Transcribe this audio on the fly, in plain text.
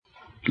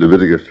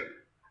Leviticus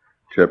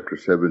chapter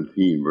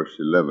 17, verse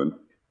 11.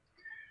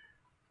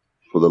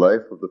 For the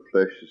life of the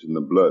flesh is in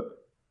the blood.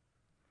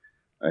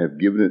 I have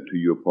given it to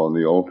you upon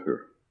the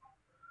altar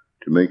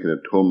to make an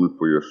atonement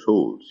for your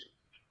souls.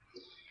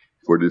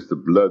 For it is the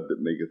blood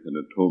that maketh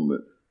an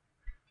atonement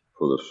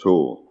for the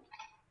soul.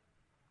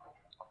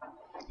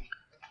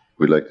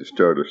 We'd like to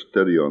start a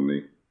study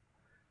on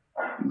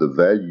the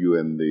value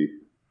and the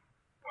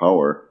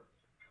power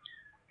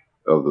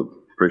of the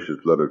precious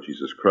blood of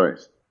Jesus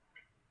Christ.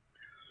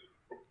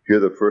 Here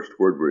the first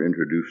word we're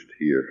introduced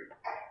here,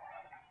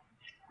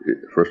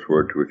 the first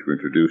word to which we're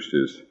introduced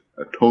is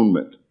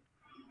atonement.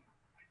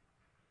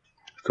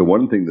 So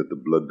one thing that the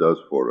blood does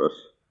for us,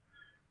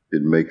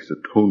 it makes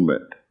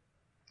atonement.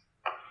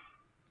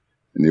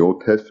 In the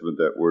Old Testament,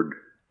 that word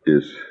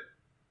is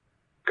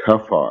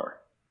kafar.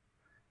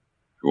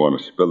 If you want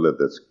to spell that,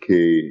 that's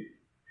K-A-P-H-A-R.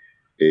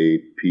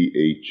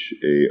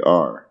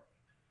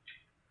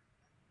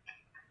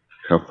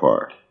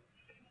 Kafar.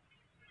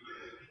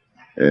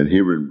 And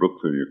here in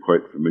Brooklyn, you're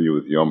quite familiar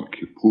with Yom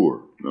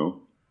Kippur,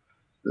 no?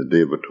 The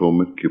Day of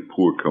Atonement.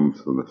 Kippur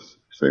comes from the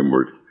same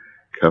word,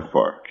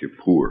 kafar,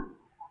 Kippur.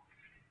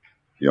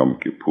 Yom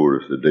Kippur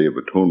is the Day of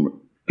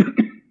Atonement.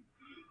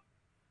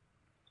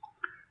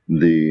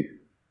 The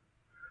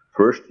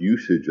first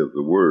usage of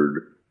the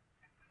word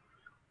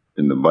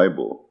in the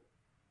Bible,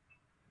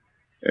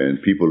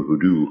 and people who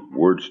do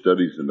word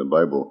studies in the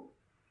Bible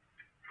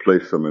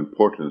place some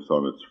importance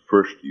on its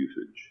first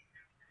usage.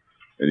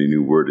 Any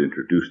new word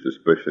introduced,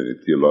 especially in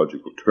a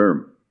theological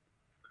term.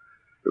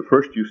 The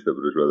first use of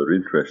it is rather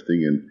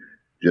interesting in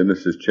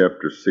Genesis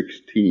chapter 6,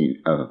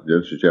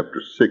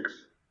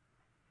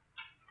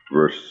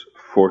 verse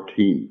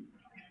 14.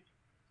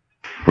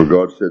 For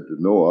God said to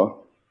Noah,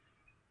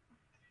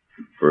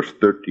 verse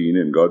 13,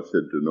 and God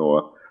said to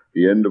Noah,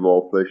 the end of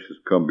all flesh has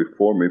come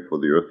before me, for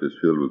the earth is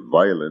filled with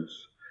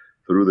violence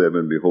through them,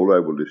 and behold, I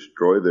will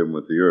destroy them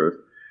with the earth.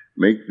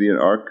 Make thee an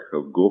ark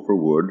of gopher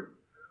wood.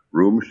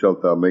 Room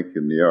shalt thou make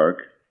in the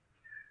ark,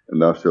 and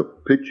thou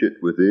shalt pitch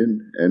it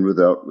within and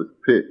without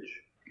with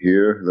pitch.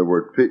 Here the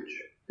word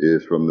pitch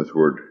is from this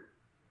word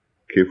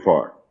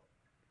kefar.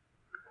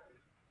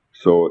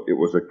 So it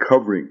was a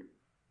covering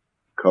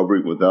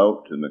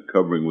without and a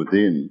covering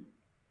within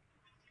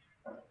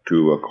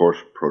to, of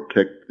course,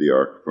 protect the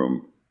ark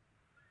from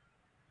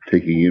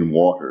taking in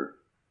water,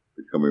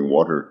 becoming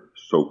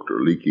water-soaked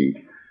or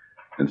leaking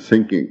and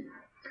sinking.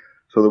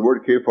 So the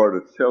word kefar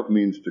itself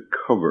means to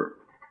cover,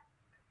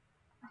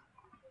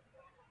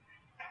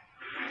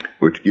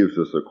 which gives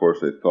us, of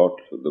course, a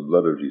thought that the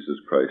blood of Jesus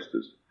Christ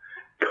is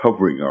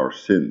covering our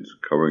sins,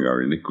 covering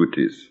our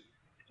iniquities.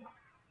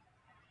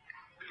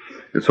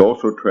 It's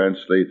also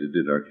translated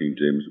in our King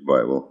James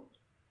Bible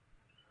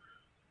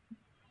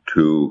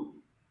to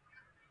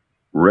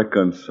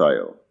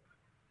reconcile.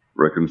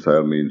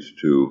 Reconcile means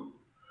to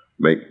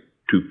make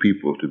two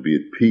people to be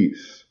at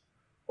peace,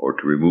 or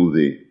to remove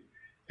the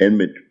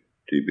enmity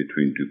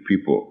between two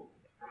people.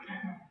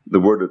 The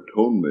word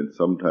atonement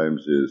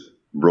sometimes is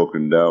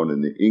broken down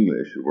in the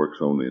English. It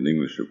works only in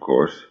English, of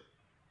course,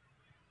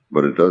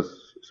 but it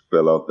does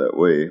spell out that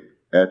way.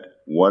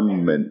 At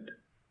one ment.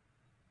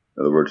 In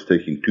other words,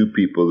 taking two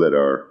people that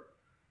are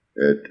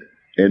at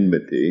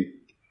enmity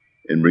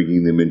and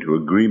bringing them into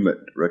agreement,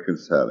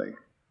 reconciling.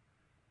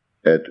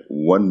 At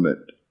one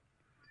ment.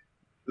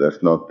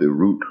 That's not the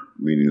root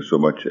meaning so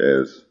much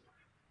as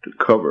to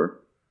cover.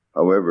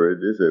 However,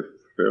 it is a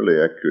fairly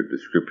accurate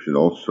description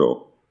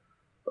also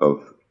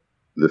of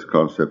this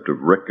concept of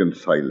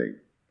reconciling.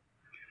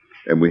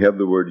 And we have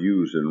the word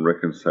used in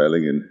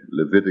reconciling in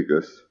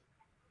Leviticus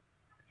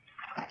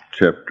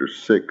chapter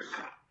 6.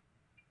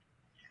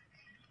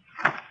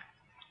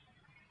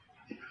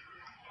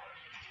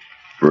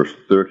 Verse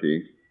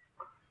 30.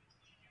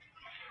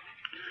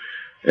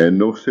 And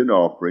no sin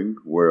offering,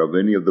 whereof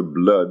any of the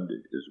blood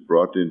is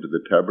brought into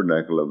the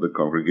tabernacle of the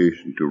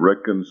congregation to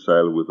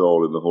reconcile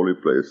withal in the holy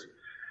place,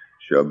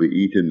 shall be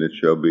eaten, it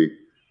shall be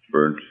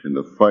burnt in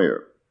the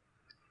fire.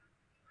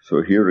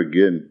 So here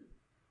again,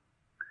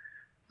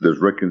 there's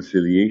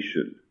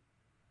reconciliation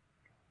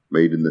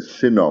made in the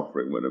sin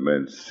offering. When a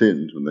man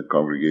sins, when the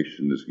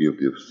congregation is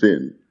guilty of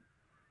sin,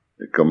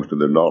 it comes to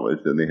their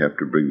knowledge, then they have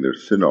to bring their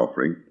sin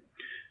offering.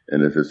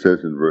 And as it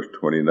says in verse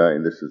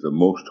 29, this is a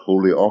most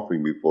holy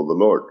offering before the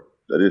Lord.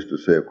 That is to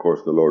say, of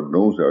course, the Lord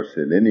knows our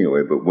sin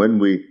anyway, but when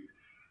we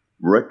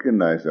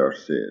recognize our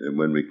sin, and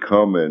when we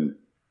come and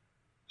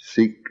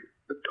seek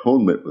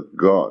atonement with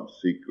God,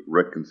 seek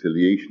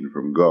reconciliation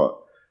from God,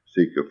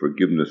 seek a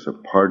forgiveness, a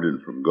pardon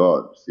from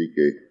God, seek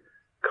a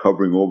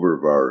covering over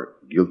of our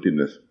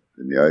guiltiness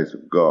in the eyes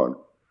of God,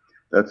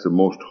 that's the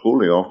most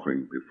holy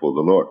offering before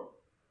the Lord.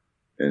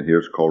 And here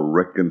it's called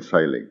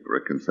reconciling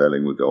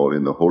with all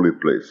in the holy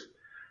place.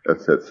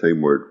 That's that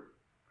same word,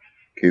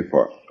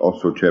 kefar.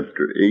 Also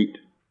chapter 8,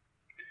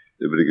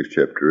 Leviticus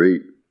chapter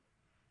 8,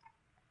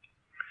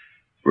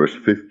 verse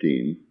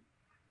 15.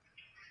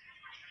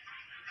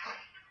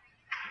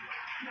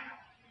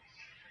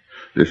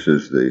 This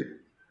is the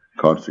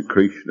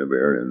consecration of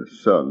Aaron and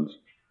his sons.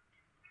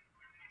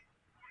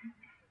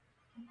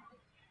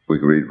 We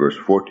can read verse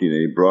 14.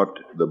 And he brought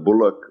the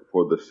bullock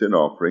for the sin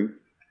offering,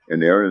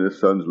 and Aaron and his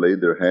sons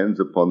laid their hands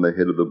upon the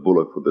head of the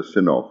bullock for the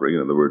sin offering.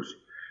 In other words,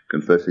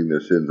 confessing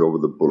their sins over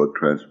the bullock,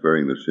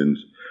 transferring their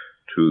sins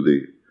to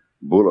the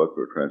bullock,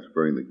 or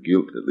transferring the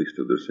guilt, at least,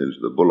 of their sins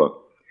to the bullock.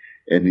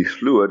 And he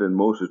slew it, and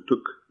Moses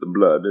took the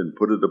blood and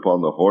put it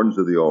upon the horns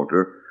of the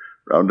altar,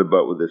 round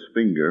about with his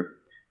finger,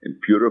 and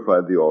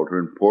purified the altar,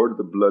 and poured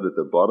the blood at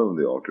the bottom of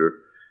the altar,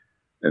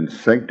 and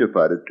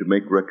sanctified it to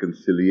make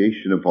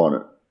reconciliation upon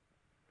it.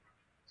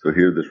 So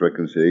here this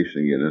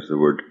reconciliation again is the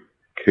word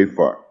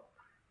kephar,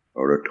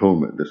 or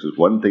atonement. This is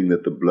one thing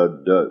that the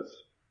blood does.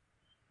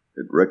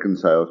 It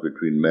reconciles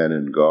between man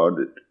and God.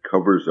 It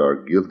covers our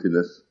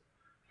guiltiness.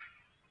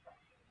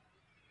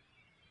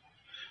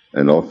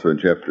 And also in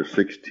chapter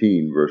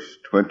 16, verse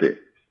 20,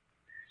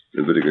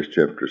 Leviticus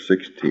chapter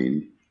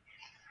 16,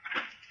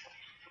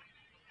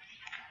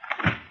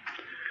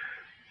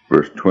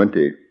 verse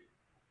 20,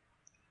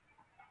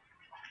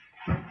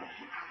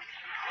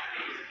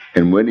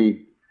 and when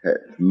he had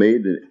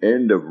made an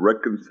end of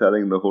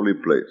reconciling the holy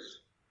place,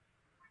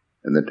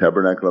 and the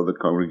tabernacle of the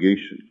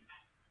congregation,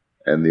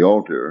 and the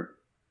altar,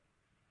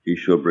 he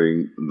shall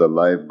bring the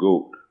live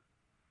goat.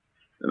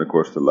 And of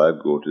course the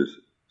live goat is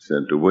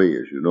sent away,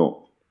 as you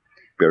know,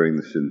 bearing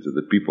the sins of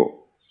the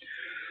people.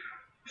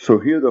 So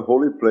here the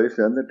holy place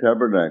and the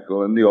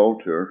tabernacle and the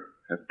altar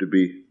have to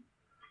be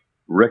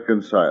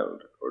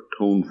reconciled or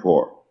atoned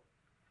for.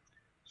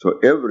 So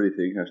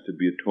everything has to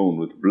be atoned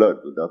with blood.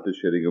 Without the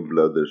shedding of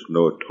blood, there's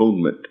no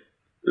atonement.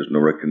 There's no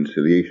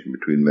reconciliation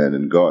between man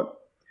and God.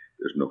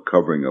 There's no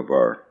covering of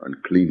our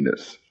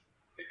uncleanness.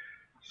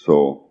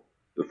 So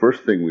the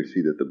first thing we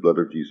see that the blood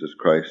of Jesus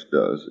Christ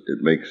does, it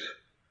makes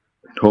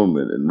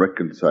atonement and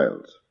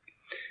reconciles.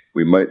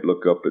 We might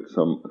look up at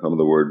some of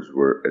the words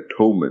where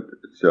atonement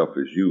itself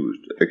is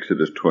used.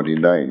 Exodus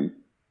 29.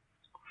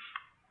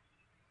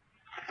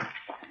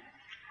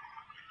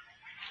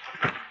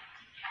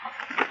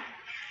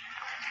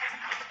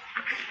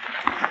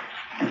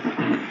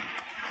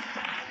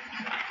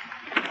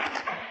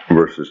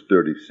 Verses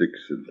 36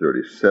 and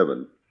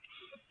 37.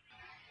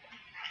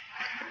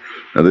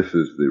 Now this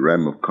is the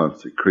ram of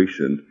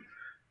consecration,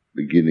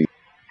 beginning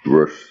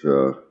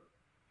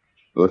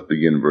let's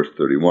begin verse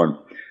 31.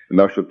 And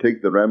thou shalt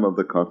take the ram of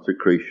the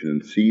consecration,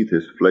 and seethe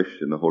his flesh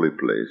in the holy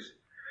place.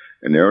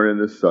 And Aaron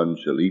and his sons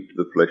shall eat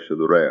the flesh of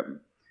the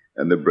ram,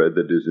 and the bread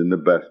that is in the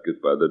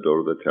basket by the door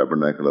of the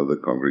tabernacle of the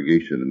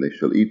congregation. And they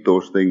shall eat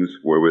those things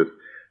wherewith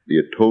the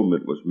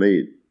atonement was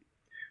made,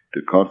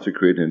 to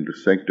consecrate and to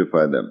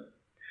sanctify them.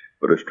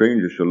 But a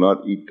stranger shall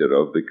not eat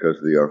thereof, because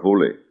they are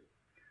holy.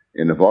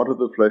 And if aught of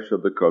the flesh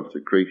of the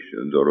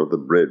consecrations or of the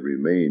bread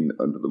remain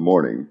unto the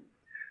morning,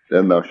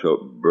 then thou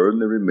shalt burn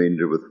the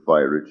remainder with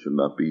fire. It shall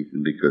not be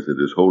eaten, because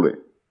it is holy.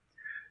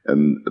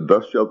 And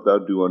thus shalt thou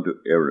do unto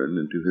Aaron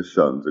and to his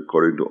sons,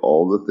 according to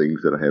all the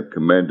things that I have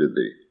commanded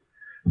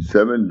thee.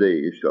 7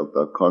 days shalt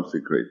thou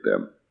consecrate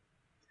them.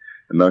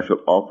 And thou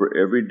shalt offer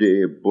every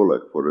day a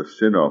bullock for a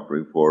sin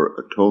offering for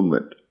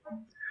atonement.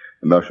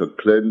 And thou shalt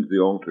cleanse the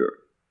altar,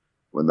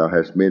 when thou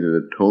hast made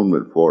an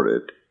atonement for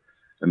it,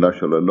 and thou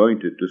shalt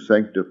anoint it to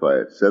sanctify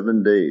it.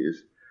 7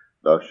 days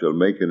thou shalt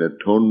make an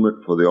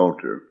atonement for the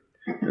altar,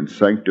 and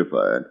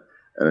sanctify it,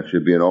 and it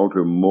shall be an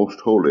altar most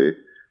holy.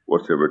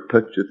 Whatsoever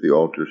toucheth the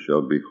altar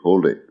shall be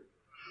holy.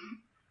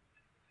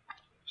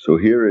 So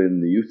here in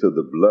the use of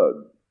the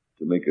blood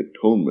to make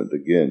atonement,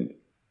 again,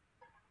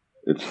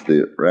 it's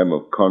the ram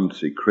of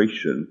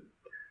consecration,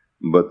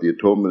 but the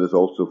atonement is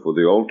also for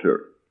the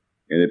altar,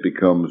 and it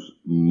becomes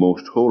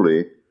most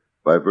holy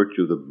by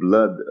virtue of the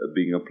blood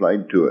being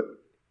applied to it.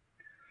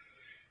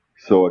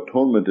 So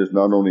atonement is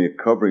not only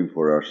a covering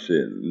for our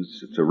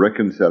sins, it's a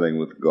reconciling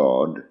with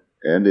God,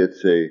 and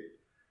it's a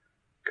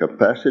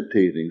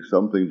capacitating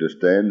something to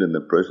stand in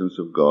the presence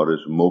of God as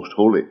most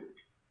holy,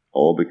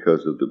 all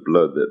because of the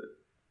blood that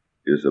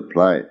is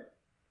applied.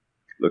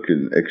 Look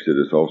in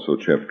Exodus also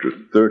chapter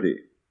 30,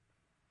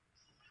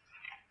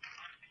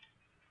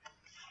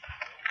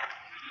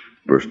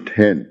 verse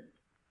 10.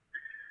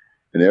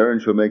 And Aaron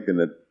shall make an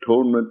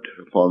atonement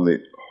upon the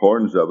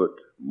horns of it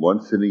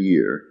once in a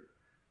year,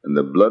 and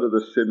the blood of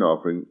the sin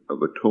offering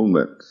of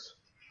atonements.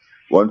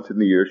 Once in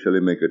the year shall he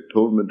make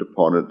atonement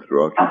upon it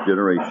throughout your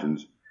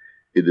generations.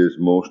 It is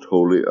most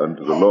holy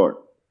unto the Lord.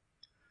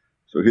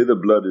 So here the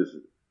blood is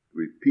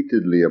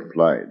repeatedly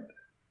applied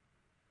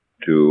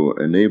to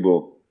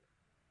enable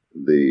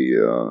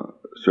the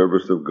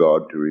service of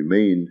God to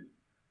remain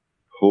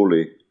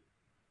holy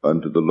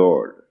unto the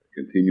Lord.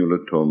 Continual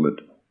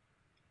atonement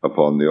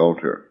upon the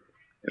altar.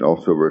 And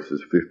also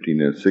verses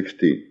 15 and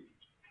 16.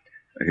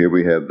 Here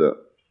we have the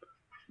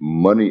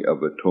money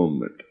of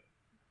atonement.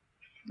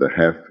 The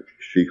half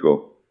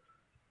shekel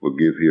will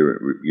give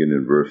here, we begin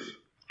in verse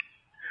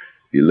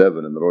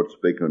 11. And the Lord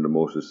spake unto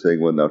Moses, saying,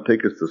 When thou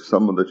takest the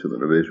sum of the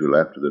children of Israel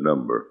after the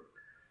number,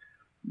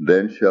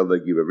 then shall they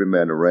give every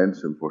man a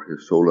ransom for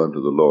his soul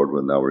unto the Lord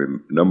when thou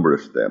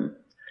numberest them,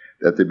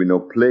 that there be no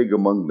plague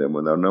among them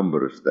when thou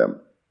numberest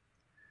them.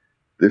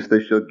 This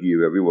they shall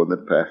give every one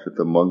that passeth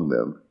among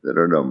them that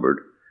are numbered,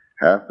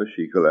 half a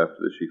shekel after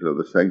the shekel of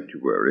the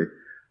sanctuary.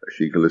 A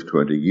shekel is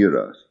 20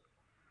 gerahs,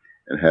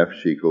 and half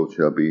shekel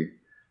shall be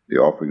the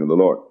offering of the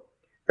Lord.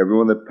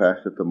 Everyone that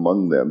passeth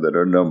among them that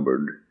are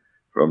numbered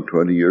from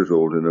 20 years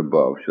old and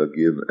above shall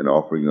give an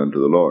offering unto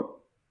the Lord.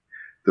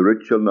 The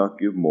rich shall not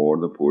give more,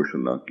 and the poor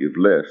shall not give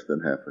less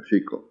than half a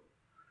shekel,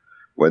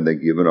 when they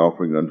give an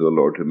offering unto the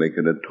Lord to make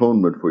an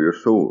atonement for your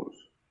souls.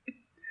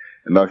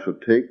 And thou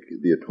shalt take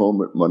the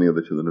atonement money of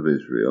the children of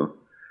Israel,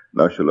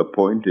 and thou shalt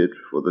appoint it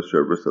for the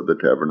service of the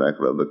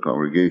tabernacle of the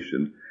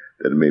congregation,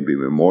 that it may be a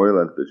memorial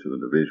unto the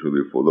children of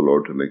Israel before the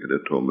Lord to make an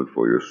atonement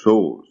for your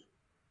souls.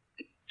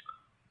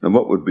 Now,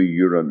 what would be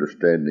your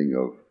understanding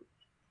of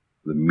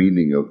the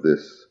meaning of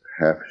this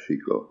half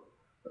shekel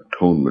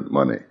atonement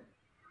money?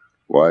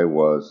 Why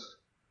was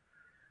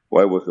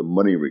the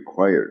money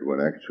required when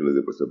actually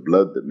there was the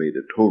blood that made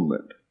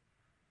atonement?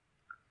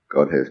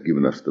 God has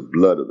given us the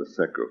blood of the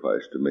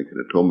sacrifice to make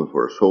an atonement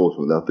for our souls.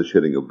 Without the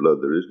shedding of blood,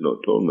 there is no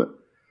atonement.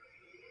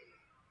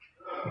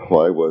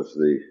 Why was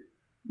the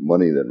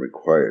money then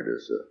required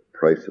as a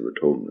price of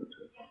atonement?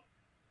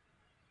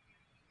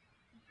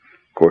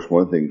 Of course,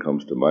 one thing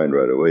comes to mind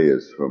right away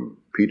is from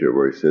Peter,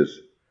 where he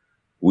says,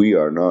 we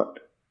are not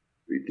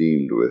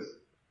redeemed with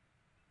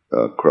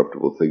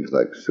corruptible things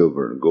like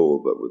silver and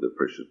gold, but with the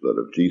precious blood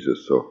of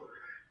Jesus. So,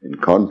 in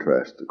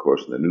contrast, of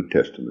course, in the New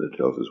Testament, it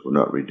tells us we're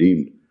not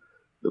redeemed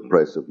the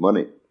price of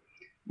money.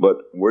 But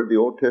were the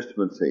Old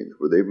Testament saints,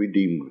 were they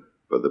redeemed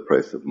by the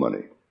price of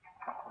money?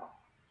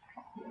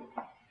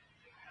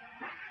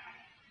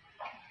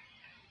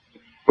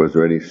 Was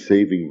there any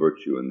saving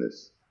virtue in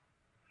this?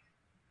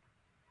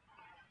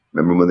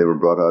 Remember when they were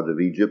brought out of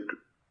Egypt?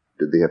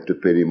 Did they have to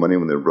pay any money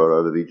when they were brought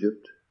out of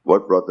Egypt?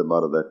 What brought them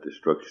out of that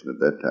destruction at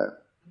that time?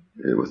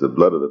 It was the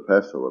blood of the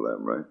Passover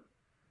lamb, right?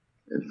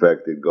 In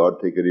fact, did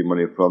God take any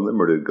money from them,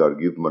 or did God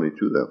give money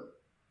to them?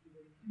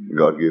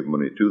 God gave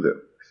money to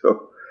them.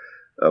 So,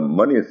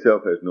 money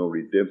itself has no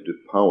redemptive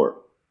power.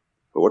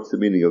 But what's the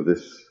meaning of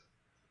this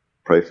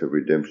price of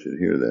redemption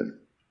here then?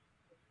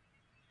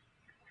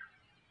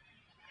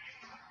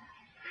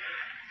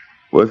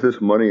 Was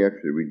this money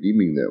actually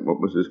redeeming them? What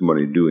was this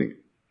money doing?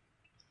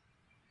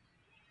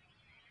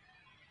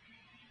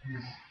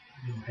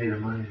 Didn't pay the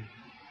money.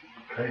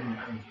 Plague would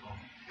come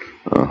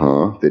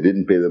upon them. They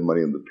didn't pay the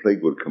money and the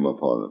plague would come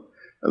upon them.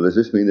 And does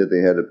this mean that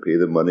they had to pay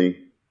the money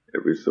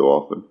every so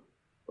often,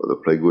 or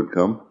the plague would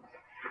come?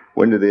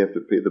 When did they have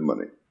to pay the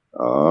money?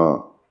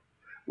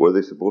 Were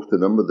they supposed to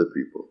number the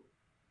people?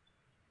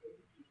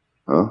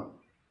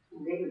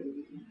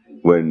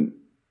 When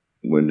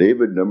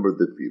David numbered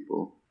the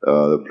people,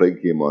 the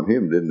plague came on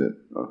him, didn't it?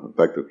 In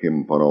fact, it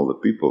came upon all the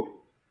people.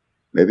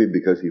 Maybe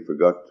because he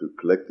forgot to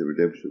collect the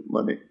redemption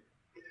money.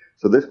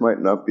 So this might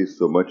not be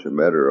so much a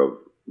matter of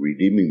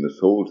redeeming the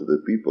souls of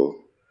the people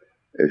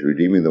as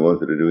redeeming the ones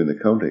that are doing the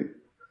counting.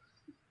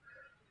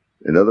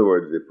 In other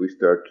words, if we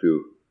start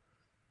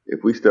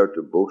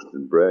to boast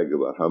and brag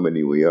about how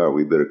many we are,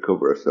 we better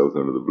cover ourselves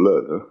under the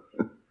blood, huh?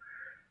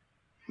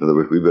 In other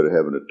words, we better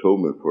have an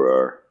atonement for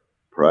our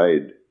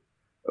pride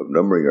of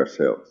numbering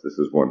ourselves. This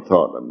is one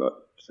thought. I'm not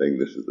saying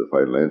this is the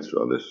final answer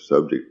on this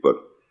subject, but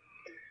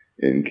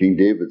in King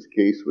David's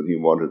case, when he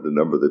wanted to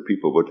number the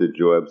people, what did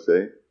Joab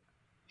say?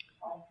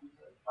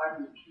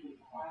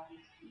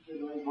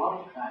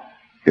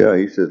 Yeah,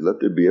 he says, let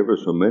there be ever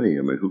so many.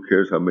 I mean, who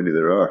cares how many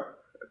there are?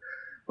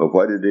 But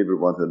why did David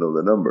want to know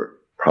the number?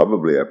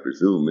 Probably, I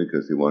presume,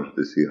 because he wanted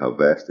to see how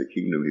vast a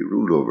kingdom he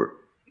ruled over.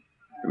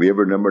 Have you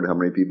ever numbered how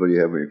many people you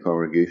have in your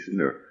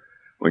congregation? Or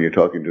when you're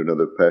talking to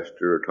another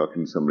pastor or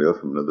talking to somebody else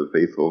from another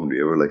faith home, do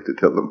you ever like to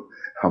tell them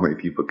how many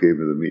people came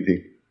to the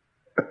meeting?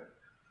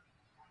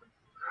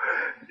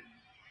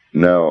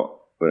 Now,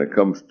 when it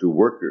comes to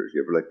workers,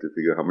 you ever like to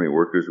figure out how many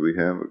workers we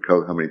have, or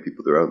count how many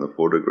people there are in the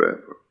photograph?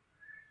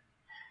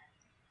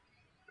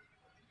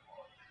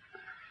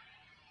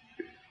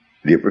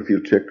 Do you ever feel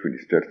checked when you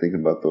start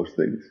thinking about those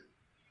things?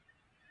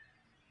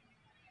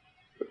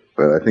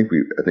 Well, I think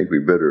we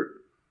better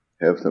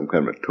have some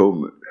kind of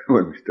atonement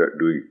when we start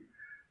doing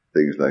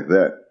things like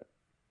that.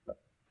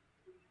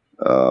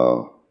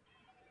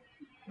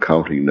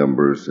 Counting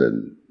numbers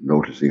and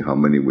noticing how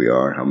many we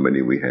are, how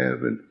many we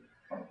have, and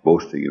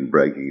boasting and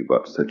bragging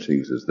about such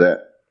things as that.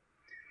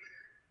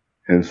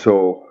 And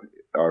so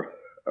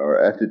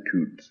our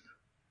attitudes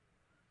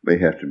may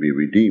have to be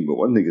redeemed. But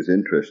one thing is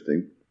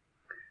interesting.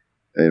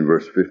 In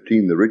verse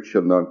 15, the rich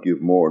shall not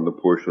give more, and the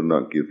poor shall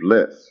not give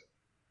less.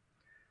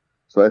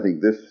 So I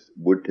think this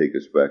would take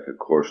us back, of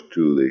course,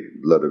 to the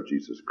blood of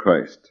Jesus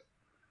Christ.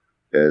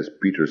 As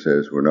Peter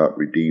says, we're not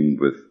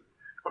redeemed with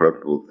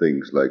corruptible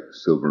things like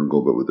silver and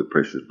gold, but with the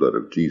precious blood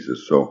of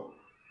Jesus. So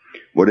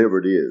whatever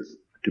it is,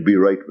 to be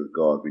right with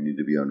God, we need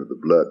to be under the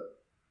blood.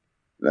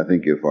 And I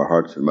think if our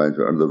hearts and minds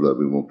are under the blood,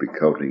 we won't be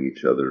counting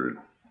each other and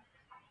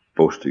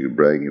boasting and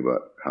bragging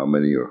about how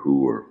many or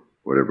who or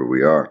whatever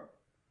we are.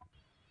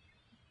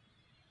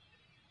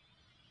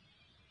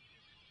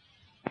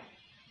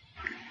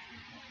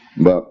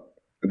 But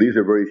these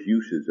are various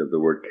uses of the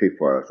word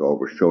kephar, as all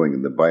we're showing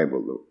in the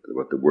Bible,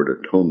 what the word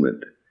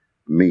atonement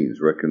means.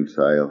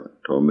 Reconcile,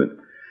 atonement.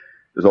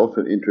 There's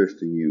also an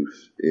interesting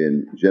use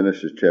in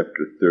Genesis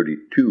chapter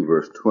 32,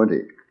 verse 20.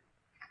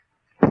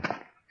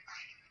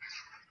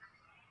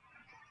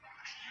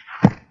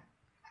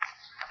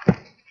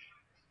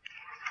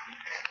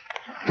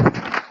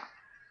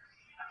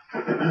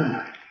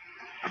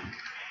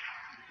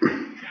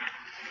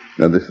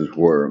 Now this is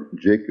where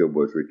Jacob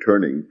was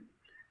returning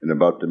and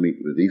about to meet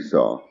with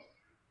Esau.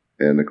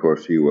 And of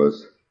course he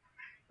was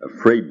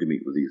afraid to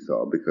meet with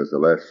Esau because the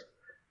last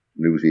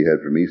news he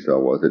had from Esau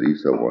was that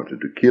Esau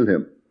wanted to kill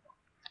him.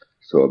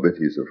 So I bet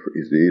he is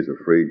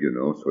afraid,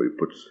 so he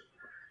puts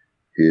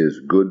his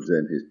goods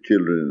and his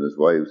children and his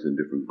wives in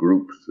different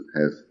groups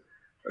and has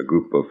a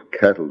group of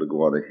cattle to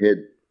go on ahead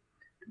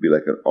to be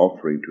like an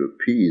offering to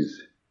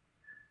appease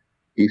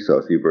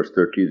Esau. See verse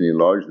 13, and he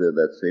lodged there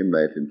that same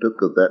night and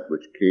took of that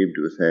which came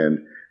to his hand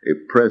a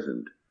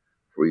present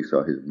for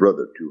Esau his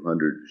brother,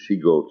 200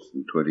 she-goats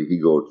and 20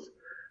 he-goats,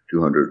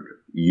 200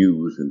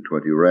 ewes and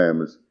 20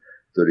 rams,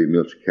 30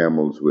 milch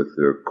camels with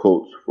their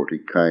coats, 40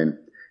 kine,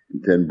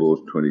 and 10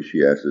 bulls, 20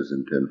 she-asses,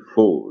 and 10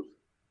 foals.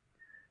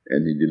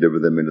 And he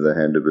delivered them into the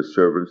hand of his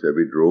servants,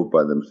 every drove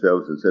by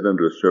themselves, and said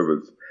unto his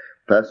servants,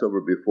 Pass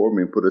over before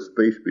me, and put a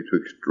space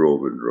betwixt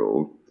drove and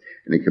drove.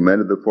 And he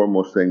commanded the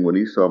foremost, saying, When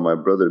Esau my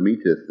brother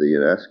meeteth thee,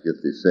 and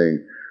asketh thee,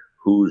 saying,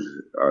 Whose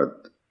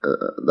art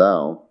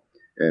thou,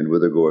 and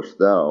whither goest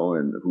thou,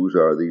 and whose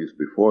are these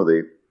before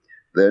thee?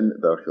 Then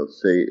thou shalt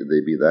say,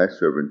 They be thy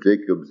servant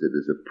Jacob's, it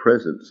is a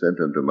present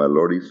sent unto my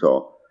lord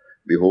Esau.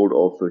 Behold,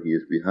 also he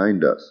is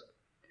behind us.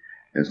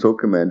 And so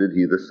commanded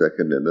he the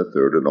second and the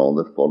third, and all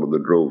that followed the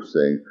drove,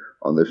 saying,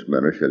 On this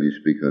manner shall ye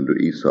speak unto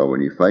Esau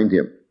when ye find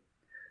him.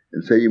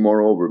 And say ye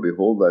moreover,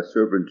 Behold, thy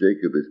servant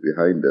Jacob is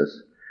behind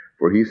us,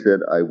 for he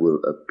said, I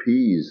will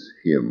appease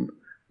him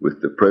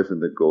with the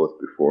present that goeth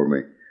before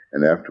me,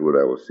 and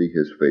afterward I will see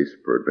his face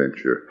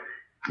peradventure.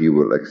 He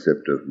will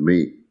accept of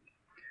me.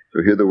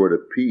 So here the word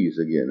appease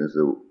again is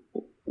the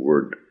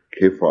word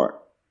kephar.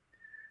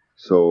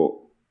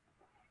 So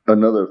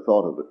another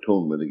thought of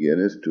atonement again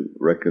is to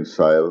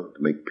reconcile,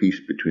 to make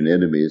peace between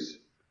enemies,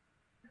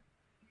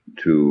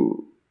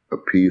 to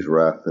appease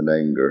wrath and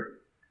anger,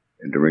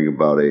 and to bring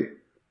about a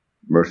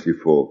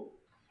merciful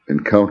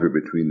encounter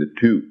between the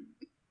two.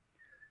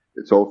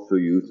 It's also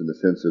used in the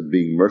sense of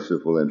being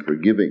merciful and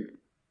forgiving.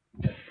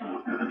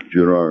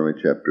 Deuteronomy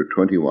chapter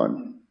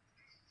 21,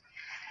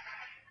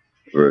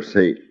 verse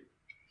 8.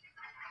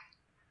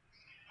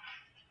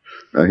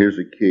 Now here's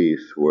a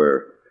case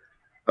where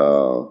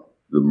the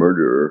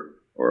murderer,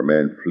 or a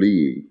man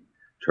fleeing,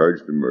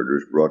 charged the murder,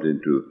 is brought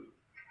into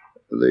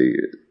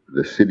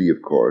the city,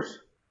 of course,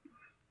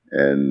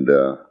 and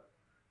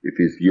if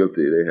he's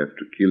guilty, they have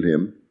to kill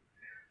him.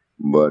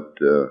 But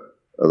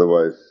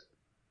otherwise,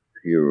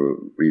 here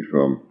we'll read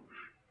from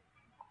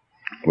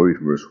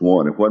verse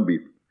 1. If one be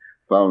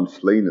found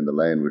slain in the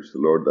land which the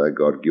Lord thy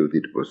God giveth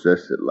thee to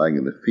possess it, lying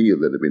in the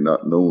field, that it be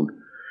not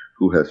known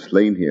who hath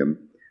slain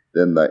him,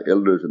 then thy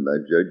elders and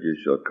thy judges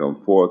shall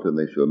come forth, and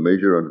they shall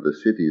measure unto the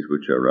cities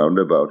which are round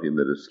about him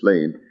that is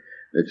slain.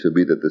 And it shall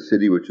be that the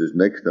city which is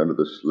next unto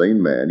the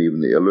slain man,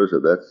 even the elders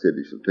of that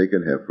city, shall take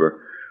an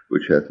heifer,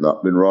 which hath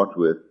not been wrought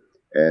with,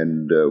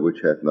 and which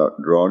hath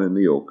not drawn in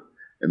the yoke.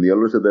 And the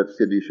elders of that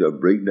city shall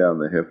bring down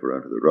the heifer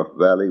unto the rough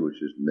valley,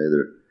 which is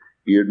neither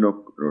eared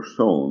nor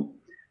sown,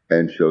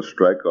 and shall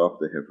strike off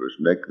the heifer's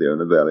neck there in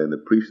the valley. And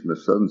the priests and the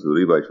sons of the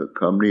Levites shall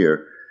come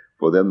near,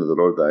 for them that the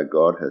Lord thy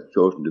God hath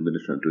chosen to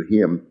minister unto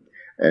him,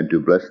 and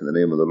to bless in the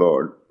name of the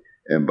Lord.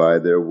 And by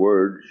their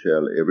word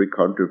shall every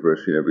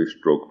controversy and every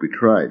stroke be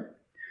tried.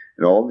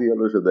 And all the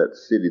elders of that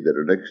city that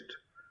are next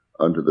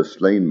unto the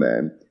slain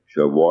man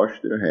shall wash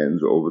their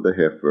hands over the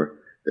heifer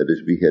that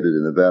is beheaded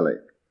in the valley.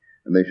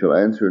 And they shall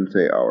answer and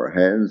say, Our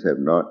hands have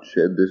not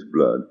shed this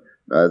blood,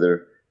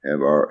 neither have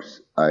our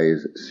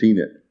eyes seen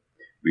it.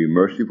 Be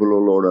merciful, O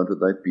Lord, unto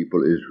thy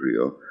people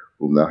Israel,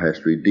 whom thou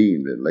hast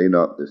redeemed, and lay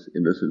not this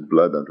innocent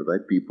blood unto thy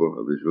people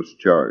of Israel's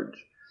charge.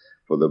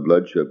 For the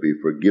blood shall be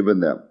forgiven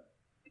them.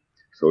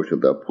 So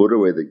shalt thou put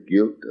away the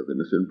guilt of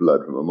innocent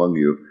blood from among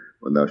you,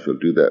 when thou shalt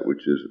do that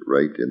which is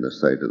right in the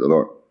sight of the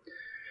Lord.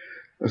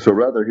 So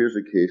rather, here's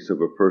a case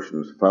of a person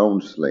who's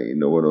found slain.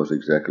 No one knows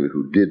exactly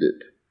who did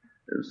it.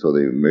 And so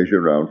they measure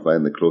around,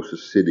 find the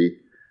closest city,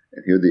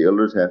 and here the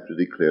elders have to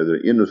declare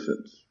their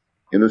innocence.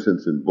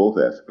 Innocence in both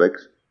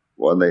aspects.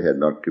 One, they had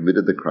not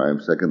committed the crime.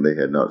 Second, they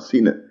had not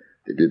seen it.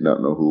 They did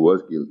not know who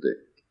was guilty.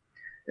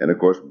 And of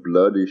course,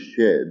 blood is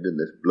shed, and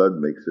this blood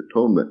makes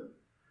atonement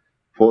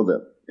for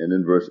them. And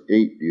in verse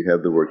 8, you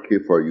have the word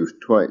kephar used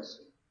twice.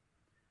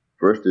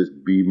 First is,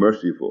 be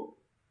merciful.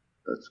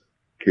 That's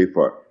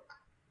kephar,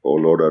 O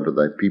Lord, unto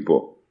thy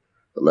people.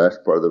 The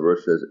last part of the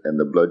verse says, and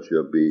the blood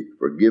shall be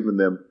forgiven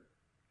them,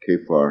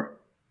 kephar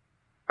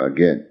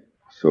again.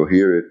 So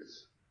here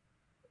it's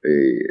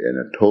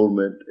an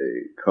atonement,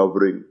 a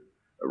covering,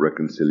 a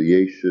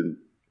reconciliation,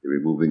 a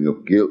removing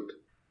of guilt,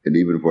 and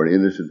even for an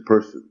innocent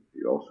person,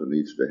 he also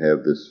needs to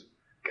have this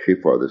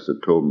kephar, this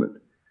atonement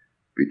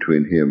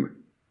between him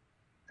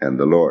and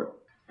the Lord.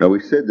 Now we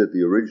said that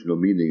the original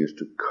meaning is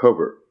to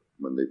cover,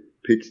 when they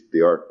pitched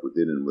the ark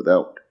within and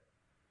without.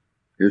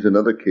 Here's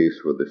another case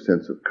where the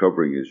sense of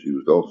covering is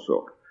used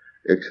also.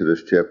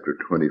 Exodus chapter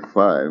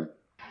 25,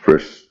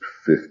 verse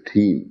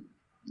 15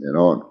 and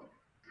on.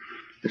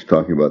 It's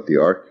talking about the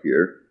ark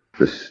here.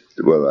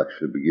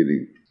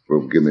 Beginning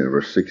in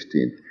verse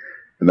 16.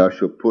 And thou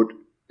shalt put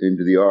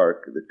into the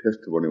ark the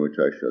testimony which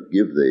I shall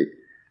give thee,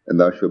 and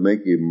thou shalt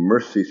make a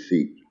mercy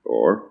seat,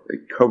 or a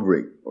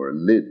covering, or a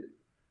lid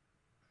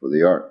for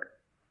the ark.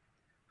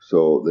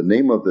 So the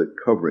name of the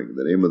covering,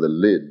 the name of the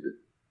lid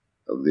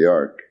of the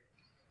ark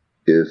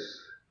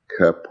is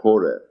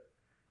Kaporeth.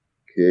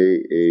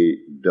 Kapporeth.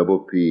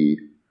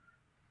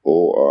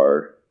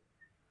 Kapporeth.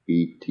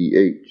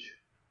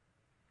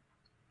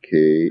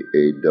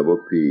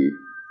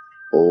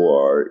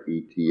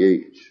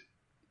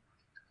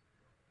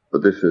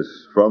 But this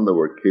is from the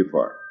word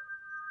Kephar.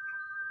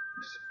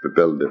 It's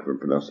spelled different,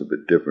 pronounced a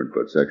bit different,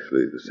 but it's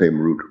actually the same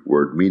root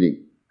word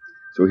meaning.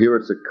 So here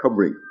it's a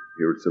covering,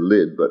 here it's a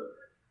lid, but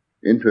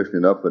interesting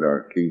enough in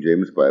our King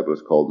James Bible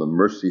it's called the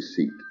mercy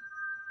seat,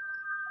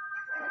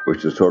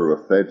 which is sort of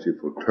a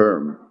fanciful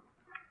term.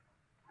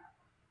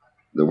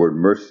 The word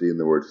mercy and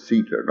the word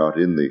seat are not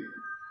in the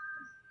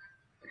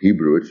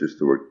Hebrew, it's just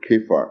the word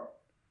Kephar.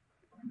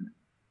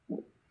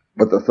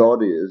 But the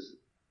thought is,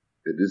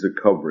 it is a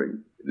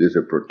covering, it is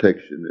a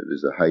protection, it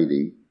is a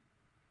hiding,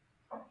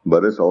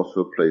 but it's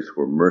also a place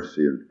where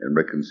mercy and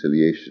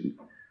reconciliation,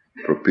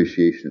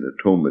 propitiation,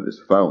 atonement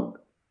is found.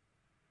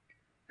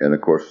 And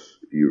of course,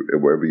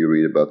 wherever you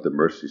read about the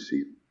mercy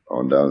seat,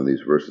 on down in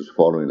these verses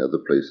following other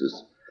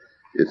places,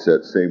 it's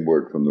that same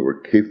word from the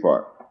word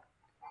Kephar,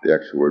 the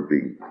actual word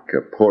being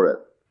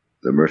Kaporeth,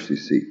 the mercy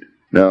seat.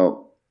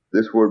 Now,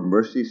 this word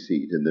mercy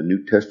seat in the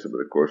New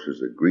Testament, of course,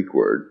 is a Greek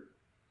word,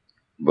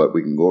 but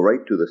we can go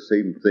right to the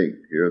same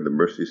thing here in the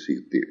mercy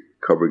seat, the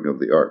covering of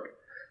the ark.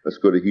 Let's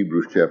go to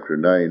Hebrews chapter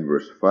 9,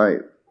 verse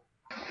 5.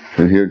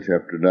 And here in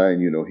chapter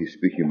 9, he's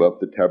speaking about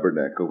the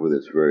tabernacle with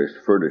its various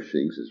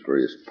furnishings, its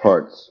various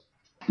parts.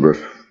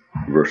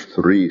 Verse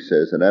 3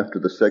 says, And after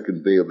the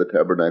second veil, the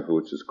tabernacle,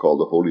 which is called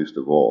the holiest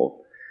of all,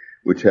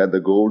 which had the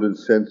golden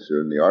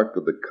censer and the ark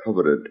of the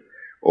covenant,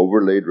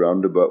 overlaid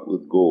round about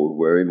with gold,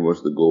 wherein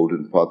was the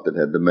golden pot that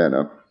had the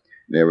manna,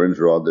 and Aaron's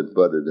rod that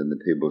budded, and the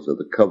tables of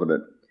the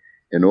covenant,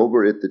 and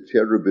over it the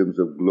cherubims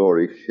of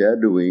glory,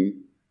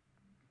 shadowing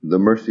the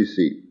mercy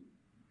seat.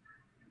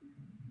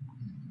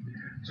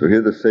 So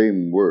here the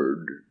same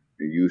word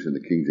used in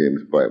the King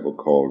James Bible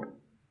called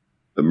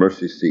the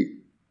mercy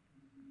seat.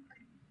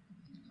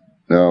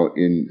 Now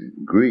in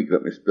Greek,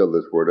 let me spell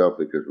this word out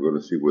because we're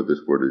going to see where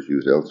this word is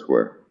used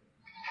elsewhere.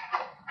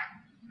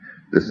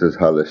 This is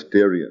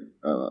hilasterion,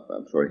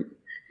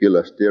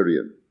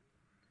 hilasterion,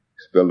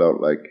 spelled out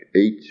like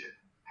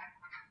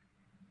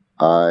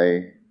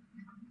Hilasterion,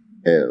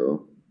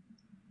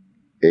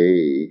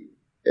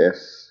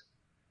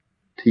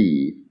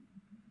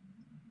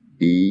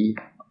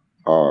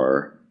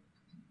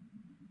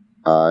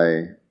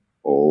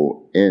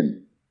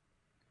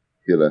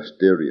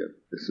 hilasterion.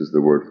 This is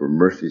the word for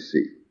mercy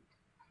seat.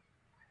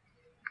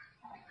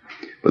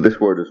 But this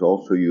word is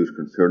also used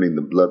concerning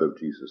the blood of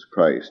Jesus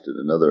Christ, and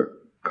another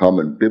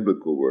common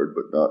biblical word,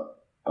 but not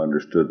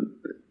understood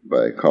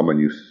by common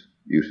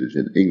usage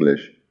in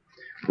English,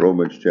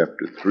 Romans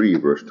chapter 3,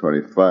 verse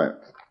 25.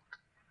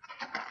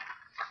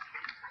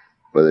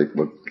 But it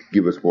will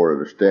give us more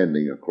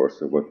understanding, of course,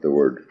 of what the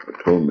word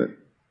atonement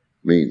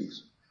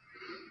means.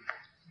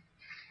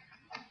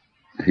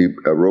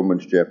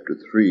 Romans chapter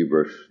 3,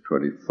 verse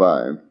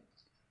 25.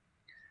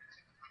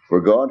 For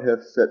God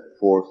hath set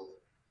forth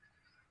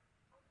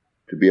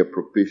to be a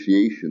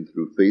propitiation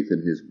through faith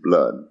in his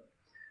blood,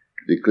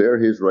 to declare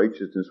his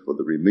righteousness for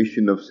the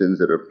remission of sins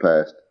that are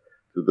past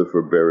through the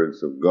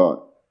forbearance of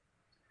God.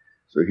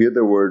 So here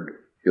the word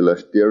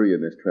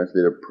hilasterion is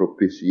translated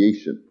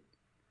propitiation.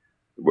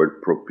 The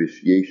word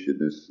propitiation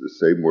is the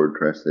same word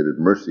translated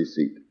mercy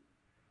seat.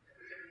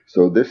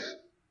 So this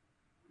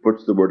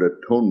puts the word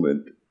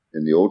atonement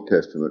in the Old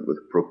Testament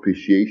with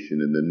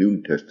propitiation in the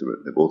New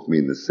Testament. They both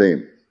mean the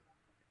same.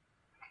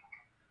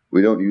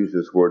 We don't use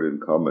this word in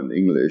common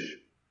English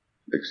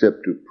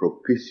except to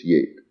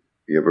propitiate.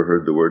 You ever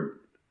heard the word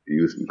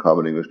used in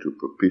common English to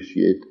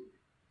propitiate?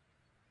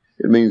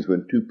 It means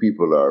when two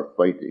people are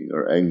fighting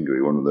or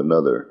angry one with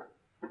another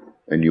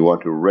and you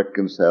want to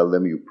reconcile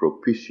them, you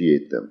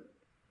propitiate them.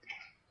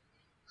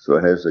 So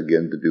it has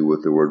again to do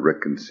with the word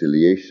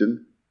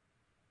reconciliation.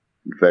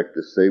 In fact,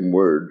 the same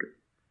word,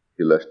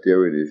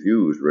 hilasterion, is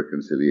used,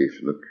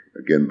 reconciliation. Look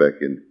again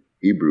back in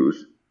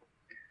Hebrews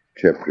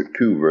chapter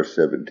 2, verse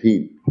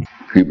 17.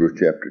 Hebrews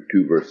chapter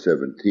 2, verse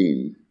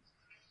 17.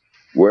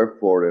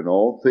 Wherefore in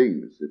all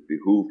things it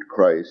behooved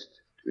Christ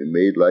to be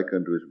made like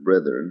unto his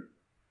brethren,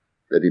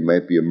 that he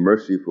might be a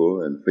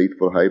merciful and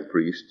faithful high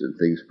priest in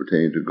things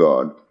pertaining to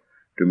God,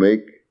 to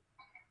make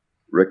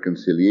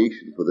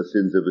reconciliation for the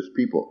sins of his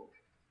people.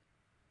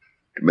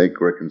 To make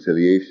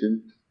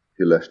reconciliation,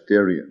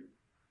 hilasterion,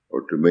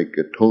 or to make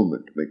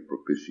atonement, to make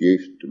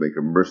propitiation, to make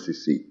a mercy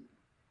seat.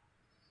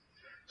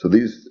 So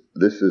this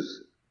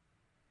is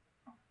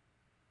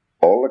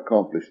all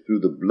accomplished through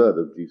the blood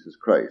of Jesus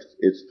Christ.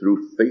 It's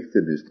through faith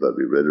in his blood.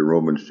 We read in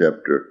Romans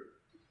chapter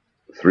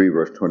 3,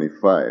 verse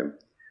 25.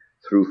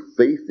 Through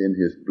faith in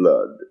his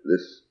blood,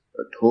 this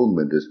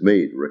atonement is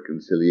made,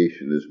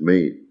 reconciliation is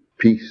made,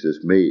 peace is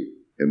made,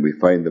 and we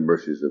find the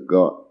mercies of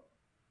God.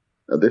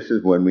 Now this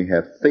is when we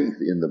have faith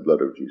in the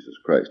blood of Jesus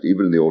Christ.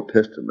 Even in the Old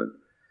Testament,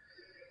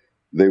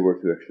 they were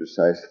to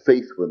exercise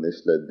faith when they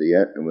slew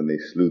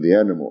the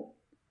animal,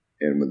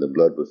 and when the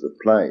blood was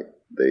applied.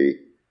 They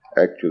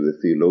actually, the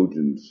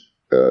theologians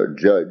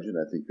judge, and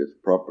I think it's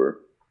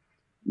proper,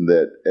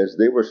 that as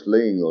they were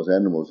slaying those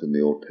animals in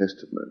the Old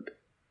Testament,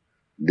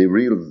 the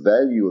real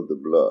value of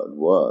the blood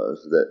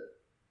was that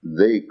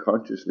they,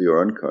 consciously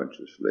or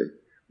unconsciously,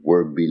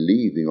 were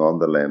believing on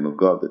the Lamb of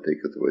God that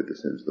taketh away the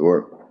sins of the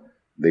world.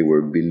 They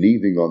were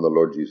believing on the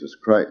Lord Jesus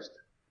Christ.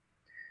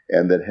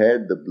 And that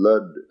had the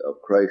blood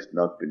of Christ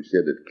not been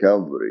shed at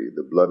Calvary,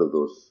 the blood of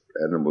those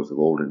animals of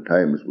olden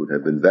times would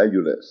have been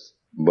valueless.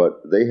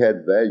 But they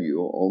had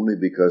value only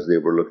because they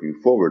were looking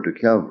forward to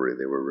Calvary.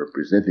 They were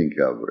representing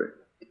Calvary.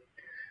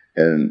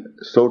 And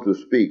so to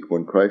speak,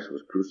 when Christ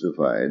was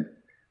crucified,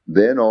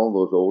 then all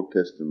those Old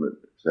Testament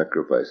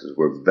sacrifices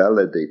were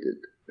validated.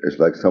 It's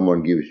like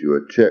someone gives you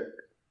a check.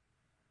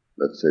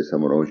 Let's say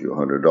someone owes you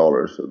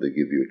 $100, so they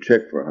give you a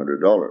check for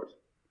 $100.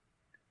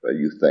 But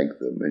you thank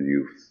them, and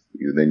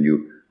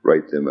you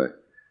write them a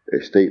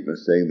statement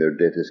saying their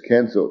debt is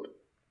canceled.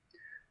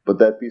 But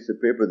that piece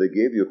of paper they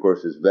gave you, of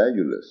course, is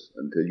valueless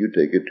until you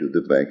take it to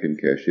the bank and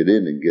cash it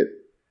in and get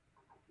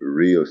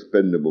real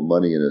spendable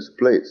money in its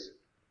place.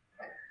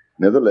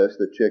 Nevertheless,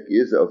 the check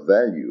is of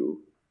value.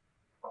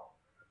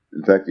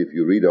 In fact, if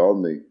you read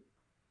on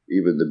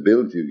even the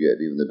bills you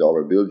get, even the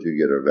dollar bills you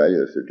get are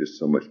valueless. They're just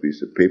so much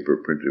piece of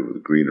paper printed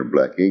with green or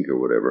black ink or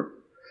whatever.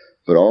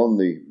 But on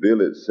the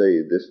bill it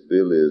say this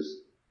bill there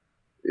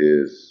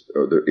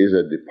is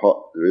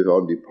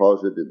on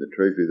deposit in the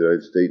Treasury of the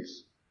United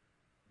States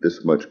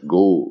this much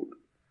gold.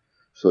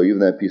 So even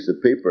that piece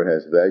of paper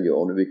has value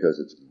only because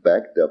it's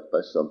backed up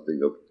by something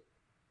of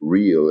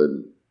real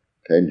and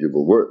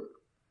tangible worth.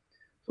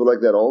 So like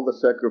that, all the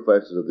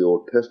sacrifices of the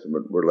Old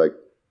Testament were like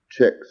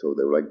checks, or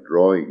they were like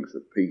drawings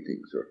or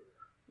paintings, or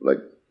like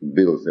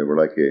bills. They were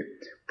like a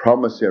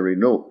promissory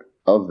note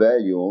of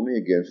value only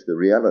against the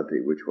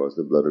reality, which was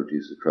the blood of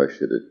Jesus Christ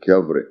shed at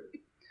Calvary.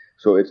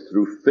 So it's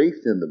through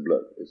faith in the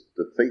blood. It's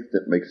the faith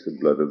that makes the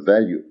blood of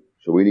value.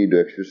 So we need to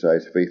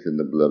exercise faith in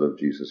the blood of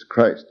Jesus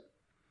Christ.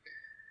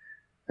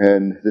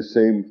 And the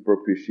same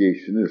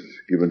propitiation is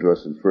given to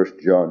us in 1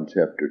 John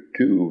chapter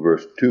 2,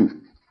 verse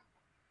 2.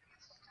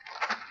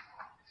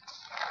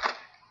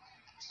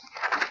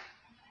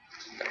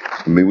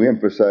 I mean, we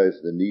emphasize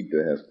the need to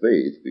have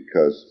faith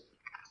because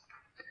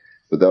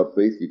without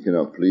faith you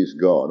cannot please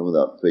God, and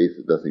without faith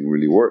nothing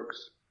really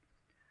works.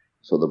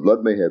 So the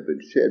blood may have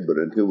been shed, but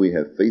until we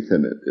have faith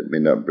in it, it may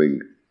not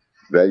bring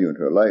value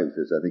into our lives,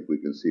 as I think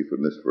we can see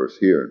from this verse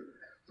here,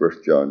 1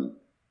 John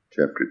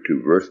chapter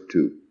 2, verse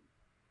 2,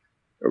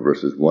 or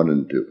verses 1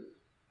 and 2.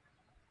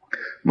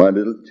 My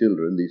little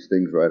children, these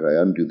things write I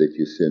unto you, that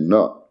ye sin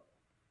not.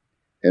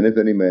 And if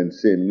any man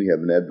sin, we have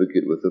an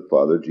advocate with the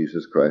Father,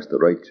 Jesus Christ the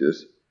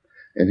righteous,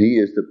 and he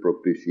is the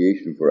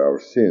propitiation for our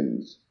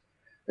sins,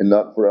 and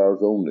not for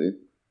ours only,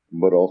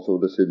 but also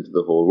the sins of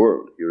the whole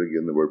world. Here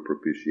again the word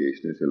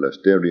propitiation is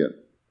elasterion.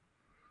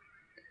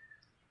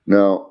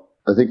 Now,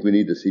 I think we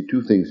need to see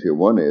two things here.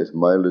 One is,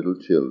 my little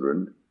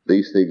children,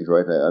 these things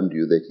write I unto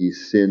you, that ye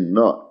sin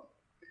not.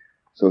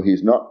 So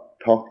he's not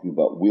talking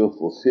about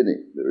willful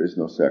sinning. There is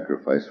no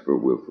sacrifice for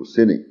willful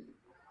sinning.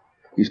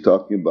 He's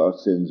talking about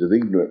sins of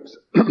ignorance.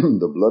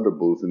 The blood of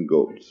bulls and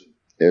goats,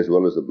 as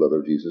well as the blood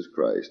of Jesus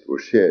Christ, were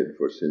shed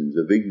for sins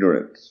of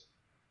ignorance.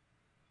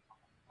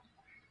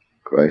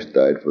 Christ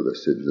died for the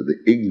sins of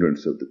the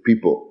ignorance of the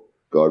people.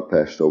 God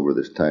passed over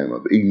this time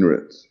of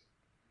ignorance.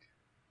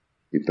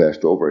 He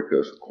passed over it,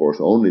 of course,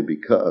 only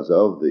because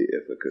of the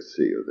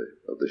efficacy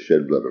of the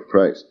shed blood of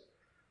Christ.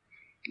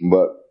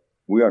 But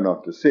we are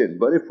not to sin.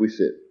 But if we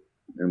sin,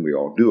 and we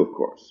all do, of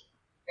course.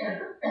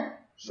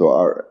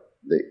 So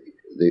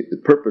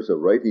the purpose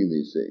of writing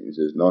these things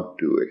is not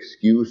to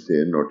excuse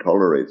sin or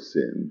tolerate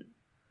sin,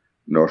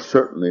 nor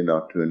certainly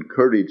not to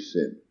encourage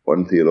sin.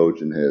 One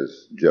theologian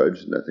has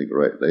judged, and I think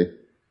rightly,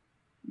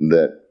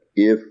 that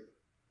if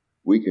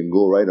we can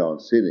go right on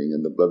sinning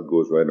and the blood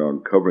goes right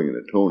on covering and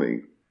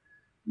atoning,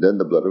 then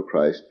the blood of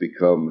Christ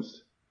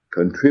becomes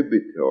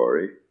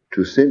contributory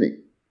to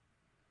sinning,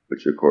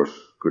 which of course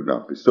could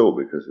not be so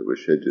because it was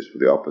shed just for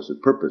the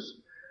opposite purpose,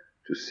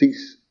 to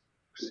cease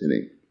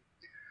sinning.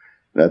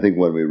 And I think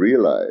when we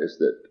realize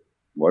that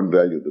one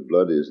value of the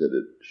blood is that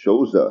it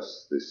shows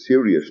us the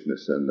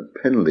seriousness and the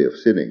penalty of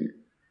sinning,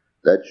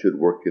 that should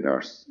work in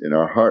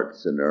our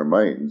hearts and our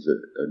minds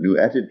a new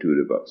attitude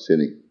about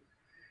sinning.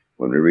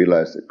 When we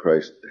realize that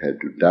Christ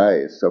had to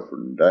die, suffer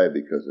and die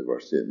because of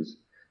our sins,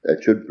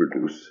 that should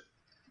produce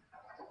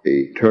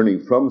a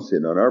turning from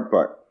sin on our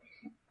part.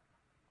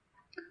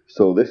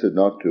 So this is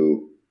not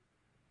to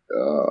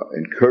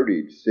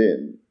encourage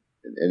sin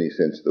in any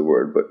sense of the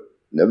word, but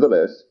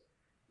nevertheless,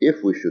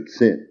 if we should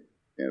sin,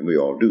 And we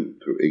all do,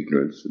 through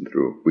ignorance and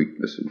through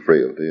weakness and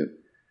frailty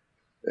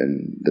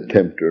and the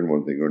tempter in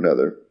one thing or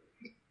another.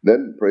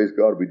 Then, praise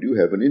God, we do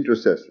have an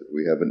intercessor.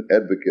 We have an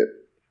advocate.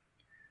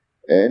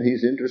 And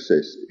he's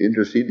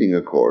interceding,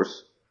 of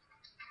course,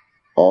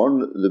 on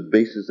the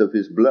basis of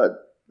his blood.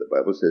 The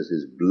Bible says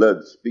his blood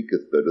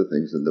speaketh better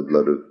things than the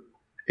blood of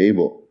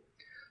Abel.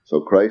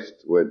 So Christ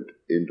went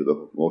into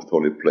the most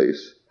holy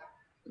place,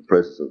 the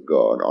presence of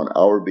God, on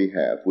our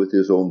behalf with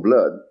his own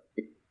blood,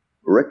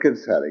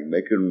 reconciling,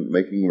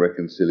 making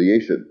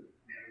reconciliation.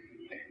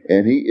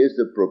 And he is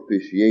the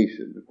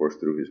propitiation, of course,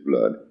 through his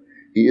blood.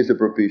 He is a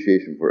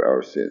propitiation for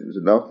our sins,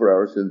 and not for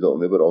our sins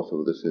only, but also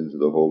for the sins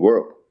of the whole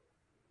world.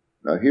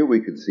 Now here we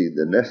can see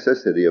the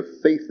necessity of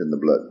faith in the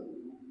blood.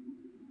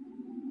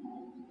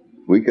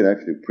 We can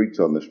actually preach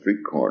on the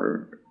street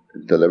corner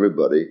and tell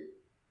everybody,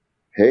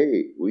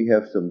 hey, we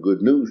have some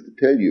good news to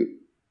tell you.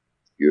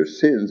 Your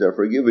sins are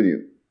forgiven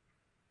you.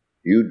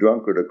 You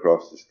drunkard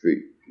across the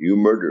street, you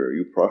murderer,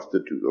 you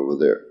prostitute over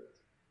there,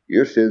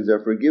 your sins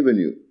are forgiven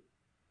you.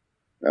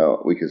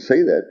 Now, we can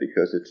say that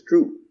because it's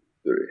true.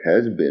 There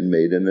has been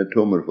made an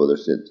atonement for their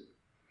sins.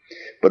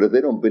 But if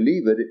they don't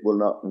believe it, it will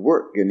not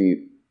work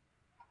any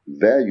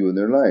value in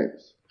their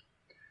lives.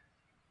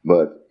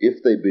 But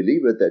if they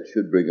believe it, that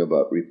should bring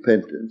about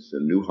repentance, a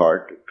new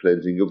heart, a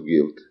cleansing of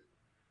guilt,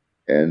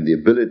 and the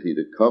ability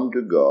to come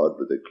to God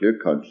with a clear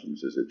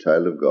conscience as a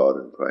child of God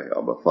and cry,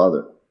 Abba,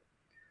 Father.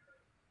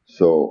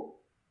 So,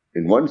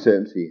 in one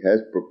sense, he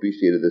has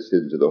propitiated the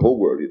sins of the whole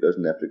world. He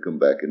doesn't have to come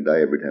back and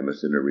die every time a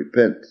sinner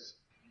repents.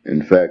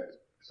 In fact,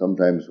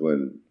 sometimes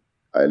when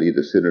I lead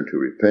a sinner to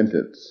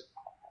repentance,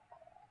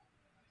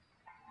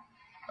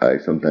 I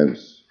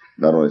sometimes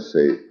not only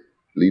say,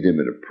 lead him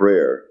in a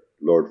prayer,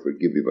 Lord,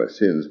 forgive me my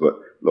sins, but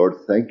Lord,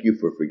 thank you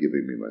for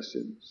forgiving me my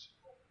sins.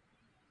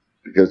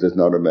 Because it's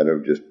not a matter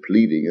of just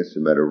pleading, it's a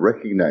matter of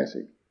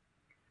recognizing.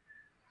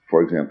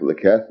 For example, the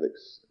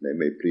Catholics, they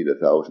may plead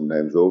 1,000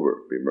 times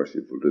over, be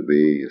merciful to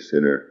me, a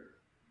sinner.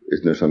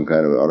 Isn't there some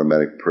kind of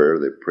automatic prayer?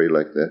 They pray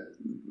like that,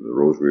 the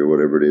rosary or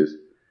whatever it is.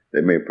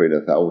 They may pray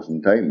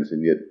 1,000 times,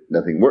 and yet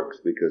nothing works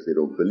because they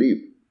don't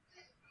believe.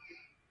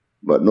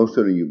 But no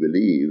sooner you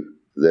believe,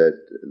 that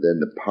then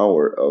the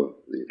power of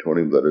the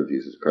atoning blood of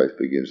Jesus Christ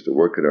begins to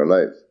work in our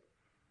lives.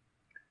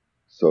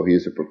 So he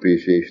is a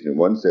propitiation in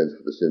one sense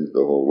for the sins of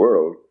the whole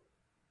world,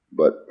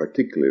 but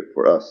particularly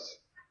for us.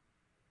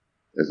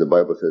 As the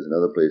Bible says in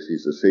another place,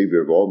 he's the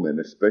Savior of all men,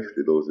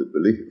 especially those that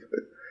believe,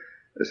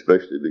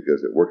 especially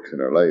because it works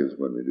in our lives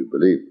when we do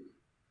believe.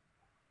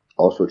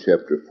 Also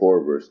chapter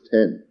 4, verse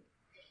 10.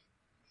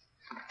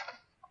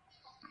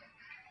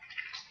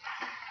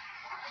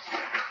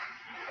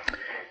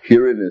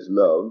 Herein is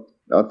love,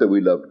 not that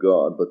we loved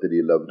God, but that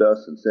he loved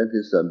us and sent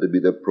his Son to be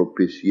the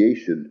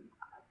propitiation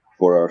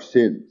for our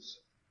sins.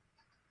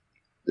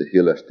 The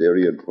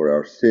hilasterion for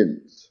our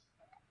sins.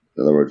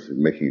 In other words,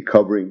 making a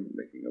covering,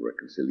 making a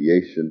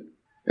reconciliation.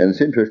 And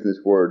it's interesting,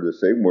 this word, the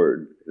same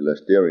word,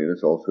 hilasterion,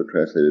 is also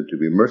translated to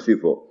be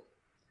merciful.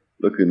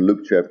 Look in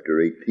Luke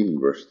chapter 18,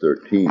 verse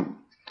 13.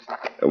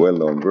 A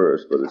well-known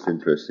verse, but it's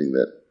interesting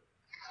that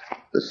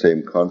the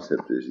same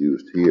concept is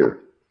used here.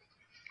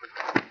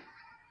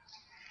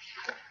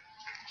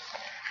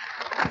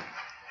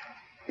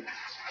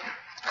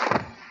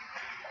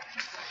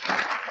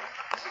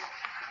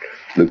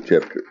 Luke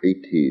chapter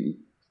 18,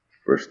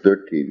 verse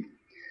 13.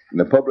 And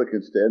the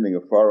publican standing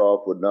afar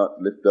off would not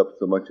lift up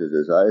so much as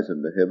his eyes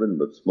unto heaven,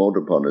 but smote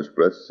upon his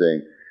breast,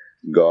 saying,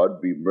 God,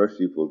 be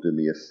merciful to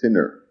me, a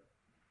sinner.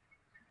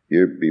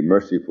 Here, be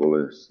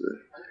merciful is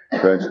the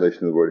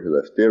translation of the word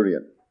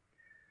hilasterion.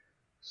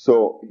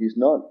 So he's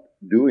not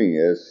doing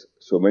as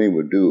so many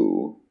would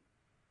do,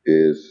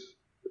 is,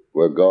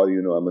 well, God,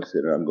 you know I'm a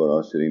sinner, I'm going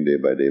on sinning day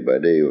by day by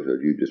day, or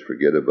you just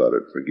forget about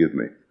it, forgive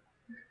me.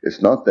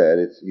 It's not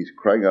that, he's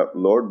crying out,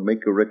 Lord,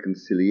 make a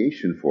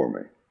reconciliation for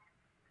me.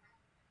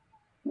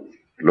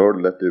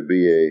 Lord, let there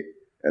be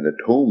an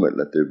atonement,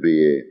 let there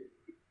be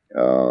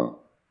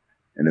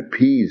an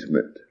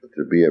appeasement, let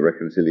there be a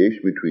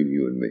reconciliation between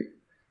you and me.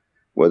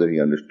 Whether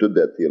he understood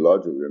that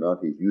theologically or not,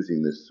 he's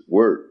using this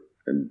word,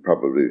 and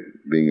probably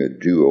being a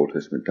Jew, Old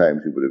Testament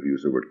times, he would have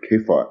used the word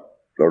kephar.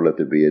 Lord, let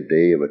there be a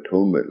day of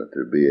atonement, let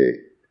there be a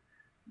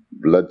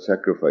blood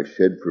sacrifice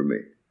shed for me.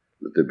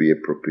 Let there be a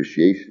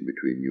propitiation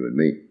between you and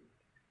me.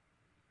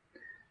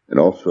 And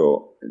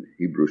also in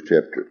Hebrews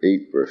chapter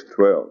 8, verse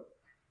 12.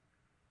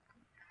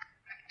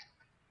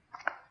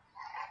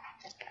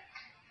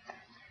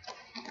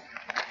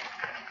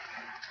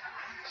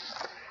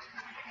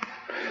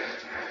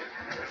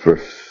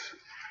 Verse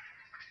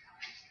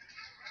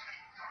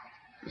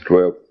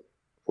 12.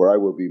 For I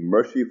will be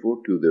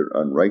merciful to their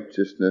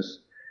unrighteousness,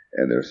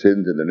 and their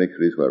sins and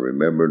iniquities will I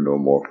remember no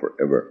more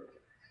forever.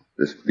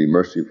 This be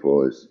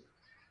merciful is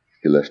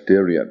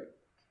hilasterion.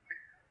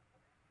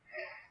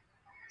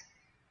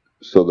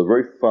 So the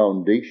very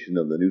foundation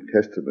of the New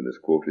Testament is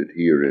quoted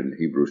here in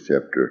Hebrews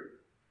chapter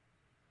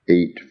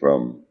 8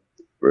 from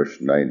verse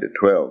 9 to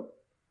 12,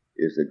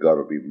 is that God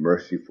will be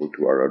merciful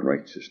to our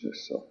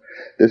unrighteousness. So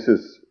this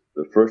is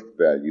the first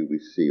value we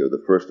see, or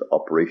the first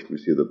operation we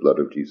see of the blood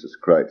of Jesus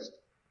Christ.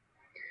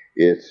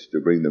 It's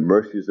to bring the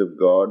mercies of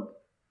God,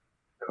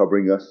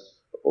 covering us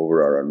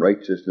over our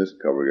unrighteousness,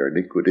 covering our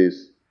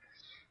iniquities.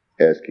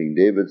 As King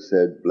David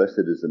said,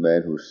 blessed is the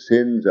man whose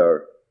sins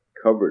are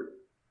covered.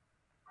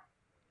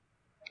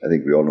 I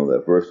think we all know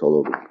that verse,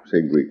 although the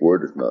same Greek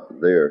word is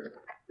not there.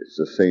 It's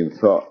the same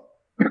thought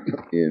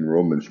in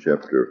Romans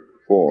chapter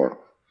 4.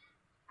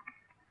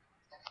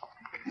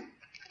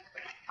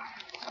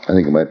 I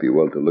think it might be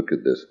well to look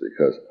at this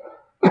because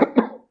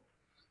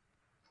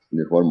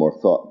there's one more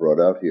thought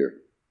brought out here.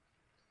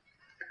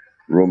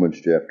 Romans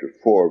chapter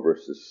 4,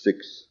 verses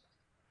 6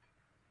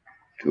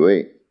 to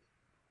 8.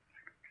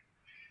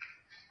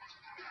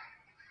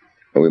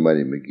 Or we might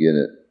even begin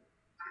at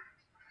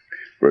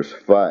verse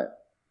 5.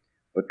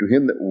 But to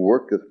him that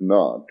worketh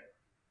not,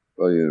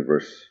 well, in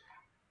verse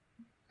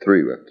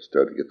 3, we have to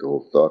start to get the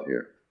whole thought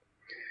here.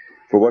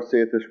 For what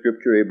saith the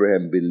Scripture?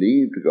 Abraham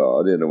believed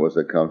God, and it was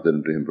accounted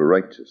unto him for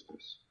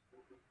righteousness.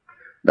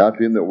 Now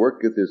to him that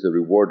worketh is a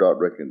reward not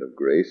reckoned of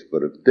grace,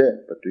 but of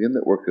debt. But to him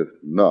that worketh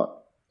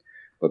not,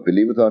 but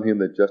believeth on him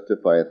that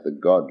justifieth the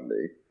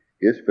godly,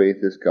 his faith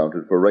is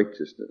counted for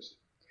righteousness.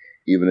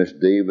 Even as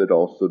David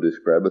also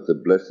describeth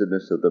the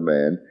blessedness of the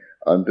man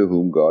unto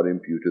whom God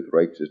imputeth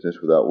righteousness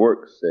without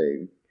works,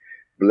 saying,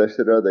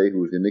 Blessed are they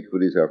whose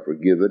iniquities are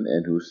forgiven,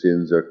 and whose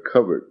sins are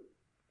covered.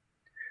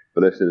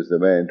 Blessed is the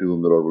man to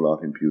whom the Lord will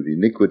not impute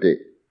iniquity,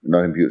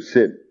 not impute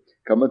sin.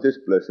 Cometh this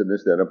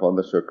blessedness then upon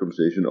the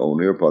circumcision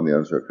only, or upon the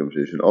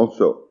uncircumcision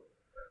also?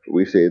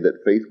 We say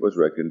that faith was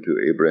reckoned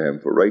to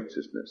Abraham for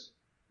righteousness.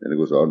 And it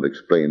goes on to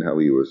explain how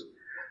he was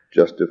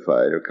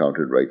justified or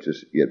counted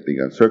righteous, yet being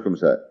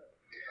uncircumcised.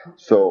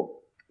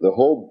 So, the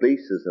whole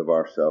basis of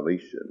our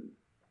salvation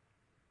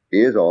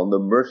is on the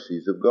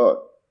mercies of God,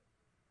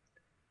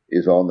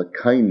 is on the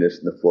kindness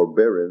and the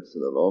forbearance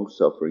and the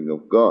long-suffering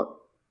of God.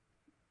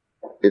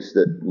 It's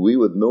that we,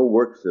 with no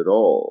works at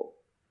all,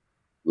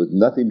 with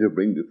nothing to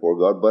bring before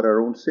God but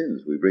our own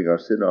sins, we bring our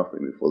sin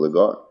offering before the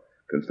God,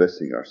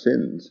 confessing our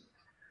sins,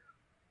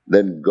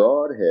 then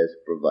God has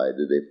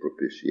provided a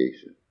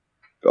propitiation.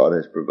 God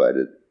has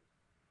provided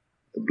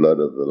the blood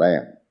of the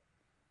Lamb.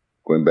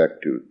 Going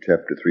back to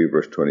chapter 3,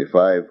 verse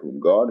 25, whom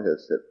God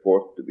has set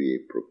forth to be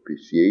a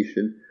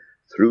propitiation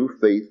through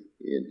faith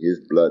in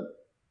his blood,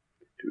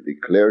 to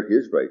declare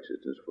his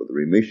righteousness for the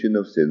remission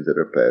of sins that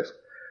are past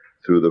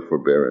through the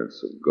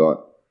forbearance of God.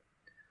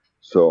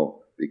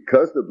 So,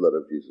 because the blood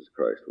of Jesus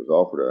Christ was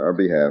offered on our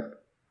behalf,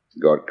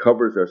 God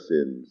covers our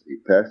sins, he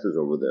passes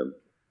over them,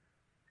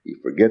 he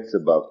forgets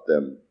about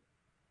them,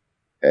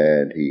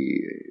 and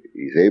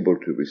he's able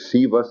to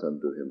receive us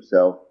unto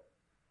himself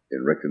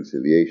in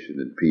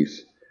reconciliation, in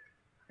peace,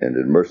 and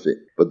in mercy.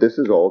 But this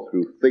is all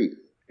through faith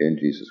in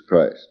Jesus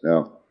Christ.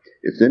 Now,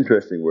 it's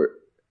interesting where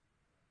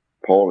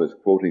Paul is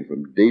quoting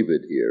from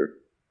David here.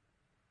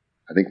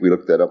 I think we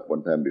looked that up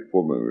one time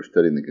before when we were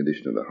studying the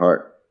condition of the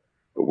heart.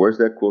 But where's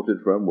that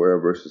quoted from? Where are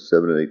verses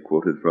 7 and 8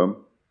 quoted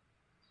from?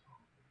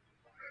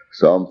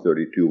 Psalm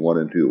 32, 1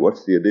 and 2.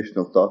 What's the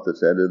additional thought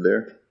that's added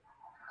there?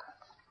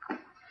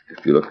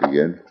 If you look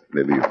again,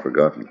 maybe you've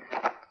forgotten.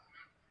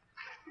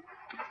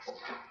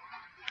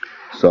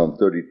 Psalm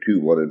 32,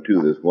 1 and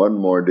 2. There's one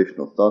more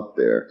additional thought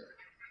there,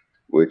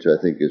 which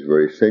I think is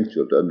very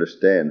essential to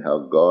understand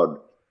how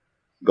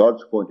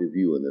God's point of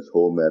view in this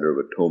whole matter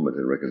of atonement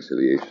and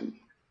reconciliation.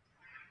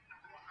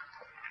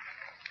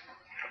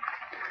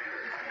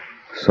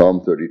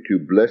 Psalm 32,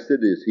 Blessed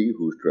is he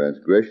whose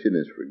transgression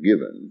is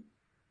forgiven,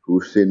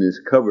 whose sin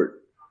is covered.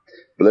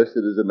 Blessed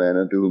is the man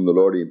unto whom the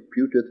Lord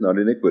imputeth not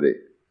iniquity,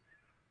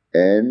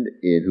 and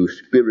in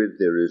whose spirit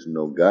there is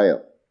no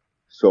guile.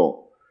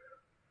 So,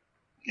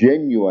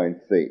 genuine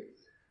faith,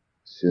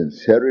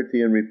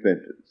 sincerity, and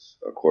repentance,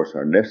 of course,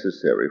 are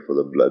necessary for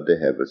the blood to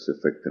have its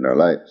effect in our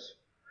lives.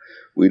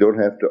 We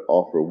don't have to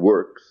offer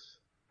works.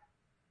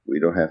 We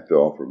don't have to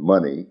offer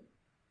money.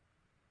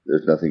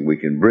 There's nothing we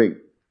can bring.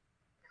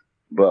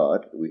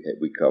 But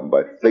we come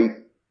by faith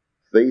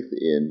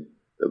in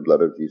the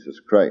blood of Jesus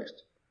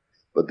Christ.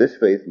 But this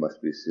faith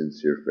must be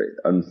sincere faith,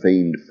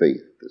 unfeigned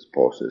faith, as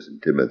Paul says in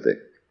Timothy.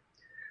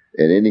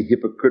 And any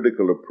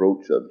hypocritical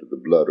approach unto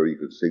the blood, or you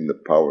could sing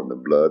the power in the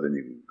blood, and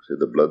you can say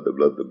the blood, the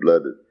blood, the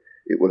blood,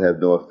 it will have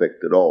no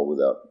effect at all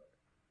without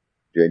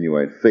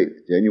genuine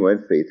faith.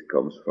 Genuine faith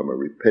comes from a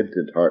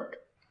repentant heart.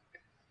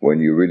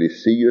 When you really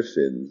see your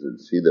sins and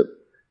see the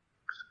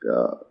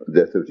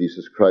death of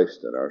Jesus Christ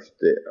in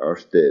our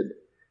stead,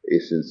 a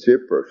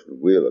sincere person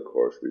will, of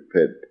course,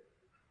 repent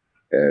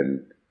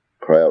and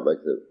cry out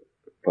like the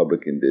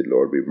publican did,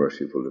 Lord, be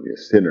merciful to me, a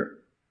sinner.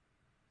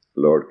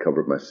 Lord,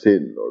 cover my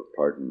sin. Lord,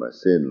 pardon my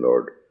sin.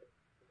 Lord,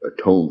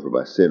 atone for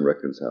my sin,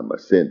 reconcile my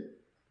sin.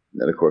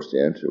 And then, of course,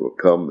 the answer will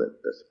come that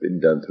that's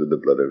been done through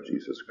the blood of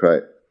Jesus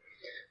Christ.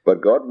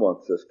 But God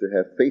wants us to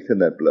have faith in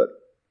that blood.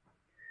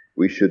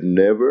 We should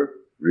never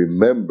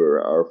remember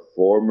our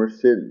former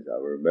sins. I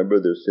will remember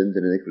their sins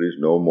and iniquities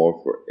no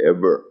more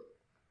forever.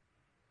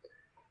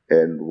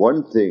 And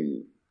one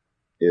thing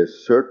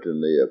is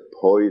certainly a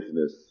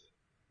poisonous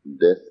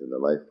death in the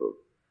life of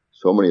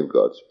so many of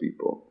God's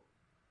people.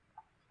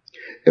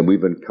 And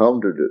we've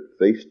encountered it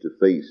face to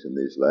face in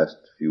these last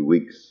few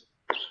weeks.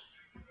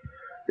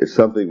 It's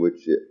something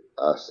which,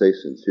 I say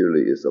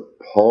sincerely, is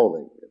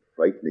appalling and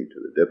frightening to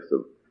the depth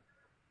of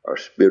our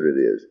spirit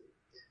is.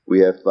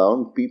 We have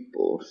found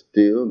people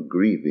still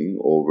grieving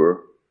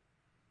over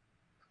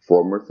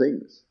former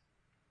things,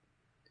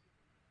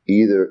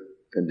 either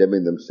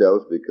condemning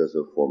themselves because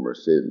of former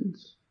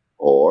sins,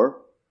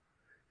 or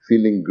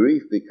feeling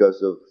grief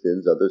because of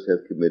sins others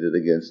have committed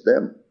against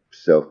them,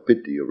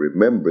 self-pity or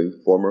remembering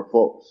former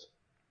faults.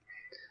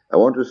 I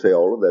want to say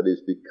all of that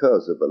is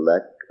because of a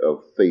lack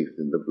of faith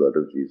in the blood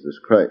of Jesus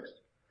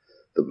Christ.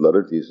 The blood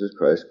of Jesus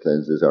Christ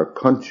cleanses our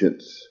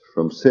conscience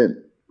from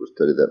sin. We'll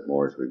study that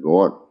more as we go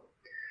on.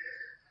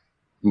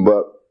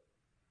 But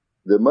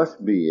there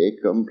must be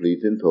a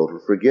complete and total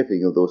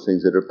forgetting of those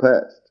things that are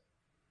past.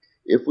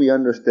 If we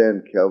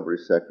understand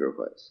Calvary's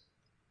sacrifice,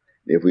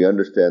 if we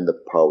understand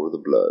the power of the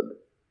blood,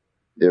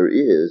 there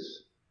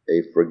is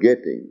a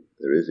forgetting,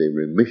 there is a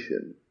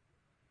remission,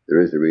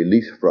 there is a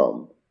release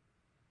from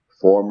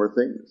former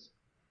things,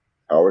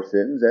 our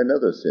sins and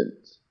other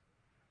sins.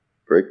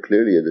 Very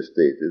clearly it is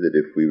stated that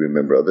if we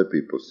remember other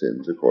people's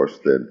sins, of course,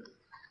 then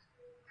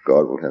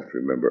God will have to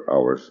remember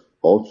ours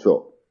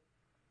also.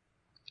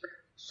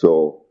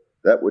 So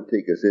that would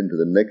take us into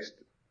the next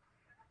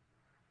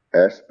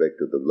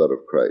aspect of the blood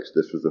of Christ.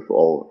 This was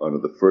all under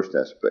the first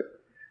aspect,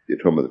 the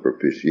atonement of the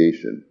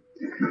propitiation.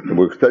 And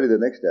we'll study the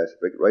next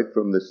aspect right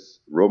from this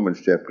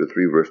Romans chapter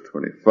 3, verse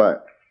 25.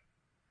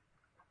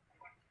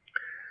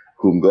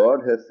 Whom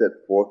God hath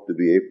set forth to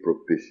be a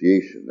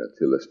propitiation,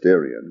 that's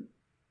Illusterion,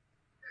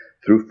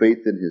 through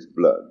faith in his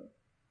blood,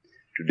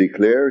 to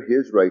declare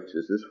his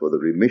righteousness for the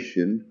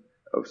remission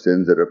of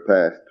sins that are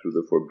past through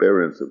the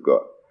forbearance of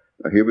God.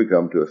 Now here we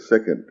come to a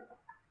second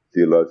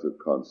theological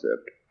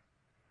concept,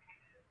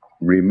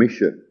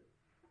 remission.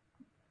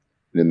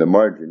 And in the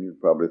margin you'll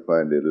probably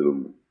find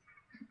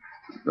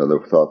another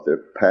thought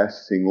there,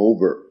 passing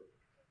over.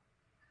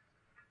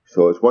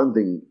 So it's one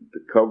thing to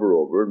cover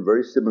over, and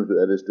very similar to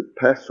that is to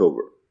pass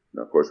over.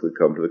 Now, of course, we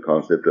come to the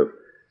concept of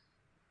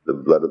the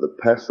blood of the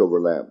Passover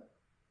lamb.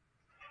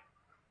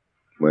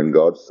 When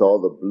God saw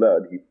the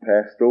blood, he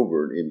passed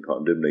over in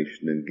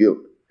condemnation and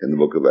guilt. In the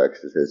book of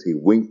Acts, it says he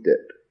winked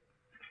at.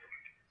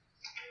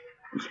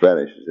 In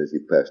Spanish, it says he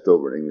passed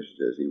over. In English, it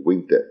says he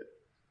winked at.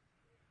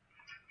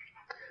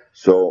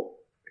 So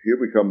here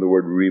we come to the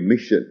word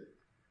remission.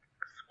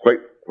 It's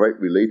quite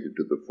related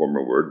to the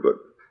former word, but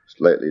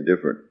slightly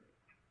different.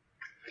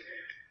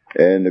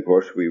 And of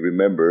course, we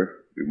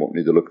remember, we won't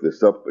need to look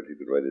this up, but you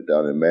can write it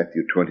down in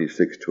Matthew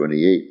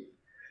 26:28,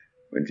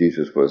 when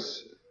Jesus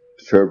was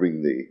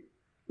serving the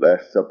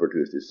Last Supper to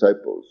his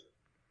disciples.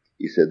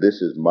 He said,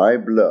 "This is my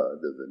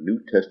blood of the New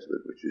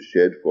Testament, which is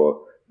shed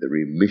for the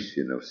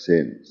remission of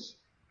sins."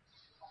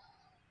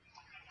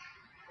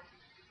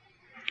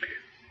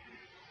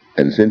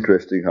 And it's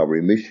interesting how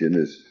remission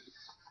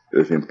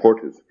there's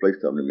importance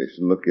placed on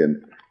remission. Look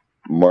in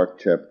Mark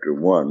chapter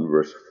 1,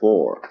 verse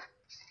 4.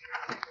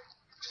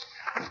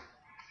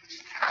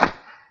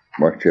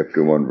 Mark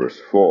chapter 1, verse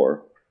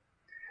 4.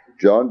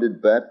 John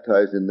did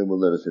baptize in the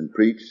wilderness and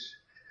preach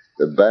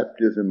the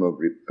baptism of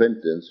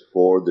repentance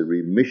for the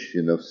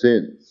remission of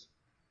sins.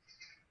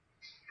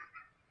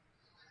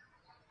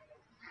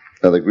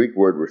 Now the Greek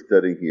word we're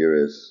studying here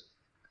is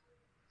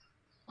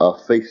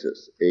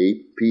aphesis,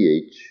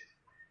 A-P-H-E-S-I-S,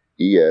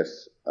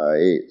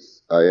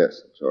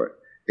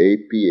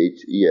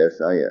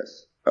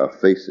 A-P-H-E-S-I-S,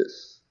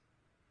 aphesis.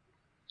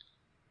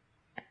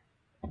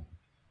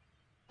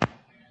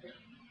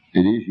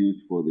 It is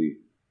used for the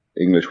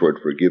English word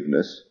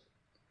forgiveness,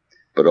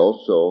 but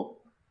also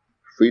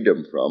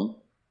freedom from,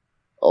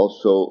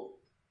 also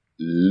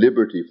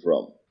liberty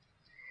from.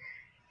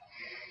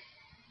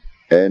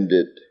 And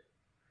it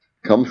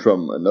comes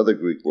from another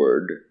Greek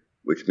word,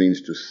 which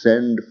means to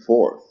send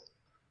forth.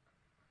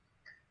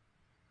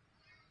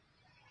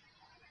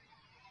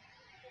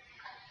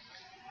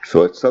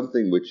 So it's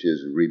something which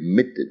is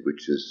remitted,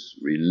 which is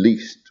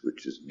released,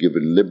 which is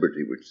given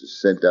liberty, which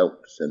is sent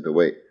out, sent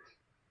away.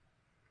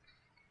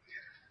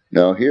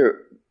 Now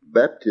here,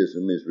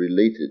 baptism is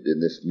related in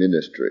this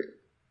ministry.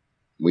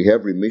 We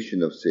have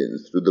remission of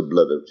sins through the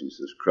blood of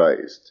Jesus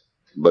Christ,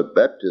 but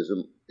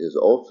baptism is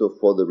also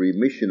for the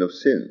remission of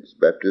sins,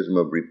 baptism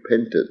of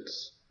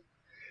repentance.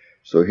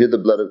 So here the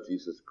blood of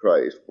Jesus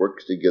Christ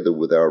works together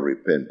with our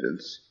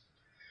repentance,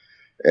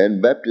 and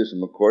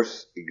baptism, of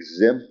course,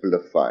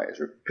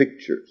 exemplifies or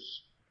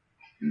pictures,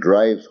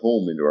 drives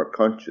home into our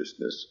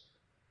consciousness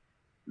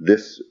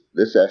this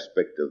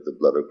aspect of the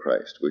blood of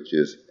Christ, which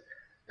is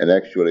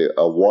actually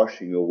a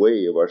washing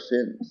away of our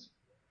sins.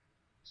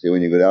 See,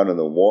 when you go down in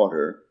the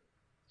water,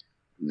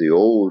 the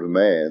old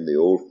man, the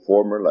old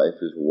former life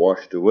is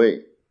washed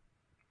away.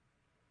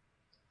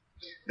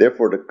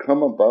 Therefore, to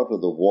come up out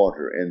of the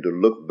water and to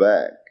look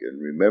back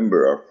and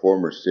remember our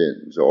former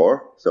sins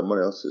or someone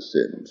else's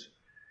sins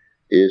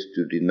is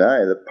to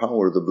deny the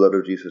power of the blood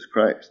of Jesus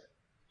Christ.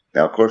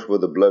 Now, of course,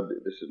 with the blood,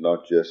 this is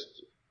not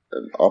just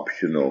an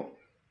optional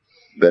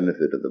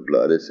benefit of the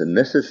blood. It's a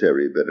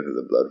necessary benefit of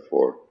the blood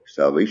for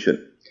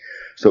salvation.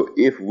 So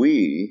if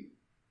we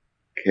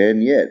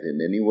can yet in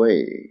any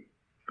way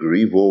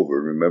grieve over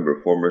and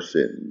remember former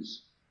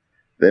sins,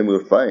 then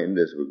we'll find,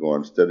 as we go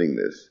on studying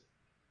this,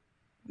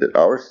 that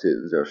our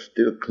sins are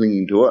still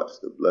clinging to us.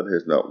 The blood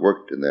has not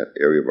worked in that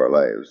area of our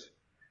lives.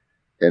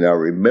 And our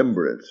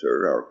remembrance,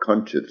 or our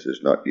conscience,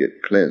 is not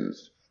yet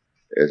cleansed,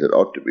 as it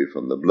ought to be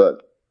from the blood.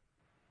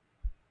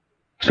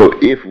 So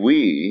if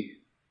we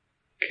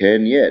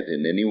can yet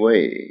in any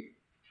way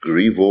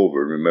grieve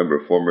over and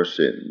remember former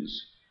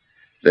sins,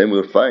 then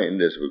we'll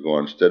find, as we go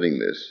on studying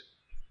this,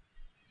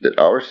 that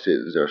our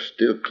sins are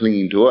still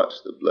clinging to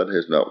us. The blood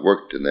has not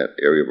worked in that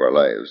area of our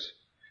lives.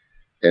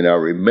 And our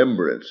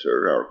remembrance,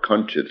 or our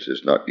conscience,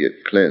 is not yet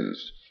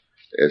cleansed,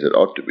 as it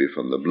ought to be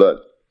from the blood.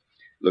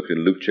 Look in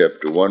Luke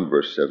chapter 1,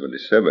 verse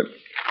 77.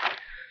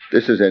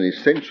 This is an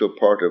essential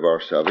part of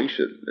our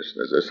salvation.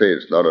 As I say,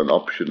 it's not an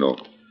optional,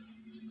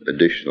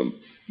 additional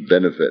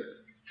benefit.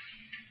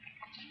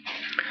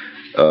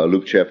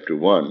 Luke chapter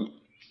 1,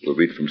 we'll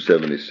read from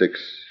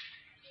 76.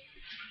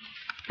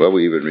 Well,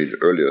 we even read it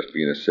earlier, it's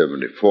beginning at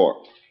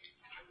 74,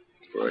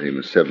 or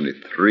even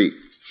 73.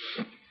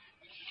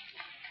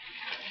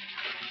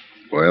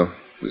 Well,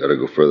 we got to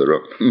go further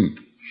up.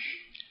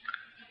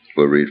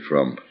 We'll read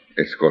from,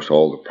 it's of course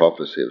all the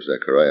prophecy of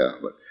Zechariah,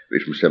 but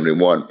read from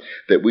 71,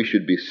 that we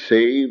should be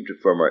saved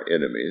from our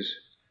enemies,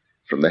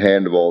 from the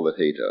hand of all that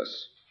hate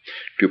us,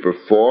 to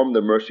perform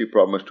the mercy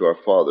promised to our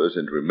fathers,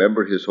 and to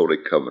remember his holy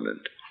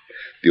covenant,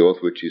 the oath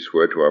which he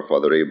swore to our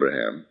father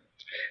Abraham,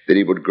 that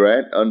he would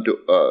grant unto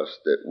us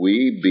that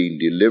we, being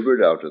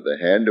delivered out of the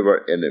hand of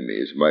our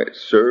enemies, might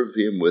serve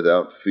him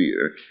without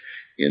fear,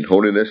 in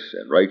holiness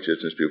and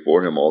righteousness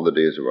before him all the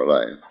days of our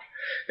life.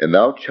 And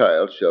thou,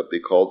 child, shalt be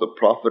called the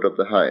prophet of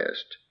the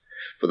highest,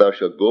 for thou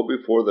shalt go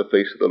before the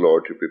face of the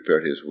Lord to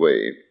prepare his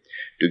way,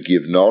 to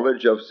give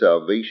knowledge of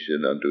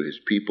salvation unto his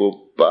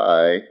people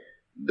by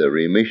the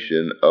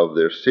remission of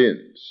their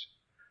sins,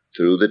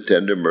 through the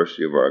tender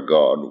mercy of our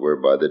God,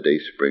 whereby the day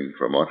spring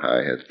from on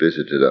high hath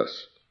visited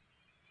us,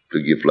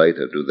 to give light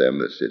unto them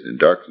that sit in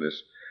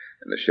darkness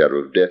and the shadow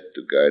of death,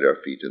 to guide our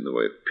feet in the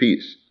way of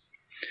peace.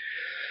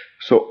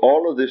 So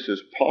all of this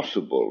is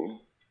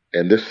possible,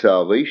 and this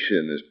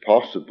salvation is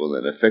possible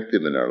and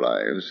effective in our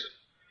lives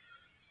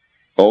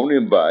only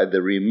by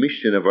the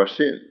remission of our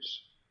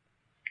sins.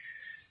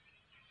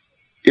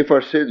 If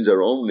our sins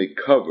are only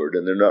covered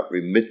and they're not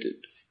remitted,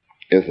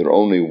 if they're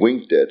only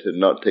winked at and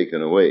not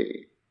taken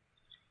away,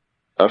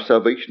 our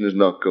salvation is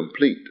not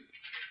complete.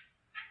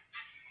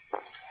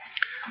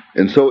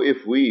 And so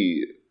if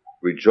we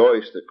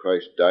rejoice that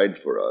Christ died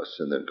for us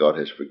and that God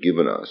has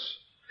forgiven us,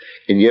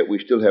 and yet we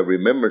still have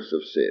remembrance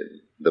of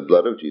sin, the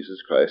blood of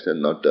Jesus Christ has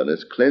not done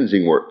its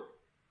cleansing work.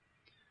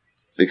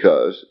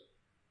 Because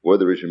where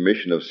there is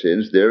remission of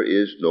sins, there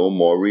is no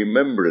more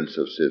remembrance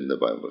of sin, the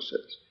Bible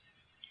says.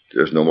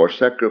 There is no more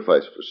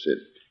sacrifice for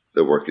sin.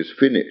 The work is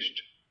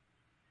finished.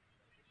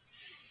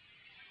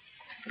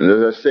 And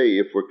as I say,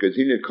 if we're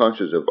continually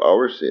conscious of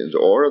our sins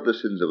or of the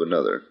sins of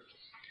another,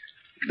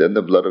 then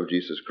the blood of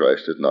Jesus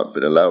Christ has not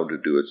been allowed to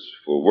do its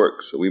full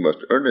work. So we must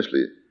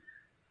earnestly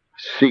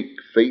seek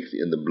faith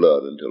in the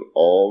blood until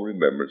all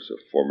remembrance of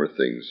former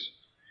things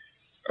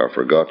are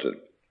forgotten.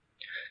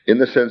 In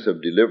the sense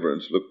of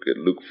deliverance, look at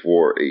Luke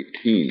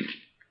 4:18.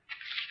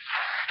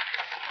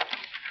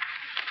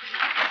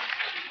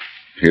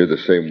 Here the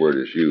same word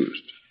is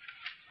used.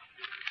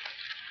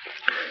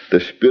 The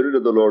Spirit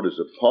of the Lord is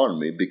upon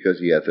me, because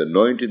he hath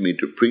anointed me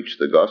to preach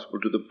the gospel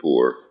to the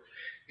poor.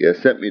 He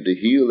hath sent me to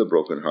heal the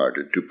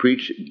brokenhearted, to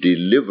preach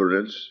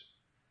deliverance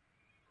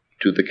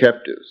to the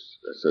captives.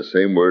 That's the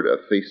same word,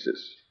 aphesis.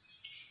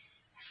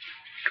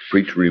 To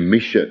preach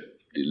remission,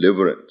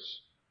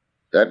 deliverance.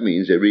 That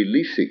means a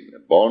releasing.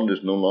 The bond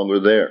is no longer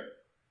there.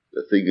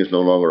 The thing is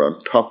no longer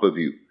on top of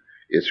you.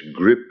 Its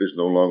grip is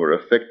no longer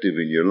effective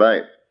in your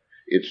life.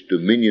 Its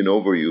dominion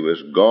over you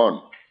is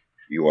gone.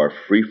 You are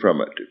free from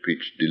it, to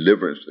preach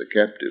deliverance to the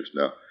captives.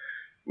 Now,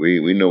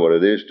 we know what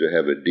it is to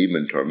have a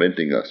demon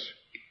tormenting us.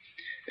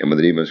 And when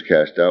the demon is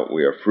cast out,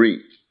 we are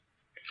free.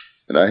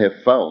 And I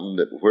have found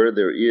that where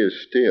there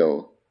is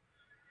still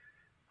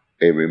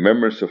a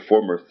remembrance of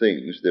former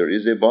things, there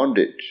is a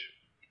bondage.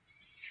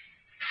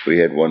 We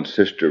had one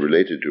sister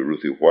related to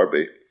Ruthie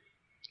Warby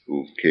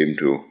who came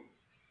to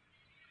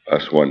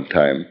us one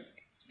time.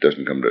 Did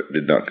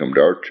not come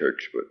to our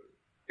church, but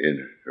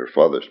in her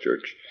father's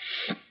church.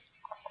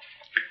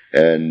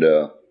 And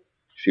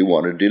she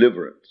wanted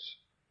deliverance.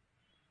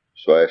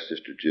 So I asked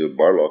Sister Jill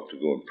Barlock to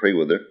go and pray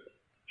with her.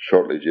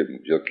 Shortly,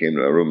 Jill came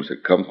to my room and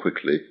said, "Come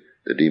quickly.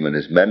 The demon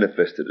has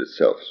manifested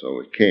itself."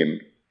 So it came,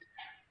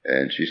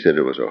 and she said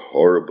it was a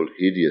horrible,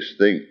 hideous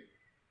thing.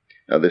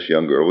 Now, this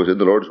young girl was in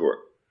the Lord's work.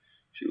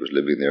 She was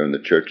living there in the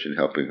church and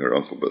helping her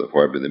uncle, Brother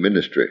Farb, in the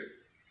ministry.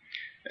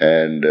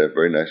 And a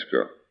very nice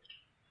girl.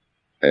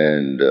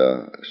 And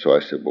so I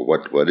said, "Well,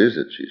 what is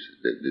it?" She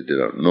said, they did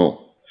not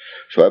know.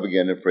 So I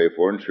began to pray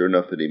for her, and sure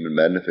enough, the demon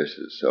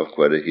manifested itself,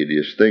 quite a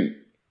hideous thing.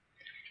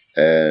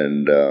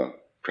 And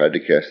tried to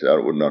cast it out,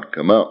 it would not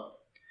come out.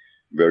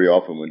 very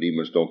often when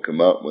demons don't come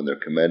out when they're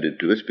commanded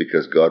to, it's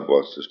because God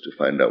wants us to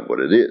find out what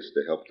it is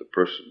to help the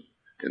person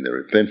in their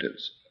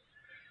repentance.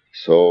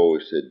 So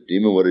he said,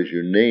 demon, what is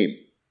your name?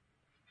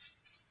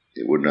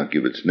 It would not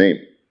give its name.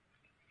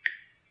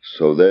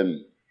 So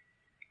then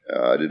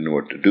I didn't know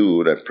what to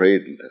do, and I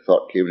prayed, and a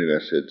thought came to me. I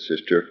said,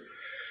 sister,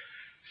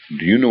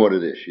 do you know what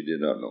it is? She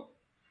did not know.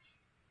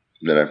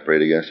 And then I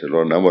prayed again. I said,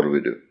 Lord, now what do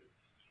we do?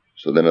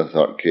 So then a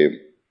thought came,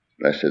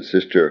 and I said,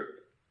 sister,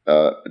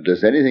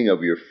 does anything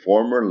of your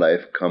former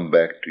life come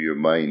back to your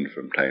mind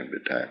from time to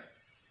time?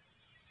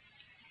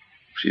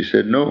 She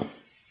said, no.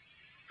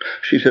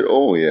 She said,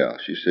 oh, yeah.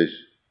 She says,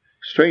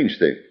 strange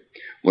thing.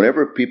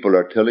 Whenever people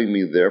are telling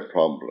me their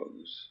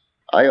problems,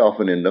 I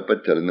often end up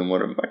at telling them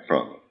one of my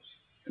problems.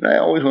 And I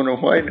always wonder,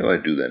 why do I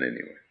do that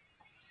anyway?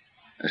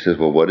 I said,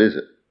 well, what is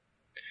it?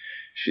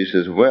 She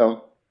says,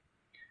 well,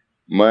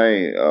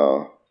 my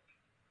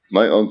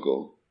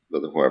uncle,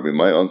 Brother Harvey,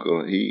 my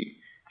uncle, he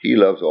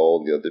loves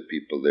all the other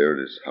people there in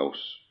his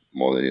house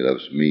more than he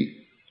loves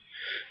me.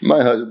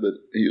 My husband,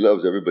 he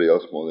loves everybody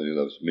else more than he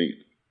loves me.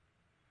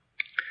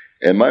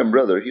 And my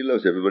brother, he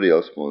loves everybody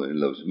else more than he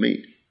loves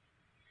me.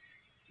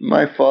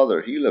 My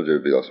father, he loves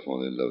everybody else more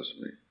than he loves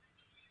me.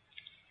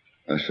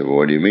 I said, well,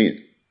 what do you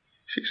mean?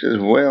 She says,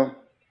 well,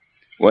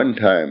 one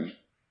time,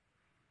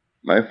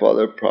 my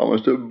father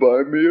promised to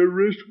buy me a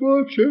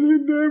wristwatch and he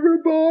never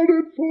bought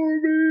it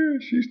for me.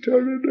 And she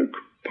started to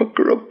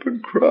pucker up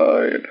and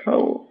cry and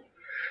howl.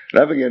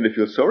 And I began to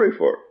feel sorry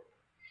for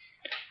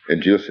her.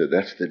 And Jill said,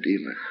 that's the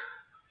demon.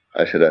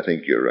 I said, I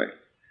think you're right.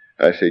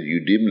 I said,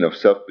 you demon of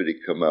self-pity,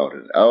 come out.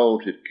 And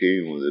out it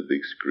came with a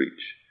big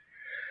screech.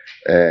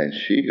 And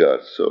she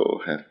got so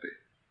happy.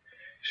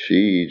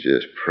 She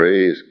just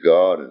praised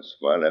God and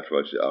smiled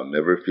afterwards. She said, I'll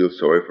never feel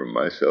sorry for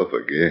myself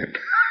again.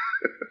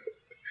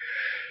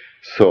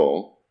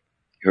 So,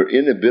 her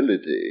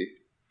inability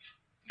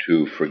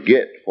to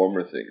forget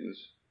former things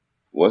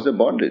was a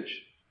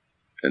bondage.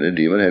 And a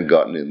demon had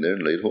gotten in there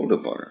and laid hold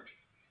upon her.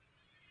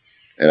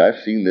 And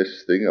I've seen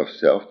this thing of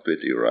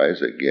self-pity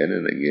rise again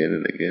and again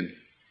and again,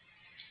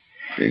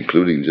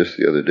 including just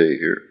the other day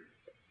here.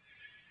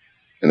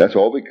 And that's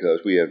all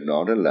because we have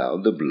not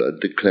allowed the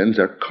blood to cleanse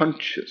our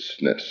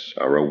consciousness,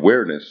 our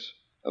awareness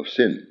of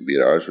sin, be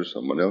it ours or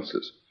someone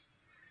else's.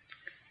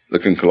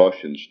 Look in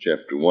Colossians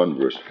chapter 1,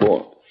 verse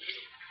 4.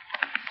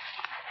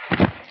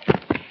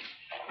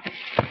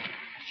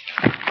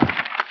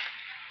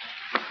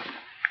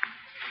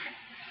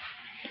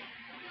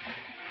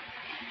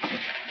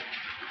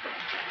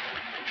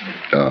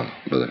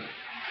 Brother.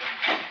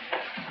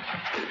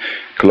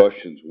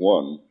 Colossians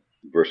 1,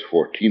 verse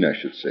 14, I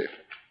should say.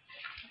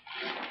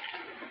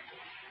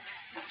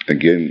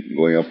 Again,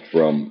 going up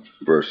from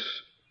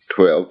verse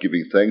 12,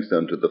 giving thanks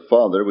unto the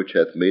Father, which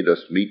hath made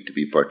us meet to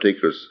be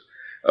partakers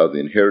of the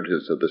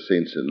inheritance of the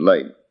saints in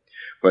light,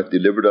 who hath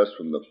delivered us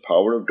from the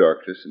power of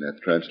darkness, and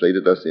hath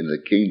translated us into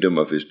the kingdom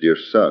of his dear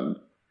Son,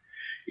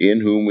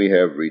 in whom we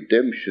have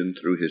redemption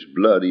through his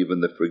blood,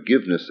 even the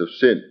forgiveness of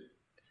sin.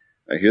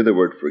 Now here the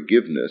word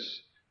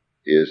forgiveness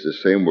is the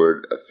same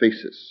word,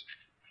 aphesis.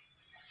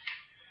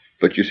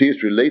 But you see,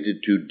 it's related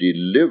to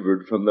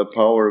delivered from the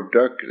power of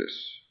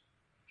darkness,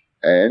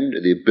 and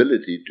the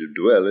ability to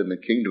dwell in the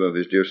kingdom of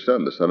his dear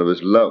Son, the Son of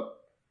his love,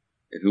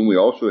 in whom we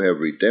also have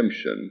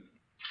redemption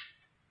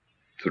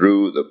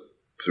through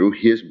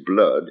his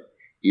blood,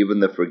 even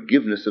the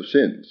forgiveness of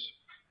sins,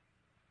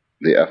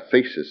 the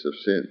aphesis of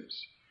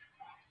sins,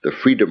 the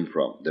freedom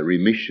from, the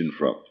remission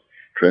from.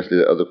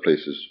 Translated other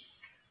places,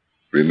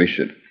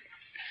 remission.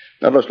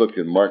 Now let's look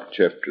in Mark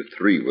chapter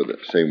 3, where the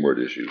same word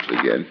is used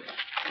again.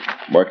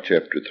 Mark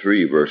chapter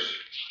 3, verse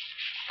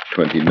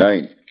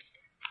 29.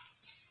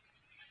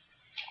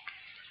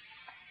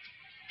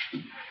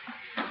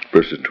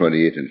 Verses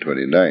 28 and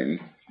 29.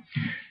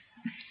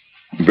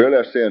 Verily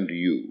I say unto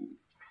you,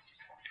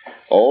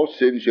 all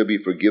sins shall be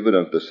forgiven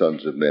unto the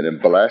sons of men,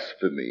 and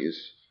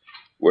blasphemies,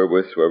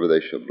 wherewith soever they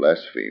shall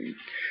blaspheme.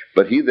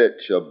 But he that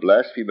shall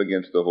blaspheme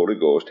against the Holy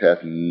Ghost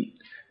hath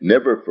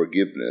never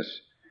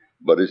forgiveness,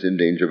 but is in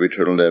danger of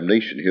eternal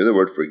damnation. Here the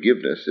word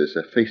forgiveness is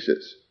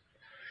aphesis.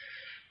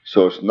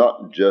 So it's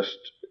not just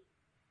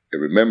it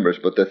remembers,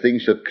 but the thing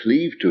shall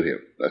cleave to him.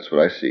 That's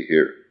what I see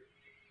here.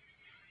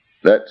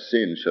 That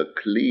sin shall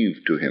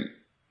cleave to him.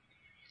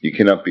 You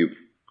cannot be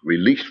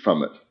released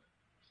from it.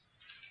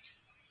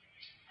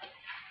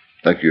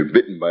 Like you're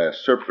bitten by a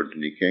serpent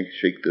and you can't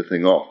shake the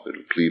thing off.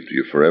 It'll cleave to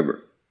you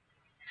forever.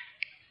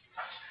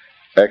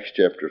 Acts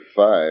chapter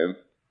 5,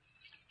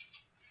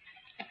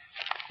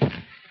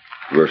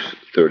 verse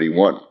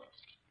 31.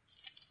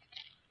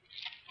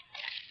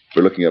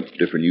 We're looking up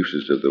different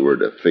uses of the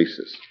word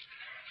aphesis.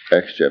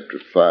 Acts chapter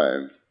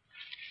 5,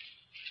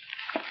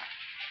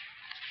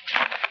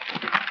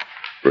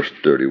 verse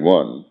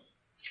 31.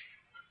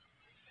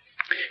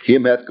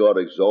 Him hath God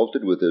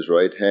exalted with his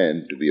right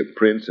hand to be a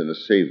prince and a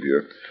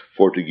savior,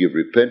 for to give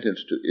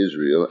repentance to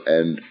Israel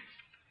and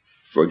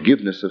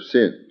forgiveness of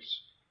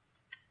sins.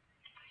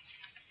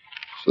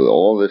 So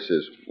all this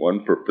is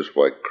one purpose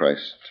why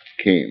Christ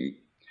came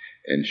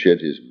and shed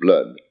his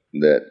blood,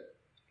 that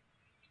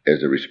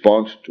as a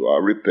response to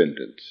our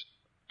repentance,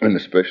 and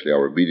especially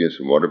our obedience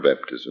in water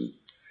baptism,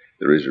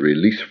 there is a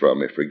release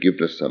from, a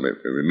forgiveness from, a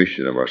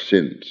remission of our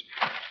sins.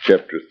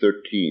 Chapter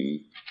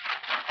 13,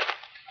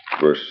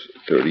 verse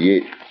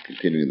 38,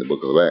 continuing the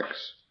book of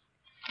Acts.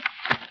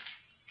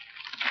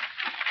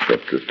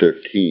 Chapter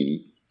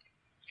 13,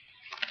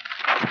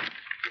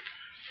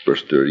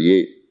 verse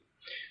 38.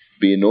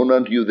 Be it known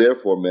unto you,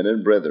 therefore, men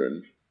and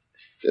brethren,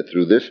 that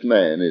through this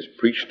man is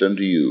preached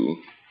unto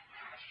you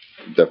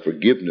the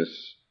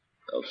forgiveness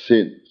of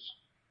sins.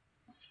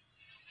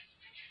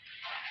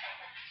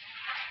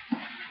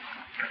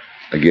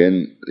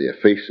 Again, the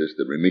aphesis,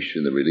 the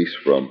remission, the release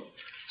from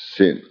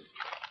sin.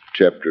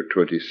 Chapter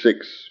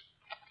 26,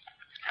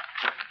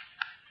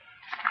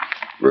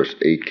 verse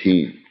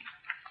 18.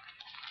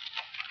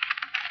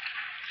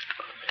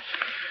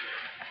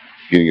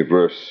 Beginning at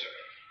verse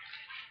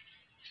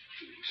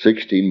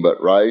 16,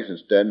 but rise and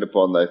stand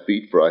upon thy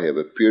feet, for I have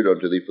appeared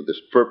unto thee for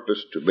this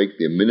purpose, to make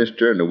thee a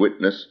minister and a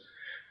witness,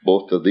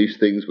 both of these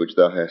things which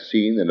thou hast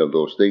seen, and of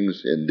those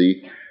things in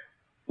the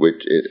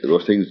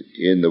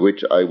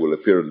which I will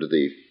appear unto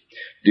thee,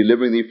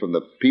 delivering thee from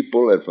the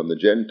people and from the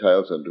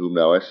Gentiles unto whom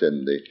now I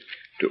send thee,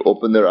 to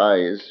open their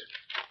eyes,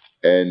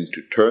 and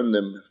to turn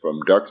them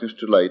from darkness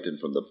to light, and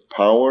from the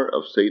power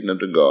of Satan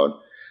unto God,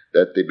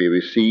 that they may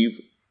receive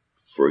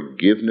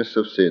forgiveness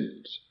of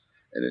sins,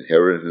 and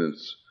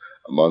inheritance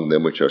among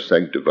them which are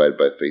sanctified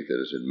by faith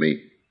that is in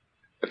me.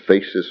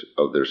 Aphesis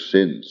of their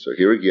sins. So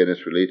here again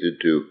it's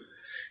related to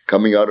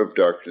coming out of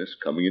darkness,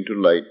 coming into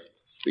light,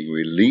 being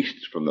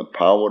released from the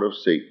power of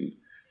Satan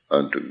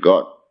unto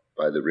God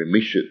by the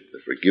remission, the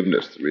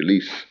forgiveness, the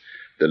release,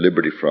 the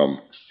liberty from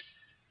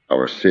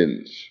our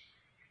sins.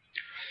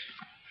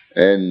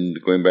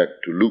 And going back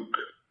to Luke,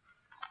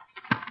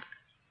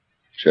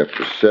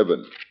 chapter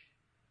 7.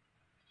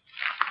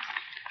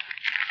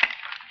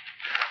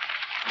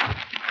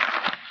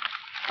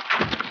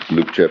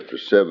 Luke chapter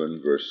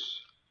 7, verse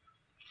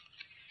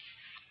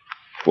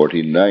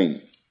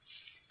 49.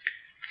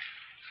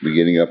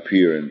 Beginning up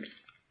here in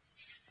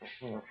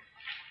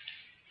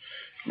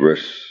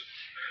verse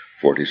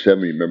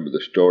 47, remember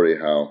the story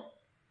how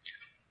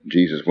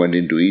Jesus went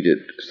in to eat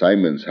at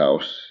Simon's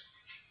house,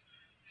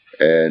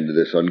 and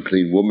this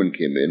unclean woman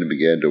came in and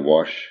began to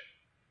wash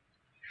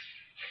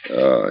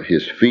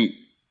his feet.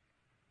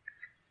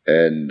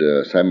 And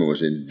Simon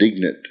was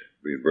indignant,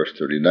 in verse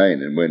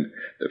 39. And when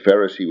the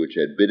Pharisee which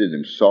had bidden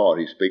him saw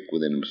it, he spake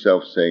within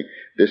himself, saying,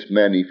 This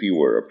man, if he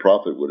were a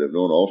prophet, would have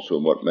known also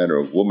in what manner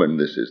of woman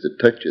this is that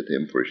toucheth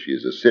him, for she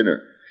is a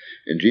sinner.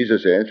 And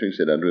Jesus answering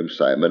said unto him,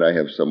 Simon, I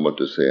have somewhat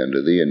to say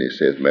unto thee. And he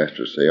saith,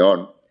 Master, say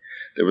on.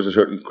 There was a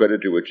certain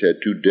creditor which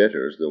had two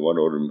debtors. The one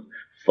owed him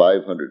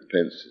 500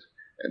 pence,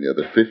 and the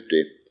other 50.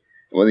 And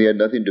when he had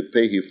nothing to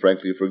pay, he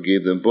frankly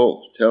forgave them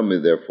both. Tell me,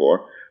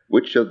 therefore,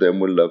 which of them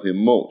will love him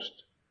most?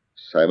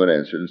 Simon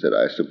answered and said,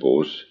 I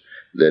suppose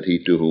that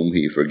he to whom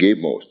he forgave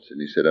most.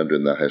 And he said unto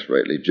him, Thou hast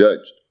rightly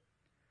judged.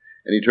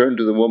 And he turned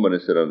to the woman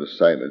and said unto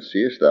Simon,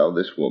 Seest thou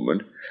this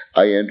woman?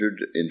 I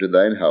entered into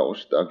thine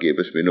house. Thou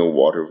gavest me no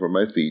water for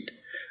my feet,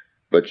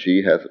 but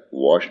she hath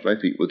washed my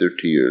feet with her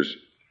tears,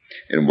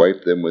 and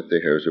wiped them with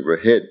the hairs of her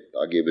head.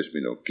 Thou gavest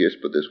me no kiss,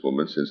 but this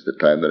woman, since the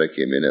time that I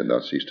came in, hath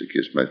not ceased to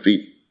kiss my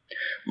feet.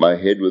 My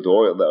head with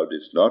oil thou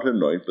didst not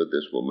anoint, but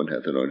this woman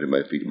hath anointed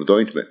my feet with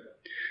ointment.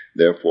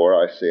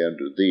 Therefore I say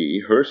unto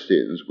thee, her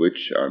sins,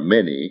 which are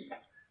many,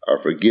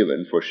 are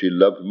forgiven, for she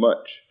loved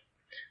much.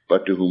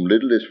 But to whom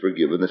little is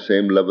forgiven, the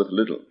same loveth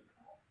little.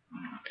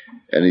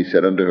 And he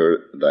said unto her,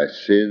 Thy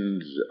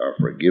sins are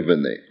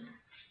forgiven thee.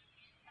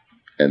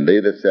 And they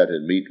that sat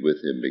at meat with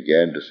him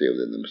began to say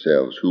within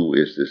themselves, Who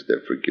is this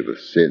that forgiveth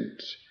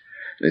sins?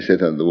 And he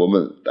said unto the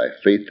woman, Thy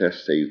faith hath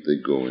saved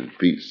thee, go in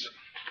peace.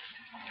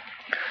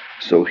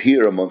 So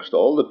here amongst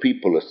all the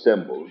people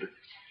assembled,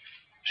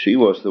 she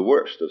was the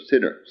worst of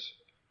sinners.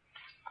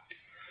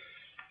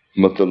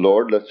 But the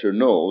Lord lets her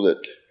know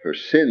that her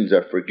sins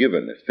are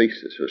forgiven.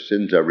 Aphesis, her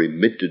sins are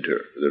remitted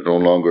her. They're no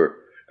longer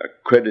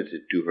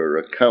accredited to her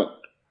account.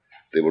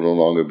 They will no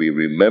longer be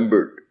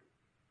remembered,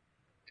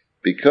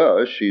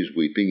 because she's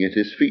weeping at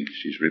his feet.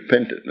 She's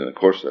repentant. And of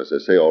course, as I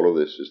say, all of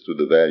this is through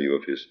the value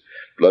of his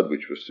blood,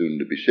 which was soon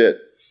to be shed.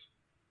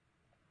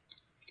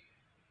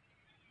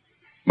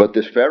 But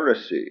this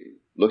Pharisee,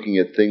 looking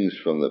at things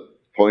from the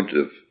point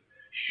of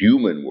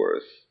human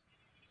worth,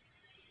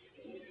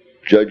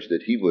 judged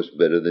that he was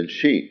better than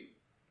she.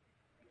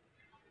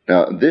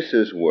 Now, this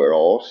is where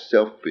all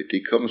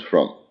self-pity comes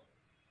from.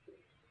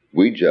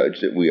 We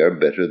judge that we are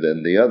better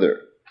than the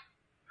other.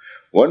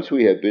 Once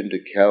we have been to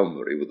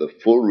Calvary with a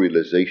full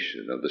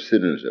realization of the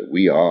sinners that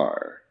we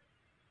are,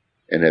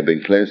 and have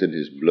been cleansed in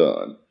his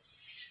blood,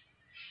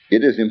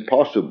 it is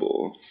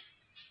impossible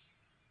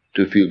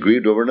to feel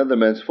grieved over another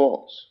man's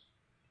faults.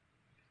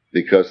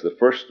 Because the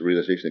first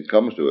realization that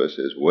comes to us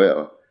is,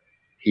 well,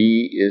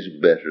 he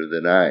is better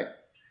than I,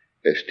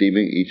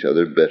 esteeming each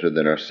other better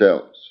than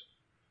ourselves.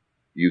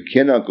 You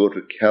cannot go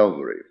to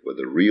Calvary with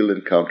a real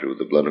encounter with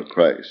the blood of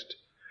Christ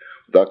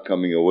without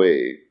coming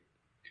away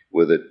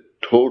with a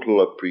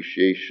total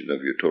appreciation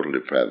of your total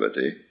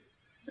depravity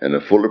and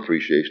a full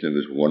appreciation of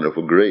His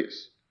wonderful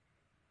grace.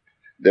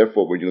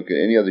 Therefore, when you look at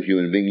any other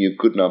human being, you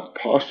could not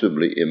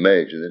possibly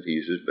imagine that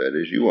he's as bad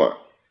as you are.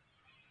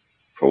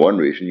 For one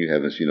reason, you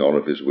haven't seen all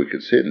of his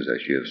wicked sins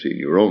as you have seen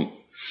your own.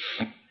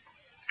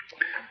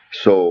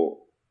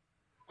 So,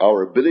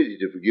 our ability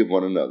to forgive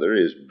one another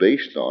is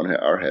based on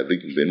our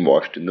having been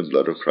washed in the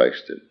blood of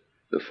Christ at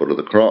the foot of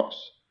the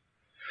cross.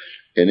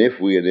 And if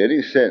we in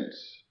any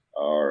sense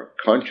are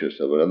conscious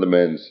of another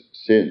man's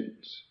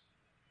sins,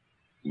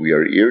 we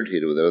are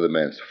irritated with another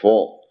man's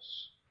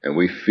faults, and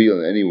we feel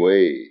in any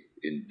way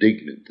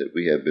indignant that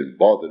we have been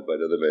bothered by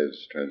another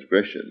man's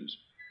transgressions,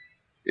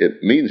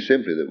 it means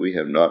simply that we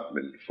have not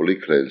been fully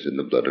cleansed in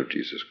the blood of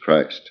Jesus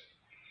Christ.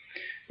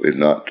 We have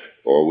not,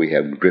 or we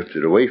have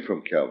drifted away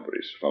from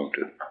Calvary's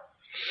fountain.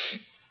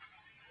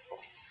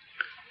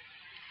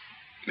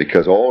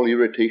 Because all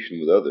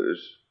irritation with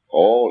others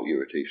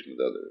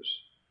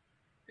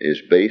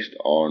is based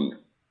on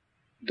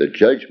the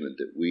judgment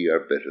that we are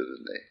better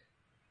than they.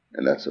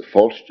 And that's a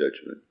false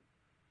judgment,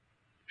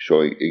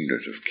 showing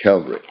ignorance of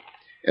Calvary.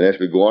 And as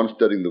we go on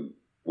studying the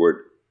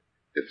word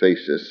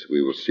aphesis,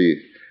 we will see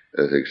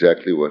that's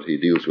exactly what he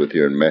deals with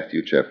here in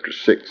Matthew chapter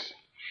 6.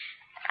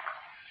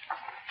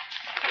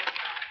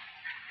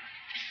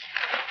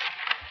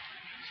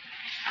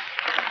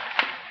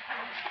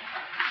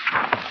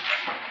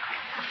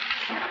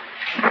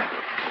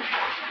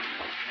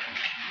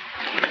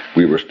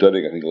 We were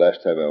studying, I think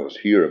last time I was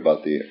here,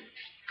 about the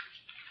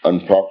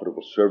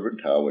unprofitable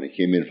servant, how when he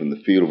came in from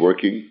the field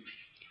working,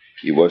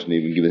 he wasn't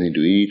even given anything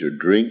to eat or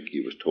drink.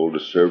 He was told to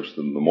serve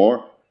them the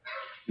more,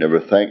 never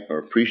thanked or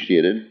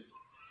appreciated.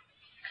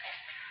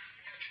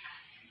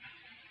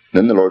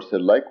 Then the Lord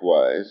said,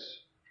 likewise,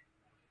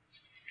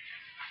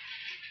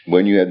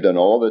 when you have done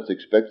all that's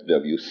expected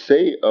of you,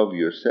 say of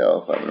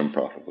yourself, I'm an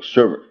unprofitable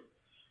servant.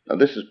 Now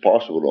this is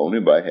possible only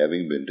by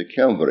having been to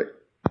Calvary.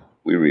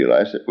 We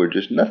realize that we're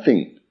just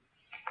nothing.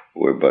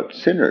 We're but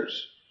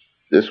sinners.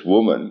 This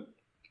woman,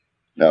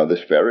 now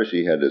this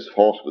Pharisee had his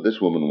faults, but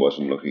this woman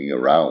wasn't looking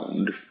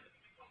around.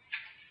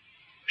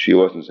 She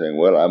wasn't saying,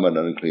 well, I'm an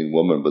unclean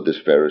woman, but this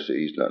Pharisee,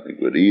 he's not any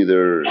good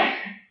either.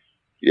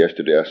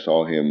 Yesterday I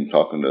saw him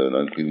talking to an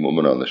unclean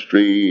woman on the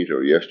street,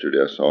 or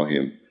yesterday I saw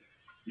him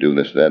doing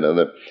this, that, and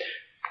other.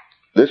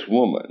 This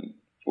woman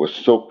was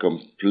so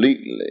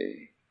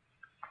completely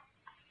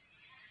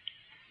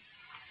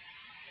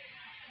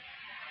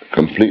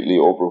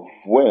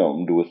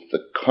overwhelmed with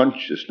the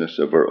consciousness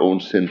of her own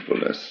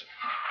sinfulness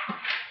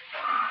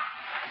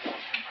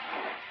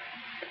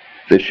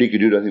that she could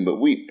do nothing but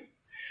weep.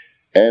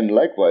 And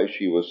likewise,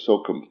 she was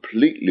so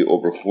completely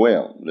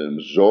overwhelmed and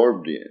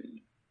absorbed in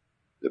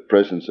the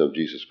presence of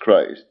Jesus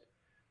Christ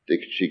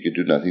that she could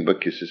do nothing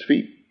but kiss his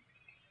feet.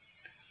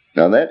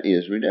 Now that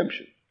is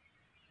redemption.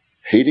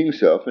 Hating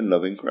self and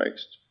loving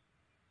Christ.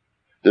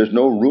 There's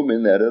no room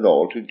in that at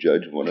all to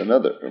judge one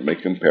another or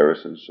make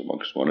comparisons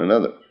amongst one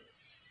another.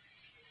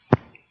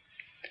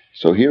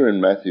 So here in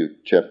Matthew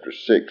chapter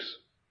 6,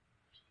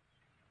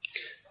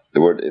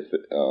 the word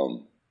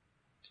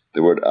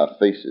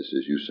aphesis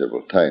is used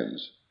several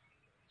times.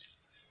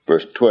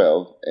 Verse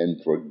 12,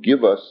 and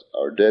forgive us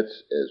our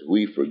debts as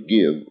we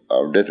forgive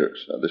our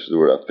debtors. Now this is the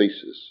word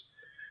aphesis,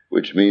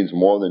 which means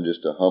more than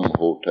just a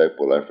hum-ho type,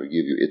 well, I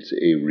forgive you. It's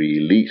a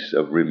release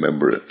of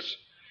remembrance.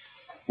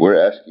 We're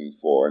asking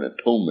for an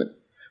atonement.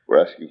 We're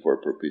asking for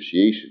a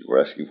propitiation.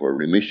 We're asking for a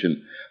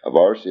remission of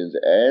our sins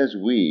as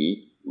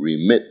we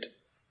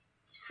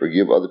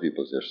forgive other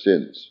people their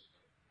sins.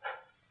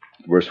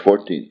 Verse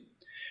 14,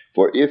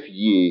 for if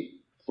ye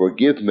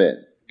forgive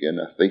men, again,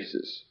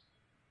 aphesis,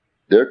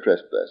 their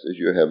trespasses,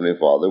 your heavenly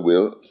Father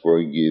will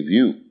forgive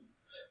you.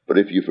 But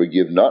if you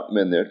forgive not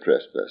men their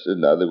trespasses,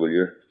 neither will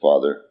your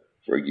Father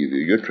forgive you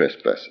your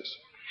trespasses.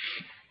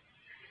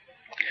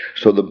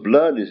 So the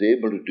blood is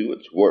able to do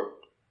its work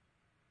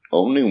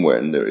only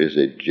when there is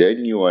a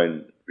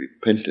genuine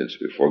repentance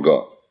before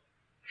God.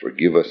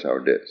 Forgive us our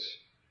debts.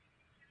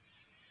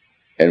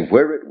 And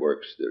where it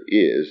works, there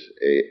is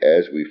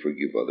as we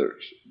forgive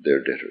others their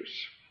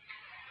debtors.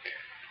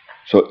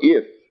 So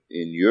if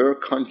in your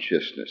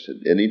consciousness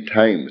at any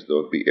times,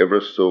 though it be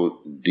ever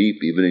so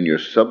deep, even in your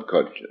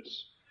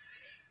subconscious,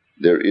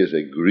 there is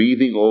a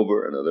grieving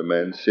over another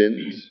man's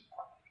sins,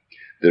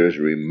 there is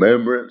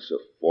remembrance of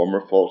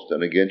former faults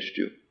done against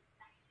you.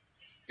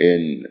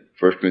 In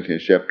 1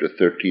 Corinthians chapter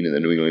 13 in the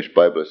New English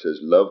Bible, it says,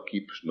 love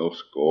keeps no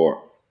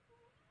score.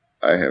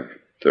 I have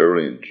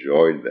thoroughly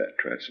enjoyed that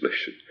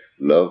translation.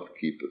 Love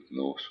keepeth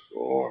no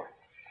score.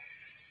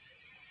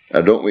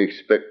 Now, don't we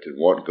expect and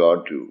want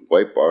God to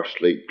wipe our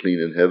slate clean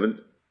in heaven?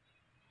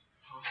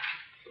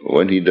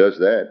 When he does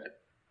that,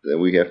 then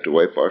we have to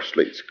wipe our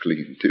slates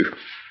clean too.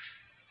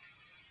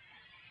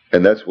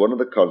 And that's one of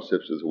the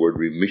concepts of the word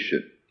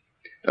remission.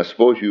 Now,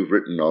 suppose you've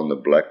written on the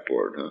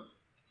blackboard,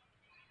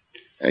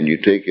 and you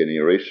take an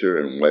eraser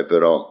and wipe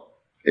it off.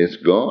 It's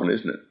gone,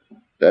 isn't it?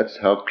 That's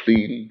how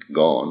clean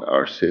gone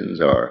our sins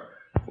are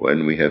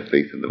when we have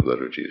faith in the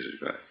blood of Jesus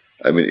Christ.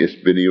 I mean, it's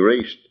been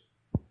erased.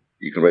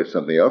 You can write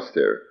something else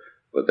there,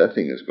 But that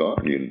thing is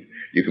gone.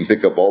 You can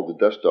pick up all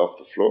the dust off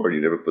the floor and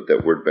you never put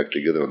that word back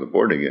together on the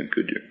board again,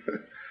 could you?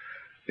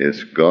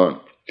 It's gone.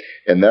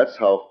 And that's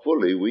how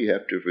fully we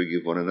have to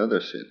forgive one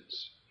another's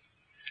sins.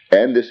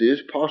 And this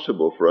is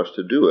possible for us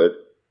to do it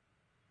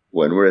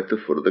when we're at the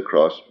foot of the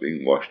cross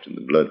being washed in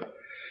the blood.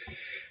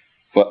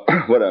 But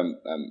what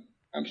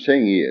I'm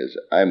saying is,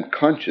 I'm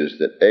conscious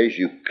that as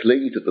you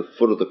cling to the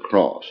foot of the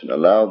cross and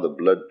allow the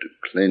blood to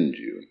cleanse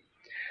you,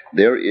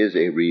 there is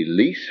a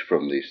release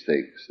from these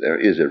things. There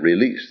is a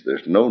release.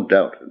 There's no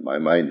doubt in my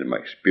mind and my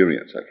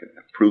experience. I can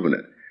have proven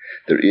it.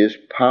 There is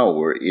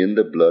power in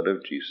the blood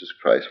of Jesus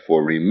Christ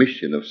for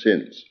remission of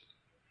sins.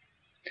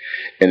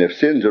 And if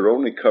sins are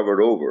only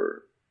covered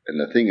over and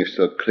the thing is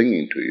still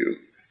clinging to you,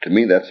 to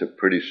me that's a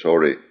pretty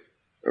sorry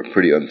or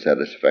pretty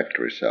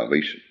unsatisfactory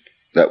salvation.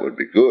 That would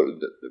be good,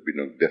 that there'd be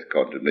no death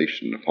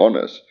condemnation upon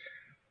us.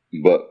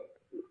 But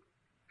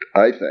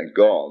I thank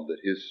God that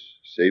His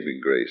saving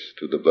grace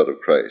through the blood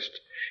of Christ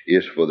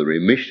is for the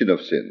remission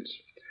of sins,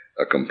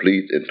 a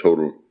complete and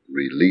total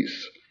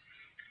release.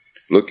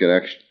 Look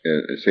in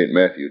St.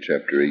 Matthew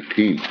chapter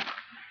 18.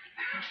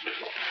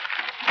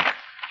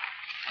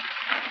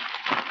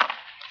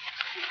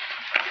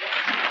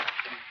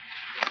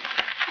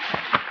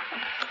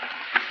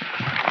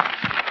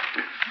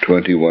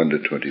 (21 to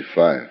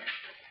 25).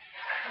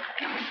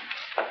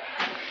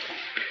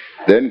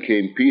 Then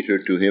came Peter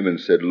to him and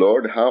said,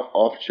 Lord, how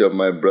oft shall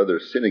my brother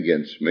sin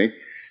against me,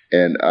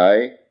 and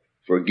I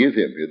forgive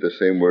him? Here the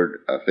same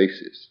word,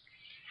 aphesis.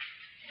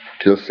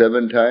 Till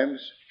 7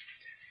 times?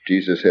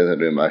 Jesus said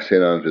unto him, I say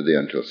not unto thee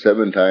until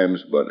 7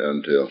 times, but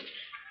until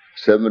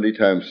 70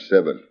 times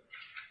 7.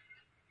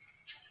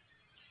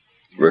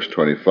 Verse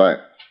 25.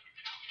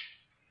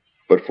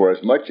 But for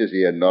as much as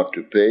he had not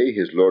to pay,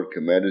 his Lord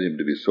commanded him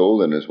to be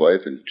sold, and his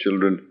wife and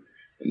children,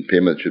 and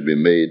payment should be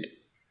made,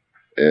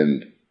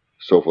 and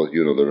so forth.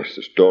 You know the rest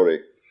of the story.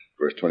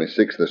 Verse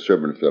 26, the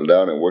servant fell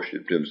down and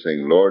worshipped him,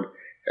 saying, Lord,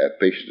 have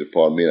patience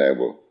upon me, and I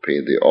will pay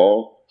thee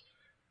all.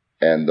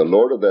 And the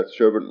Lord of that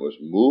servant was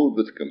moved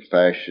with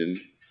compassion,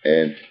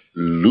 and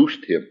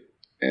loosed him,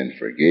 and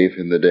forgave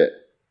him the debt.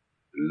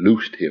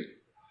 Loosed him.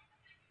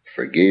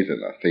 Forgave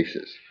him,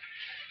 aphesis.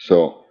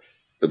 So,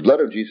 the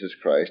blood of Jesus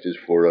Christ is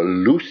for a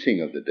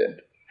loosing of the debt.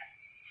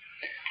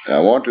 And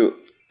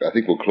I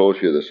think we'll close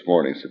here this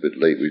morning. It's a bit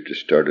late. We've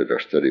just started our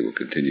study. We'll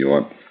continue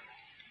on.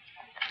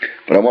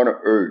 But I want to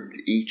urge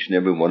each and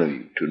every one of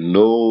you to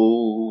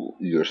know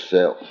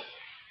yourself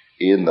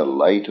in the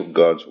light of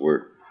God's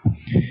Word.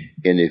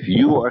 And if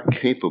you are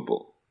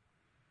capable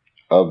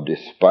of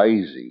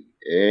despising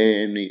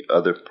any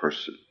other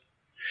person,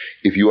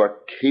 if you are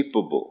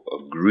capable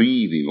of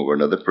grieving over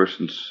another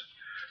person's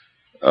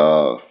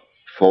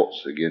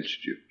faults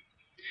against you,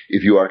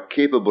 if you are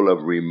capable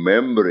of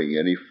remembering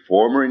any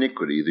former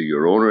iniquity, either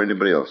your own or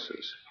anybody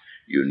else's,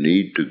 you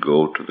need to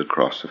go to the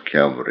cross of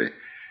Calvary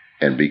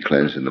and be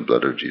cleansed in the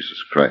blood of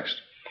Jesus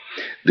Christ.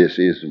 This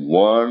is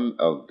one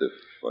of the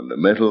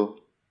fundamental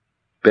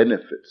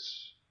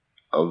benefits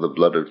of the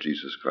blood of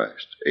Jesus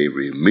Christ, a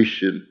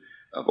remission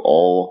of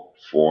all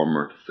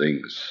former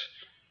things.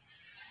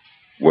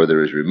 Where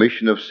there is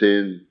remission of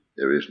sin,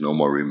 there is no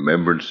more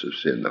remembrance of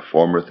sin. The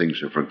former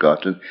things are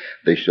forgotten.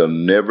 They shall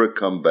never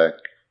come back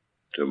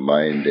to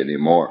mind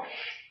anymore.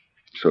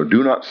 So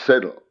do not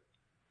settle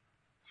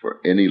for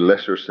any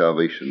lesser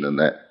salvation than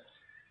that.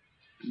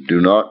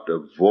 Do not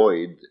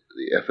avoid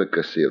the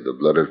efficacy of the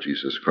blood of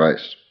Jesus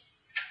Christ.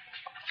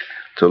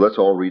 So let's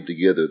all read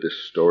together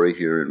this story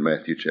here in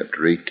Matthew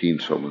chapter 18,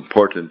 so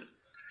important.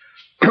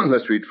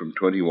 Let's read from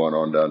 21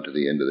 on down to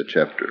the end of the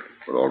chapter.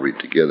 We'll all read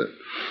together.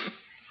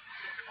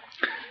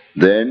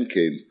 Then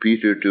came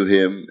Peter to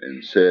him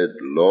and said,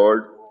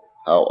 Lord,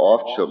 how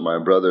oft shall my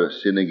brother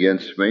sin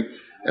against me,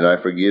 and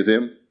I forgive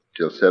him?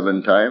 Till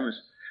 7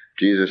 times?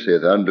 Jesus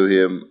saith unto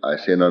him, I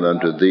say not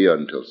unto thee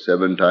until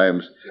 7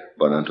 times,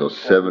 but until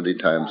 70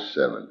 times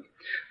 7.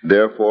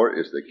 Therefore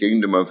is the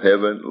kingdom of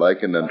heaven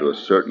likened unto a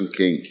certain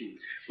king,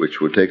 which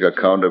would take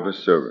account of his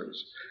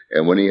servants.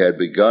 And when he had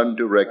begun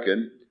to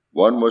reckon,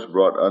 one was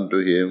brought unto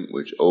him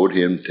which owed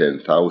him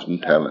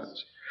 10,000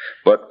 talents.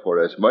 But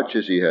for as much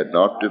as he had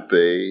not to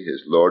pay,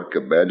 his Lord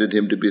commanded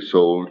him to be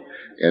sold,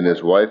 and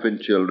his wife and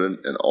children,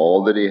 and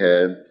all that he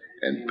had,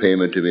 and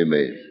payment to be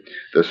made.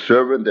 The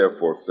servant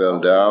therefore fell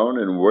down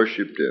and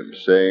worshipped him,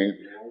 saying,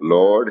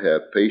 Lord,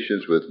 have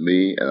patience with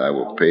me, and I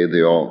will pay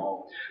thee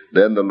all.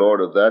 Then the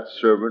Lord of that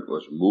servant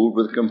was moved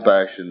with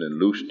compassion, and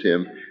loosed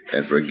him,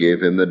 and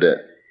forgave him the debt.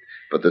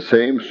 But the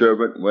same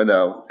servant went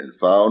out, and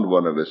found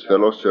one of his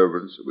fellow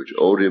servants, which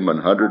owed him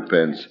 100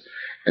 pence,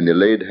 and he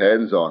laid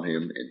hands on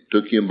him, and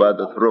took him by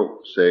the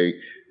throat, saying,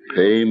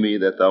 Pay me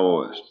that thou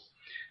owest.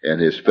 And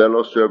his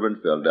fellow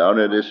servant fell down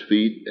at his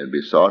feet, and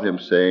besought him,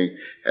 saying,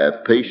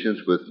 Have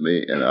patience with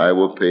me, and I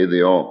will pay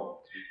thee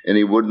all. And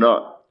he would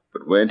not,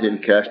 but went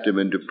and cast him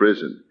into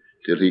prison,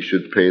 till he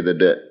should pay the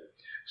debt.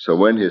 So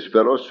when his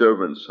fellow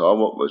servants saw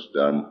what was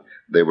done,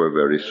 they were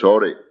very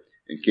sorry,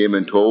 and came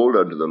and told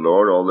unto the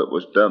Lord all that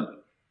was done.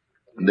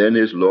 Then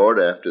his Lord,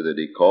 after that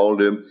he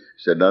called him,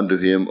 said unto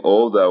him,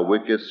 O thou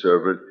wicked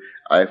servant,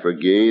 I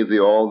forgave thee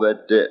all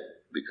that debt,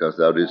 because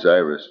thou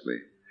desirest me.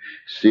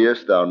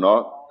 Shouldest thou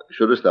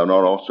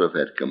not also have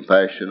had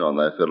compassion on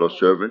thy fellow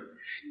servant,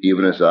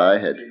 even as I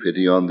had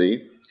pity on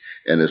thee?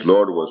 And his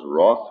Lord was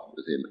wroth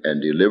with him,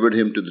 and delivered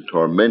him to the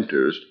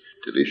tormentors,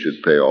 till he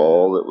should pay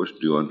all that was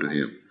due unto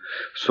him.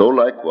 So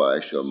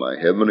likewise shall my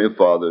heavenly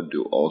Father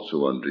do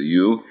also unto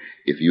you,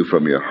 if you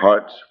from your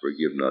hearts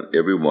forgive not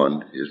every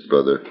one his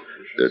brother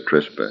their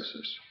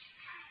trespasses.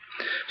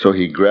 So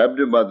he grabbed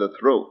him by the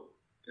throat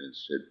and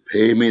said,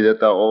 Pay me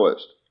that thou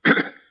owest.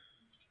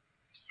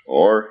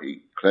 Or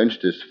he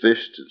clenched his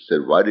fist and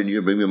said, Why didn't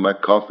you bring me my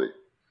coffee?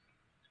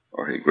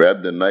 Or he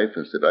grabbed the knife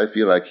and said, I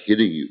feel like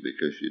hitting you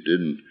because you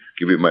didn't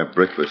give me my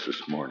breakfast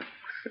this morning.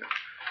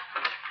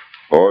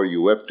 Or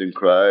you wept and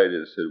cried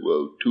and said,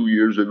 Well, 2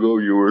 years ago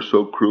you were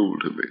so cruel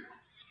to me.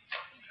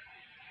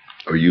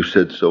 Or you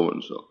said so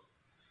and so.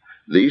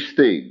 These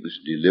things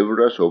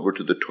deliver us over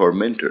to the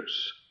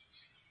tormentors,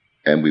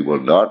 and we will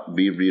not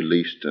be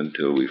released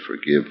until we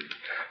forgive.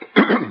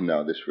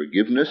 Now, this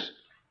forgiveness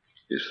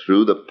is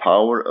through the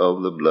power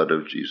of the blood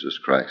of Jesus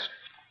Christ.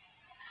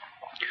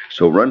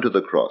 So run to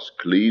the cross,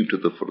 cleave to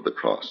the foot of the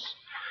cross.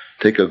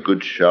 Take a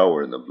good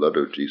shower in the blood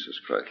of Jesus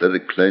Christ. Let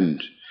it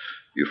cleanse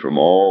you from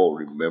all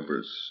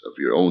remembrance of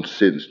your own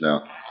sins.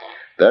 Now,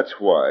 that's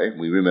why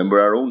we remember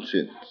our own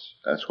sins.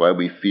 That's why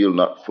we feel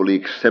not fully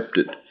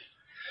accepted.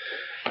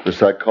 The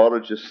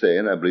psychologists say,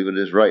 and I believe it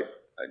is right,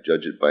 I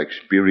judge it by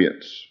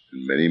experience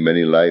in many,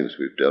 many lives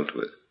we've dealt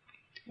with.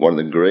 One of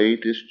the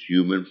greatest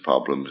human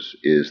problems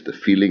is the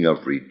feeling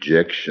of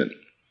rejection.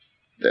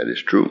 That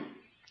is true.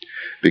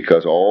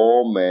 Because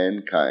all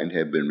mankind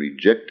have been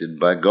rejected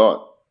by God.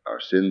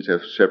 Our sins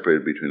have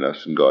separated between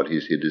us and God.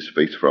 He's hid his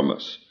face from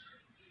us.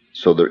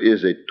 So there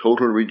is a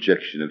total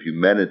rejection of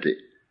humanity.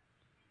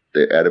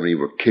 Adam and Eve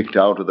were kicked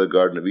out of the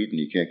Garden of Eden.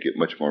 You can't get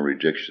much more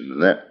rejection than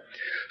that.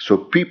 So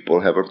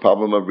people have a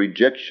problem of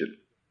rejection.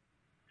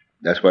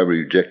 That's why we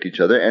reject each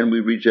other and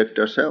we reject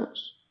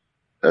ourselves.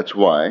 That's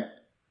why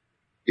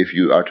if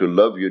you are to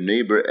love your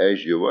neighbor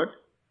as you what?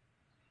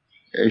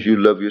 As you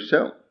love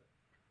yourself.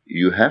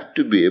 You have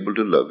to be able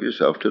to love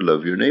yourself to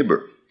love your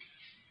neighbor.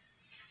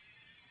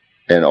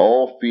 And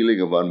all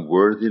feeling of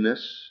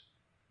unworthiness,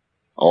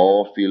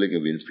 all feeling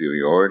of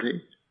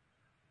inferiority,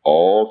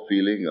 all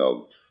feeling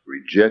of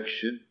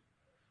rejection,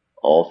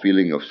 all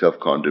feeling of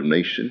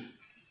self-condemnation,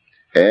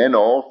 and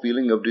all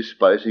feeling of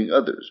despising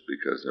others,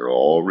 because they're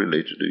all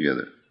related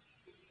together,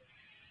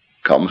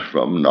 comes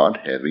from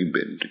not having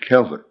been to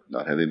Calvary,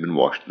 not having been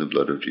washed in the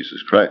blood of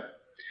Jesus Christ.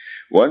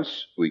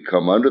 Once we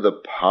come under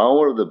the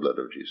power of the blood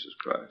of Jesus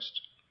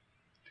Christ,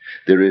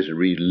 there is a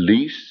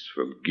release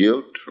from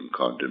guilt, from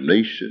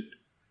condemnation,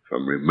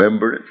 from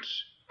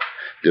remembrance.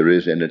 There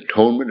is an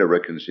atonement, a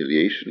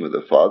reconciliation with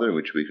the Father in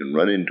which we can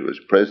run into his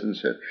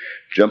presence and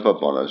jump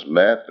up on his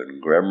lap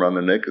and grab him around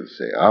the neck and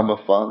say, Abba,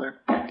 Father.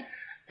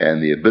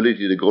 And the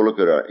ability to go look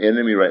at our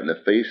enemy right in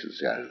the face and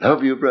say, I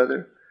love you,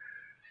 brother.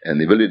 And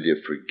the ability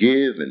to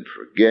forgive and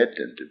forget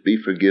and to be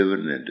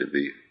forgiven and to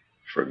be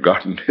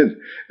forgotten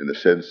in the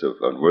sense of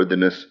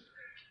unworthiness.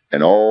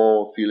 And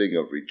all feeling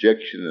of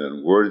rejection and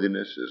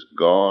unworthiness is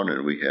gone,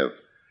 and we have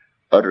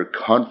utter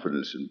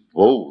confidence and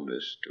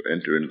boldness to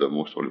enter into the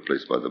most holy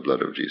place by the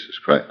blood of Jesus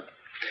Christ.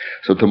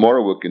 So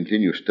tomorrow we'll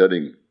continue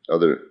studying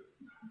other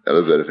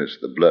evidence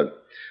of the blood.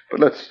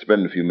 But let's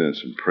spend a few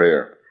minutes in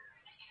prayer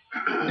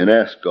and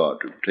ask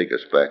God to take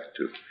us back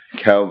to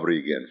Calvary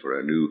again for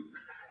a new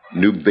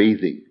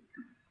bathing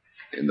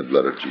in the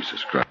blood of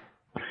Jesus Christ.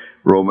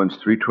 Romans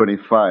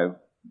 3:25.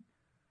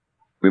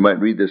 We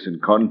might read this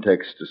in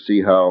context to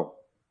see how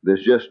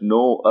there's just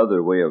no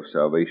other way of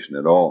salvation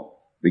at all.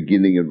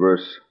 Beginning in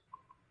verse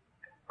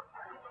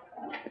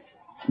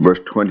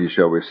 20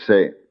 shall we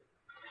say,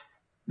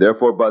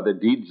 Therefore by the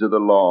deeds of the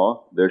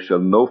law there shall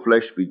no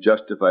flesh be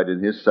justified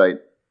in his sight,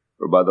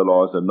 for by the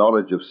law is the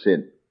knowledge of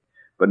sin.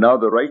 But now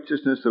the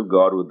righteousness of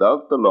God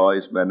without the law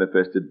is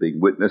manifested, being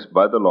witnessed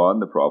by the law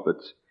and the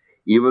prophets,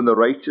 even the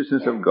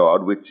righteousness of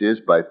God, which is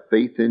by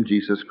faith in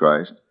Jesus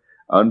Christ,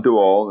 unto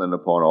all and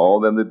upon all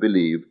them that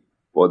believe,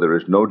 for there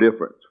is no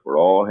difference, for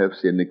all have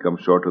sinned and come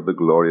short of the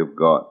glory of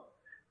God,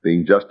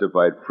 being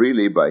justified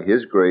freely by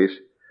his grace,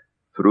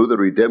 through the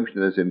redemption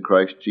that is in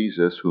Christ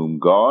Jesus, whom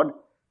God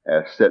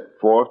hath set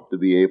forth to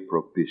be a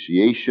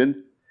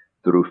propitiation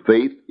through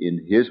faith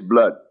in his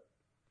blood,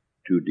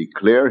 to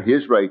declare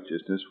his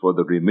righteousness for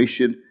the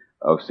remission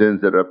of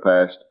sins that are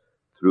past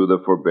through the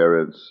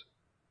forbearance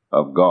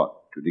of God.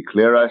 To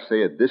declare, I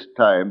say, at this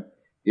time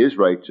his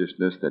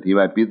righteousness, that he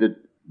might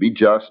be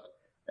just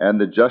and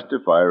the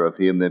justifier of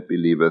him that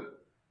believeth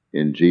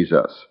in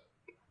Jesus.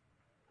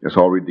 Let's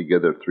all read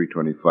together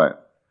 3:25.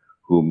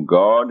 Whom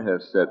God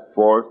has set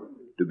forth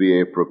to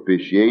be a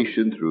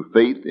propitiation through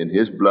faith in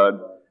his blood,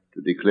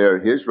 to declare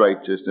his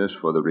righteousness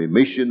for the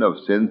remission of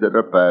sins that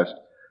are past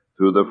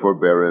through the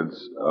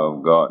forbearance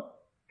of God.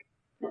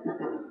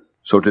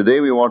 So today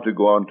we want to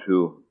go on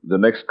to the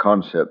next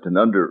concept. And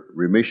under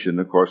remission,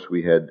 of course,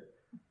 we had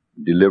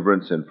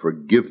deliverance and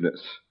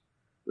forgiveness.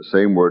 The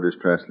same word is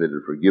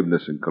translated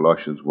forgiveness in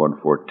Colossians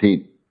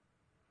 1:14.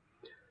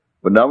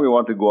 But now we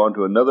want to go on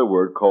to another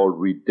word called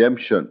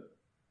redemption.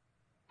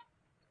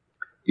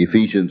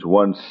 Ephesians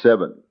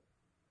 1:7.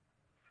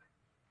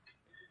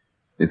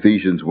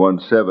 Ephesians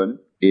 1:7,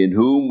 in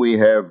whom we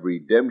have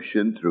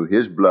redemption through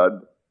his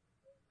blood,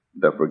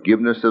 the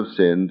forgiveness of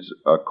sins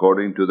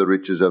according to the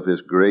riches of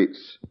his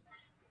grace.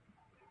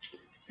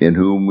 In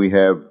whom we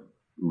have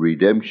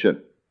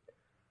redemption.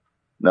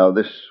 Now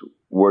this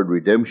word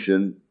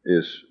redemption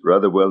is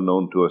rather well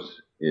known to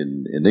us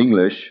in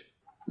English,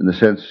 in the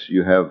sense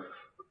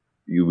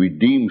you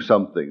redeem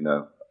something.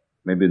 Now,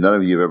 maybe none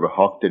of you have ever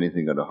hawked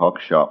anything at a hawk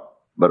shop,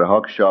 but a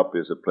hawk shop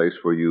is a place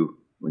where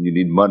when you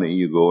need money,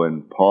 you go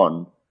and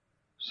pawn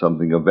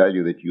something of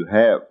value that you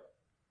have.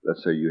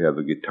 Let's say you have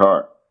a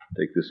guitar.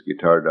 Take this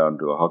guitar down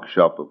to a hawk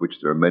shop, of which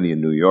there are many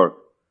in New York,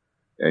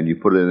 and you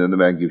put it in, and the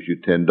man gives you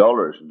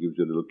 $10 and gives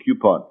you a little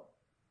coupon.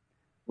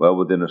 Well,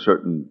 within a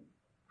certain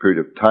period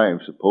of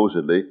time,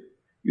 supposedly,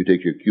 you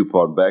take your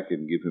coupon back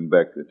and give him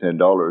back the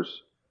 $10,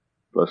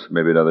 plus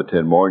maybe another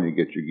 10 more, and you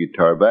get your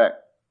guitar back.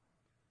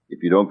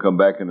 If you don't come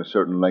back in a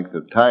certain length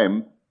of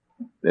time,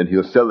 then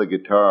he'll sell the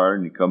guitar,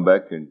 and you come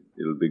back and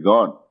it'll be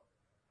gone.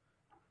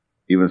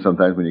 Even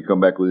sometimes when you come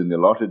back within the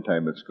allotted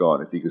time, it's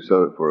gone. If he can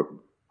sell it for a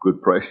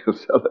good price, he'll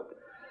sell it.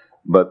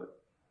 But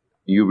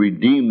you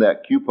redeem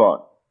that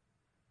coupon,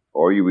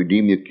 or you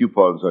redeem your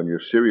coupons on your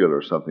cereal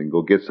or something.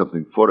 Go get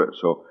something for it.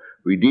 So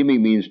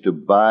redeeming means to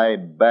buy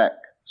back.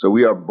 So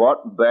we are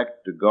brought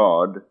back to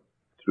God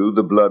through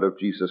the blood of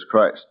Jesus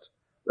Christ.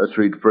 Let's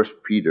read 1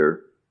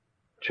 Peter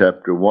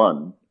chapter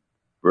 1,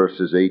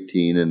 verses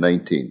 18 and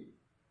 19.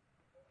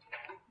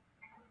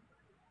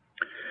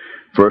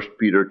 1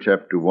 Peter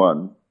chapter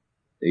 1,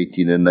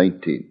 18 and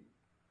 19.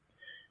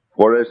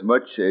 For as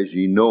much as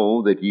ye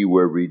know that ye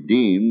were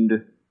redeemed,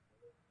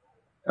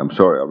 I'll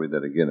read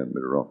that again, I'm a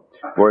bit wrong.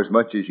 For as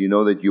much as ye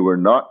know that you were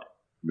not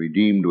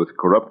redeemed with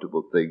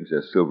corruptible things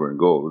as silver and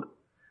gold,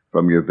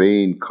 from your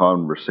vain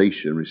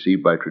conversation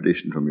received by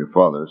tradition from your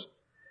fathers,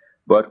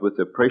 but with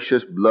the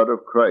precious blood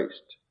of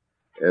Christ,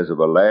 as of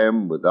a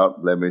lamb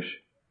without blemish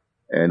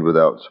and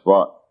without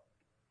spot,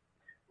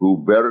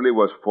 who verily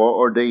was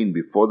foreordained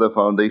before the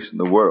foundation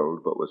of the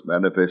world, but was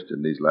manifest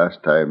in these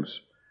last times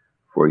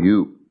for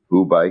you,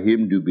 who by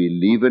him do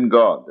believe in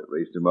God, that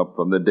raised him up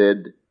from the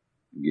dead,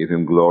 and gave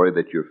him glory,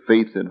 that your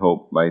faith and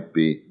hope might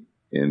be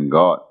in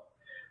God.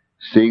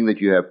 Seeing that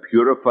you have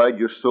purified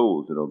your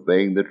souls in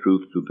obeying the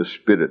truth through the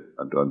Spirit,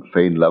 unto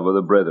unfeigned love of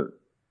the brethren.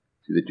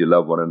 See that you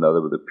love one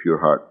another with a pure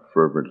heart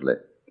fervently.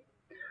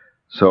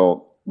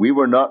 So, we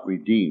were not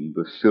redeemed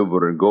with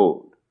silver and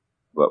gold,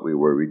 but we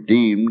were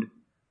redeemed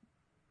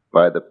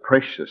by the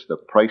precious, the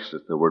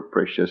priceless. The word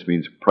precious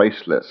means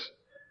priceless,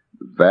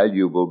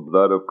 valuable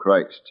blood of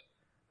Christ,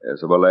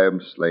 as of a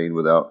lamb slain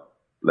without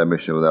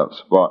blemish and without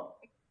spot.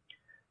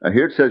 Now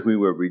here it says we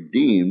were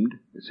redeemed.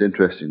 It's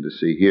interesting to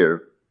see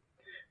here,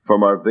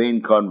 from our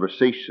vain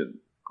conversation.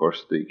 Of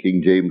course, the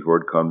King James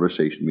word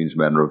conversation means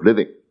manner of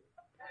living.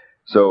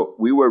 So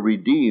we were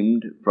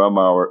redeemed from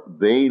our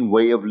vain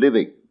way of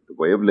living, the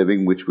way of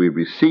living which we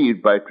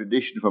received by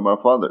tradition from our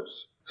fathers.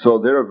 So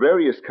there are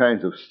various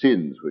kinds of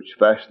sins which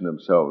fasten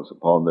themselves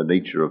upon the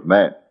nature of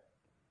man.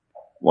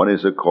 One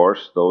is, of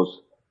course,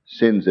 those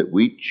sins that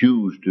we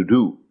choose to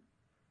do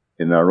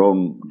in our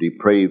own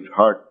depraved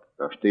heart,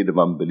 our state of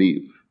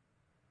unbelief.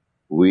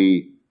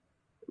 We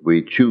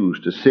choose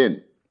to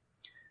sin.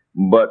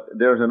 But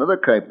there's another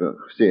type of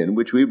sin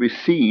which we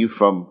receive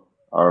from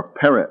our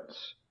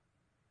parents.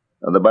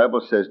 Now the Bible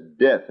says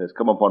death has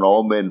come upon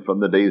all men from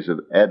the days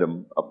of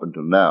Adam up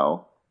until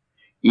now,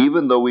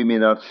 even though we may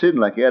not sin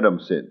like Adam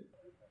sinned.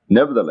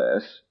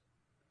 Nevertheless,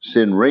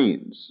 sin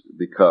reigns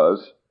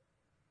because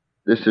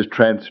this is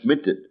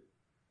transmitted.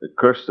 The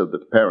curse of the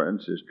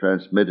parents is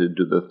transmitted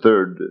to the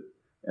third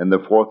and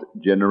the fourth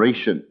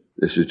generation.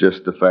 This is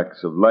just the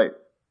facts of life.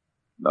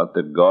 Not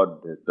that God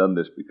has done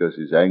this because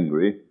he's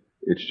angry.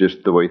 It's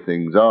just the way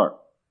things are.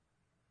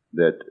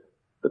 That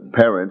the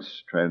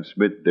parents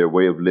transmit their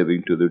way of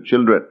living to their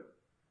children.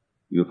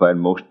 You'll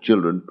find most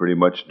children pretty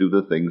much do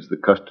the things, the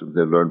customs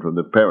they've learned from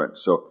their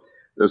parents. So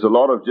there's a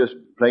lot of just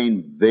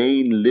plain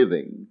vain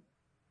living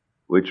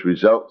which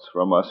results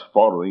from us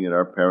following in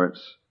our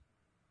parents'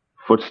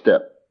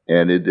 footstep.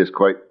 And it is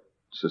quite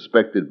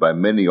suspected by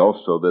many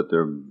also that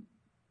they're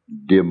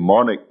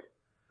demonic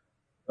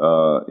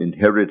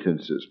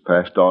inheritances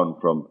passed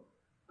on from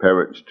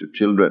parents to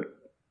children.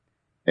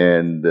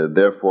 And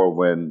therefore,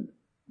 when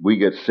we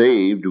get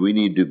saved, we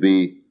need to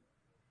be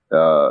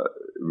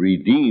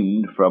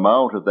redeemed from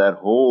out of that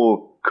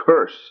whole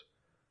curse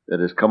that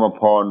has come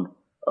upon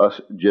us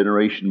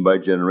generation by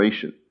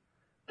generation.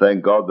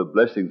 Thank God the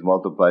blessings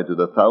multiply to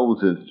the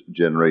 1,000th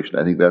generation.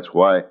 I think that's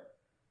why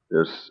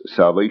there's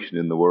salvation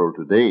in the world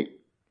today.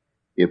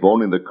 If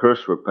only the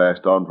curse were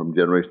passed on from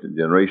generation to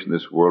generation,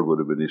 this world would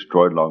have been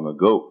destroyed long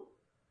ago,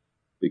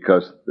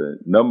 because the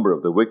number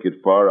of the wicked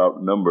far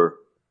outnumber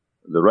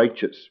the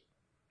righteous.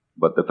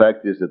 But the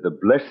fact is that the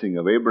blessing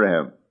of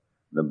Abraham,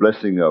 the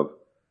blessing of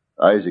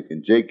Isaac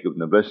and Jacob,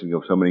 and the blessing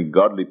of so many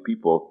godly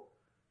people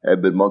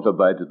have been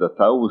multiplied to the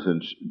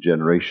 1,000th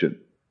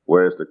generation,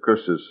 whereas the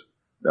curses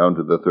down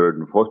to the third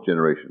and fourth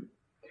generation.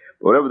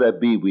 But whatever that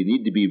be, we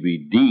need to be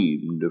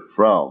redeemed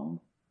from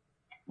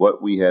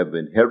what we have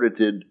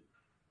inherited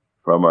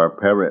from our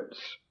parents,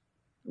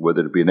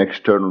 whether it be an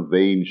external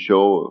vain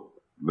show,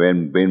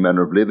 vain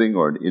manner of living,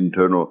 or an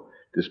internal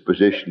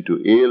disposition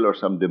to ill or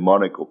some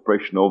demonic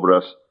oppression over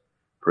us.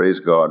 Praise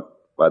God,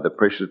 by the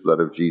precious blood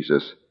of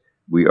Jesus,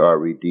 we are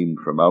redeemed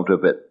from out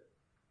of it.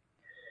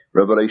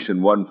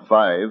 Revelation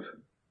 1:5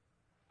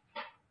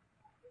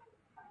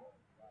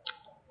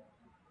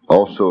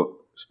 also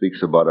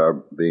speaks about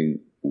our being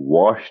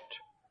washed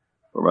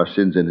from our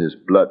sins in his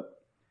blood.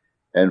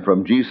 And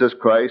from Jesus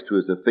Christ, who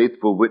is the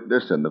faithful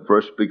witness and the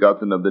first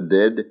begotten of the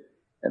dead,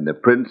 and the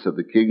prince of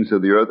the kings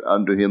of the earth,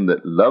 unto him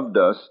that loved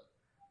us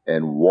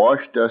and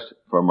washed us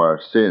from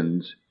our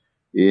sins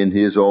in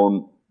his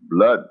own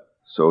blood.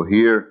 So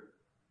here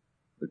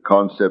the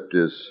concept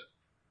is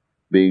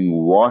being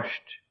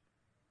washed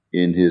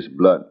in his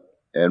blood.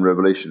 And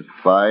Revelation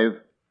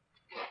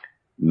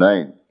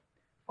 5:9.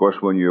 Of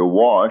course, when you're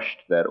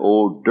washed, that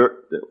old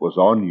dirt that was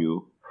on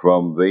you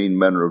from vain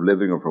manner of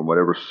living or from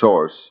whatever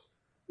source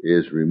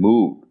is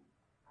removed.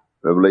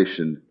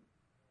 Revelation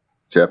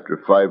chapter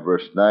 5,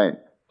 verse 9.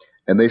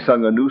 And they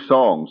sung a new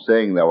song,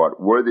 saying, Thou art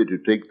worthy to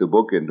take the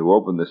book and to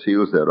open the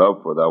seals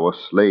thereof, for thou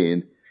wast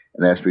slain,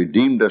 and hast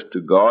redeemed us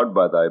to God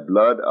by thy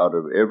blood out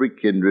of every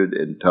kindred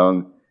and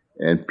tongue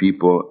and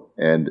people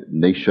and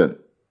nation.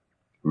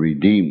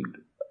 Redeemed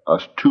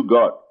us to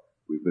God.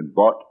 We've been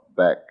bought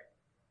back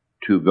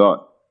to God.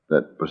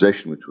 That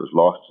possession which was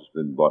lost has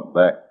been bought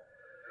back.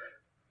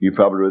 You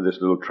probably read this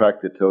little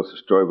tract that tells the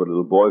story of a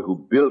little boy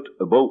who built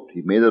a boat.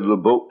 He made a little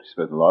boat. He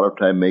spent a lot of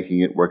time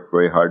making it, worked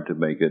very hard to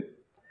make it.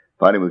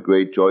 Finally, with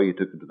great joy, he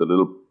took it to the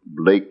little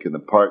lake in the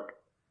park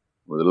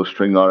with a little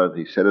string on it.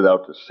 He set it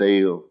out to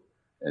sail,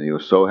 and he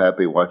was so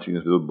happy watching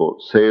his little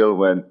boat sail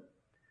when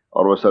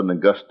all of a sudden a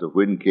gust of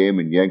wind came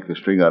and yanked the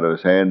string out of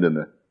his hand, and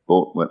the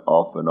boat went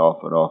off and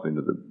off and off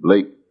into the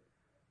lake.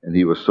 And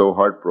he was so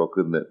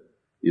heartbroken that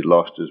he'd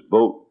lost his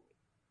boat.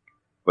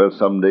 Well,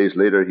 some days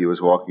later, he was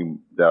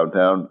walking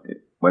downtown,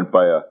 went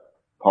by a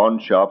pawn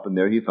shop, and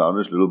there he found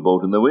his little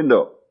boat in the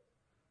window.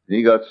 And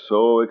he got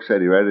so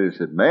excited, right? And he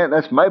said, Man,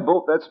 that's my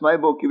boat,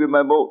 give me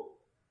my boat.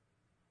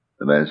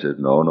 The man said,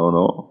 No.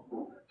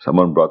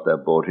 Someone brought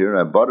that boat here, and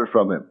I bought it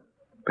from him.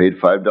 Paid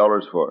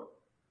 $5 for it.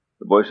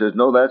 The boy says,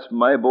 No, that's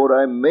my boat,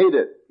 I made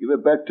it. Give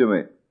it back to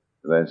me.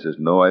 The man says,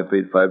 No, I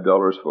paid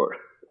 $5 for it.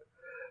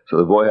 So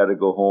the boy had to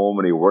go home,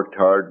 and he worked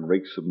hard and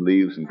raked some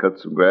leaves and cut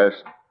some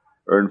grass,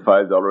 earned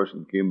 $5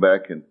 and came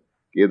back and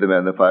gave the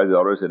man the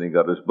 $5, and he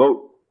got his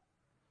boat.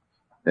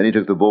 Then he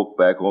took the boat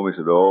back home. He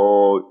said,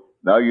 Oh,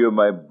 now you're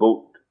my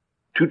boat.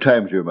 2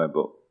 times you're my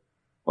boat.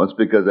 Once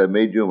because I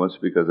made you, and once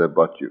because I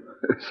bought you.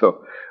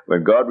 So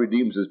when God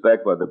redeems us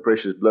back by the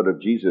precious blood of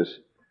Jesus,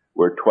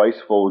 we're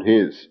twice-fold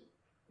his.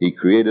 He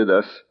created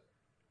us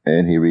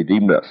and he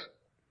redeemed us.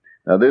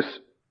 Now this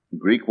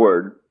Greek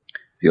word,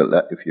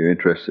 if you're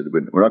interested,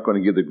 we're not going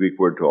to give the Greek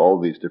word to all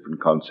these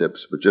different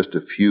concepts, but just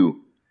a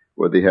few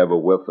where they have a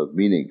wealth of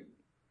meaning,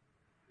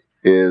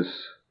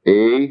 is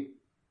APOLUTROSIS.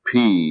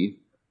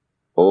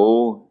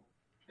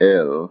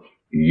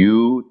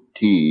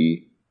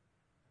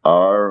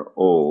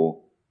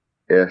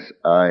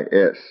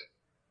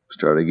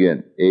 Start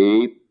again.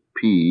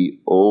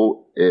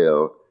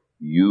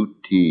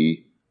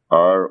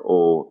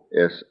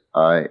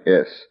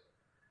 APOLUTROSIS.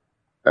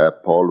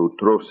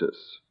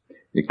 Apolutrosis.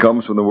 It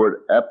comes from the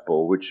word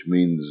apo, which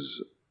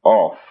means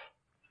off.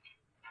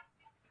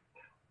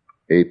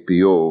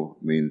 APO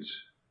means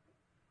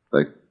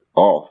like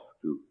off,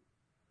 to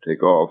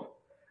take off.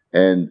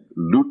 And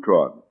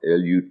lutron,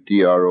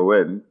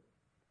 Lutron,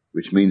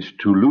 which means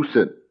to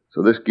loosen.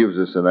 So this gives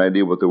us an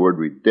idea what the word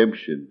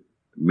redemption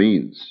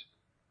means.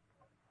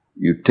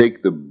 You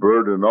take the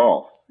burden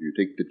off, you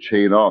take the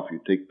chain off, you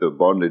take the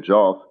bondage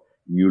off,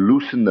 and you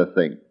loosen the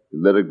thing,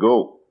 you let it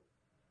go.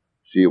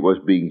 See, it was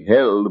being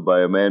held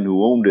by a man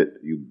who owned it.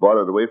 You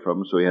bought it away from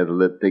him, so he had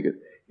to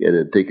he had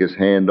to take his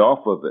hand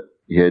off of it.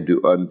 He had to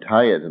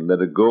untie it and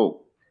let it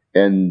go.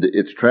 And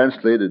it's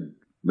translated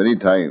many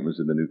times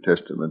in the New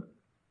Testament.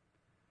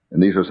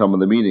 And these are some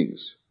of the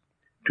meanings.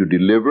 To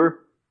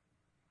deliver,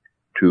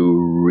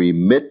 to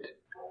remit,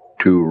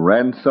 to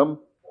ransom,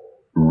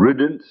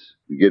 riddance,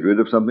 to get rid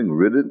of something,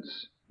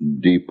 riddance,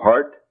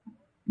 depart,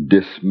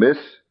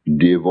 dismiss,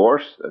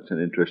 divorce. That's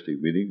an interesting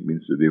meaning. It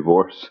means to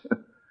divorce.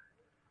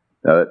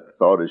 Now that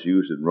thought is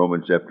used in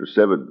Romans chapter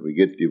 7. We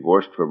get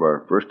divorced from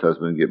our first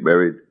husband and get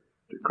married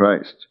to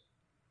Christ.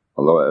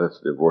 Although that's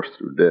divorce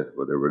through death,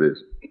 whatever it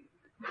is.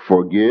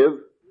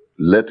 Forgive,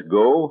 let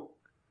go,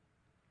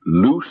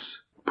 loose,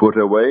 put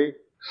away,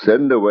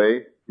 send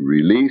away,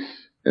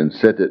 release, and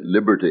set at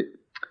liberty.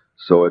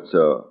 So it's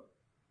a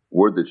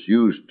word that's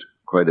used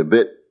quite a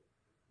bit.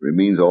 It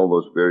means has all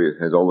those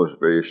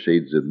various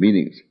shades of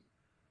meanings.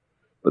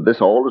 But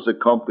this all is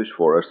accomplished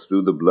for us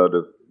through the blood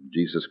of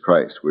Jesus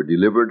Christ. We're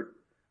delivered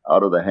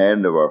out of the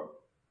hand of our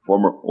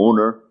former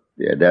owner,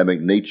 the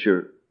Adamic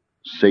nature,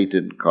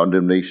 Satan,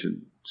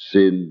 condemnation,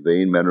 sin,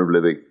 vain manner of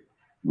living.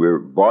 We're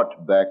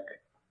bought back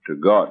to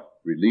God.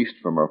 released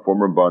from our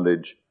former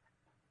bondage,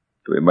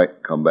 so we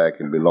might come back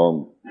and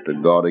belong to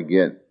God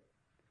again.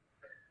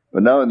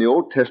 But now in the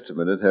Old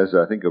Testament, it has,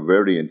 I think, a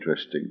very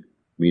interesting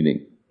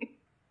meaning.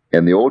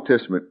 And the Old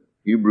Testament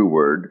Hebrew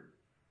word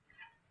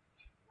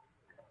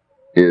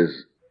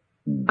is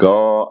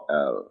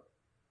Ga'al.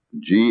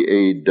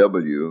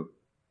 G-A-W-A-L.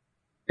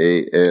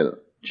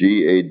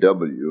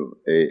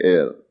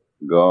 G-A-W-A-L.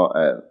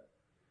 Ga'al.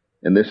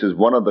 And this is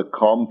one of the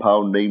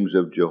compound names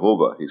of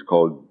Jehovah. He's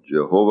called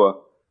Jehovah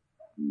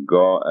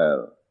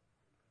Ga'al.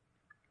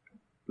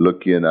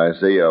 Look in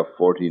Isaiah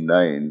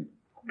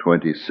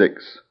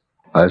 49:26.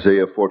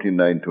 Isaiah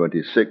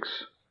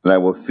 49:26. And I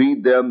will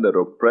feed them that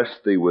oppress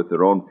thee with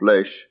their own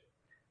flesh,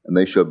 and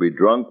they shall be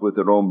drunk with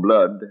their own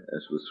blood,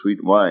 as with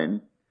sweet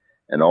wine.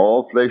 And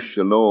all flesh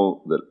shall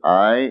know that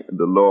I,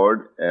 the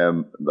Lord,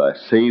 am thy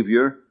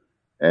Savior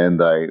and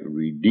thy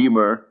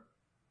Redeemer,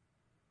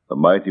 the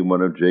mighty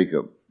one of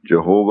Jacob,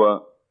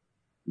 Jehovah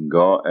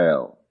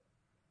Ga'al,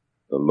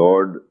 the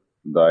Lord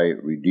thy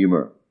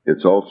Redeemer.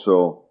 It's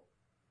also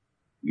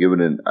given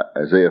in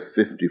Isaiah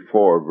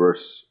 54,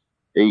 verse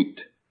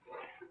 8.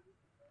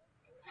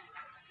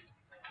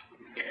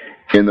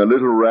 In the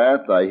little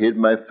wrath I hid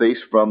my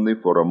face from thee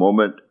for a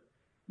moment,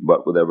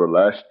 but with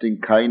everlasting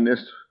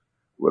kindness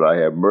will I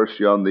have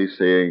mercy on thee,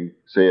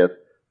 saith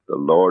the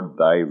Lord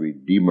thy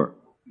Redeemer,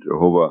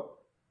 Jehovah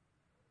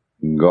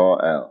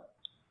Ga'al.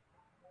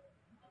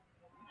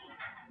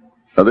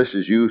 Now this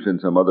is used in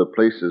some other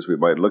places we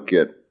might look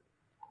at.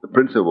 The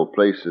principal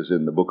place is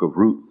in the book of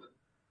Ruth.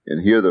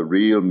 And here the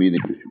real meaning.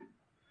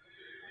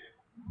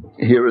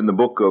 Here in the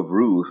book of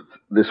Ruth,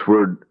 this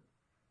word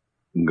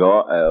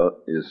Ga'al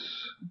is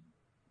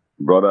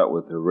brought out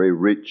with a very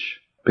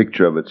rich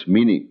picture of its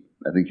meaning.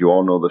 I think you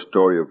all know the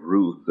story of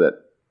Ruth, that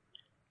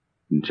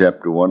in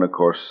chapter 1, of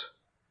course,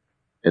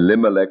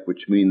 Elimelech,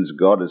 which means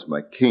God is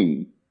my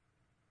king,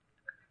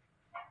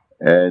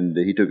 and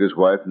he took his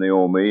wife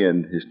Naomi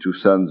and his two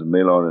sons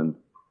Mahlon and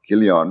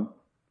Chilion,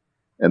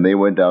 and they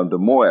went down to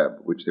Moab,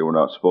 which they were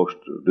not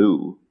supposed to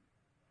do.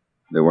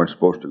 They weren't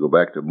supposed to go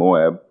back to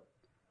Moab.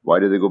 Why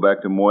did they go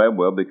back to Moab?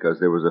 Well, because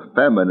there was a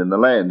famine in the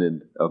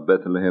land of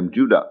Bethlehem,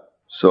 Judah.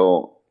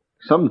 So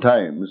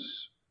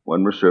sometimes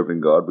when we're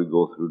serving God, we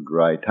go through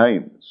dry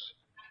times.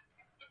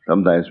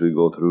 Sometimes we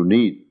go through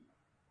need.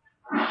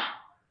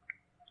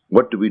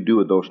 What do we do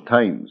at those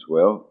times?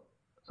 Well,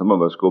 some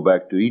of us go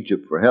back to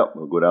Egypt for help.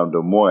 We'll go down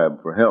to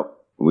Moab for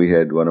help. We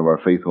had one of our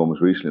faith homes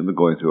recently. They're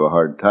going through a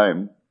hard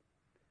time.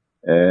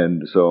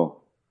 And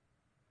so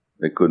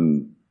they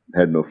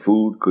had no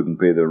food, couldn't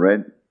pay their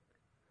rent,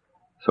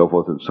 so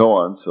forth and so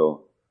on.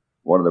 So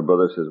one of the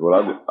brothers says,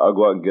 well, I'll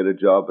go out and get a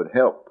job and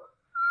help.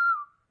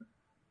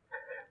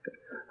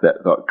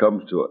 That thought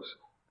comes to us.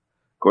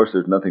 Of course,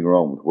 there's nothing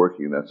wrong with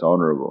working. That's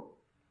honorable.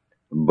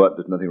 But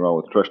there's nothing wrong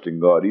with trusting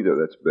God either.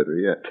 That's better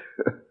yet.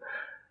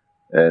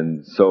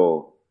 And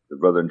so the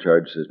brother in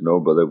charge says, no,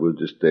 brother, we'll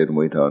just stay and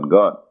wait on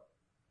God.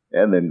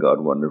 And then God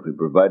wonderfully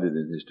provided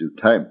in his due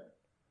time.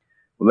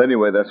 Well,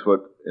 anyway, that's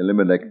what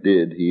Elimelech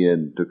did. He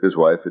took his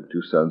wife and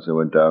two sons and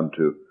went down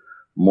to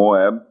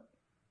Moab.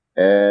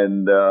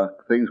 And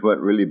things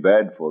went really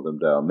bad for them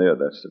down there.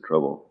 That's the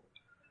trouble.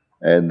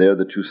 And there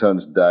the two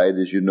sons died,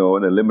 as you know,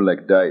 and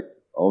Elimelech died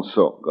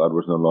also. God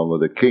was no longer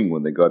the king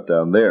when they got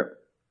down there.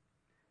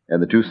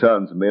 And the two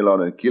sons,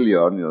 Mahlon and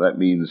Chilion, that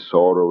means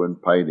sorrow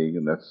and pining,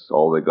 and that's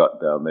all they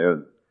got down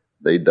there.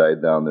 They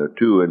died down there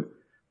too. And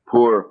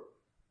poor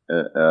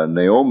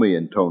Naomi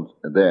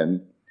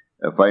then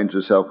finds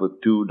herself with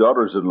two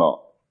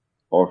daughters-in-law,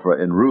 Orpah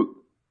and Ruth.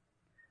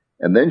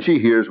 And then she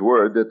hears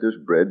word that there's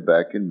bread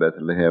back in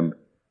Bethlehem,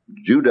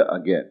 Judah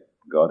again.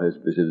 God has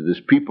visited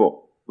his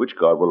people, which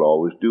God will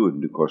always do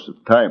in the course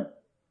of time.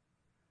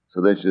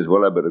 So then she says,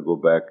 well, I better go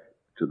back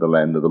to the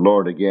land of the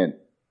Lord again.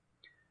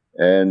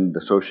 And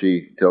so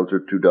she tells her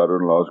two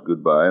daughter-in-laws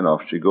goodbye, and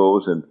off she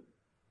goes. And,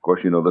 of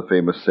course, you know the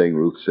famous saying,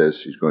 Ruth says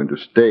she's going to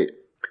stay.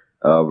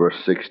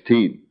 Verse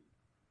 16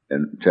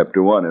 in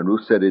chapter 1. And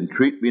Ruth said,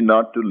 entreat me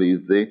not to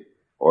leave thee,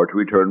 or to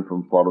return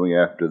from following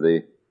after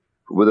thee.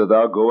 For whither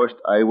thou goest,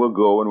 I will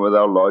go, and where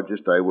thou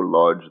lodgest, I will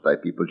lodge. Thy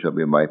people shall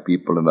be my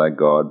people, and thy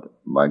God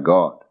my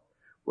God.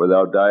 Where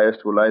thou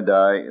diest will I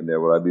die, and there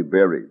will I be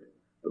buried.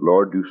 The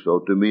Lord do so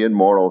to me, and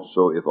more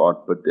also, if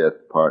aught but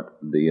death part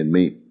thee and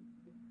me.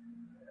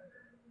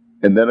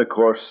 And then, of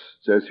course,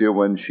 it says here,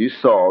 when she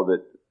saw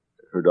that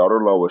her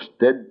daughter-in-law was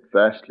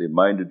steadfastly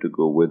minded to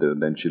go with her,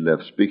 and then she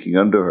left, speaking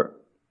unto her.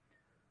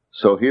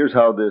 So here's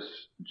how this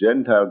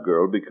Gentile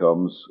girl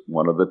becomes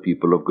one of the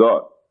people of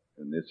God.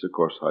 And it's, of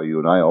course, how you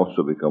and I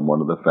also become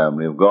one of the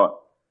family of God.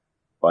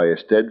 By a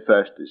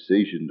steadfast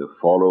decision to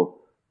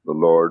follow the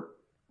Lord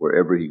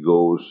wherever he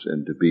goes,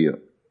 and to be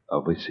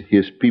of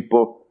his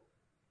people,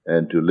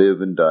 and to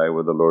live and die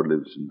where the Lord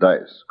lives and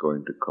dies,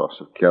 going to the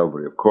cross of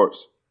Calvary, of course.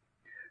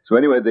 So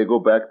anyway, they go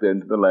back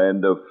then to the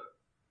land of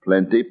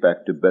plenty,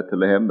 back to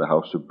Bethlehem, the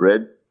house of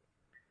bread.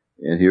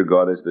 And here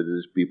God has visited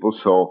his people,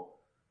 so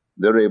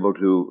they're able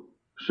to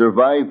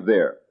survive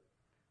there.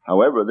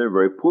 However, they're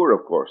very poor,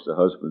 of course. The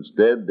husband's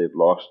dead. They've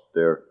lost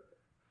their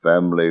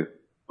family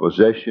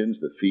possessions,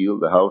 the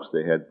field, the house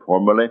they had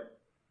formerly.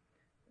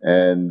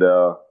 And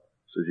so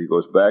she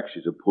goes back.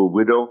 She's a poor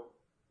widow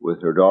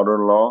with her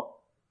daughter-in-law.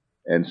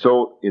 And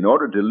so in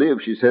order to live,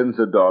 she sends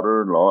her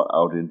daughter-in-law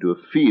out into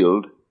a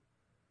field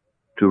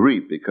to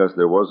reap, because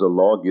there was a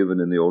law given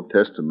in the Old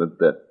Testament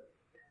that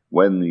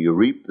when you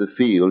reap the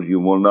field, you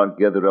will not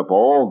gather up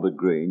all the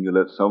grain. You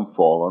let some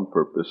fall on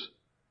purpose.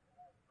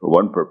 For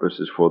one purpose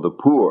is for the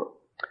poor.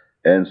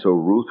 And so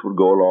Ruth would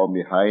go along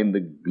behind the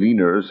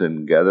gleaners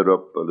and gather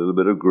up a little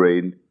bit of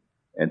grain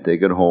and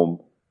take it home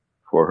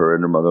for her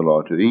and her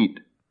mother-in-law to eat.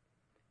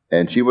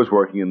 And she was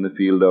working in the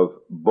field of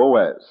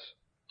Boaz,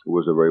 who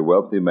was a very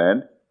wealthy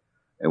man.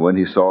 And when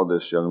he saw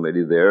this young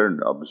lady there and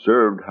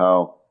observed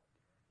how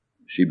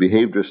she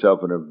behaved herself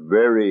in a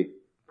very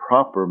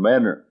proper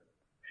manner,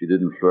 she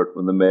didn't flirt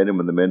with the men, and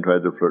when the men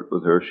tried to flirt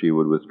with her, she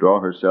would withdraw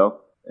herself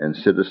and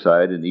sit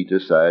aside and eat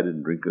aside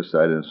and drink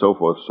aside and so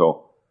forth.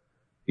 So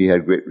he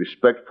had great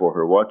respect for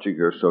her, watching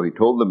her, so he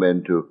told the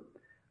men to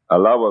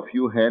allow a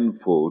few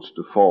handfuls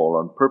to fall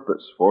on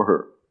purpose for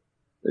her,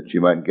 that she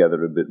might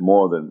gather a bit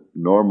more than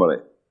normally.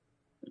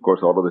 Of course,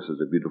 all of this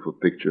is a beautiful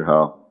picture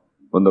how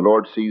when the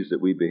Lord sees that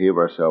we behave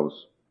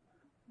ourselves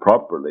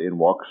properly and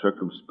walk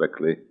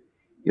circumspectly,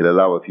 He'll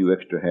allow a few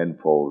extra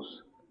handfuls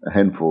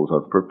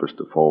on purpose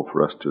to fall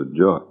for us to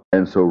enjoy.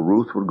 And so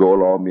Ruth would go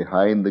along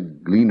behind the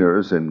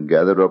gleaners and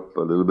gather up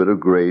a little bit of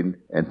grain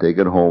and take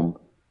it home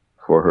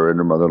for her and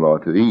her mother-in-law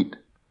to eat.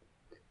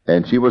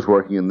 And she was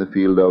working in the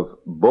field of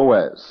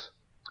Boaz,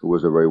 who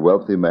was a very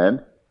wealthy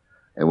man.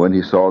 And when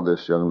he saw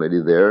this young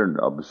lady there and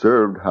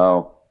observed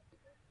how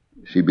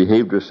she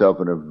behaved herself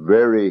in a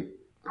very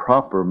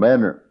proper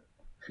manner,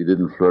 she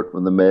didn't flirt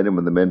with the men, and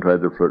when the men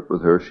tried to flirt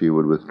with her, she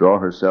would withdraw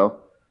herself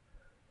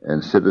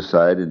and sit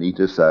aside and eat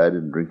aside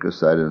and drink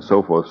aside and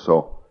so forth.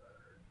 So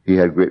he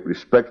had great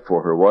respect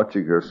for her,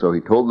 watching her, so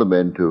he told the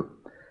men to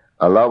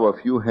allow a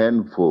few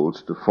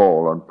handfuls to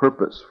fall on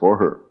purpose for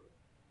her,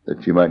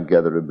 that she might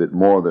gather a bit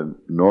more than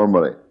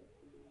normally.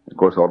 Of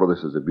course, all of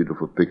this is a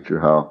beautiful picture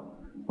how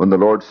when the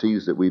Lord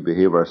sees that we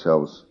behave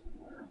ourselves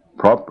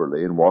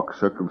properly and walk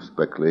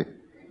circumspectly,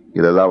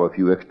 He'll allow a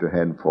few extra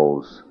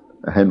handfuls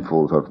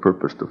on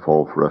purpose to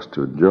fall for us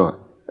to enjoy.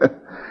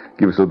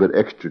 Give us a little bit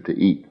extra to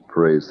eat,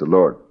 praise the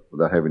Lord,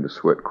 without having to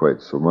sweat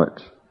quite so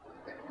much.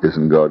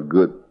 Isn't God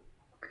good?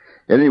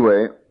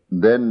 Anyway,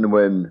 then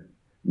when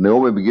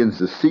Naomi begins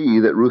to see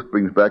that Ruth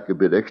brings back a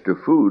bit extra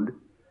food,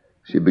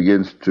 she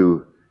begins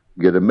to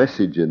get a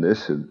message in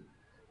this and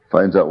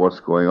finds out what's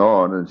going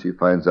on, and she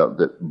finds out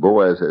that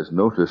Boaz has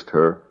noticed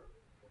her,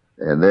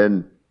 and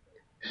then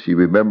she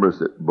remembers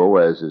that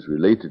Boaz is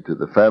related to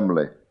the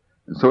family.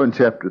 And so in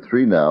chapter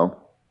 3 now,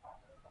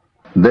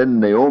 then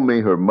Naomi,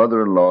 her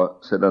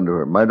mother-in-law, said unto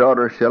her, My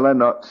daughter, shall I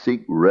not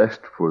seek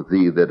rest for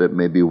thee, that it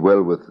may be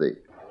well with thee?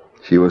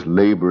 She was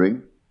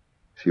laboring,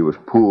 she was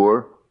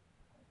poor,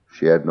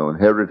 she had no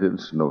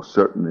inheritance, no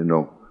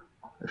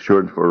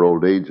assurance for her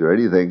old age or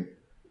anything.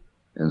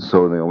 And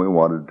so Naomi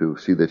wanted to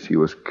see that she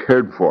was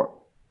cared for.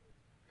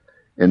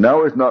 And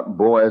now is not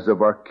Boaz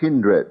of our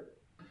kindred,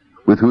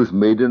 with whose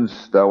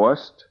maidens thou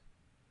wast?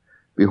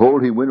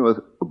 Behold, he winnoweth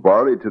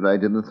barley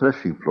tonight in the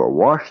threshing floor.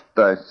 Wash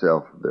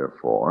thyself,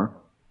 therefore,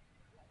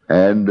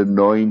 and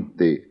anoint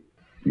thee.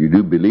 You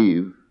do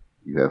believe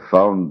you have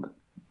found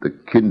the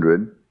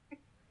kindred.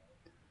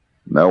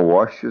 Now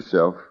wash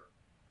yourself,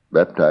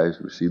 baptize,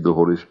 receive the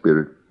Holy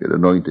Spirit, get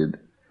anointed.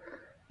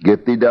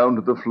 Get thee down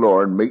to the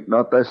floor, and make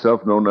not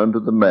thyself known unto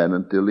the man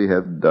until he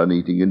have done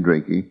eating and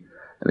drinking.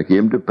 And it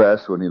came to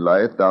pass, when he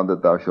lieth down,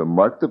 that thou shalt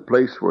mark the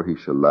place where he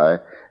shall lie,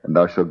 and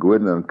thou shalt go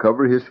in and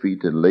uncover his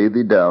feet, and lay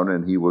thee down,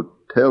 and he will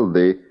tell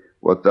thee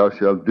what thou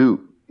shalt do.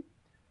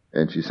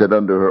 And she said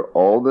unto her,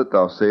 All that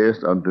thou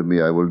sayest unto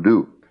me I will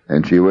do.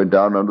 And she went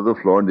down unto the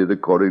floor, and did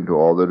according to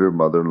all that her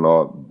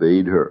mother-in-law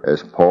bade her.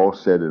 As Paul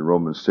said in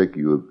Romans 6,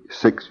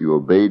 you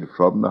obeyed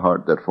from the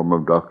heart that form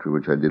of doctrine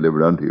which I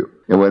delivered unto you.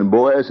 And when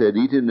Boaz had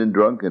eaten and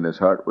drunk, and his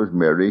heart was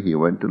merry, he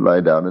went to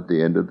lie down at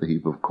the end of the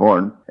heap of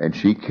corn. And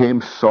she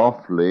came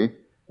softly,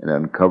 and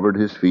uncovered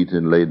his feet,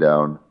 and lay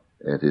down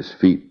at his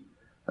feet.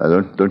 I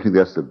don't think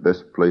that's the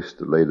best place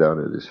to lay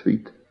down at his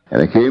feet.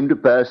 And it came to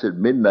pass at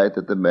midnight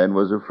that the man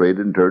was afraid,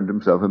 and turned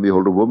himself, and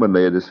behold, a woman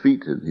lay at his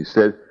feet. And he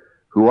said,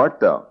 Who art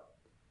thou?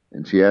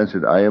 And she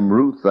answered, I am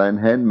Ruth, thine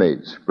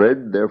handmaid.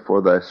 Spread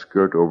therefore thy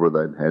skirt over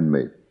thine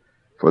handmaid.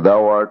 For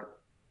thou art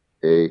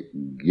a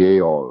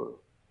Gael.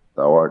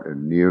 Thou art a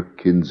near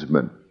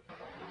kinsman.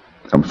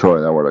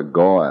 Thou art a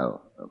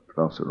Goel. I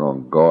pronounced it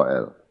wrong,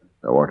 Goel.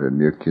 Thou art a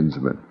near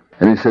kinsman.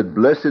 And he said,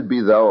 Blessed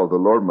be thou of the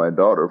Lord my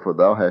daughter, for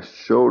thou hast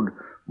showed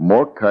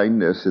more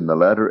kindness in the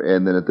latter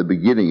end than at the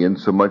beginning,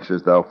 insomuch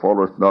as thou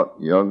followest not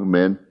young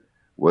men,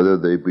 whether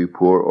they be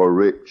poor or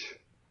rich.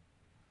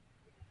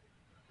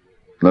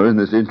 Now, isn't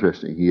this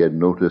interesting? He had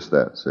noticed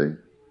that, see?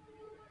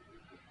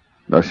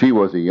 Now, she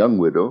was a young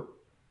widow.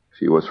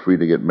 She was free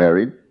to get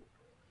married.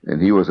 And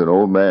he was an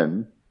old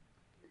man.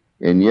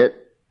 And yet,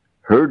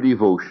 her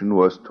devotion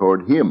was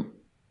toward him.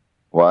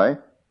 Why?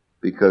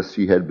 Because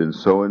she had been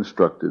so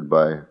instructed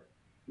by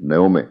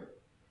Naomi.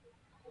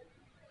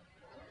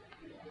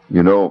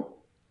 You know,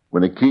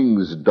 when a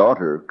king's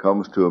daughter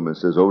comes to him and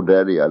says, "Oh,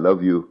 Daddy, I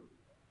love you.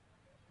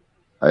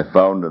 I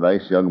found a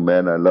nice young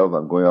man I love.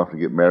 I'm going off to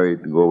get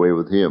married and go away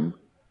with him,"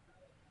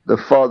 the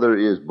father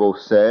is both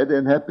sad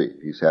and happy.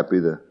 He's happy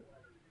the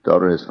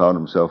daughter has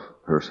found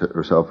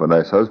herself a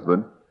nice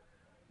husband,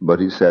 but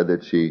he's sad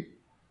that she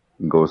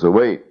goes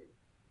away.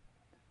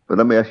 But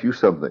let me ask you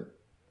something.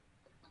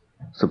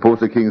 Suppose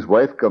the king's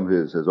wife comes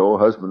in and says, "Oh,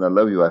 husband, I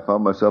love you. I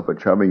found myself a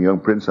charming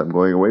young prince. I'm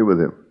going away with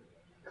him."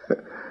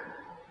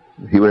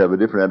 He would have a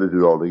different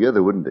attitude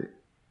altogether, wouldn't he?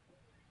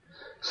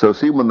 So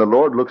see, when the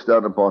Lord looks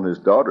down upon his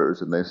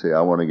daughters and they say,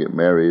 "I want to get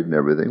married," and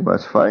everything, well,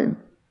 that's fine.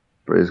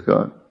 Praise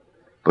God.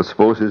 But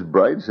suppose his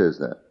bride says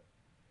that.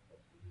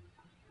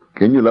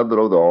 Can you love the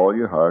Lord with all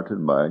your heart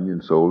and mind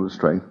and soul and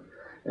strength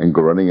and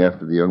go running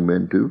after the young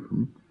men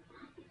too?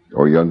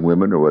 Or young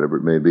women or whatever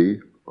it may be,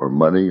 or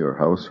money or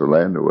house or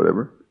land or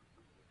whatever.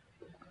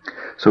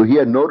 So he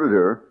had noted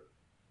her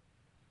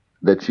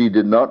that she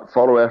did not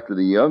follow after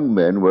the young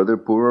men, whether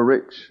poor or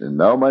rich. "And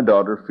now, my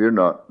daughter, fear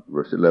not,"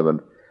 verse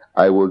 11,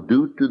 "I will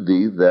do to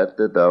thee that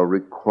thou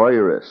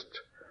requirest.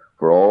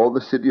 For all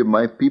the city of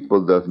my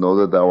people doth know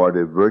that thou art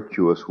a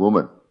virtuous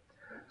woman."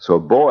 So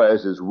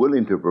Boaz is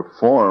willing to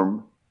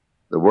perform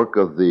the work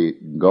of the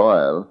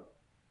Goel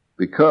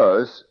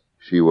because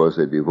she was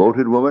a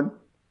devoted woman,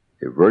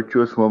 a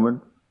virtuous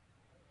woman,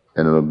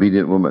 and an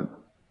obedient woman.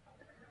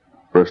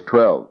 Verse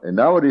 12, "And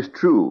now it is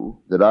true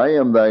that I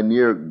am thy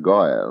near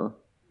Goel.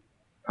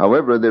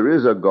 However, there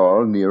is a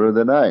Goel nearer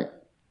than I.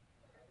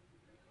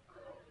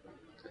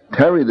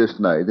 Tarry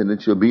this night, and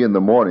it shall be in the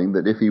morning,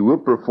 that if he will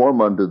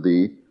perform unto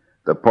thee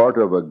the part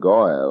of a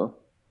Goel,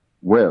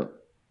 well,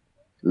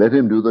 let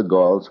him do the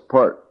Goel's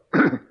part."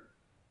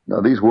 Now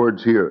these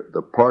words here,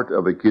 the part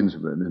of a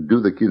kinsman, and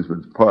do the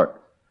kinsman's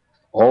part,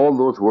 all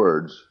those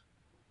words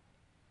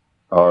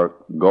are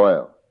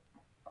Goel.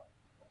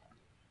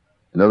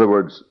 In other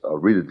words, I'll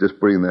read it just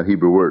bringing that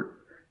Hebrew word.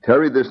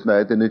 "Tarry this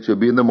night, and it shall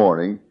be in the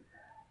morning,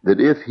 that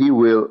if he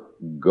will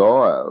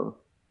Goel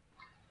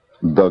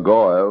the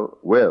Goel,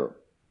 well,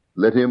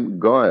 let him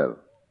Goel.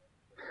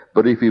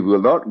 But if he will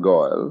not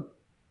Goel,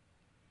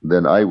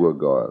 then I will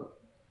Goel."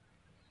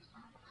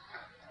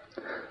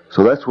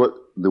 So that's what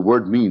the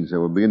word means,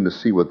 and we'll begin to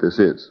see what this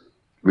is.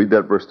 Read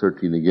that verse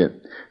 13 again.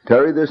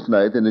 "Tarry this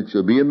night, and it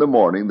shall be in the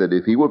morning, that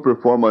if he will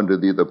perform unto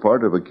thee the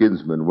part of a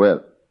kinsman,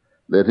 well,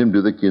 let him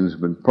do the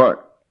kinsman part.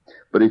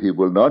 But if he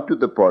will not do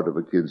the part of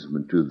a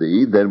kinsman to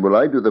thee, then will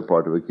I do the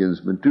part of a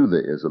kinsman to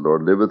thee. As the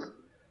Lord liveth,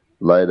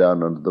 lie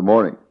down unto the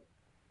morning."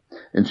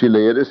 And she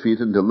lay at his feet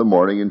until the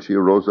morning, and she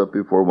arose up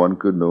before one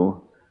could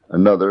know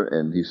another.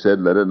 And he said,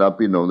 "Let it not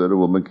be known that a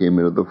woman came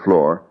into the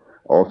floor."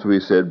 Also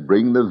he said,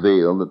 "Bring the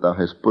veil that thou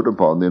hast put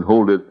upon thee, and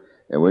hold it."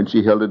 And when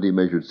she held it, he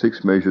measured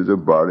 6 measures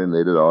of barley and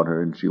laid it on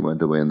her, and she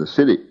went away in the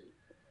city.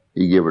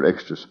 He gave her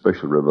extra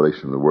special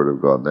revelation of the Word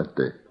of God that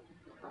day.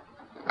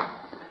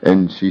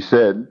 And she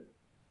said,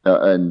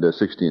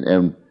 16,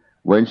 "And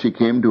when she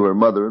came to her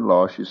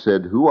mother-in-law, she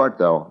said, 'Who art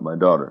thou, my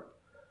daughter?'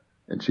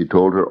 And she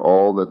told her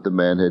all that the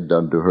man had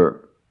done to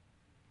her.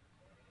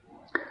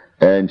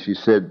 And she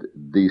said,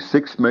 'The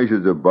 6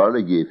 measures of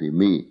barley gave he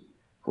me,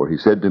 for he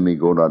said to me,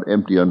 Go not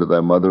empty unto thy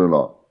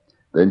mother-in-law.'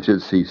 Then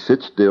said she,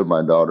 'Sit still,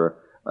 my daughter,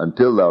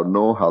 until thou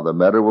know how the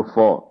matter will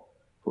fall.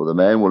 For the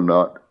man will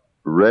not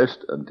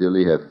rest until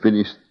he have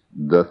finished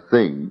the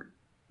thing,'"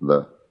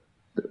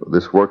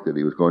 this work that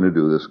he was going to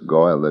do, this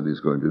Goel that he's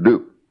going to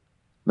do.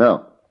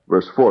 Now,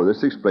 verse 4,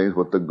 this explains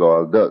what the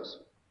Goel does.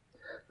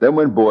 "Then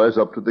went Boaz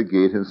up to the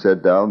gate and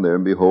sat down there,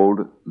 and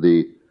behold,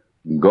 the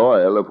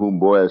Goel of whom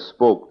Boaz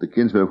spoke, the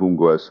kinsman of whom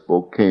Boaz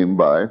spoke, came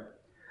by,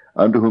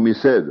 unto whom he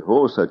said,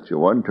 Ho, such a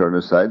one, turn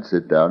aside,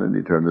 sit down. And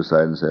he turned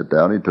aside and sat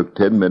down. He took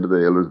 10 men of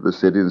the elders of the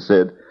city and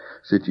said,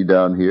 Sit ye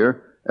down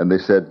here. And they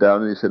sat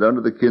down, and he said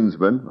unto the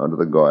kinsman, unto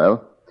the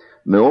Goel,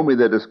 Naomi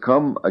that is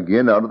come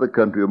again out of the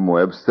country of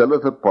Moab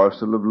selleth a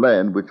parcel of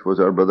land which was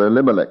our brother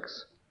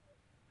Elimelech's.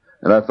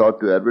 And I thought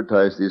to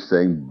advertise thee,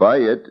 saying, Buy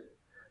it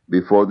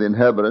before the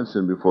inhabitants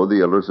and before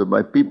the elders of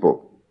my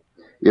people.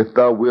 If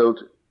thou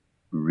wilt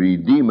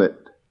redeem it,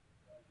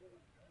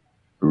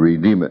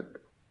 redeem it.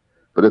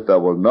 But if thou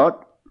wilt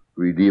not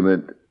redeem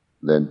it,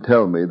 then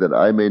tell me that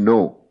I may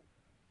know.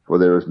 For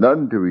there is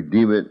none to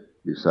redeem it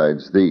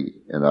besides thee,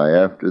 and I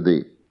after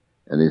thee.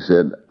 And he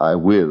said, I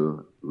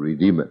will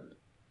redeem it.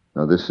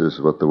 Now this is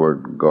what the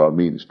word God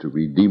means, to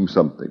redeem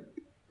something.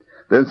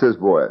 Then says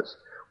Boaz,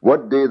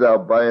 What day thou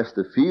buyest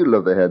the field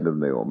of the hand of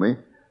Naomi,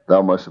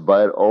 thou must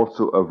buy it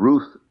also of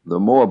Ruth the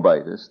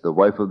Moabitess, the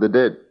wife of the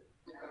dead,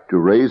 to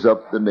raise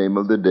up the name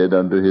of the dead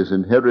unto his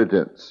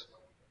inheritance.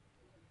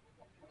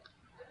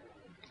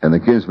 And the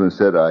kinsman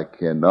said, I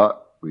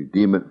cannot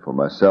redeem it for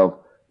myself,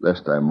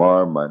 lest I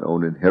mar mine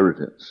own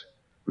inheritance.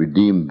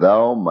 Redeem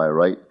thou my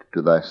right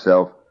to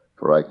thyself,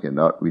 for I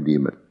cannot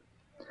redeem it.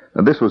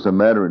 Now this was a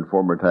matter in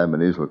former time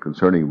in Israel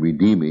concerning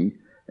redeeming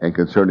and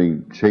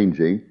concerning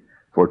changing.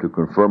 For to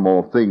confirm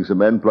all things, a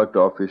man plucked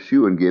off his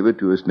shoe and gave it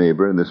to his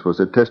neighbor, and this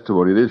was a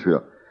testimony in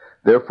Israel.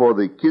 Therefore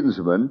the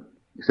kinsman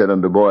said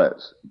unto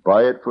Boaz,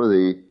 Buy it for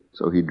thee.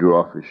 So he drew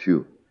off his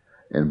shoe.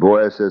 And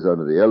Boaz says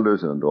unto the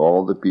elders and unto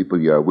all the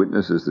people, Ye are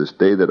witnesses this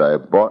day that I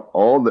have bought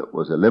all that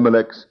was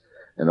Elimelech's,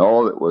 and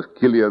all that was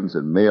Kilion's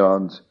and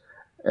Mahlon's,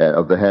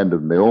 of the hand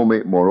of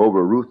Naomi.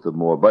 Moreover, Ruth the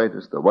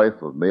Moabitess, the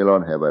wife of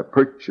Mahlon, have I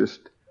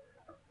purchased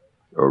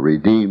or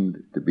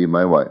redeemed to be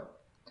my wife,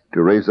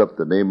 to raise up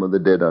the name of the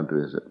dead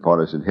upon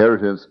his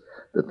inheritance,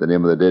 that the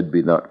name of the dead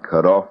be not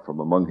cut off from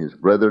among his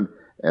brethren,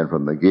 and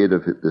from the gate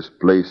of this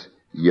place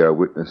ye are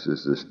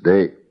witnesses this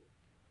day.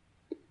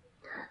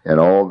 And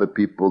all the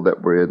people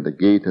that were in the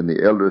gate and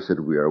the elders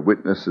said, We are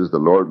witnesses. The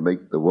Lord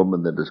make the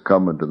woman that is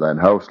come into thine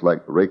house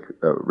like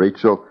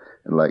Rachel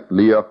and like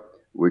Leah,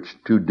 which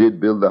two did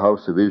build the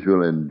house of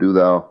Israel, and do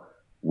thou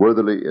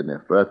worthily in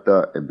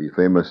Ephrathah, and be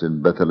famous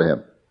in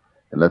Bethlehem.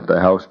 And let thy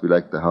house be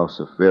like the house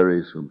of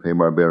Phares, whom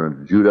Tamar bare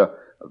unto Judah,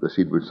 of the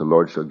seed which the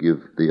Lord shall give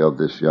thee of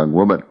this young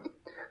woman.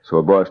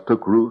 So Boaz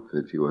took Ruth,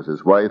 and she was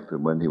his wife,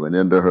 and when he went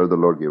into her, the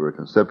Lord gave her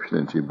conception,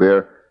 and she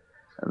bare.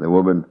 And the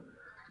woman,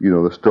 you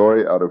know the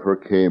story, out of her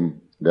came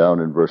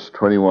down in verse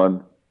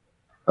 21,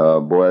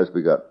 Boaz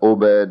begot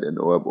Obed, and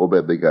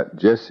Obed begot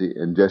Jesse,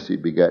 and Jesse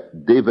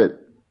begot David.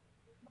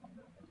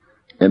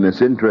 And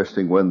it's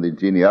interesting when the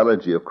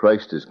genealogy of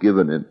Christ is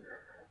given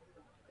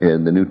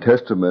in the New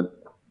Testament,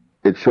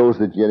 it shows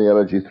the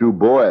genealogy through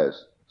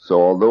Boaz.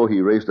 So although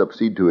he raised up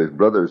seed to his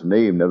brother's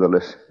name,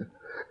 nevertheless,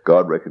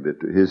 God reckoned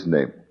it to his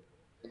name.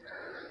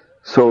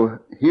 So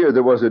here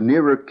there was a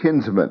nearer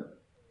kinsman.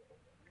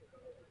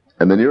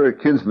 And the nearer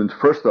kinsman's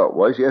first thought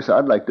was, yes,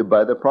 I'd like to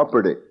buy the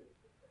property.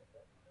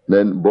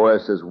 Then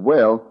Boaz says,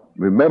 well,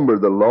 remember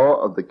the law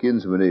of the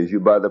kinsman is you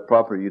buy the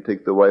property, you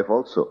take the wife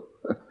also.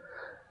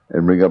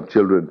 And bring up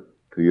children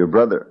to your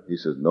brother. He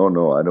says, no,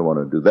 I don't want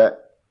to do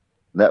that.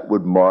 That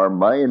would mar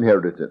my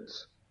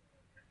inheritance.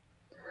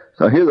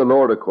 Now here the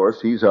Lord, of course,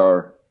 he's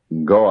our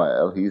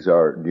Goel, he's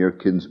our near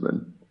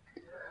kinsman.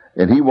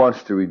 And he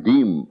wants to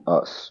redeem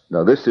us.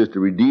 Now this is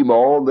to redeem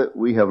all that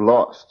we have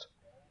lost.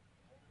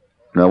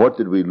 Now what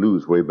did we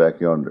lose way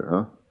back yonder,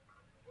 huh?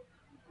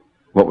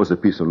 What was the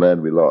piece of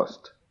land we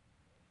lost?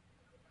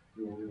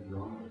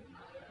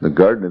 The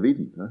Garden of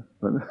Eden,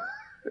 huh?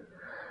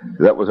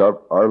 That was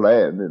our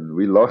land, and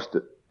we lost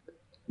it.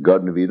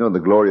 Garden of Eden, the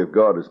glory of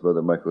God, as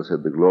Brother Michael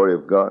said, the glory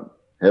of God.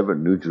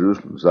 Heaven, New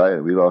Jerusalem,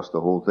 Zion, we lost the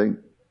whole thing.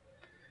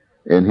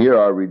 And here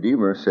our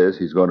Redeemer says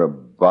he's going to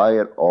buy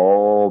it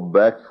all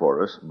back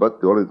for us,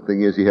 but the only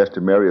thing is he has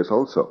to marry us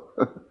also.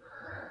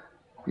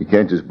 He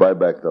can't just buy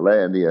back the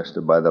land, he has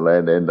to buy the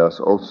land and us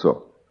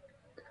also.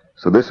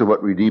 So this is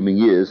what redeeming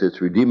is.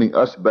 It's redeeming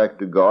us back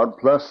to God,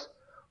 plus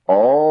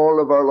all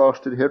of our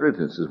lost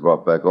inheritance is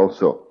brought back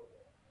also.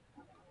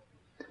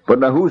 But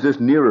now who's this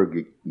nearer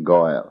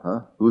Goel,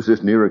 huh? Who's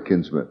this nearer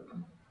kinsman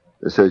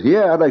that says,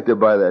 yeah, I'd like to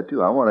buy that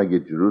too. I want to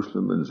get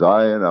Jerusalem and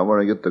Zion. I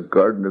want to get the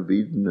Garden of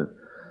Eden. And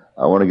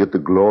I want to get the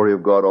glory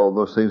of God, all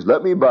those things.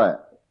 Let me buy it.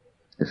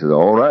 He says,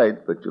 all right,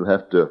 but you'll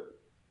have to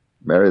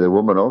marry the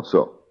woman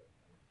also.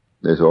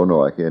 They say, oh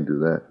no, I can't do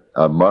that.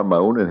 I'll mar my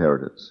own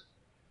inheritance.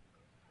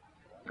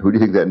 Who do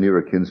you think that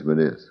nearer kinsman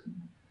is?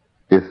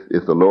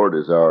 If the Lord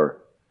is our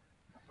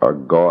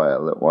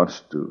Goel that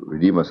wants to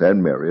redeem us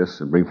and marry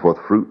us and bring forth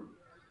fruit,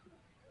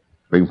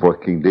 bring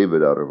forth King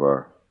David out of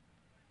our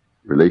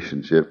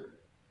relationship,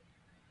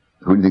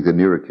 who do you think the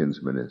nearer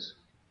kinsman is?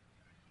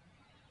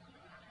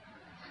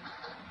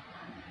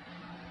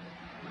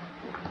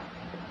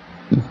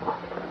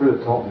 For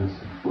the taught is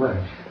the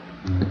flesh.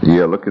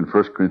 Yeah, look in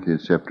 1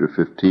 Corinthians chapter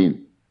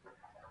 15.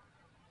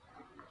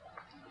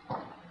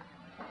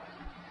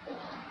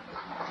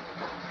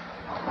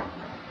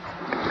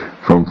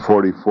 From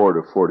 44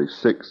 to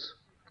 46.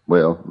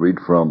 Well,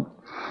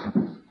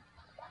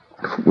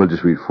 we'll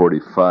just read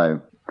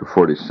 45 to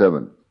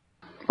 47,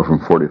 or from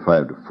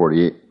 45 to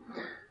 48.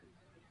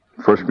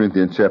 1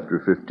 Corinthians chapter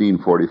 15,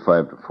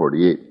 45 to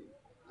 48.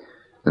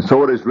 And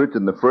so it is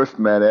written, the first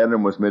man,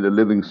 Adam, was made a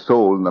living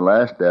soul, and the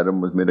last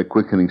Adam was made a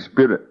quickening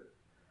spirit.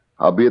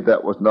 Howbeit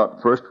that was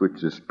not first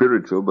which is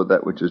spiritual, but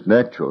that which is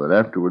natural, and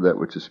afterward that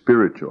which is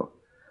spiritual.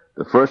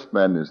 The first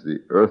man is of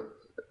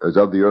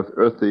the earth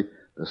earthy,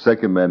 the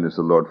second man is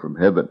the Lord from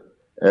heaven.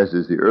 As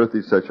is the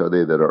earthy, such are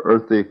they that are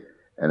earthy,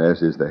 and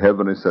as is the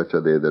heavenly, such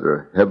are they that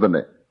are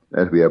heavenly.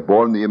 As we have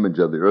borne the image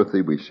of the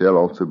earthly, we shall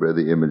also bear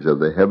the image of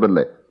the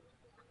heavenly.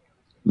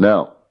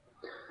 Now,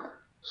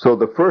 so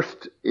the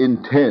first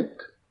intent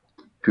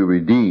to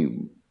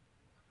redeem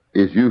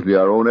is usually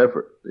our own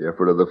effort, the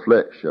effort of the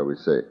flesh, shall we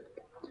say.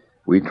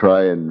 We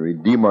try and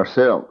redeem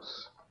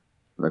ourselves,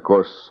 and of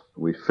course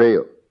we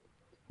fail.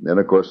 And then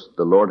of course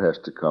the Lord has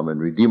to come and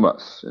redeem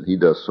us, and he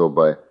does so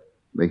by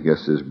making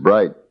us his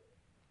bride.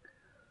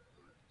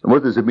 And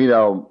what does it mean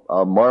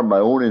I'll mar my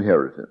own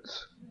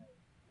inheritance?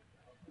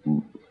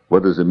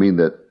 What does it mean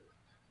that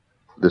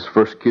this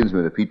first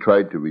kinsman, if he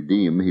tried to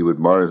redeem, he would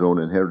mar his own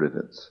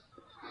inheritance?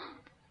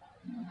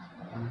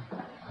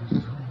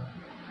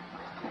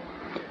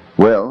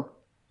 Well,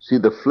 see,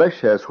 the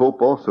flesh has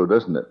hope also,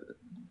 doesn't it?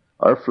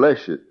 Our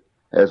flesh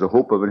has a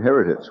hope of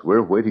inheritance.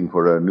 We're waiting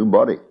for a new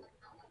body.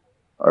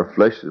 Our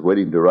flesh is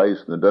waiting to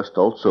rise from the dust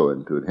also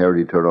and to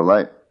inherit eternal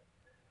life.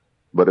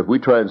 But if we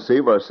try and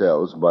save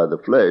ourselves by the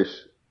flesh,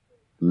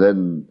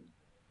 then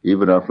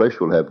even our flesh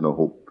will have no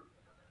hope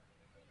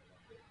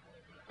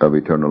of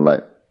eternal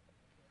life.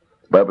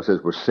 The Bible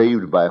says we're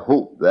saved by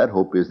hope. That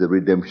hope is the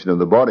redemption of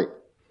the body.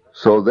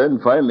 So then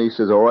finally he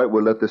says, all right,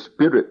 we'll let the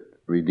Spirit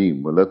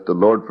redeem. We'll let the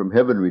Lord from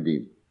heaven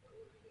redeem.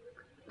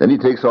 Then he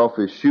takes off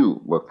his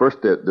shoe. Well,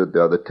 first there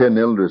are the 10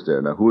 elders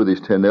there. Now, who are these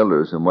 10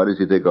 elders, and why does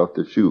he take off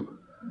the shoe?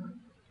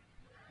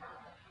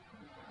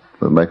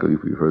 Well, Michael,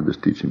 you've heard this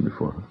teaching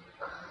before.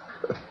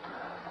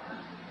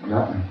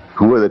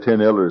 Who are the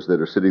 10 elders that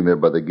are sitting there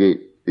by the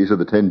gate? These are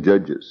the 10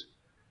 judges.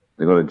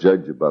 They're going to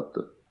judge about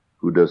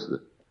who does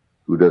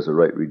the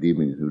right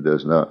redeeming and who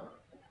does not.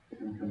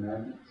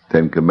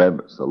 10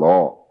 Commandments, the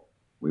law.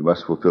 We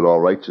must fulfill all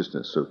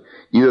righteousness. So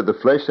either the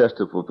flesh has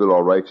to fulfill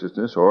all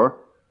righteousness, or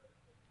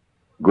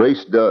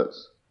grace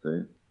does.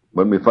 See?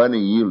 When we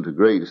finally yield to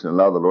grace and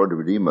allow the Lord to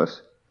redeem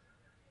us,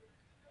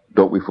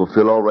 don't we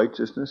fulfill all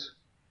righteousness?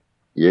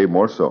 Yea,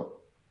 more so.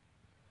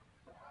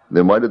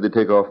 Then why did they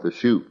take off the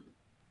shoe?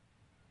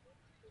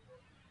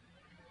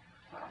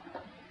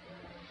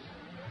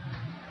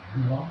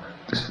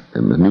 A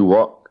new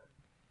walk.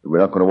 We're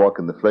not going to walk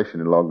in the flesh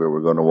any longer.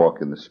 We're going to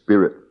walk in the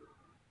Spirit.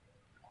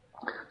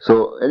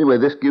 So anyway,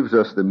 this gives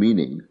us the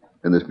meaning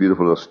in this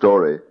beautiful little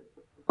story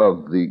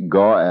of the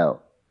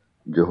Goel,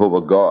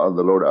 Jehovah God,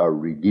 the Lord our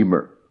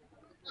Redeemer.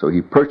 So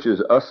he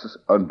purchased us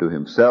unto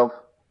himself,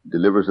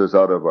 delivers us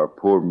out of our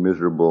poor,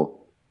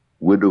 miserable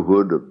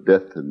widowhood of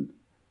death,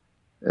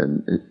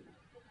 and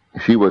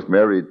she was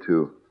married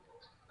to,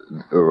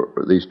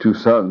 or these two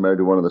sons, married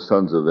to one of the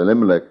sons of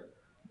Elimelech.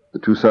 The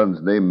two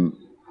sons named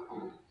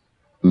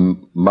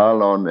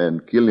Mahlon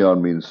and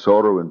Chilion means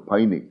sorrow and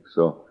pining.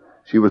 So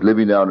she was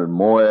living down in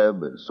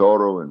Moab in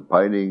sorrow and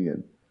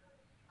pining,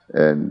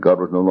 and God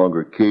was no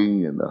longer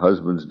king, and the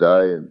husbands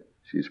die, and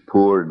she's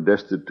poor and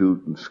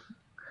destitute and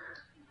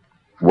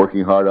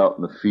working hard out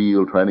in the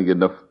field, trying to get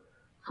enough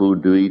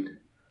food to eat.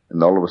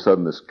 And all of a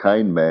sudden this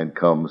kind man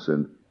comes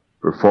and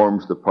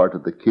performs the part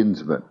of the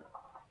kinsman.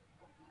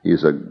 He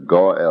is a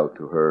Goel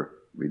to her,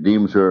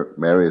 redeems her,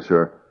 marries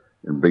her,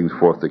 and brings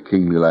forth the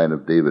kingly line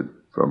of David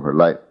from her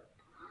life.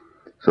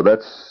 So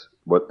that's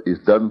what is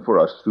done for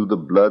us through the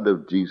blood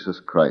of Jesus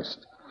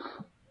Christ.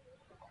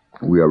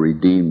 We are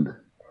redeemed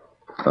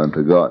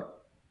unto God.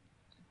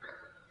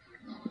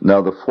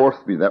 Now the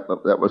fourth meaning,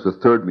 that was the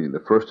third meaning.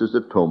 The first is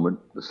atonement,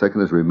 the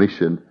second is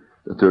remission,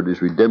 the third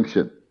is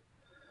redemption.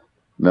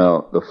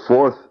 Now the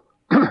fourth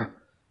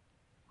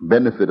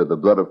benefit of the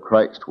blood of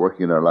Christ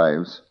working in our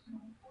lives,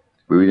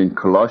 we read in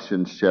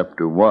Colossians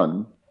chapter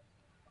 1,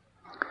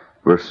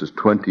 verses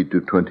 20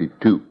 to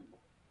 22.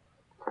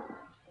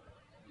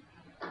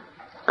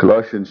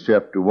 Colossians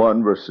chapter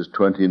 1, verses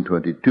 20 and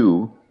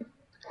 22.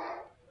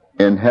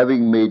 And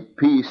having made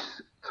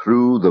peace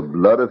through the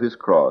blood of his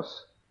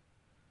cross,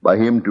 by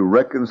him to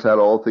reconcile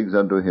all things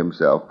unto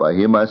himself, by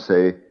him I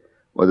say,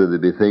 whether there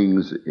be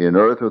things in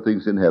earth or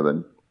things in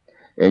heaven,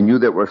 and you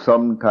that were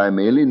sometime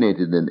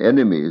alienated and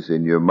enemies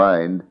in your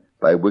mind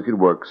by wicked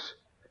works,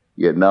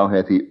 yet now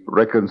hath he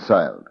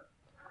reconciled.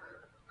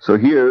 So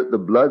here the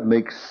blood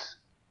makes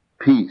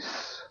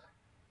peace.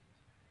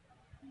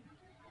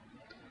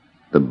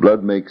 The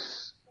blood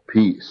makes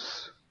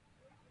peace.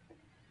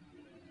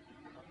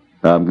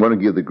 Now I'm going to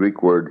give the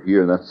Greek word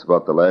here, and that's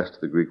about the last of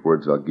the Greek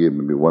words I'll give,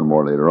 maybe one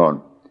more later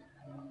on.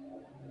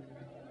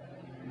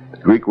 The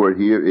Greek word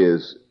here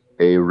is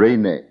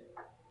eirene,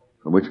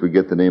 from which we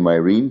get the name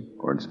Irene,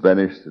 or in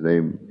Spanish the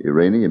name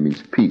Irene. It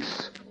means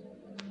peace.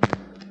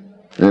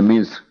 And it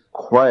means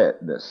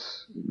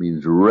quietness. It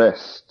means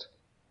rest.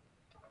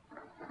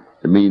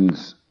 It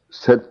means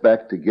set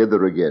back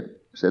together again.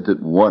 Set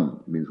at one.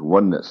 It means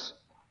oneness.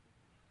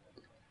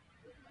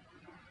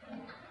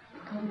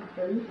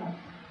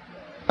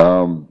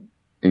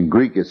 In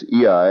Greek it's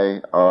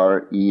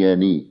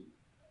E-I-R-E-N-E,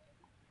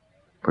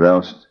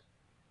 pronounced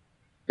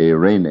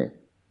Irene,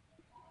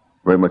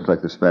 very much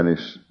like the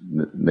Spanish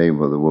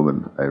name of the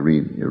woman,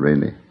 Irene,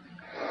 Irene.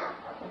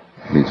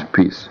 It means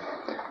peace.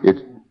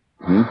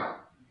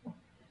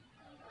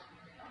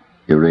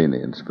 Irene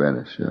in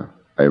Spanish, yeah.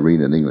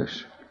 Irene in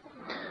English.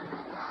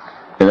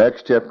 In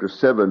Acts chapter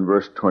 7,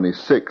 verse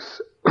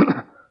 26,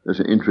 there's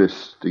an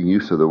interesting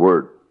use of the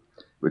word,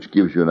 which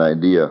gives you an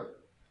idea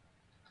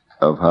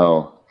of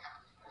how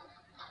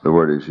the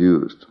word is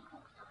used.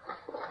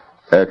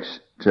 Acts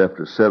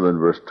chapter 7,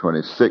 verse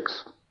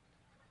 26.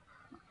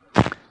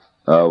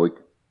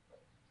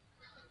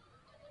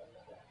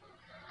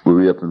 We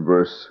read up in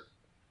verse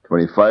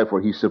 25,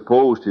 for he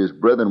supposed his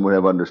brethren would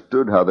have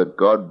understood how that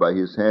God by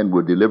his hand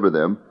would deliver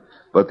them,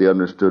 but they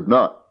understood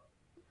not.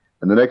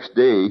 And the next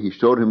day he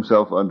showed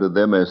himself unto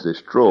them as they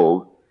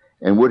strove,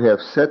 and would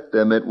have set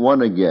them at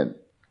one again,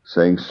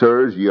 saying,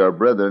 Sirs, ye are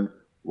brethren,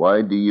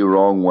 why do ye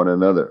wrong one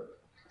another?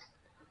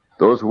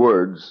 Those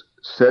words,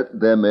 set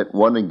them at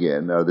one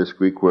again, are this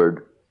Greek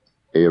word,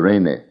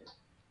 eirene.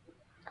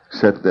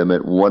 Set them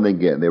at one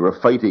again. They were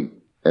fighting,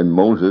 and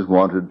Moses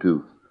wanted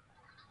to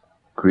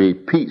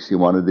create peace. He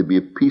wanted to be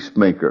a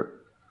peacemaker.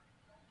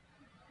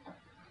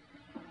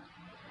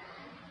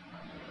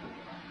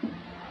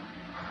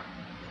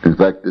 In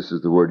fact, this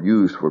is the word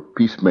used for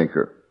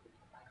peacemaker.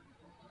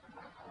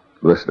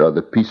 Blessed are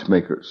the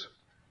peacemakers.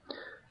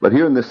 But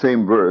here in the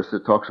same verse,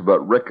 it talks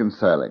about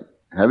reconciling,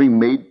 having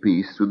made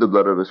peace through the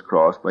blood of his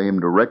cross, by him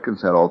to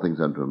reconcile all things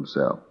unto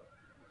himself.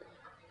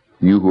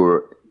 You who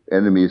are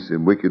enemies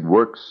in wicked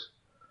works,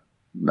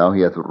 now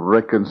he hath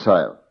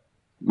reconciled.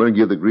 I'm going to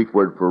give the Greek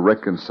word for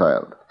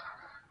reconciled.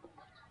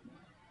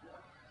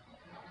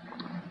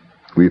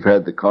 We've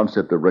had the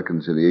concept of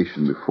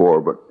reconciliation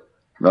before, but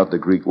not the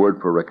Greek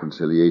word for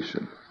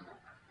reconciliation.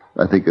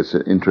 I think it's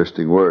an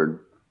interesting word.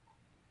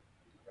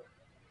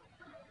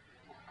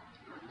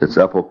 It's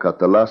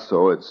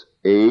apokatalasso. It's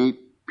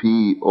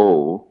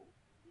APOKATALLASSO.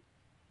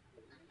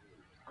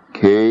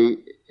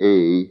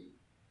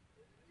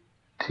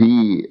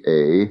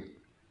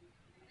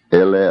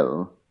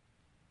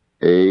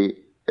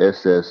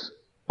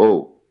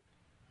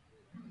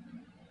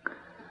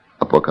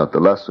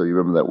 Apokatalasso, you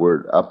remember that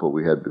word apo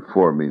we had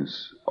before,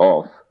 means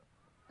off.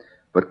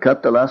 But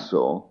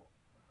katalasso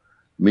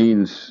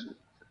means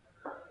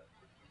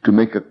to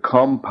make a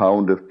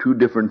compound of two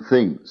different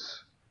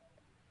things.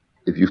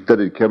 If you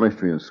studied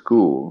chemistry in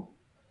school,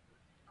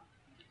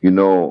 you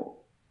know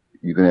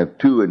you can have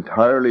two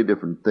entirely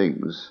different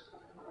things.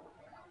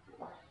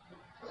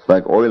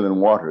 Like oil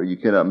and water, you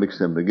cannot mix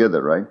them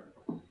together, right?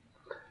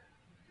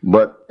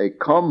 But a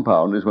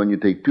compound is when you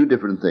take two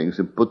different things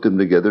and put them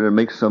together and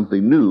make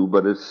something new,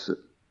 but it's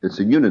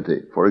a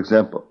unity. For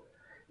example,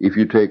 if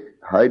you take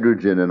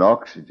hydrogen and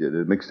oxygen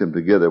and mix them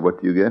together,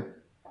 what do you get?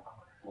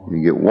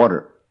 You get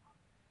water.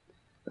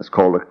 That's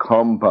called a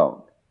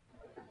compound.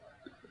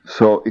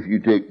 So if you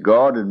take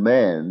God and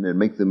man and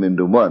make them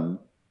into one,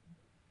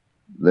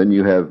 then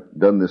you have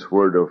done this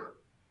word of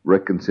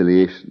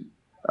reconciliation,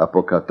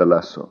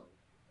 apokatalasso.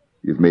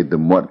 You've made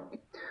them one.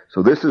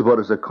 So this is what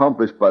is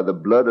accomplished by the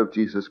blood of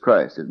Jesus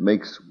Christ. It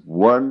makes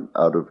one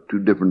out of two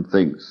different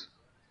things.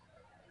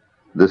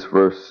 This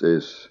verse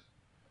is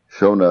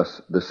shown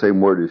us, the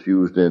same word is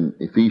used in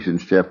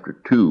Ephesians chapter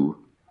 2,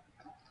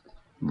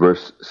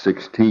 verse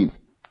 16.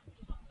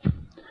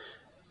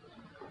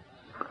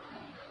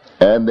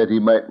 And that he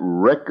might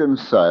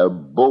reconcile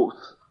both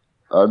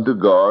unto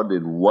God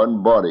in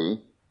one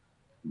body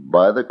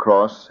by the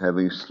cross,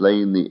 having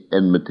slain the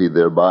enmity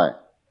thereby.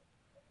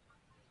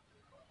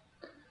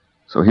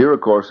 So here,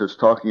 of course, it's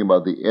talking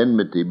about the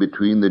enmity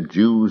between the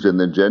Jews and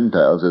the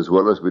Gentiles, as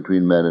well as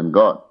between man and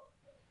God.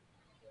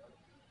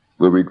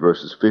 We'll read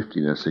verses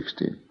 15 and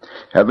 16.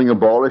 Having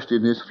abolished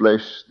in his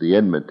flesh the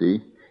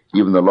enmity,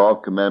 even the law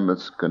of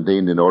commandments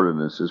contained in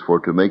ordinances, for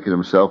to make in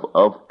himself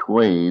of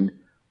twain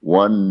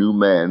one new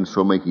man,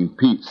 so making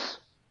peace,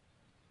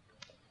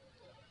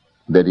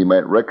 that he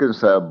might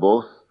reconcile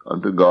both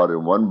unto God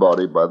in one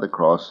body by the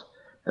cross,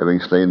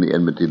 having slain the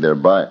enmity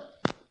thereby.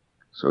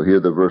 So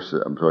here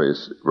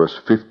it's verse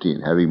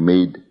 15, having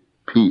made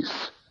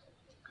peace.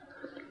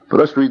 But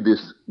let's read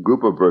this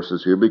group of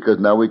verses here, because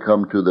now we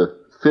come to the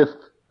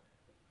fifth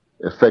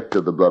effect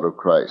of the blood of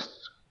Christ.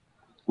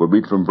 We'll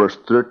read from verse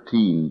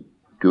 13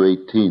 to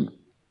 18.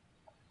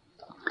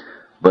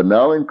 But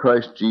now in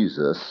Christ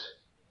Jesus,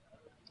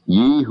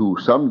 ye who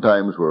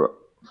sometimes were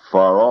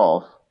far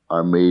off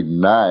are made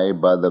nigh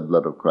by the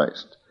blood of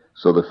Christ.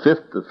 So the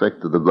fifth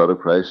effect of the blood of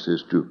Christ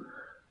is to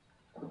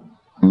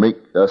make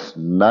us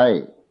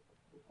nigh,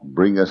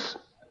 bring us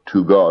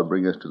to God,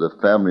 bring us to the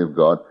family of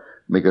God,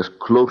 make us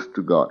close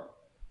to God,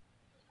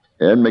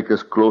 and make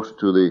us close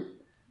to the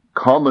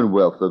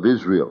commonwealth of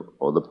Israel,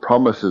 or the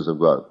promises of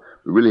God.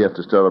 We really have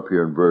to start up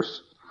here in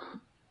verse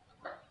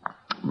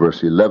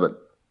 11.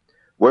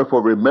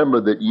 Wherefore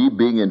remember that ye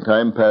being in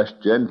time past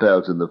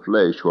Gentiles in the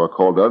flesh, who are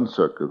called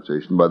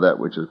uncircumcision by that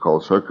which is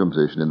called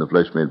circumcision in the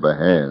flesh made by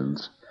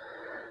hands,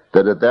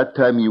 that at that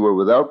time ye were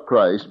without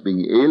Christ,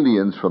 being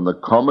aliens from the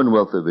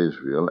commonwealth of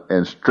Israel,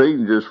 and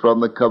strangers from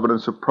the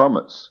covenants of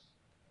promise,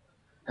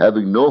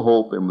 having no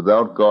hope and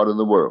without God in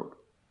the world.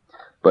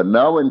 But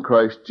now in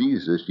Christ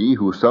Jesus, ye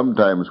who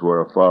sometimes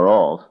were afar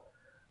off,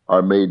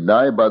 are made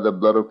nigh by the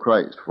blood of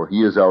Christ, for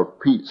he is our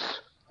peace,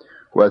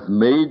 who hath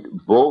made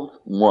both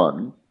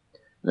one,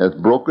 and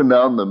hath broken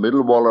down the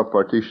middle wall of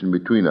partition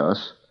between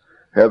us,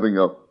 having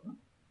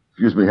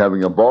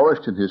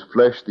abolished in his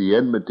flesh the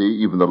enmity,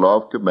 even the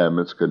law of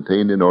commandments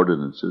contained in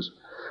ordinances,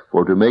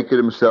 for to make it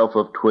himself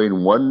of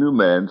twain one new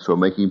man, so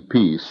making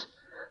peace,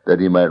 that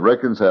he might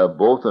reconcile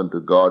both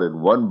unto God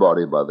in one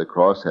body by the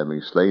cross,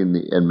 having slain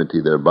the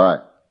enmity thereby,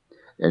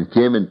 and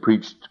came and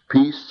preached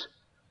peace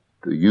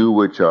to you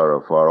which are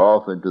afar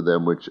off, and to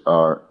them which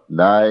are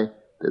nigh,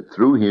 that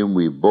through him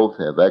we both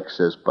have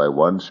access by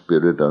one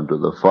Spirit unto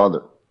the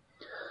Father.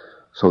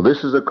 So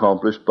this is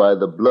accomplished by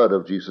the blood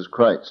of Jesus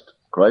Christ.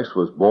 Christ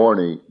was born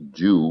a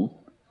Jew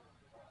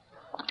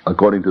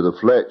according to the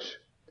flesh.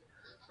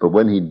 But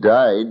when he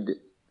died,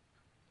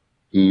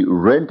 he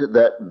rent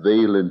that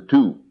veil in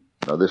two.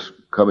 Now this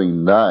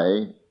coming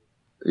nigh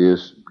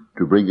is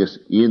to bring us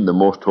in the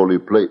most holy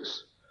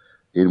place,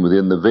 in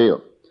within the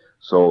veil.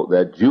 So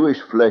that Jewish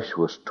flesh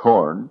was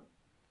torn,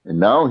 and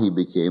now he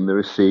became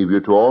the Savior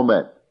to all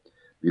men.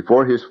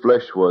 Before his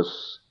flesh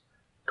was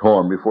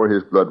torn, before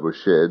his blood was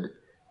shed,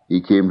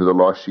 he came to the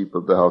lost sheep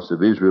of the house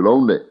of Israel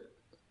only.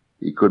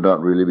 He could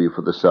not really be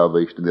for the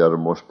salvation of the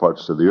uttermost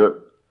parts of the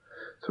earth.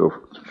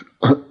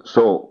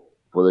 So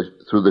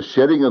through the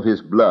shedding of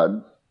his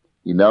blood,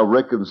 he now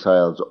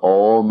reconciles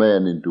all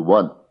men into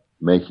one,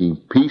 making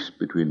peace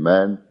between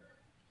man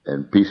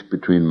and peace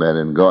between man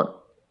and God.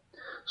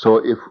 So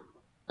if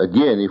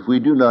we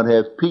do not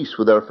have peace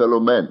with our fellow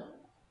men,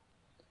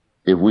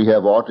 if we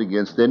have aught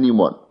against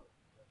anyone,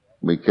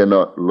 we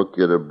cannot look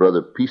at a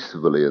brother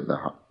peaceably in the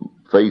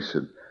face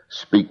and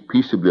speak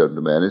peaceably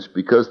unto man. It's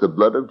because the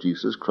blood of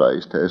Jesus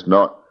Christ has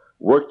not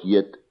worked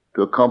yet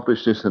to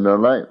accomplish this in our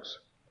lives.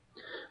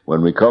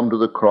 When we come to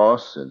the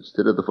cross and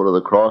sit at the foot of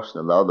the cross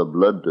and allow the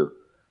blood to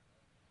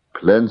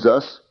cleanse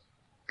us,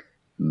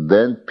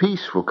 then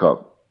peace will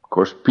come. Of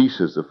course, peace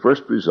is the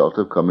first result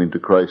of coming to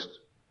Christ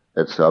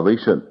at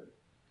salvation.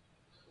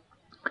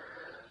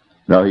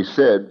 Now he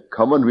said,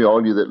 "Come unto me,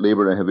 all you that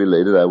labor and are heavy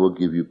laden, I will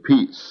give you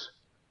peace."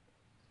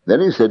 Then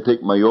he said,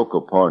 "Take my yoke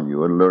upon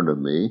you and learn of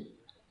me,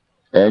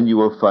 and you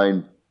will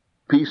find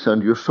peace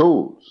unto your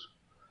souls."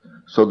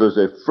 So there's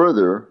a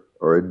further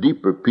or a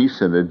deeper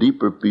peace and a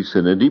deeper peace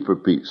and a deeper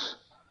peace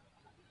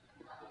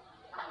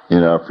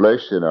in our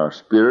flesh, in our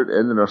spirit,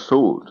 and in our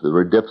soul. To the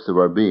very depths of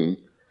our being,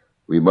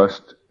 we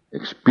must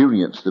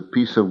experience the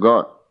peace of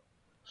God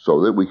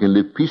so that we can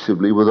live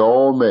peaceably with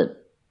all men.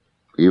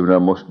 Even our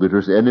most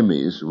bitterest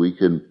enemies, we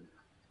can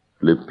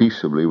live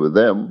peaceably with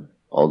them.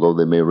 Although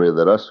they may rail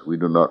at us, we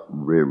do not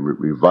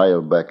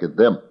revile back at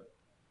them.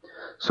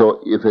 So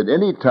if at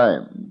any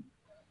time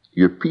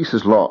your peace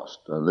is lost,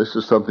 and this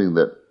is something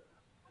that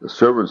the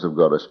servants of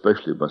God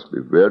especially must be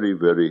very,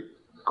 very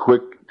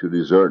quick to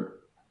discern.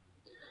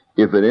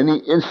 If at any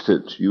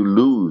instant you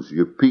lose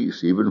your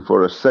peace, even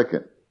for a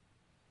second,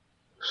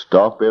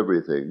 stop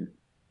everything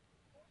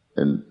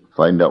and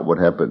find out what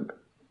happened.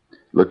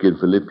 Look in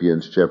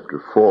Philippians chapter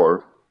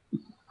 4.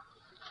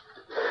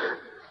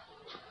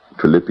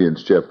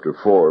 Philippians chapter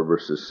 4,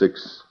 verses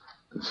 6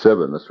 and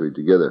 7. Let's read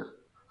together.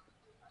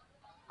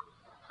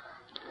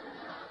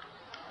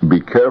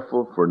 "Be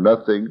careful for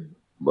nothing,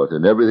 but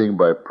in everything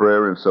by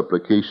prayer and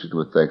supplication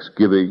with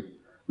thanksgiving,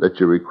 let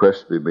your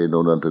requests be made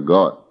known unto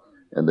God.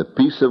 And the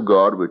peace of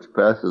God, which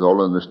passeth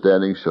all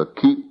understanding, shall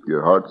keep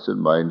your hearts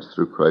and minds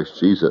through Christ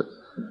Jesus."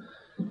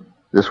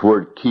 This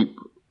word "keep,"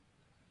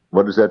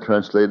 what is that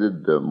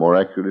translated more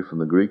accurately from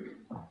the Greek?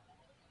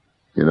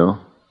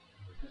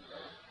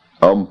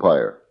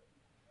 Umpire.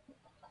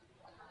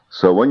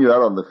 So when you're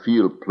out on the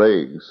field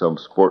playing some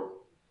sport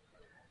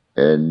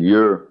and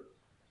you're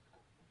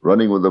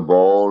running with the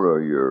ball or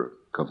you're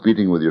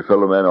competing with your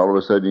fellow man, all of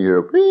a sudden you hear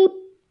a beep.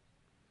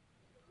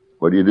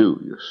 What do?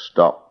 You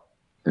stop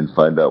and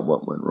find out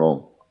what went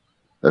wrong.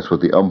 That's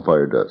what the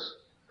umpire does.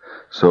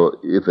 So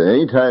if at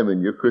any time in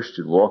your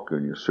Christian walk or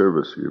in your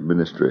service or your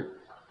ministry,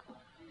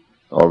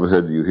 all of a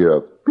sudden you hear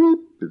a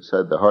beep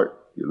inside the heart,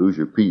 you lose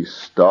your peace,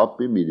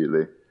 stop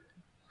immediately,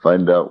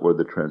 find out where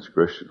the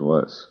transgression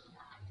was,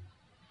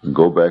 and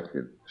go back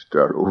and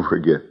start over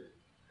again.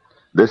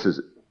 This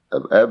is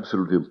of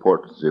absolute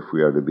importance if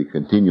we are to be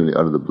continually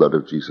under the blood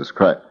of Jesus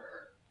Christ.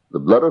 The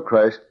blood of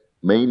Christ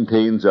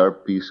maintains our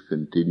peace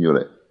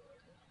continually.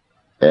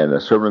 And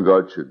a servant of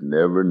God should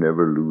never,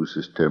 never lose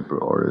his temper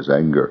or his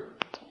anger.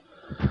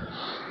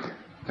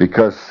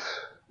 Because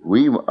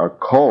we are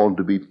called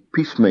to be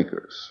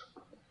peacemakers.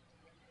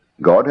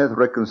 God hath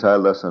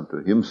reconciled us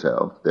unto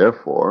himself,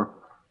 therefore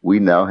we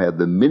now have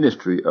the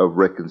ministry of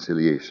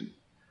reconciliation.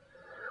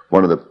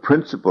 One of the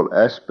principal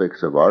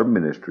aspects of our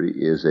ministry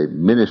is a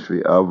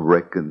ministry of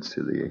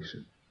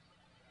reconciliation.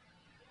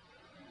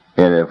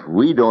 And if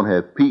we don't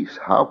have peace,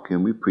 how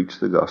can we preach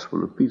the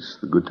gospel of peace,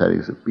 the good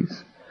tidings of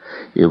peace?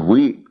 If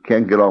we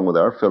can't get along with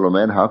our fellow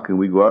men, how can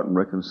we go out and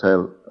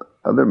reconcile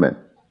other men?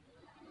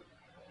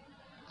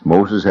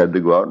 Moses had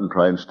to go out and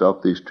try and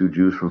stop these two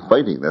Jews from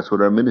fighting. That's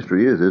what our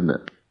ministry is, isn't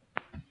it?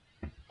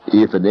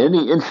 If at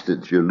any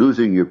instance you're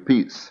losing your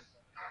peace,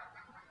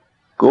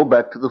 go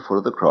back to the foot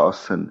of the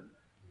cross and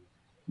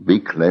be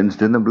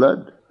cleansed in the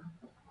blood.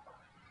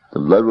 The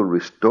blood will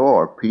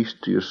restore peace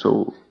to your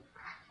soul.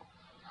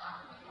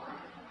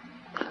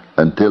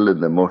 Until in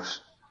the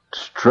most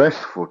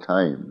stressful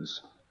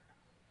times,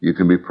 you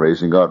can be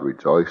praising God.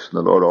 Rejoice in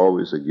the Lord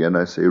always. Again,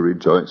 I say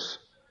rejoice.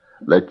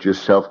 Let your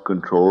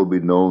self-control be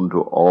known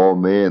to all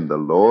men. The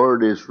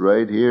Lord is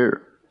right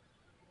here.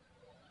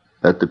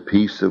 Let the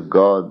peace of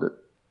God that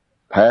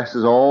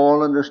passes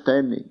all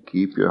understanding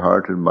keep your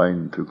heart and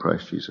mind through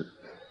Christ Jesus.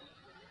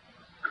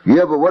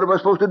 Yeah, but what am I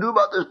supposed to do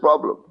about this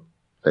problem?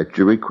 Let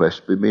your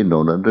request be made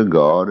known unto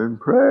God in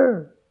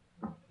prayer.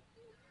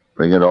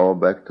 Bring it all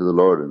back to the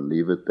Lord and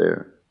leave it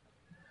there.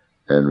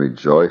 And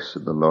rejoice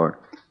in the Lord.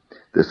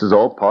 This is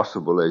all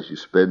possible as you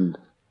spend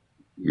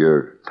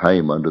your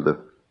time under the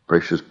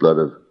precious blood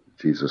of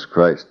Jesus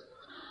Christ.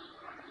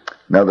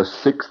 Now the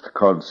sixth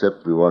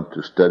concept we want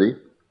to study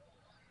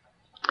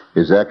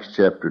is Acts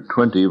chapter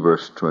 20,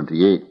 verse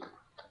 28.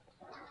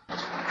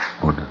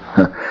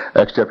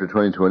 Acts chapter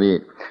 20,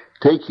 28.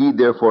 Take heed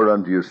therefore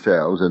unto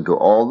yourselves and to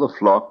all the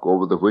flock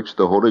over the which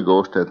the Holy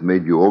Ghost hath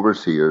made you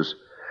overseers,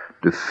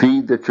 to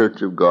feed the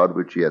church of God,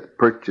 which he hath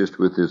purchased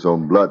with his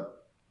own blood.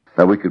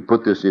 Now we could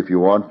put this, if you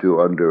want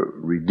to, under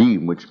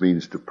redeem, which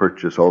means to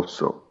purchase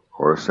also,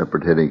 or a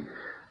separate heading.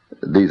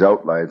 These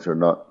outlines are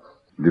not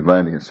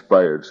divinely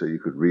inspired, so you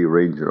could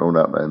rearrange your own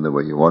outline the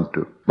way you want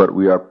to. But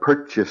we are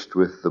purchased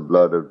with the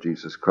blood of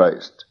Jesus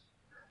Christ.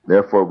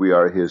 Therefore we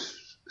are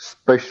his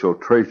special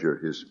treasure,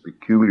 his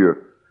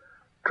peculiar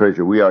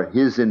treasure. We are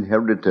his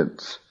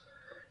inheritance.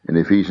 In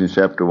Ephesians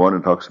chapter 1,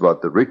 it talks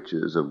about the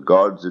riches of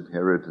God's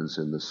inheritance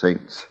in the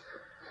saints.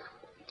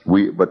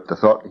 But the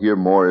thought here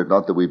more is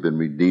not that we've been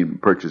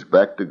redeemed, purchased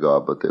back to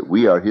God, but that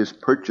we are his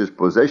purchased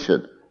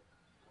possession.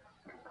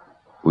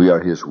 We are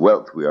his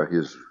wealth. We are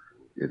his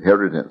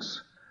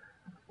inheritance.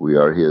 We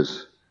are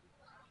his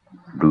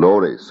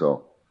glory.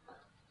 So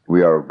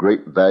we are of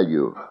great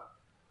value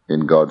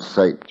in God's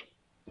sight.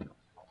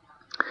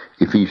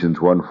 Ephesians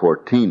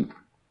 1:14.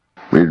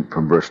 Read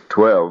from verse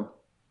 12.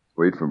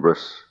 Read from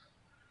verse,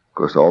 of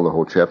course, all the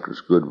whole chapter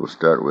is good. We'll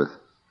start with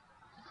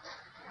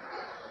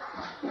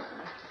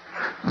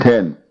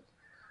 10.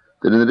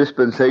 That in the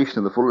dispensation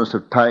of the fullness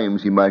of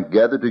times he might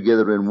gather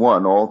together in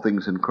one all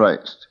things in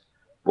Christ,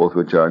 both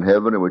which are in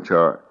heaven and which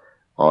are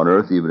on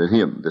earth, even in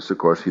him. This, of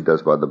course, he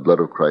does by the blood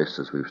of Christ,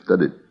 as we've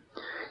studied.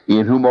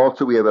 In whom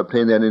also we have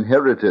obtained an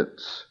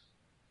inheritance,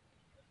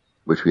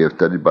 which we have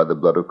studied by the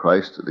blood of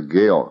Christ, the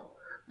Gael,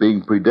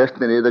 being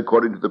predestinated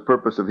according to the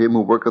purpose of him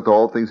who worketh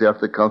all things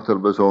after the counsel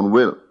of his own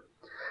will,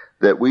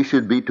 that we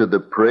should be to the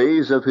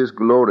praise of his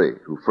glory,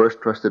 who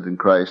first trusted in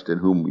Christ, in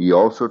whom ye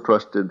also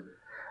trusted,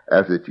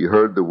 after that ye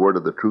heard the word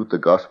of the truth, the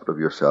gospel of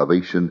your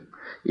salvation,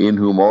 in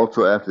whom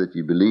also after that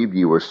ye believed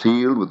ye were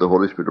sealed with the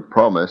Holy Spirit of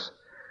promise,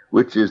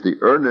 which is the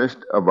earnest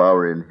of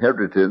our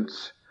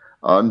inheritance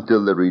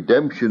until the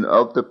redemption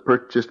of the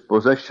purchased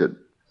possession,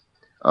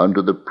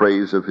 unto the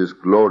praise of his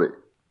glory.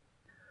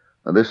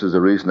 And this is the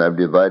reason I've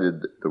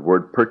divided the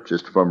word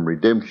purchased from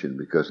redemption,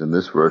 because in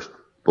this verse,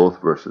 both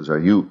verses are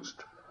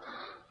used.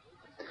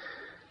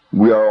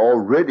 We are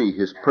already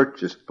his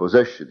purchased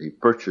possession. He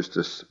purchased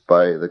us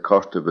by the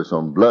cost of his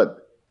own blood.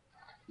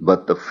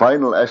 But the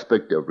final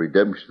aspect of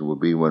redemption will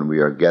be when we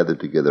are gathered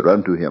together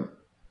unto him.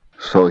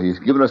 So he's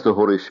given us the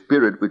Holy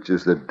Spirit, which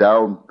is the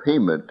down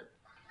payment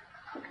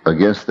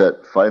against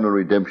that final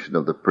redemption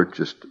of the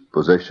purchased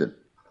possession.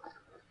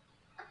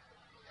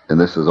 And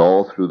this is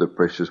all through the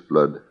precious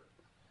blood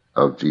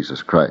of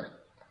Jesus Christ.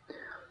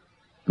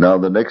 Now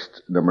the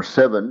next, number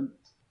 7,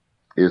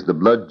 is the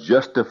blood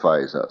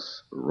justifies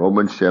us.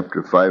 Romans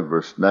chapter 5,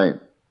 verse 9.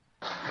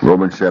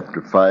 Romans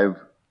chapter 5,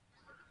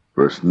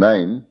 verse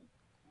 9.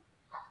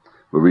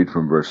 We'll read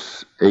from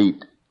verse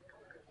 8.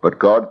 But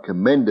God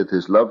commendeth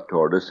his love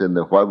toward us, in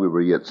that while we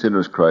were yet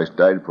sinners, Christ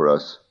died for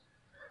us.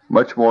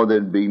 Much more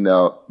than being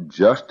now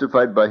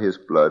justified by his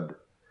blood,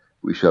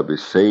 we shall be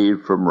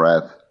saved from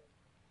wrath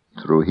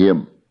through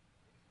him.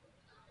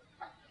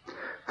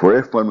 For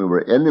if when we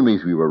were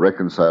enemies we were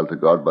reconciled to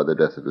God by the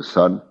death of his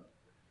Son,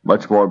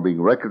 much more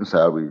being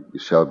reconciled we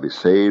shall be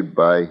saved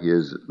by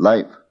his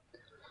life.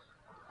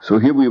 So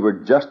here we were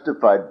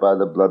justified by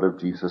the blood of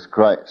Jesus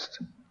Christ.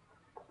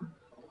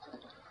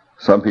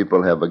 Some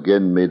people have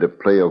again made a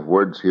play of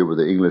words here with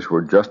the English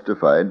word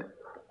justified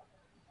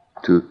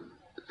to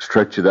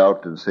stretch it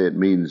out and say it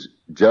means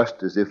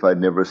just as if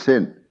I'd never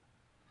sinned.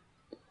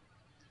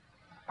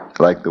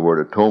 Like the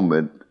word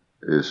atonement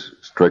is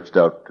stretched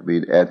out to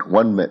mean at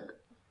one meant.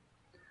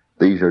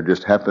 These are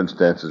just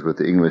happenstances with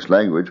the English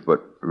language,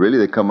 but really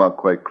they come out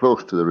quite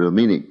close to the real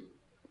meaning.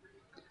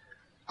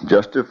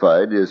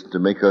 Justified is to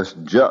make us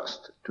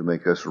just, to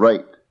make us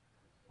right,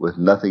 with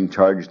nothing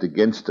charged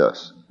against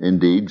us.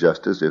 Indeed,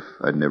 just as if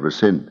I'd never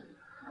sinned.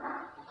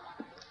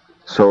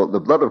 So the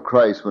blood of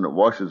Christ, when it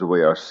washes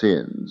away our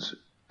sins,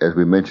 as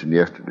we mentioned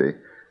yesterday,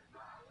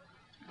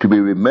 to be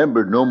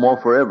remembered no more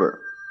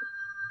forever.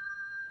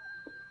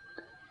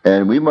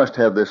 And we must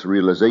have this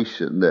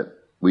realization that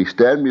we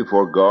stand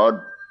before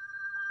God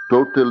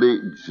totally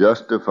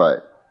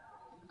justified,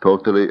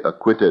 totally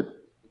acquitted.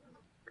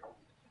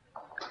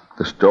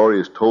 The story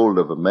is told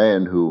of a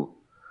man who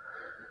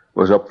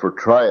was up for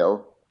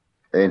trial,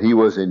 and he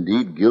was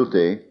indeed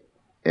guilty,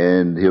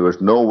 and there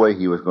was no way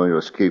he was going to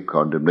escape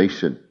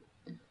condemnation,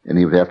 and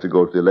he would have to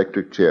go to the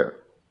electric chair.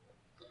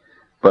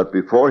 But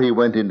before he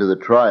went into the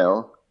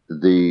trial,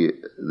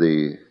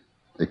 the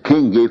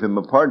king gave him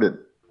a pardon.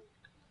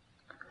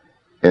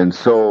 And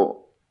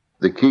so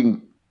the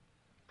king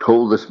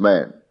told this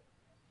man,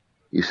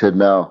 he said,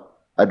 now,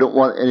 I don't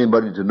want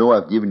anybody to know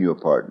I've given you a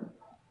pardon.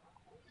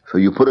 So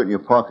you put it in your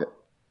pocket.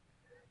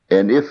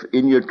 And if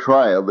in your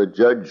trial the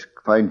judge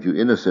finds you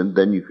innocent,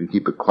 then you can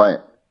keep it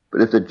quiet.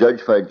 But if the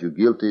judge finds you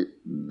guilty,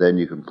 then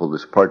you can pull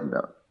this pardon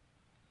out.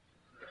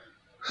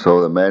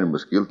 So the man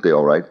was guilty,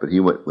 all right, but he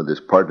went with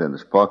this pardon in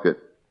his pocket.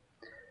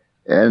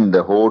 And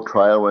the whole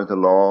trial went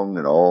along,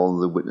 and all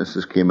the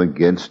witnesses came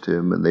against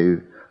him, and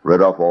they read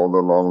off all the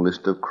long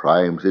list of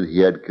crimes that he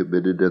had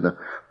committed, and the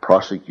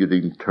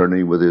prosecuting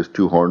attorney with his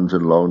 2 horns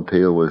and long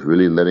tail was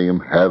really letting him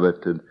have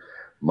it, and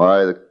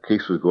the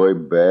case was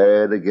going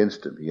bad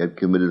against him. He had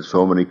committed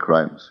so many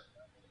crimes.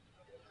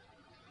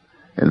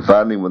 And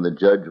finally, when the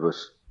judge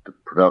was to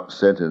pronounce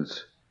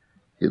sentence,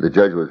 the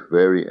judge was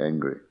very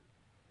angry.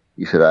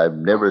 He said, "I've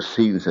never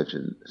seen such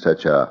an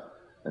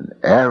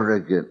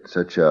arrogant,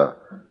 such a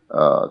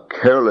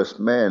careless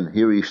man.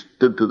 Here he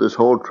stood through this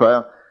whole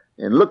trial,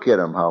 and look at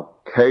him, how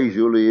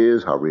casual he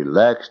is, how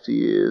relaxed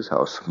he is,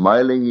 how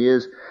smiling he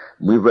is.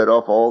 We've read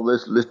off all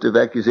this list of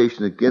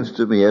accusations against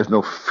him. He has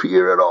no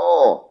fear at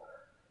all.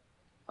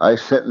 I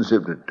sentence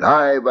him to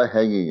die by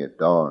hanging at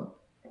dawn."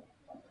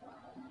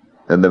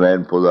 Then the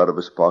man pulled out of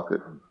his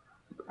pocket,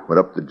 went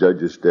up to the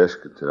judge's desk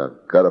and said,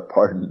 "I've got a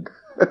pardon."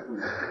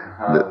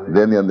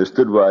 Then he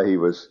understood why he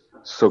was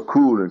so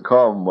cool and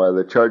calm while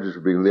the charges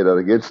were being laid out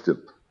against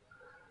him.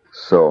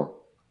 So,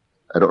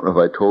 I don't know if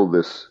I told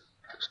this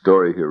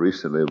story here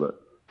recently,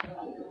 but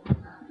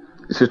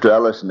Sister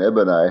Alice and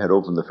Ebba and I had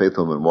opened the Faith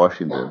Home in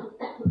Washington.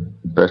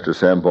 Pastor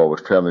Sam Paul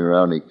was traveling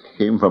around. He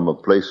came from a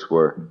place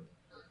where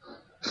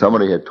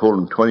somebody had told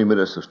him 20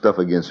 minutes of stuff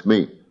against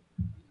me.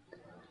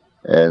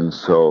 And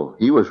so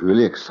he was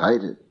really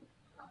excited.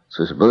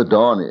 So he said, "Brother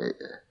Don,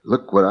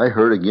 look what I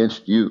heard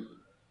against you."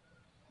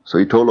 So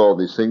he told all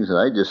these things, and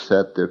I just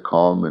sat there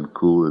calm and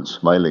cool and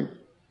smiling.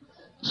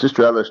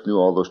 Sister Alice knew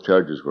all those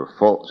charges were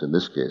false, in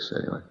this case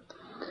anyway.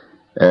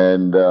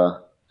 And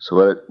so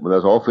when I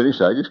was all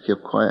finished, I just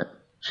kept quiet.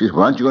 She said,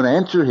 "Well, aren't you going to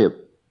answer him?"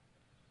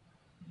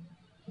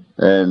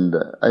 And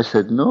I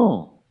said,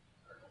 "No."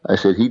 I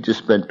said, "He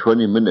just spent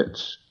 20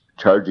 minutes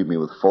charging me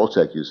with false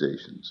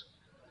accusations.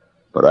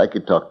 But I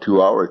could talk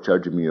 2 hours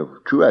charging me of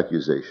true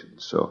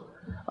accusations. So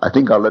I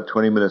think I'll let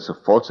 20 minutes of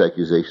false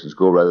accusations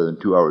go rather than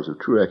 2 hours of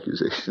true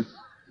accusations."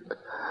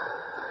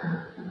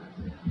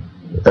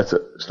 That's a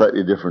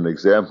slightly different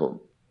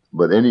example.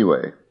 But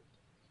anyway,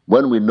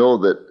 when we know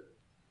that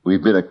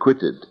we've been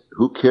acquitted,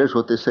 who cares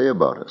what they say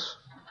about us?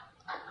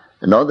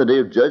 And on the day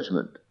of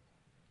judgment,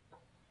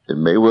 it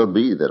may well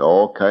be that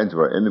all kinds of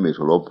our enemies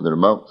will open their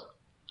mouth.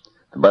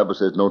 The Bible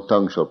says no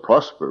tongue shall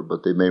prosper,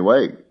 but they may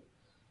wag.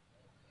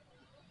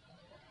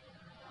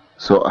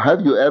 So have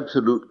you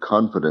absolute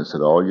confidence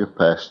that all your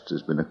past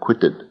has been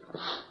acquitted,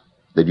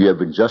 that you have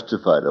been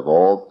justified of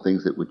all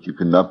things that which you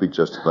cannot be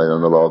justified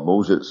on the law of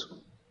Moses?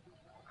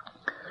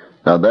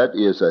 Now that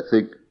is, I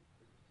think,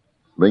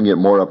 bringing it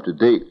more up to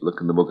date.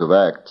 Look in the book of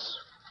Acts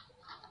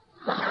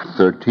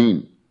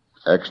 13,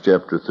 Acts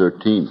chapter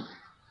 13,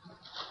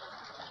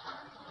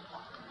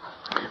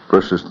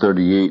 verses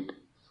 38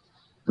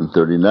 and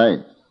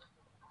 39.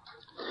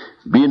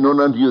 "Be it known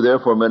unto you,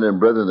 therefore, men and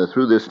brethren, that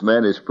through this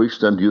man is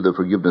preached unto you the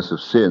forgiveness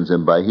of sins,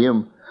 and by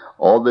him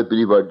all that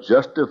believe are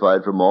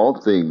justified from all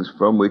things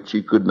from which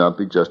ye could not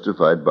be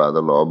justified by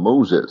the law of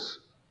Moses."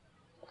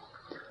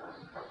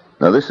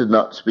 Now this is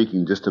not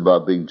speaking just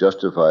about being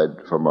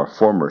justified from our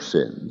former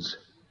sins.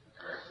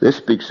 This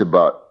speaks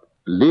about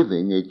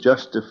living a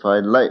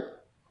justified life.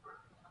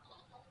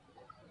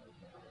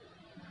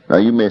 Now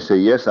you may say,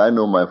 "Yes, I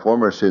know my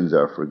former sins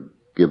are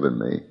forgiven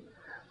me,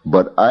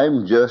 but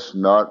I'm just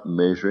not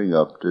measuring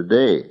up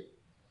today."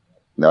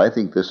 Now I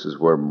think this is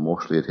where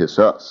mostly it hits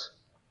us.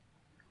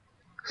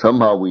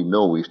 Somehow we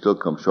know we still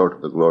come short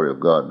of the glory of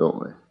God, don't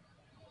we?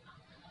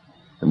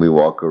 And we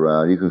walk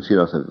around. You can see it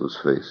on some people's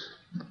face.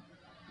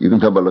 You can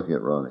tell by looking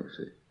at Ronnie,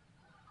 see.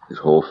 His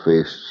whole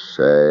face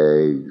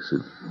sags,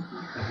 and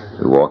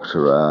he walks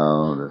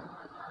around. And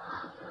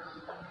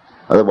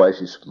otherwise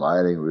he's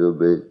smiling real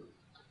big.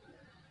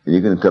 And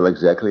you can tell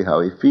exactly how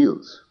he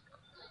feels.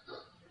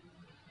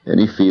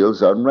 And he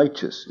feels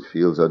unrighteous. He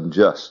feels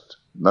unjust.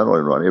 Not only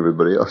Ronnie,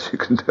 everybody else you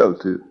can tell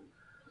too.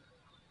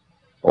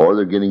 Or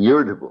they're getting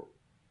irritable.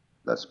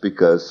 That's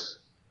because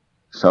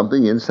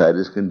something inside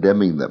is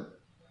condemning them.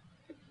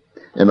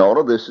 And all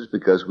of this is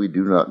because we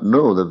do not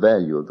know the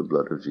value of the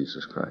blood of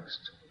Jesus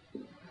Christ.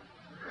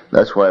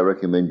 That's why I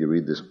recommend you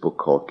read this book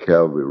called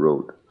Calvary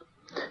Road.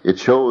 It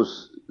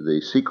shows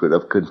the secret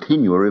of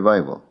continual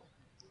revival.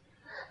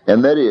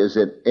 And that is,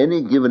 at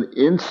any given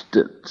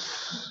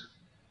instance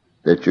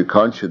that your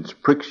conscience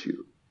pricks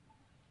you,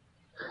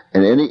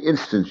 in any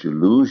instance you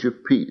lose your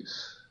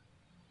peace,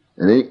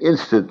 in any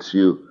instance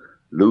you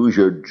lose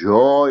your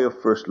joy of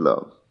first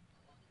love,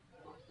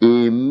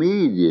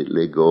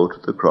 immediately go to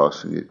the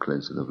cross and get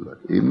cleansed of the blood.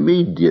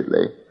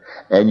 Immediately.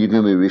 And you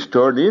can be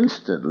restored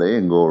instantly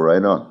and go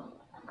right on,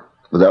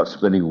 without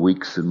spending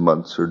weeks and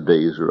months or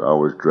days or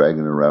hours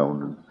dragging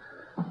around and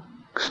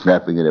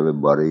snapping at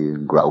everybody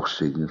and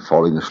grousing and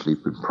falling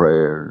asleep in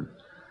prayer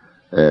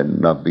and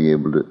not being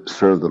able to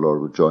serve the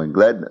Lord with joy and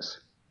gladness.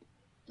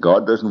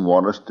 God doesn't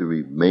want us to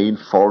remain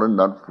fallen,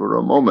 not for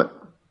a moment.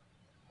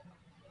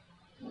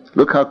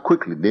 Look how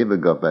quickly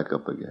David got back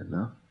up again.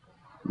 Huh?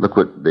 Look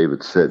what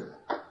David said.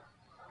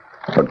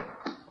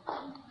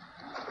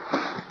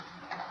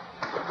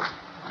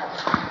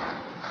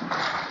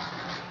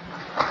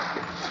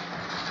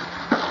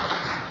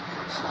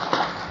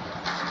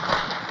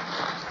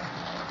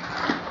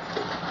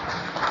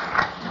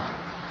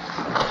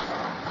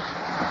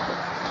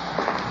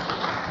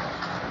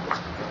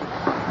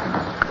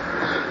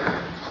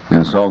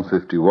 In Psalm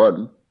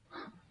 51,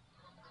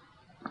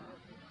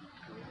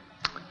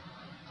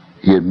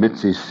 he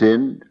admits he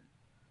sinned,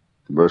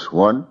 verse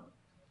 1,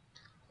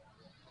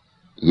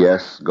 he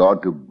asks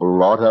God to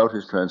blot out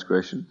his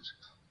transgressions.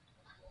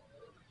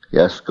 He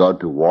asks God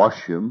to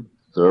wash him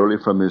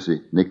thoroughly from his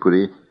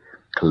iniquity,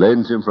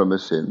 cleanse him from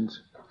his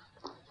sins.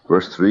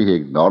 Verse 3, he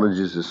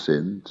acknowledges his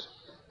sins.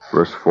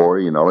 Verse 4,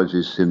 he acknowledges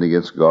his sin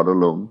against God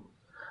alone.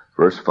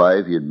 Verse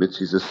 5, he admits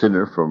he's a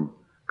sinner from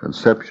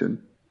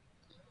conception.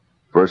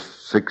 Verse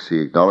 6, he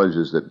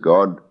acknowledges that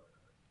God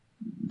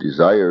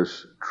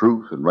desires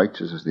truth and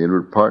righteousness in the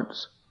inward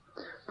parts.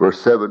 Verse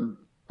 7,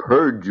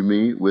 purge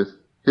me with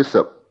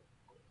hyssop,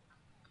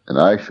 and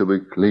I shall be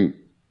clean.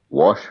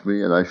 Wash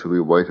me, and I shall be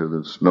whiter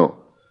than snow.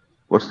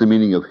 What's the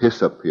meaning of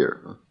hyssop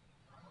here?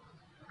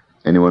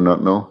 Anyone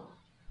not know?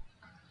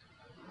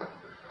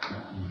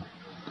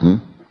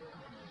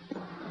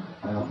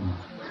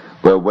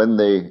 Well, when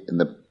they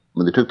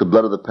took the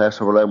blood of the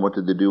Passover lamb, what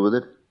did they do with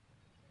it?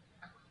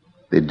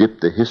 They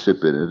dipped the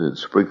hyssop in it and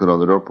sprinkled it on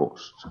the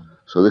doorposts.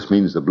 So this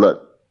means the blood.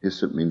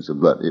 Hyssop means the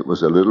blood. It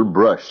was a little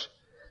brush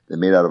they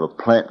made out of a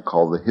plant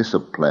called the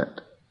hyssop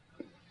plant.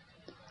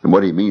 And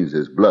what he means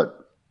is blood.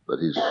 But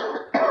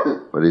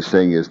what he's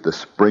saying is the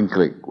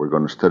sprinkling. We're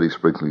going to study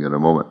sprinkling in a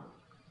moment.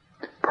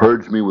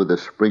 Purge me with the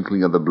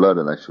sprinkling of the blood,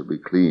 and I shall be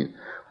clean.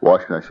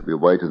 Wash me, I shall be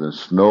whiter than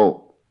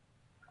snow.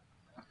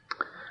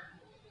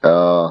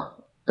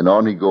 And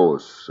on he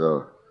goes.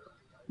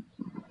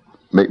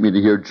 Make me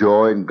to hear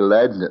joy and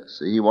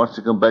gladness. He wants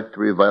to come back to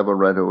revival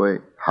right away.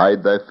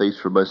 Hide thy face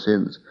from my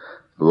sins.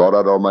 Blot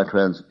out all my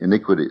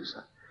iniquities.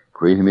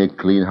 Create in me a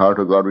clean heart,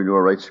 O God, renew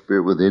a right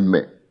spirit within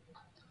me.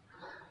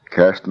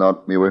 Cast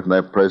not me away from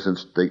thy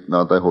presence. Take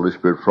not thy Holy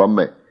Spirit from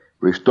me.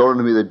 Restore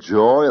unto me the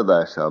joy of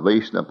thy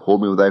salvation.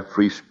 Uphold me with thy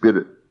free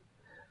spirit.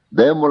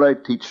 Then will I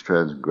teach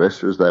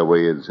transgressors thy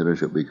way, and sinners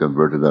shall be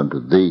converted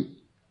unto thee.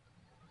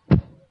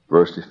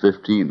 Verse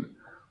 15.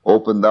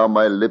 Open thou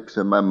my lips,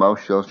 and my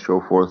mouth shall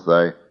show forth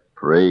thy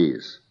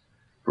praise.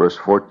 Verse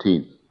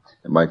 14.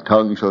 And my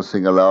tongue shall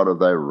sing aloud of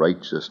thy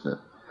righteousness.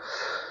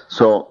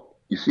 So,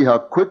 you see how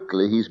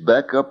quickly he's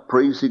back up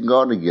praising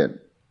God again.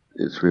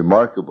 It's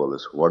remarkable.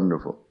 It's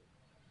wonderful.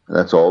 And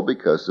that's all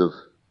because of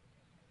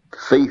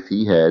faith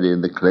he had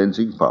in the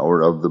cleansing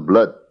power of the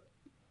blood.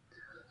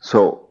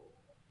 So,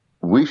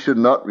 we should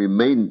not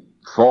remain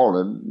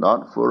fallen,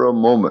 not for a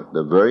moment.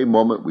 The very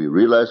moment we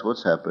realize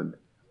what's happened,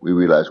 we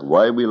realize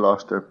why we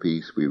lost our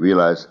peace, we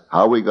realize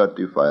how we got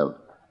defiled,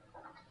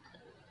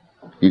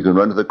 you can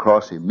run to the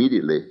cross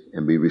immediately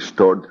and be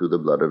restored through the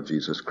blood of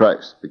Jesus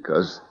Christ,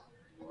 because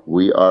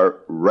we are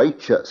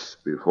righteous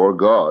before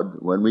God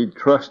when we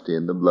trust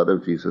in the blood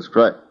of Jesus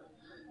Christ.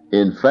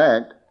 In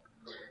fact,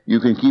 you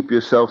can keep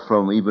yourself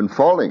from even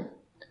falling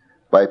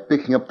by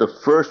picking up the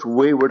first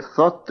wayward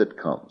thought that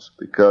comes,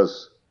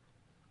 because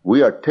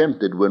we are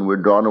tempted when we're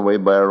drawn away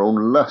by our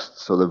own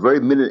lusts. So the very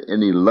minute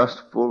any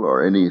lustful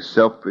or any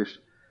selfish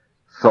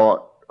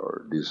thought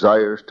or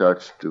desire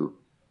starts to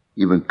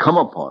even come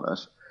upon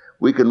us,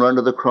 we can run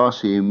to the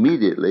cross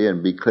immediately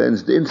and be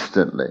cleansed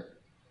instantly.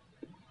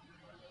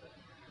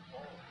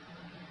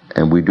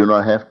 And we do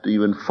not have to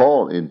even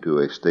fall into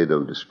a state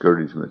of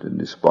discouragement and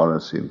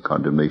despondency and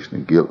condemnation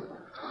and guilt.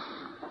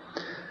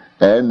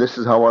 And this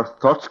is how our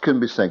thoughts can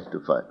be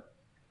sanctified.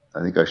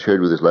 I think I shared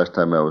with this last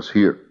time I was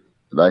here,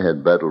 that I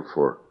had battled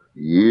for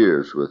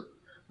years with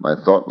my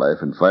thought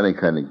life and finally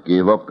kind of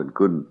gave up and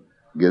couldn't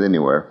get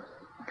anywhere,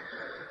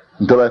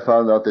 until I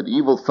found out that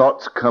evil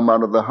thoughts come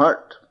out of the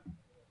heart.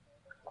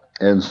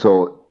 And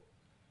so,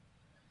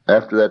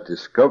 after that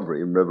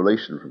discovery and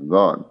revelation from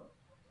God,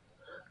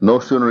 no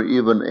sooner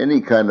even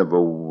any kind of a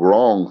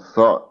wrong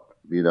thought,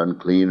 be it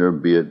unclean or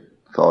be it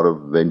thought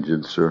of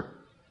vengeance or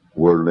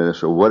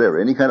worldliness or whatever,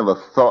 any kind of a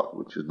thought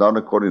which is not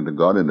according to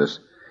godliness,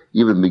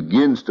 even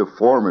begins to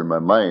form in my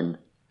mind,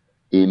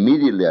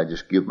 immediately I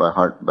just give my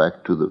heart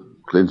back to the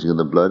cleansing of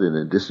the blood, and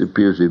it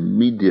disappears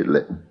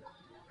immediately.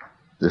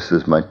 This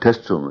is my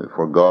testimony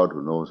for God,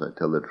 who knows I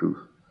tell the truth.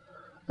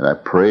 And I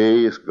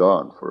praise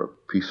God for a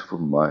peaceful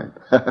mind.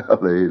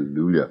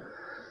 Hallelujah.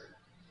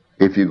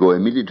 If you go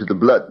immediately to the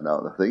blood.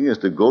 Now, the thing is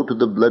to go to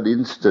the blood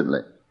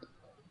instantly.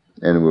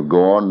 And we'll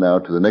go on now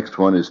to the next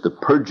one, is the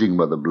purging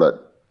by the blood.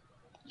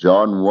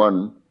 1 John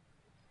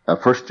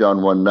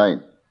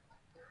 1:9.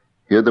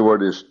 Here the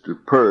word is to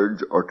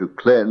purge or to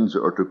cleanse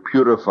or to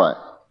purify.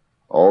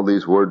 All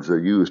these words are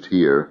used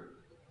here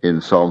in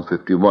Psalm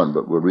 51,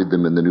 but we'll read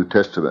them in the New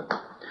Testament.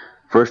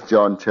 1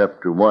 John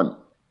chapter 1.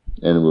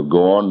 And we'll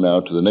go on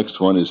now to the next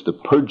one, is the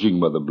purging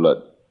by the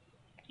blood.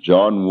 1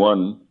 John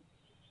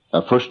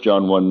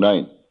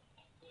 1:9.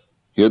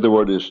 Here the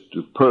word is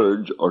to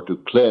purge or to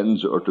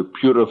cleanse or to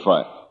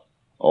purify.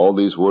 All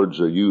these words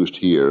are used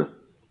here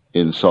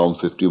in Psalm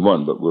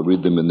 51, but we'll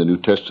read them in the New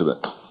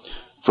Testament.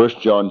 1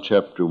 John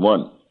chapter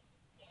 1.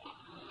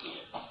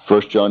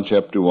 1 John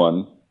chapter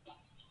 1,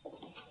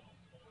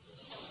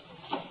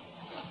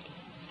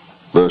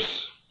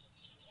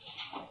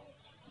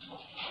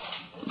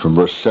 from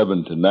verse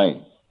 7 to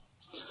 9.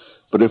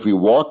 But if we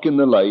walk in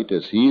the light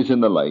as he is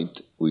in the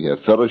light, we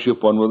have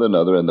fellowship one with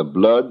another, and the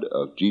blood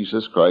of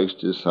Jesus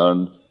Christ his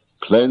Son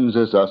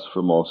cleanses us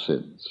from all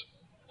sins.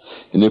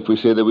 And if we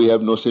say that we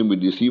have no sin, we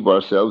deceive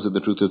ourselves, and the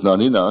truth is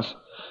not in us.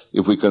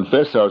 If we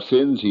confess our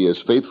sins, he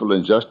is faithful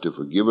and just to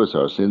forgive us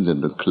our sins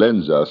and to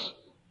cleanse us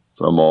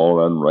from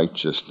all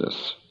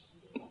unrighteousness.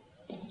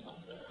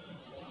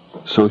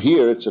 So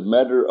here it's a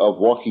matter of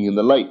walking in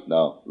the light.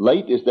 Now,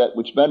 light is that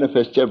which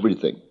manifests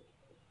everything.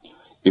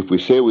 If we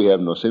say we have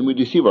no sin, we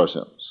deceive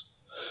ourselves.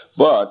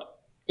 But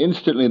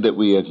instantly that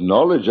we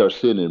acknowledge our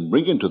sin and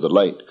bring it to the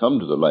light, come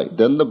to the light,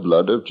 then the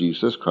blood of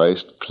Jesus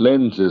Christ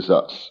cleanses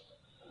us.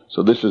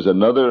 So this is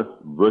another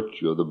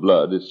virtue of the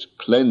blood. It's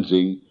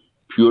cleansing,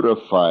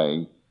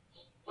 purifying,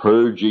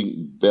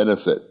 purging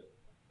benefit.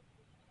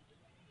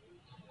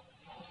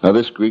 Now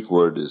this Greek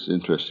word is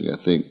interesting, I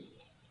think.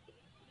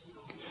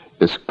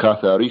 It's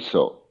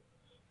katharizo.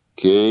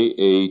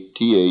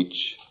 K-A-T-H-A-R-I-Z-O.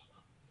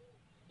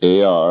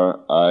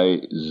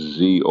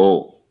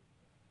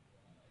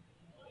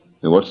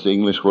 And what's the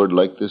English word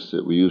like this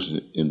that we use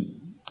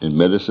in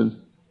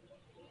medicine?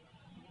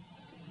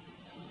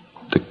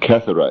 To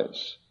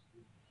catheterize.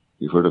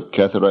 You've heard of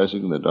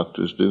catheterizing, the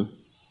doctors do?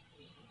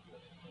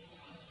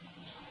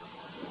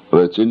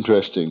 Well, it's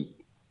interesting.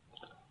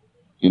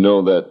 You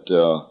know that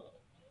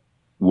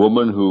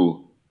woman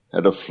who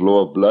had a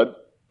flow of blood,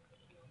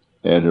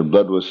 and her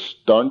blood was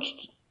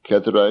staunched,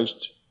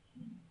 catheterized,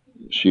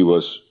 she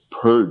was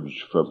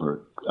purged from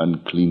her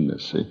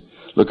uncleanness. See?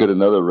 Look at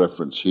another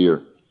reference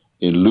here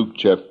in Luke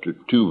chapter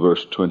 2,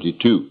 verse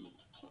 22.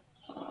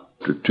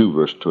 Chapter 2,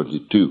 verse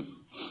 22.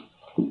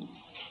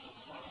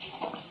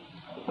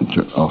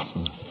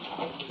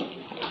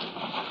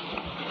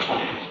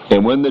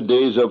 And when the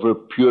days of her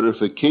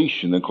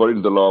purification, according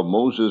to the law of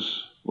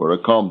Moses, were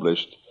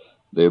accomplished,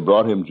 they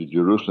brought him to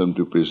Jerusalem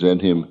to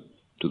present him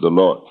to the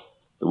Lord.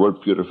 The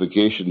word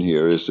purification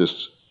here is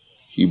this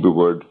Hebrew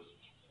word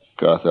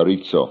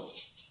katharizo.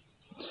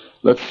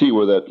 Let's see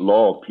where that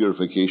law of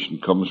purification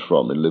comes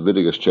from in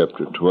Leviticus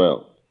chapter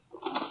 12.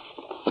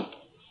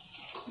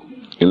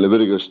 In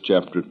Leviticus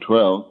chapter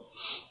 12,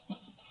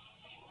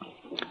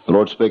 the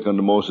Lord spake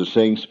unto Moses,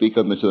 saying, Speak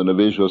unto the children of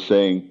Israel,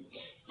 saying,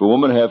 If a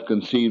woman have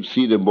conceived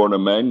seed and born a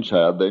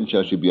man-child, then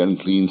shall she be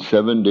unclean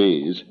 7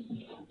 days.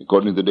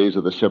 According to the days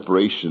of the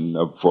separation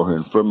for her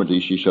infirmity,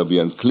 she shall be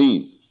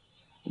unclean.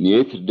 And the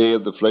 8th day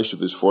of the flesh of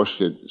his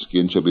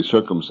foreskin shall be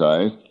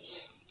circumcised,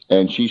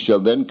 and she shall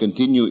then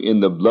continue in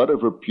the blood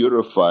of her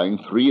purifying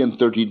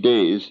 33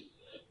 days.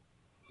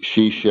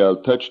 She shall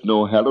touch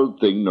no hallowed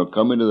thing, nor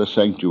come into the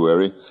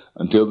sanctuary,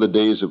 until the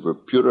days of her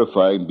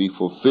purifying be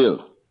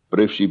fulfilled. But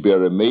if she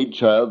bear a maid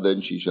child,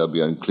 then she shall be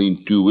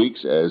unclean 2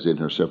 weeks, as in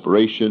her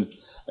separation,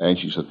 and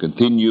she shall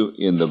continue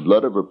in the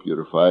blood of her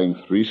purifying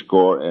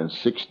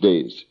 66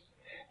 days.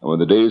 And when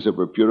the days of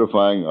her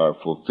purifying are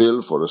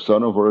fulfilled for a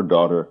son or for a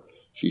daughter,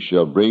 she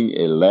shall bring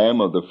a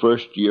lamb of the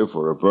first year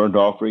for a burnt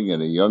offering,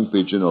 and a young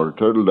pigeon or a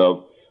turtle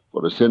dove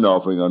for a sin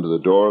offering unto the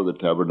door of the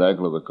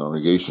tabernacle of the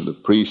congregation of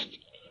the priests,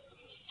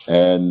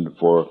 and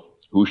for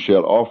who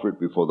shall offer it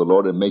before the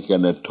Lord and make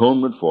an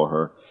atonement for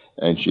her,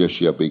 and she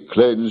shall be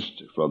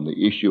cleansed from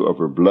the issue of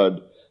her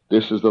blood.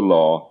 This is the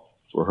law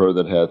for her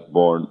that hath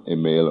borne a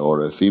male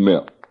or a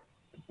female.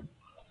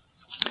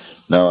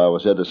 Now, I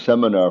was at a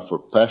seminar for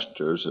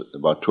pastors,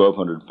 about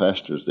 1,200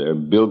 pastors there,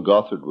 and Bill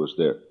Gothard was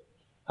there.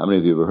 How many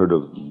of you have ever heard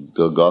of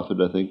Bill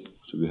Gothard, I think?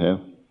 Some of you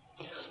have?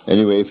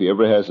 Anyway, if he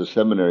ever has a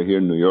seminar here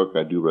in New York,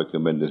 I do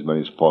recommend as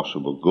many as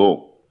possible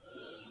go.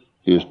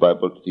 His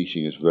Bible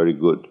teaching is very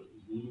good.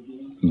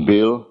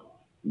 Bill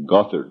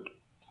Gothard.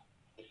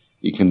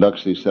 He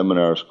conducts these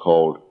seminars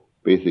called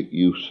Basic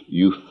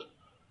Youth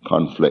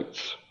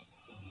Conflicts.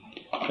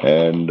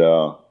 And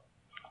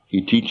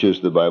he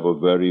teaches the Bible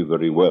very,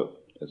 very well.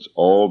 It's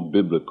all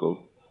biblical.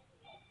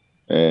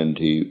 And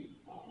he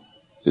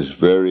is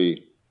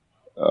very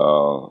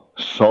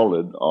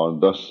solid on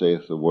thus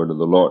saith the word of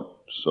the Lord.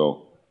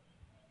 So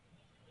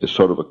it's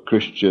sort of a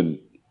Christian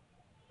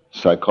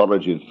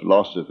psychology and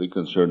philosophy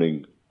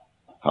concerning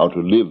how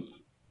to live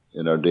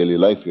in our daily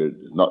life here.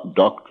 Not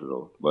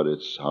doctrinal, but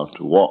it's how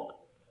to walk.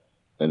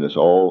 And it's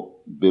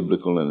all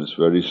biblical, and it's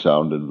very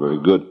sound and very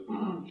good.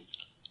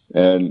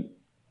 And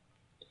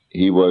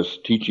he was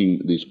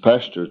teaching these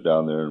pastors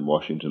down there in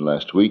Washington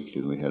last week,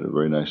 and we had a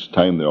very nice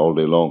time there all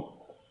day long,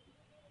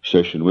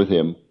 session with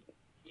him.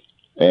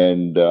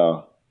 And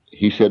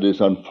he said it's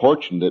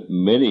unfortunate that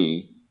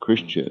many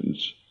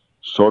Christians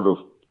sort of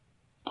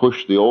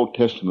push the Old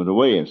Testament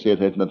away and say it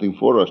has nothing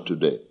for us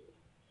today.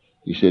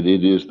 He said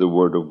it is the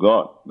Word of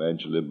God. Man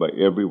shall live by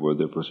every word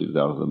that proceeds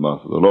out of the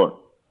mouth of the Lord.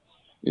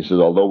 He says,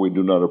 although we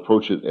do not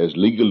approach it as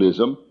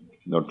legalism,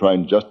 nor try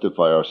and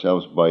justify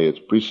ourselves by its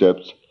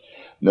precepts,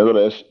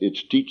 nevertheless,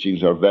 its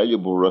teachings are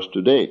valuable for us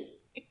today.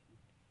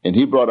 And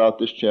he brought out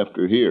this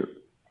chapter here.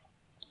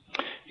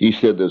 He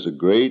said there's a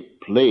great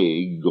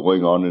plague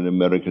going on in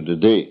America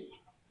today.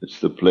 It's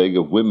the plague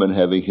of women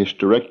having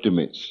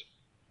hysterectomies.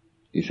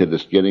 He said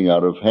it's getting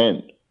out of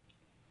hand.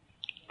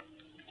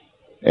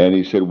 And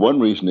he said one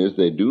reason is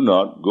they do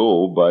not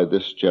go by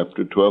this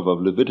chapter 12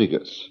 of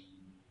Leviticus.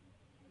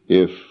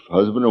 If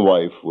husband and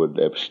wife would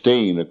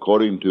abstain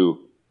according to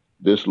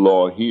this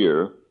law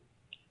here,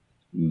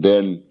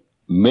 then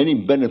many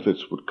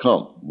benefits would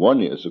come.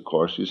 One is, of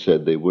course, he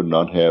said they would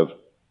not have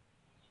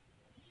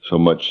so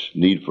much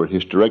need for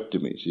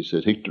hysterectomies. He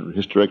said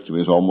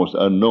hysterectomy is almost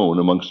unknown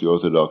amongst the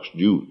Orthodox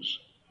Jews.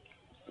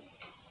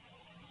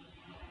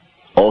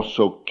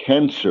 Also,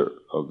 cancer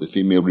of the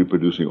female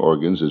reproducing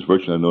organs is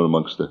virtually unknown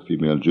amongst the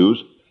female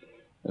Jews,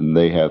 and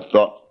they have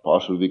thought,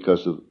 possibly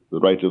because of the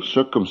rite of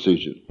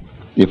circumcision.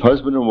 If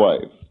husband and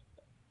wife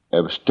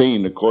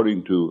abstain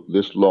according to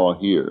this law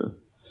here,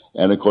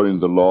 and according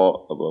to the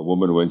law of a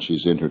woman when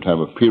she's in her time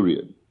of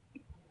period,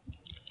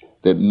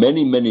 then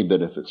many, many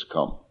benefits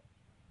come.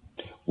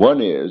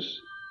 One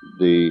is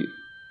the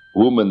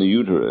womb and the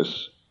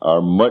uterus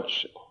are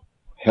much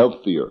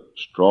healthier,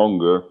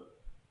 stronger,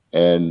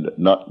 and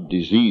not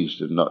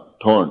diseased and not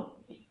torn.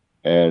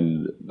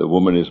 And the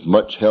woman is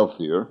much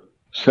healthier.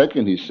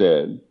 Second, he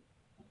said,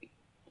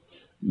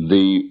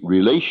 the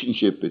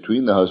relationship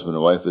between the husband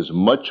and wife is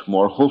much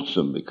more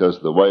wholesome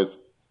because the wife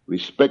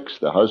respects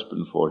the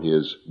husband for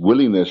his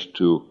willingness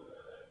to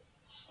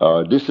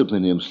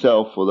discipline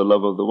himself for the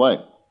love of the wife,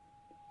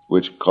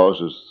 which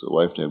causes the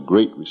wife to have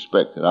great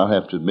respect. And I'll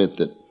have to admit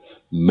that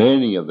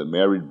many of the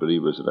married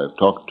believers that I've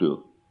talked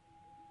to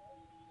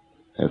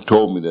have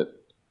told me that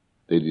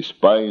they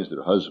despise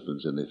their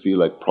husbands and they feel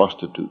like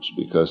prostitutes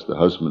because the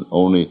husband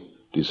only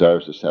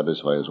desires to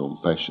satisfy his own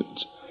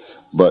passions.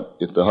 But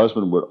if the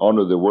husband would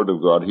honor the word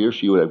of God here,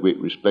 she would have great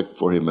respect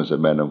for him as a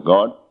man of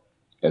God,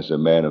 as a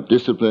man of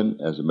discipline,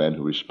 as a man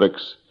who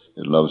respects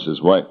and loves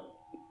his wife.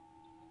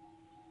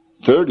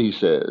 Third, he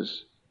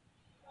says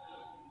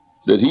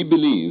that he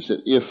believes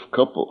that if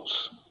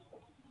couples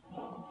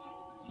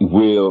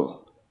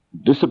will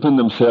discipline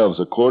themselves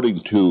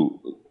according to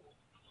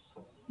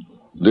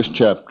this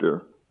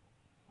chapter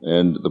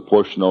and the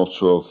portion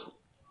also of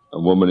a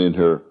woman in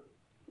her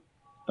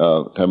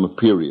time of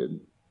period,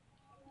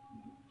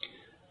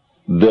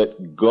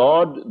 that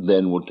God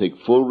then will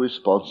take full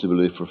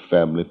responsibility for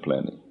family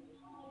planning.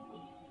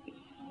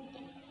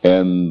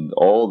 And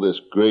all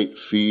this great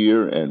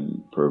fear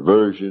and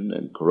perversion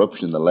and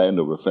corruption in the land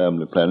over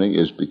family planning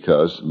is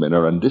because men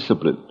are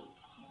undisciplined.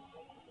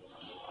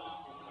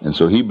 And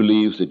so he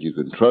believes that you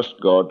can trust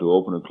God to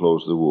open and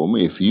close the womb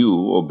if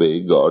you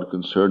obey God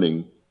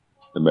concerning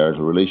the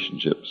marital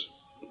relationships.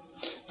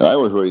 And I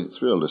was very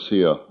thrilled to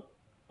see a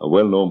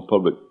well-known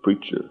public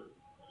preacher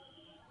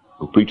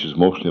who preaches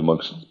mostly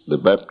amongst the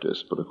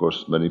Baptists, but of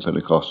course many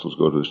Pentecostals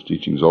go to his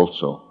teachings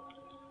also.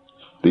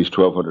 These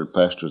 1,200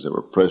 pastors that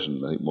were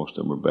present, I think most of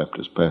them were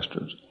Baptist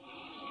pastors,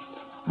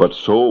 but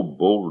so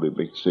boldly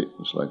make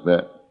statements like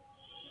that.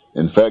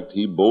 In fact,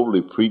 he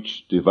boldly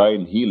preached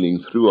divine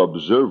healing through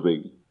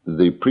observing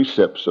the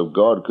precepts of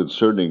God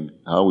concerning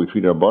how we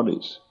treat our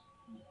bodies.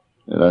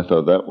 And I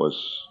thought that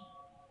was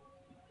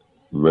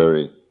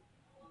very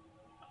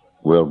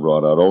well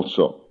brought out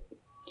also.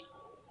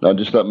 Now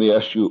just let me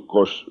ask you, of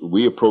course,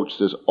 we approach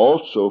this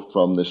also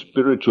from the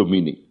spiritual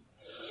meaning.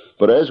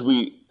 But as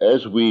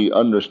we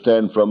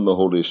understand from the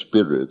Holy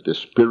Spirit the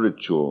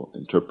spiritual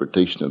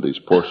interpretation of these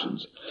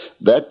portions,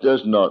 that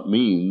does not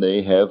mean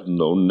they have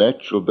no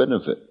natural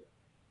benefit.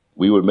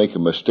 We would make a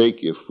mistake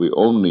if we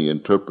only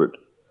interpret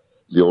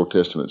the Old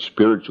Testament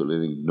spiritually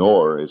and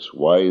ignore its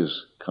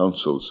wise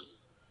counsels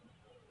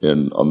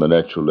on the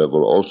natural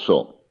level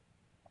also.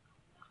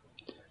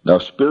 Now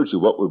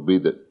spiritually, what would be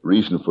the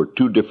reason for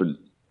two different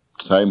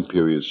time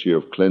periods here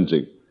of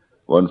cleansing,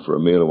 one for a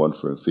male and one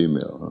for a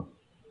female? Huh?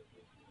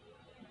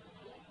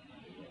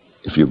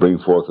 If you bring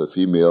forth a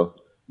female,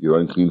 you're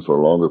unclean for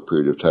a longer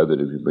period of time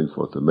than if you bring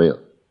forth a male.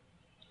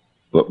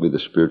 What would be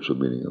the spiritual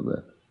meaning of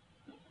that?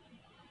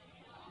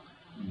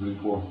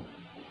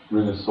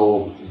 Bring a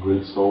soul, a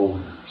great soul,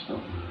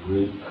 something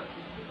great,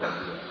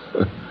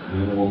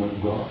 man or woman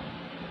of God.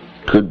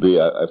 Could be.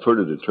 I've heard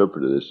it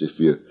interpreted as if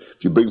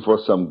you bring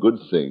forth some good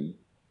thing,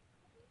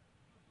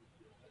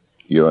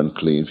 you're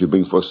unclean. If you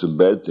bring forth some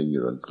bad thing,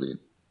 you're unclean.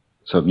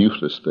 Some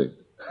useless thing.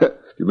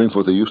 If you bring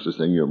forth a useless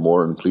thing, you're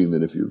more unclean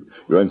than if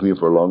you're unclean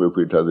for a longer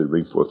period of time than you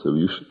bring forth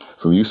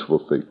some useful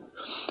thing.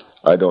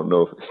 I don't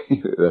know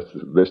if that's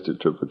the best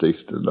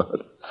interpretation or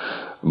not.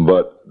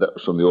 But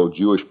that, from the old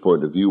Jewish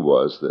point of view,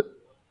 was that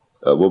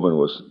a woman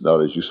was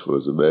not as useful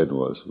as a man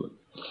was. But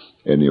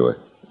anyway,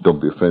 don't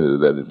be offended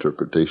at that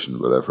interpretation,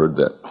 but I've heard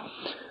that.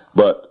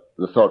 But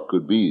the thought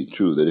could be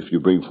true that if you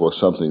bring forth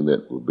something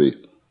that will be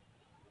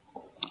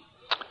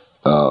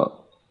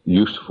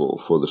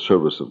useful for the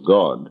service of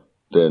God,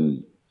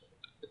 then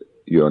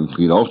you're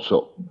unclean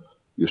also.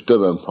 You're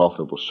still an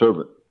unprofitable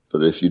servant.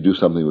 But if you do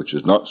something which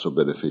is not so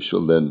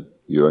beneficial, then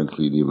you're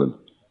unclean even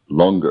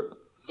longer.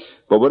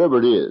 But whatever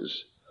it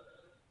is,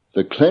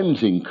 the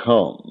cleansing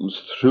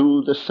comes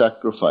through the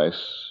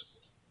sacrifice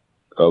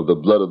of the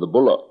blood of the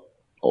bullock,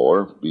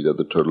 or be that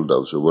the turtle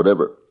doves or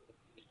whatever.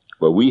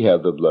 But we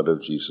have the blood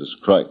of Jesus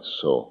Christ,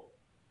 so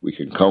we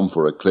can come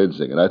for a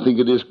cleansing. And I think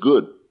it is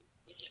good.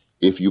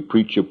 If you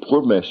preach a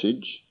poor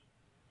message,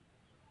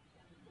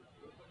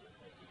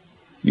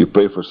 you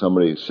pray for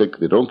somebody sick,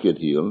 they don't get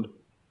healed,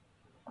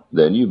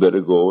 then you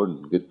better go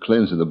and get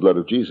cleansed in the blood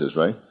of Jesus,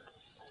 right?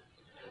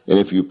 And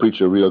if you preach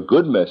a real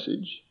good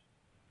message,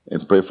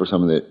 and pray for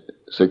some of the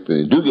sick that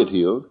they do get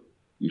healed,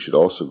 you should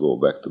also go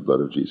back to the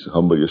blood of Jesus.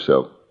 Humble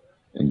yourself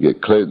and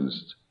get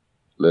cleansed,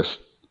 lest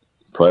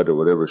pride or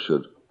whatever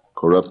should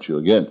corrupt you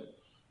again.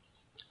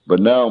 But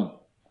now,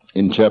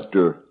 in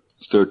chapter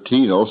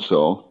 13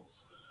 also,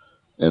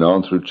 and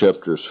on through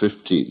chapters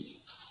 15,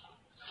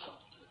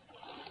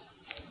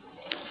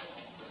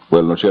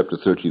 chapter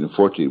 13 and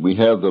 14, we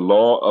have the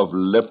law of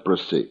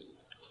leprosy.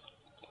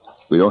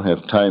 We don't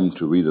have time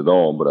to read it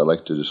all, but I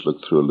like to just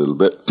look through a little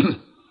bit.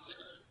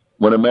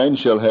 When a man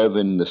shall have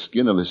in the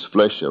skin of his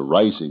flesh a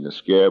rising, a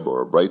scab,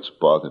 or a bright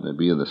spot, and it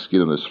be in the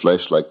skin of his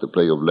flesh like the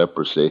plague of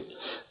leprosy,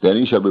 then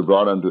he shall be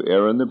brought unto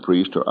Aaron the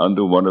priest, or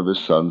unto one of his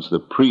sons the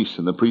priest,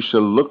 and the priest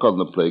shall look on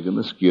the plague in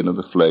the skin of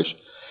the flesh,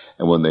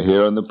 and when the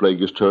hair on the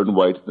plague is turned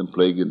white, and the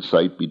plague in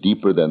sight be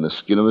deeper than the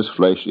skin of his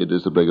flesh, it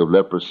is the plague of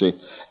leprosy,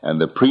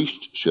 and the priest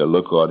shall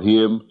look on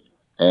him,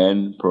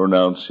 and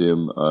pronounce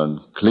him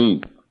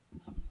unclean.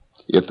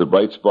 If the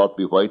bright spot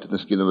be white in the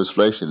skin of his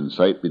flesh, and in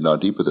sight be not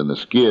deeper than the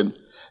skin,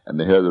 and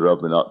the hair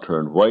thereof be not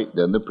turned white,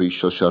 then the priest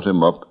shall shut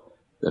him up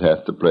that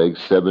hath the plague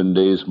 7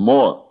 days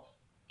more.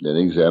 Then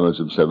he examines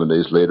him 7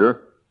 days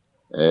later,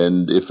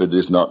 and if it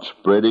is not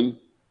spreading,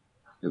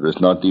 if it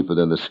is not deeper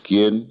than the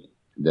skin,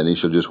 then he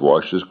shall just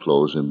wash his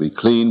clothes and be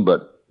clean.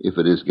 But if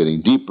it is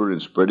getting deeper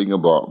and spreading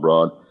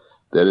abroad,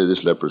 then it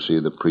is leprosy,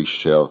 the priest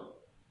shall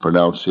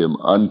pronounce him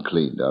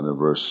unclean, down in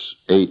verse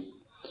 8.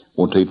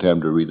 Won't take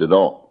time to read it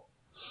all.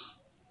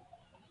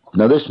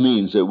 Now this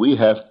means that we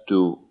have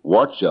to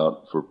watch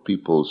out for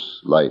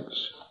people's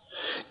lives.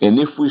 And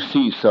if we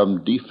see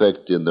some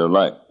defect in their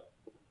life,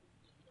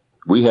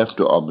 we have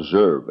to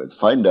observe and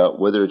find out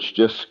whether it's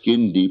just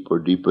skin deep or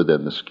deeper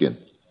than the skin.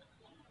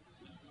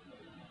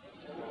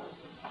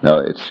 Now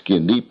it's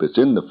skin deep, it's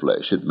in the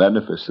flesh, it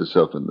manifests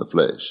itself in the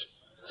flesh.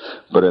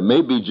 But it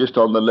may be just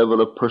on the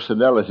level of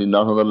personality,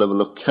 not on the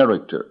level of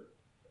character.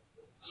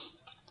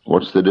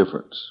 What's the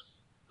difference?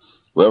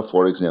 Well,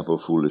 for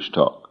example, foolish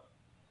talk.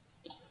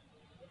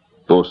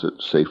 Those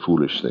that say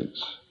foolish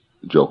things,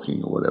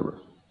 joking or whatever.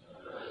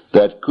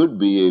 That could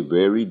be a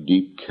very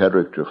deep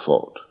character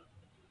fault,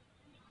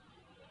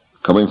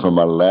 coming from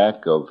a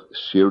lack of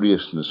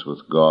seriousness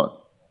with God.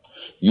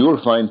 You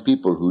will find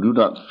people who do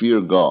not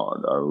fear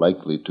God are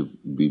likely to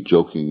be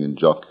joking and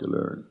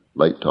jocular and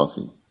light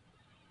talking.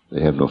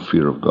 They have no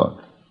fear of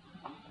God.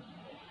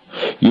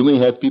 You may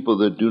have people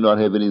that do not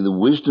have any of the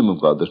wisdom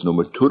of God. There's no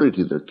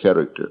maturity in their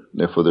character.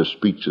 Therefore their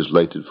speech is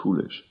light and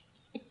foolish.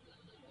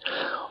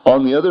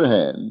 On the other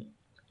hand,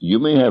 you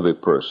may have a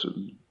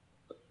person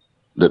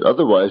that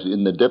otherwise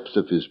in the depths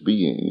of his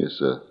being is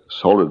a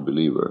solid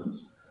believer,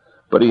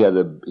 but he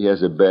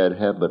has a bad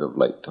habit of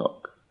light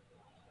talk.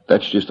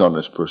 That's just on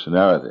his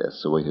personality.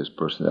 That's the way his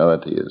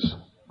personality is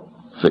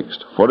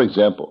fixed. For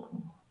example,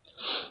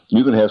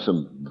 you can have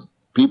some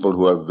people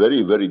who are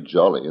very, very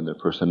jolly in their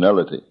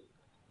personality,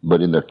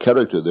 but in their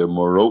character they're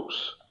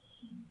morose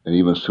and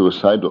even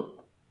suicidal.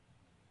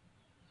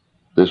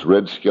 This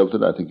Red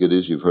Skelton, I think it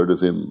is, you've heard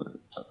of him,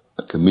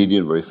 a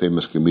comedian, very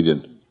famous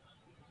comedian.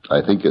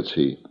 I think it's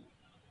he.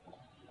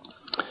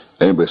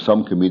 Anyway,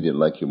 some comedian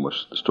like him,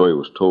 the story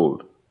was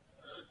told,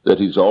 that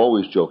he's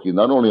always joking,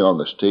 not only on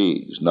the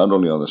stage, not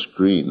only on the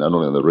screen, not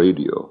only on the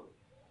radio,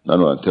 not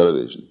only on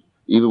television,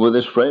 even with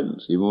his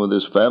friends, even with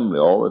his family,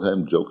 all the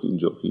time joking.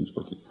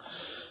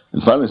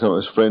 And finally some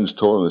of his friends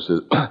told him, he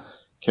says,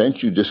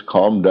 can't you just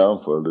calm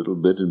down for a little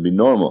bit and be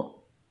normal?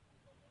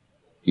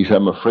 He said,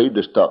 I'm afraid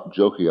to stop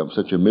joking. I'm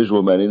such a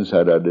miserable man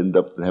inside, I'd end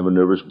up and have a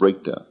nervous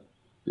breakdown.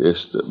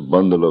 Just a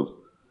bundle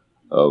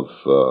of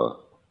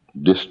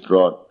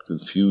distraught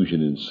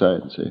confusion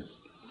inside, see.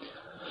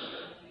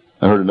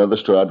 I heard another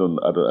story.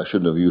 I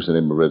shouldn't have used the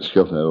name of Red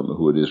Skelton. I don't know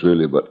who it is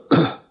really, but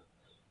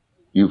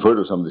you've heard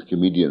of some of these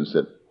comedians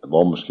that have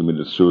almost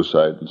committed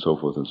suicide and so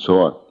forth and so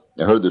on.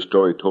 I heard the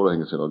story told, I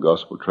think it's in a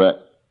gospel tract,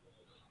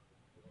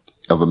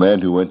 of a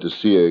man who went to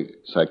see a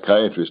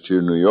psychiatrist here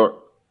in New York.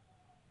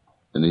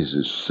 And he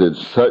said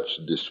such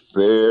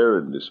despair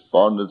and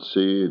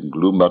despondency and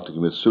gloom about to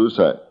commit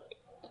suicide.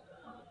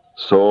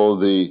 So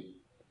the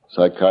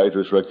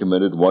psychiatrist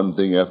recommended one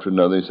thing after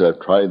another. He said,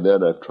 I've tried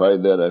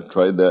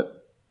that.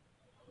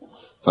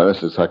 Finally,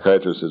 the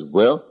psychiatrist says,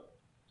 well,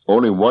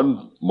 only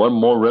one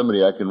more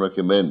remedy I can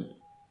recommend.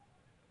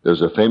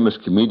 There's a famous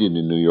comedian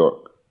in New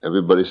York.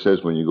 Everybody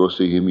says when you go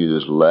see him, you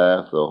just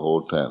laugh the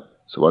whole time.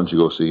 So why don't you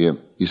go see him?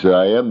 He said,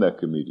 I am that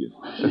comedian.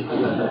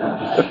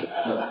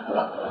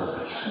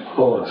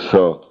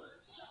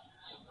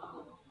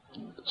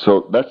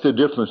 So that's the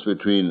difference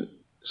between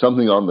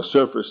something on the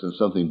surface and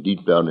something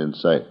deep down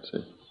inside.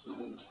 See?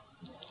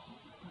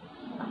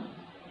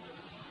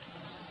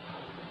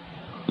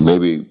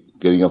 Maybe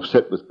getting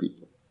upset with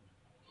people.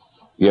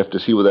 You have to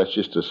see whether that's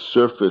just a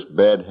surface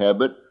bad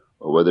habit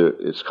or whether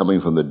it's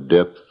coming from the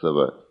depth of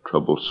a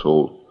troubled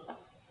soul.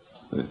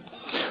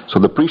 So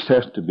the priest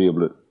has to be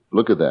able to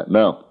look at that.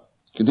 Now,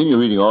 continue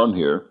reading on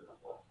here.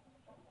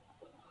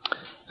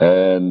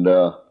 And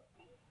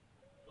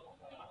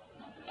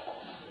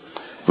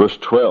verse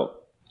 12.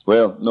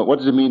 Well, no, what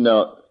does it mean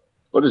now?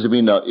 What does it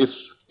mean now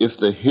if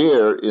the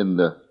hair in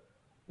the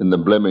and the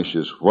blemish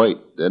is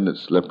white, then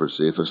it's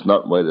leprosy. If it's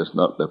not white, it's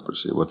not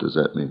leprosy. What does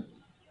that mean?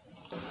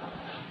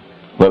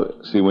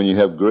 Well, see, when you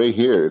have gray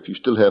hair, if you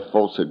still have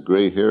faults at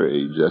gray hair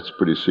age, that's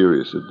pretty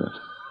serious, isn't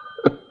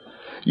it?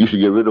 You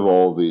should get rid of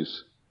all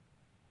these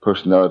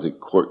personality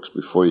quirks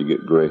before you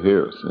get gray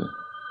hair, see?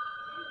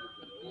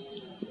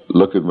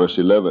 Look at verse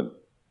 11.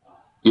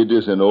 It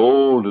is an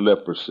old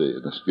leprosy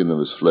in the skin of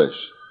his flesh,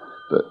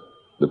 that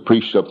the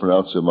priest shall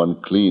pronounce him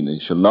unclean,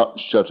 and he shall not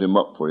shut him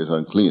up, for he is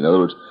unclean. In other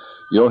words,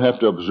 you don't have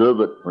to observe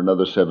it for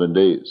another 7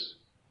 days.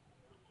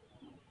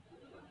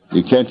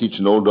 You can't teach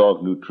an old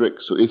dog new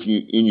tricks. So if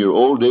you, in your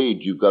old age,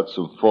 you've got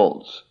some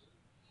faults,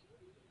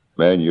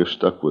 man, you're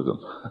stuck with them.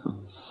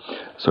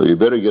 So you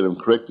better get them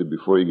corrected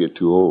before you get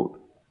too old.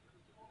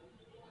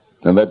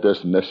 And that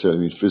doesn't necessarily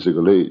mean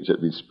physical age.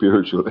 That means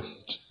spiritual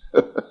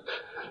age.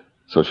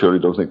 So surely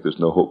don't think there's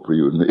no hope for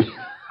you and me.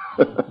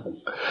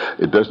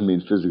 It doesn't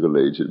mean physical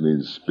age. It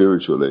means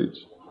spiritual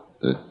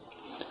age.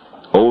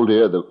 Old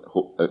hair,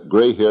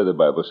 gray hair, the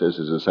Bible says,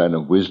 is a sign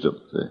of wisdom.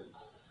 See?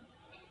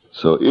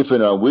 So if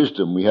in our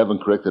wisdom we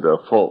haven't corrected our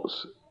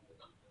faults,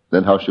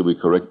 then how should we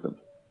correct them?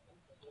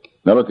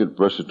 Now look at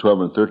verses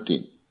 12 and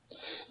 13.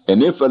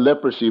 And if a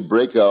leprosy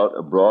break out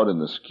abroad in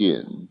the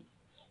skin,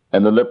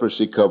 and the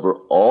leprosy cover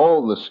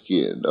all the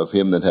skin of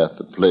him that hath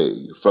the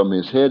plague, from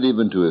his head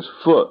even to his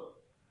foot,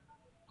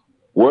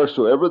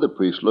 wheresoever the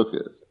priest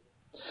looketh,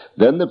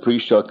 then the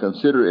priest shall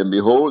consider, and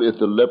behold, if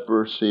the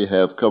leprosy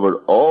have covered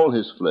all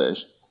his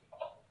flesh,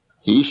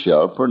 he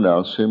shall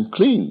pronounce him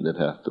clean that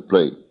hath the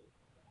plague.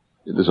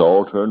 It is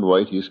all turned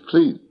white, he is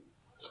clean.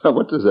 Now,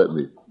 what does that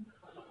mean?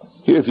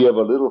 Here, if you have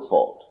a little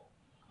fault,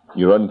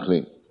 you're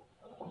unclean.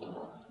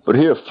 But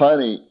here,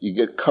 finally, you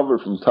get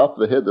covered from top of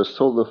the head to the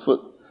sole of the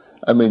foot.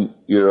 I mean,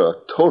 you're a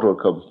total,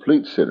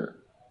 complete sinner.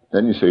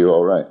 Then you say you're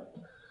all right.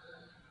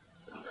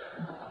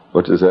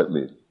 What does that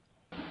mean?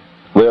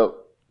 Well,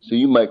 so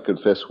you might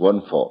confess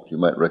one fault. You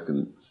might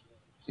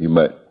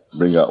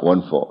bring out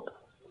one fault.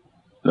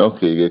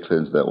 Okay, you get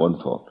cleansed of that one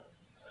fault.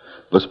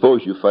 But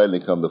suppose you finally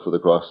come before the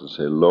cross and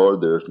say,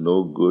 Lord, there's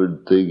no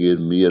good thing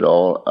in me at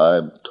all.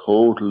 I'm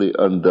totally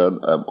undone.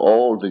 I'm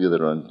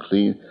altogether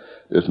unclean.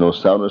 There's no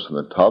soundness from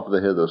the top of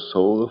the head to the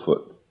sole of the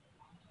foot.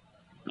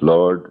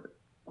 Lord,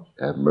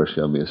 have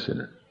mercy on me, a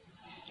sinner.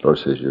 Lord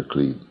says, you're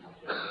clean.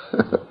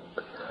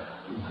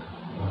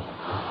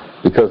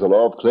 Because the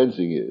law of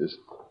cleansing is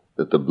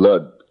that the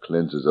blood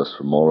cleanses us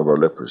from all of our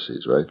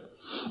leprosies, right?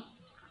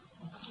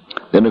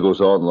 Then it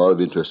goes on, a lot of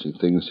interesting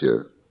things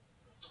here.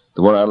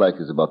 The one I like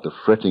is about the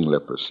fretting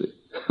leprosy.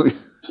 Have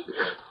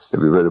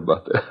you read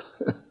about that?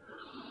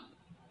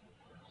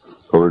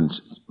 Over in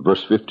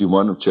verse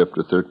 51 of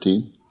chapter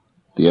 13,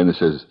 the end it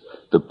says,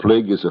 the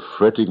plague is a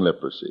fretting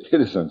leprosy.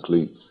 It is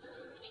unclean.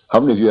 How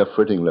many of you have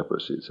fretting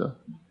leprosies, huh?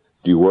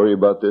 Do you worry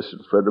about this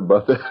and fret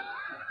about that?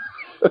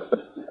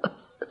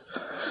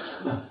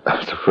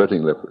 That's a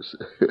fretting leprosy.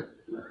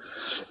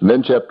 And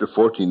then chapter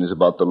 14 is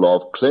about the law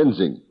of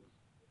cleansing.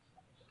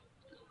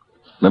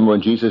 Remember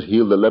when Jesus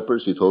healed the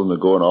lepers, he told them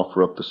to go and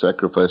offer up the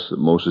sacrifice that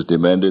Moses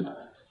demanded?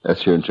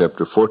 That's here in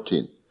chapter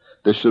 14.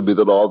 This shall be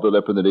the law of the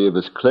leper in the day of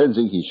his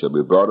cleansing. He shall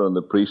be brought unto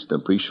the priest, and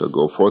the priest shall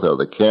go forth out of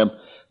the camp.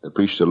 The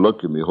priest shall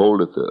look, and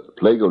behold, if the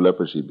plague of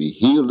leprosy be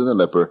healed in the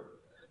leper,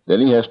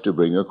 then he has to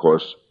bring, of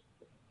course,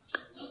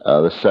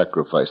 the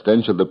sacrifice.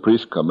 Then shall the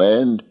priest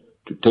command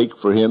to take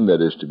for him that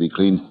is to be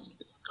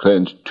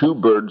cleansed 2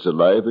 birds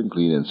alive and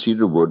clean, and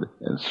cedar wood,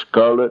 and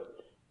scarlet,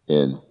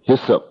 and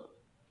hyssop.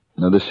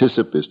 Now this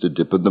hyssop is to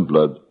dip in the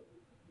blood.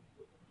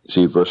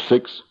 See verse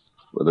 6,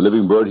 for the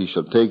living bird he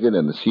shall take it,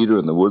 and the cedar,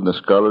 and the wood, and the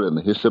scarlet, and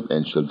the hyssop,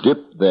 and shall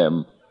dip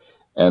them,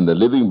 and the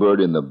living bird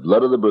in the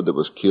blood of the bird that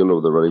was killed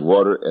over the running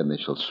water, and they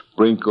shall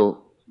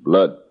sprinkle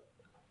blood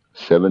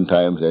 7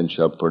 times, and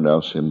shall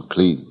pronounce him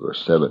clean.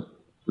 Verse 7.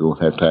 We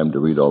won't have time to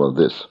read all of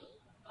this.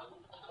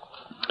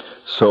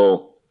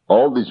 So,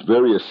 all these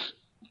various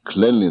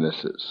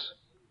cleanlinesses.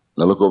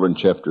 Now look over in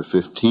chapter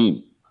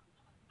 15.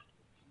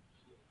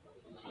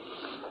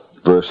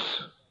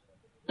 Verse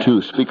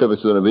 2, speak of the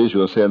children of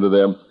Israel, and say unto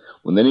them,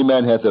 when any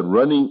man hath a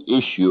running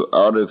issue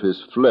out of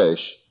his flesh,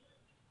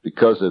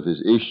 because of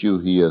his issue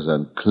he is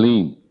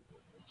unclean.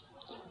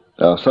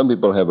 Now some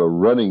people have a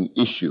running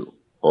issue,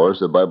 or as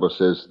the Bible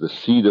says, the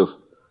seed of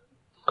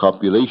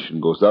copulation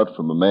goes out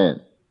from a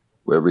man.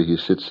 Wherever he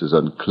sits is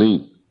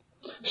unclean.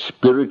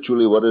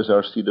 Spiritually, what is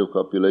our seed of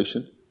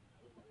copulation?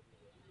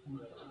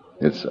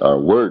 It's our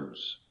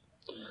words.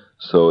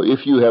 So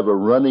if you have a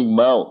running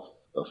mouth,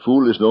 a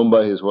fool is known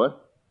by his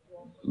what?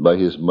 By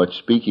his much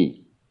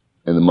speaking.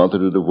 And the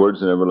multitude of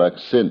words never lack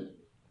sin.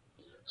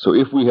 So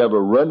if we have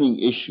a running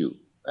issue,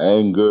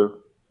 anger,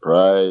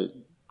 pride,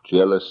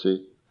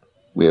 jealousy,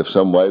 we have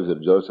some wives that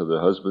are jealous of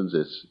their husbands,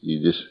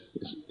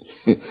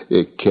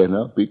 it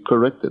cannot be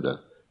corrected.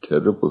 A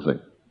terrible thing.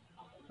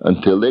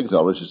 Until they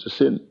acknowledge it's a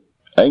sin.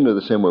 Anger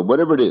the same way,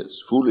 whatever it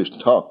is, foolish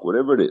talk,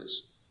 whatever it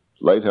is,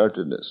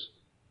 lightheartedness,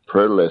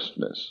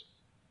 prayerlessness,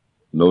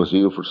 no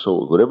zeal for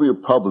souls, whatever your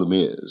problem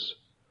is,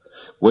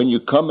 when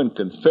you come and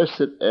confess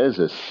it as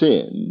a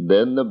sin,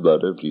 then the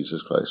blood of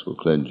Jesus Christ will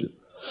cleanse you.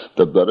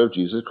 The blood of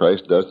Jesus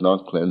Christ does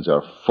not cleanse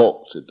our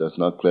faults. It does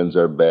not cleanse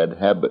our bad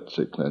habits.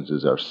 It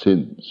cleanses our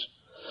sins.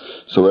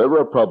 So whatever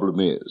our problem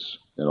is,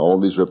 and all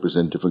these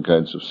represent different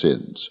kinds of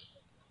sins,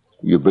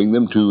 you bring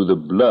them to the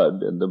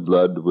blood, and the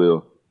blood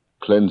will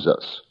cleanse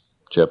us.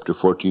 Chapter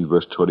 14,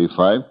 verse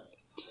 25.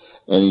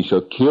 And he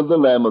shall kill the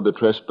lamb of the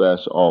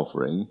trespass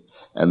offering,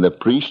 and the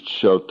priest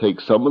shall take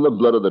some of the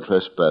blood of the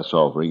trespass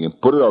offering, and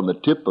put it on the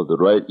tip of the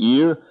right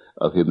ear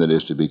of him that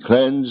is to be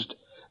cleansed,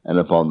 and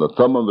upon the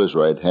thumb of his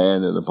right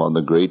hand, and upon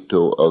the great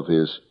toe of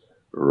his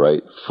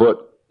right foot.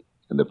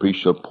 And the priest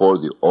shall pour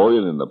the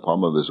oil in the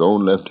palm of his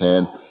own left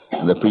hand,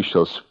 and the priest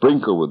shall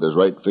sprinkle with his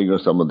right finger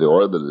some of the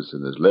oil that is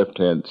in his left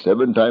hand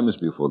 7 times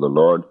before the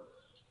Lord,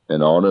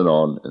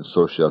 and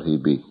so shall he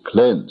be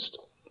cleansed.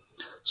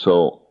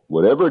 So,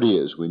 whatever it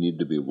is, we need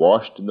to be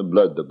washed in the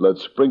blood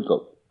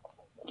sprinkled.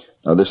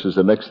 Now, this is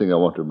the next thing I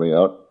want to bring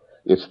out.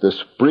 It's the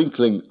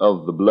sprinkling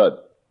of the blood.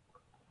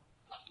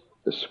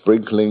 The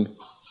sprinkling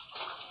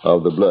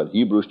of the blood.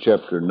 Hebrews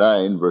chapter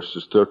 9,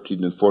 verses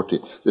 13 and 14.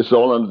 This is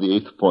all under the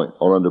 8th point,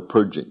 all under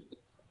purging.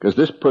 Because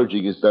this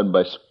purging is done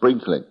by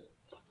sprinkling.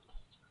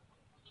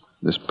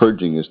 This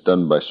purging is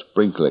done by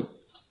sprinkling.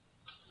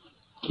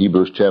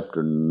 Hebrews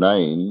chapter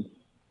 9,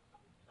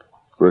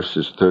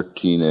 verses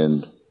 13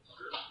 and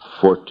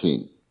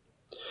 14.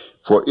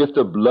 For if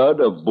the blood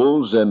of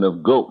bulls and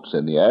of goats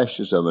and the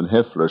ashes of an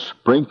heifer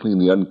sprinkling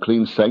the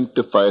unclean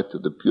sanctifieth to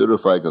the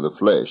purifying of the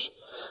flesh,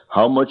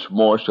 how much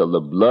more shall the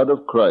blood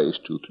of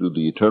Christ, who through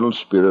the eternal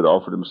Spirit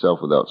offered himself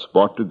without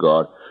spot to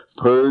God,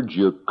 purge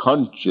your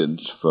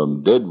conscience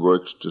from dead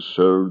works to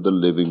serve the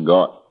living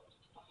God?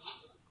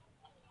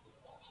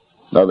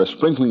 Now the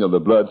sprinkling of the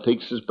blood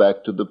takes us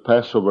back to the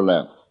Passover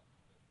lamb.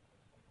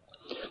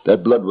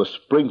 That blood was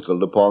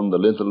sprinkled upon the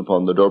lintel,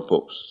 upon the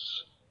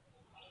doorposts.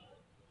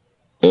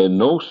 And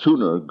no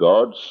sooner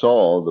God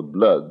saw the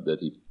blood that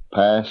he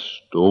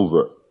passed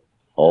over.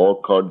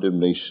 All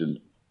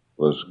condemnation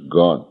was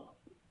gone.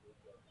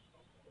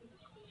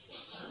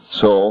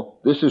 So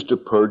this is to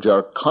purge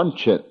our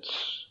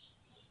conscience,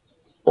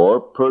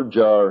 or purge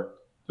our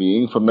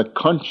being from the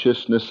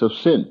consciousness of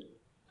sin.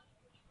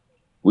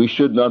 We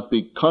should not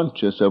be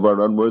conscious of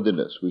our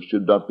unworthiness. We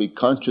should not be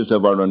conscious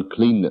of our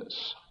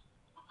uncleanness.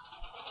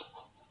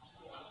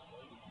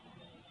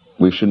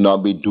 We should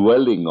not be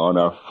dwelling on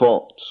our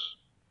faults,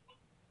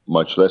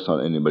 much less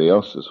on anybody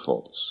else's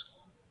faults.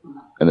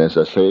 And as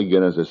I say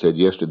again, as I said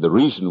yesterday, the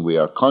reason we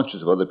are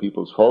conscious of other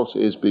people's faults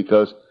is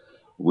because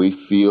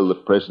we feel the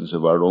presence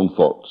of our own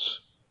faults.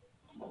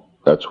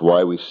 That's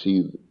why we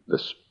see the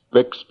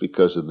specks,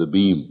 because of the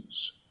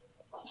beams.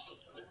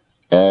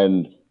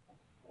 And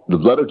the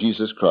blood of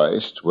Jesus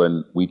Christ,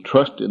 when we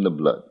trust in the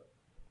blood,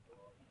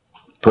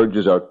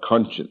 purges our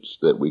conscience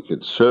that we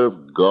can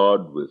serve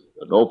God with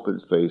an open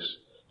face,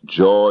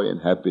 joy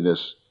and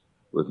happiness,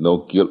 with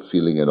no guilt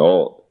feeling at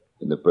all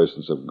in the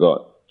presence of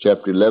God.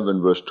 Chapter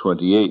 11, verse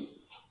 28.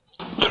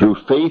 Through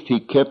faith he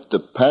kept the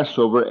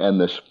Passover and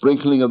the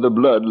sprinkling of the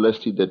blood,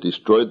 lest he that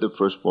destroyed the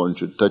firstborn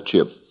should touch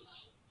him.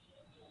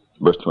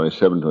 Verse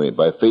 27, 28.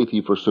 By faith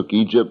he forsook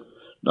Egypt,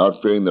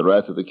 not fearing the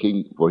wrath of the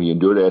king, for he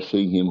endured as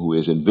seeing him who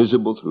is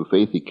invisible. Through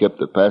faith he kept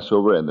the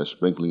Passover and the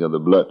sprinkling of the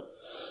blood.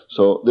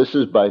 So this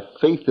is by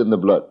faith in the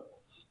blood.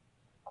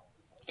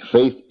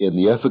 Faith in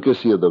the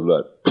efficacy of the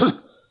blood.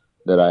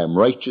 That I am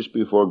righteous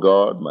before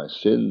God, my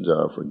sins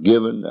are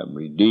forgiven, I'm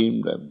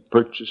redeemed, I'm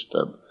purchased,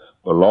 I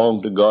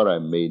belong to God,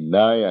 I'm made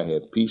nigh, I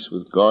have peace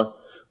with God.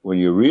 When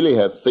you really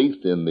have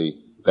faith in the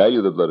value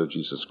of the blood of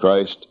Jesus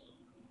Christ,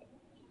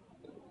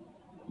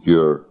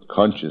 your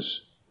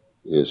conscience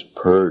is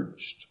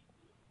purged.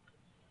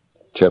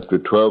 Chapter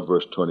 12,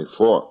 verse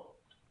 24.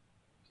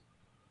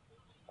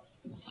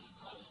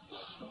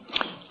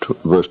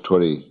 Verse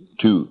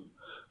 22.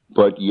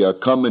 But ye are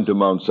come into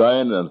Mount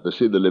Zion, and to the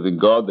city of the living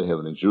God, the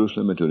heavenly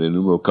Jerusalem, and to an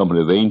innumerable company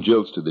of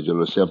angels, to the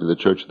general assembly of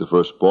the church of the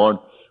firstborn,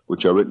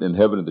 which are written in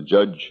heaven, and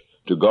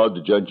to God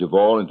the judge of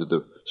all, and to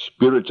the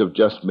spirits of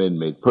just men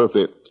made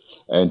perfect,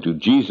 and to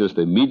Jesus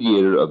the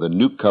mediator of the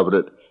new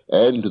covenant,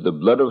 and to the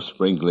blood of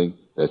sprinkling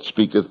that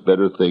speaketh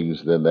better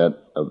things than that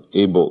of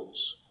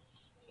Abel's.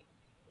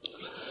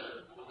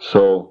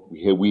 So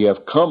we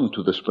have come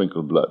to the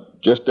sprinkled blood,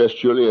 just as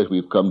surely as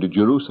we've come to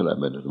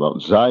Jerusalem and to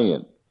Mount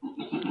Zion.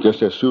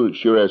 Just as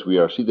sure as we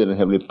are seated in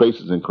heavenly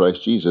places in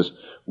Christ Jesus,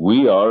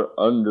 we are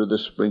under the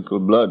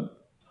sprinkled blood.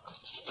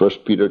 1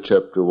 Peter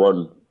chapter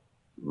 1,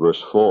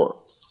 verse 4.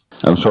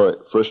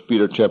 1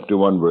 Peter chapter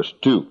 1, verse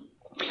 2.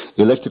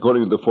 Elect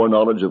according to the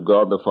foreknowledge of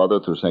God the Father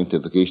through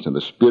sanctification of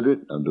the Spirit,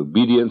 and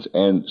obedience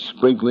and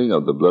sprinkling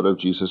of the blood of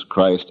Jesus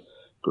Christ,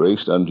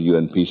 grace unto you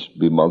and peace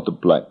be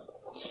multiplied.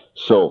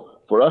 So,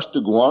 for us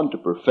to go on to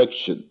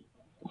perfection,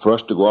 for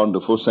us to go on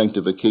to full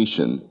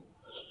sanctification,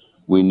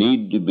 we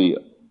need to be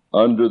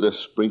under the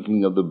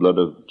sprinkling of the blood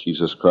of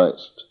Jesus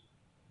Christ.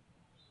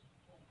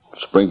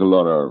 Sprinkled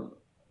on our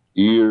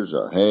ears,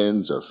 our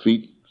hands, our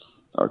feet,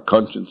 our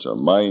conscience, our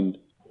mind,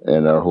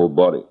 and our whole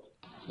body.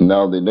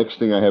 Now the next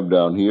thing I have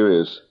down here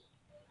is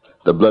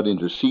the blood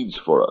intercedes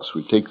for us.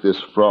 We take this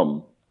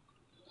from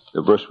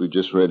the verse we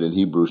just read in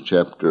Hebrews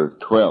chapter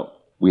 12.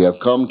 We have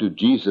come to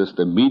Jesus,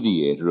 the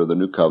mediator of the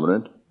new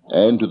covenant,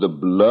 and to the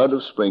blood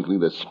of sprinkling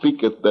that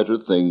speaketh better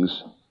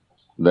things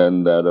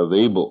than that of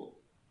Abel.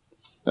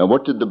 Now,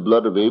 what did the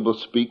blood of Abel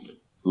speak?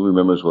 Who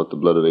remembers what the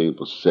blood of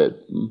Abel said?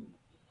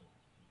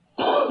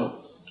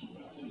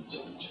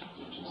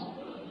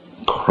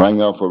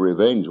 Crying out for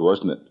revenge,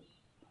 wasn't it?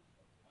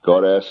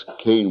 God asked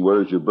Cain,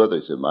 where is your brother?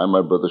 He said, am I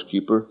my brother's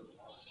keeper?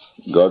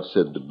 God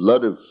said, the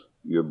blood of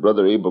your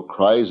brother Abel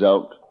cries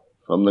out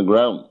from the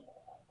ground.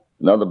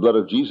 Now the blood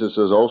of Jesus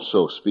is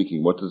also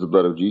speaking. What does the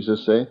blood of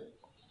Jesus say?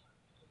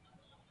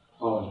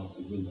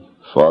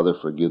 Father,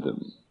 forgive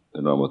them.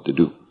 They know what they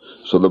do.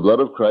 So the blood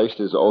of Christ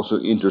is also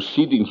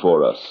interceding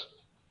for us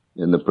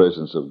in the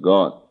presence of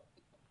God.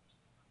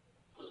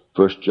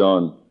 1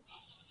 John,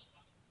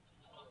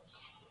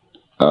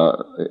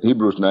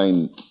 Hebrews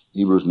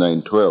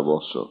 9:12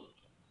 also.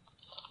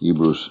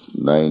 Hebrews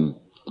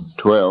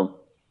 9:12.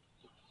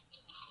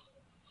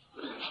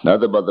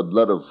 Neither by the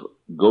blood of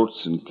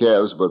goats and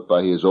calves, but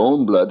by his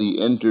own blood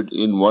he entered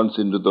in once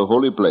into the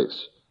holy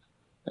place,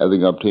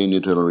 having obtained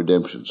eternal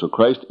redemption. So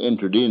Christ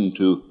entered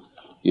into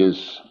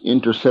his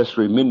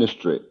intercessory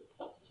ministry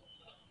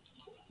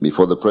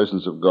before the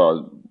presence of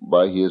God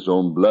by his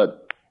own blood.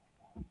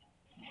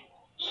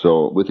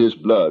 So with his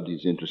blood,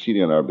 he's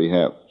interceding on our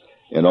behalf.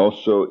 And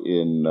also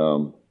in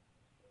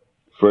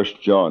 1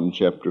 John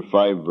chapter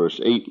 5, verse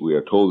 8, we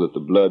are told that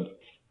the blood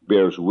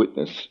bears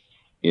witness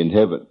in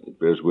heaven. It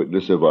bears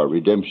witness of our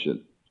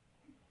redemption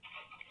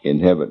in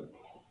heaven.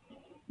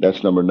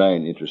 That's number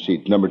 9,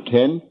 intercede. Number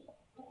 10,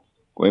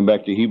 going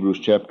back to Hebrews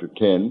chapter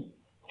 10,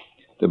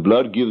 the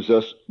blood gives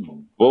us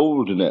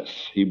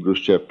boldness. Hebrews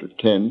chapter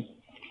 10,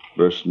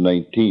 verse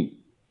 19.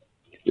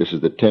 This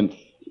is the 10th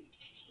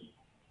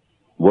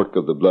work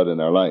of the blood in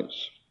our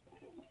lives.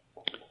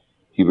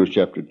 Hebrews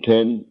chapter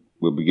 10,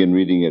 we'll begin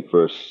reading at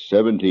verse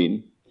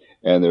 17.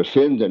 And their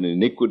sins and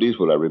iniquities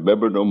will I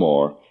remember no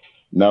more.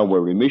 Now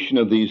where remission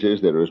of these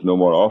is, there is no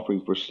more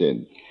offering for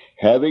sin.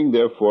 Having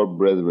therefore,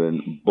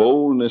 brethren,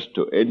 boldness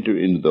to enter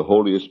into the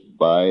holiest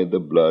by the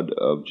blood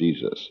of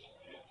Jesus,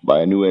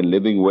 by a new and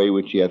living way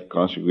which he hath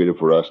consecrated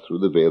for us through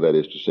the veil, that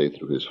is to say,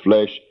 through his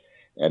flesh,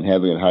 and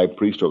having a high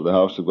priest over the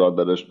house of God,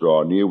 let us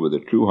draw near with a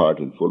true heart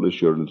and full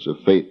assurance of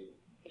faith,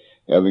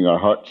 having our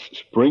hearts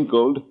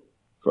sprinkled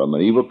from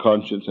an evil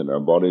conscience and our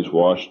bodies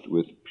washed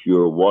with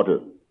pure water.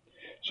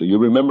 So you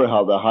remember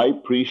how the high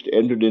priest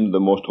entered into the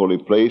most holy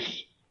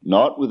place,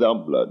 not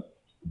without blood,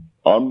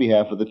 on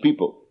behalf of the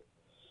people.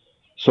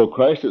 So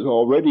Christ has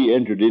already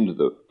entered into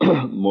the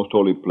most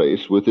holy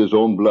place with his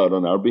own blood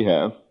on our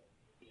behalf.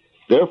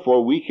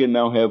 Therefore, we can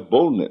now have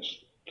boldness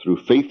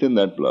through faith in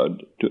that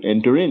blood to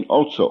enter in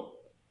also,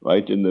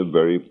 right in the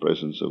very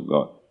presence of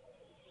God.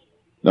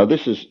 Now,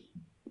 this is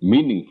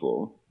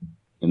meaningful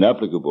and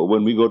applicable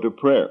when we go to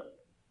prayer.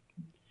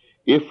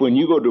 If when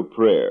you go to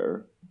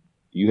prayer,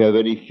 you have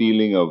any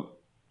feeling of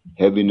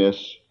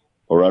heaviness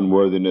or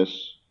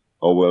unworthiness,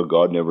 oh, well,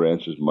 God never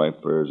answers my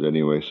prayers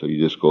anyway, so you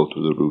just go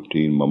through the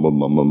routine,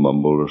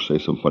 mumble, or say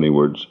some funny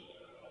words,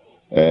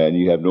 and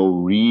you have no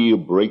real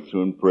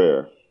breakthrough in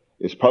prayer,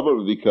 it's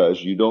probably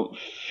because you don't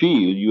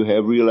feel you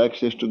have real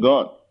access to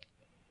God.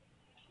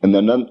 And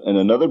then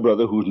another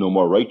brother who's no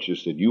more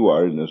righteous than you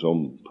are in his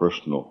own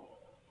personal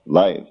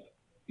life,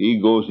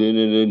 he goes in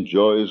and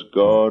enjoys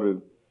God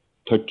and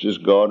touches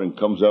God and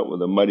comes out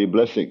with a mighty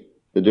blessing.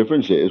 The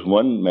difference is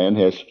one man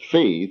has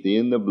faith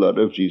in the blood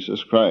of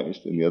Jesus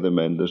Christ and the other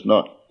man does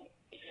not.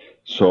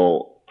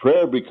 So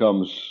prayer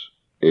becomes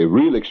a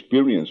real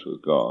experience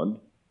with God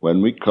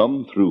when we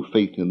come through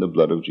faith in the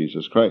blood of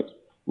Jesus Christ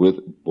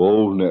with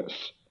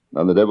boldness.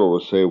 Now the devil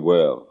will say,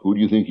 well, who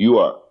do you think you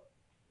are?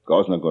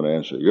 God's not going to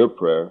answer your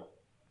prayer.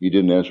 He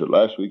didn't answer it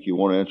last week. He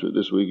won't answer it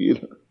this week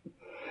either.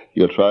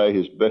 He'll try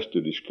his best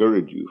to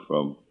discourage you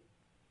from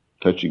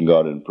touching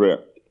God in prayer.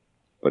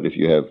 But if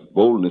you have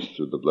boldness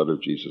through the blood of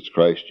Jesus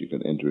Christ, you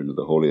can enter into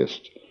the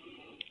holiest.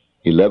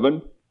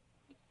 11,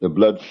 the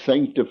blood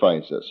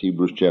sanctifies us.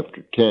 Hebrews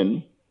chapter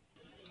 10,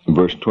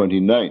 verse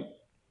 29.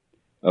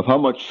 Of how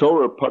much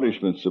sorer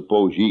punishment,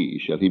 suppose ye,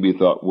 shall he be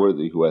thought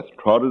worthy, who hath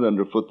trodden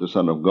under foot the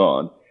Son of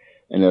God,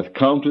 and hath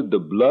counted the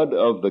blood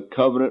of the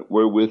covenant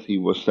wherewith he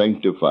was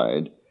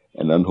sanctified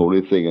an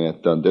unholy thing, and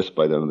hath done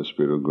despite unto the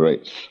Spirit of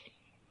grace.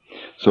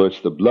 So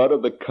it's the blood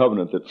of the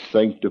covenant that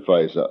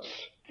sanctifies us.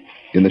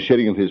 In the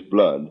shedding of his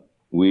blood,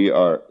 we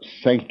are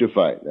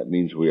sanctified. That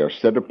means we are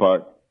set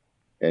apart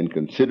and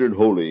considered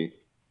holy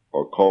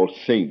or called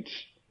saints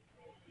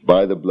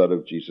by the blood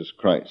of Jesus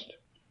Christ.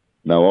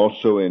 Now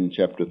also in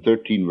chapter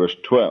 13, verse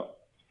 12,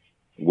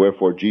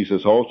 wherefore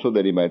Jesus also,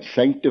 that he might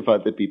sanctify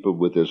the people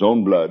with his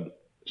own blood,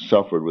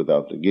 suffered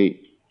without the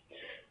gate.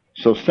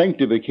 So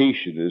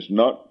sanctification is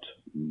not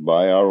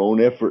by our own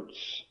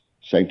efforts.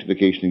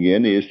 Sanctification,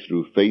 again, is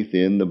through faith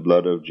in the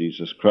blood of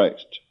Jesus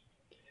Christ.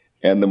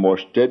 And the more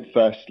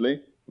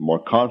steadfastly, the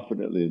more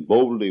confidently and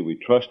boldly we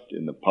trust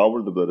in the power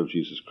of the blood of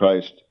Jesus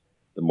Christ,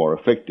 the more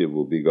effective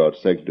will be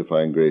God's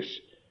sanctifying grace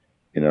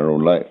in our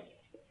own life.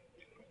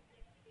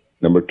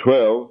 Number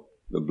 12,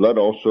 the blood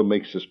also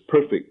makes us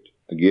perfect.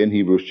 Again,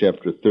 Hebrews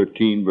chapter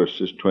 13,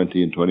 verses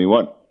 20 and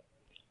 21.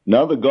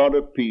 Now the God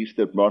of peace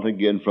that brought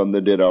again from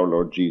the dead our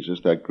Lord Jesus,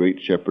 that great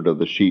shepherd of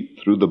the sheep,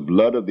 through the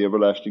blood of the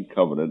everlasting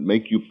covenant,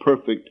 make you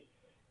perfect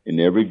in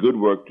every good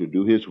work to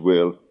do his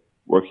will,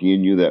 working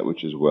in you that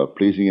which is well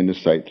pleasing in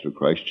his sight through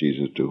Christ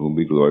Jesus, to whom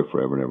be glory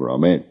forever and ever.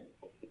 Amen.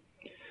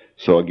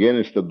 So again,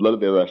 it's the blood of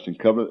the everlasting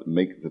covenant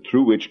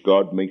through which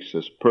God makes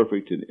us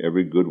perfect in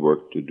every good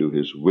work to do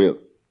his will.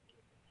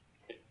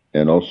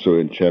 And also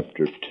in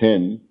chapter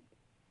 10,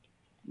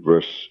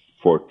 verse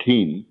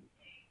 14,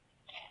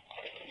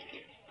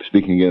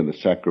 speaking again of the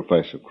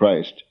sacrifice of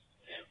Christ,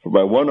 for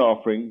by one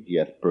offering he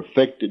hath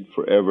perfected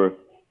forever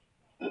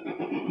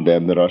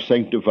them that are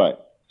sanctified.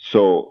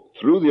 So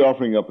through the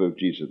offering up of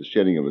Jesus, the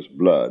shedding of his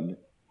blood,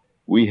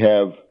 we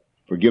have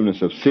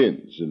forgiveness of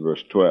sins in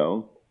verse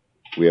 12.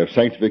 We have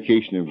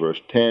sanctification in verse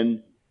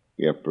 10.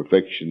 We have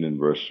perfection in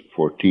verse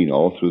 14,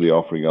 all through the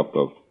offering up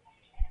of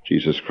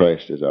Jesus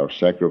Christ as our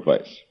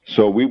sacrifice.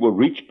 So we will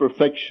reach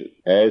perfection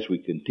as we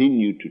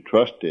continue to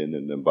trust in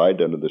and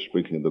abide under the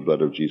sprinkling of the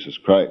blood of Jesus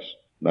Christ.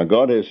 Now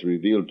God has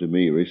revealed to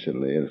me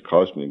recently, and it's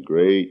caused me a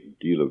great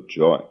deal of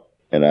joy,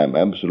 and I'm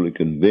absolutely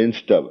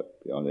convinced of it,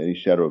 beyond any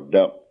shadow of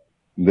doubt,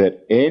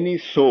 that any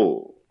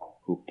soul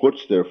who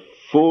puts their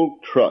full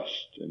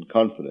trust and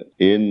confidence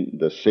in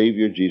the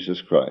Savior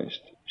Jesus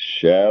Christ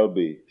shall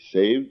be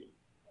saved,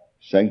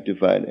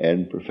 sanctified,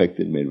 and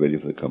perfected, made ready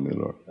for the coming of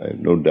the Lord. I have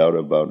no doubt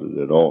about it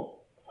at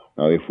all.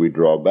 Now, if we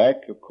draw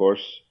back, of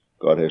course,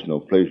 God has no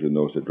pleasure in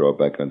those that draw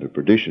back unto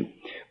perdition.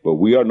 But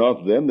we are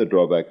not them that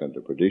draw back unto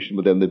perdition,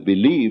 but them that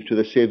believe to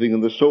the saving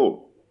of the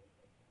soul.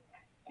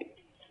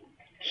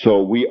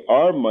 So we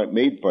are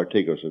made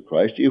partakers of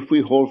Christ if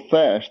we hold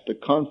fast the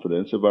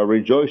confidence of our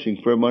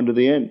rejoicing firm unto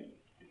the end.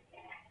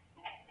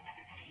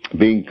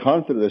 Being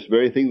confident of this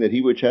very thing, that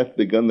he which hath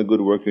begun the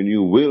good work in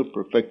you will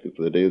perfect it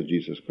for the day of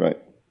Jesus Christ.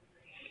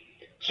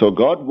 So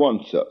God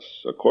wants us.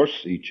 Of course,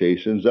 he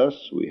chastens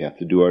us. We have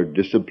to do our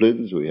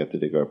disciplines. We have to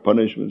take our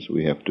punishments.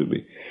 We have to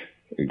be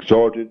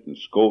exhorted and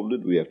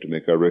scolded. We have to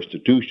make our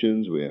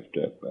restitutions. We have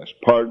to ask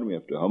pardon. We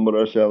have to humble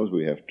ourselves.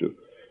 We have to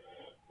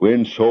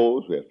win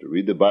souls. We have to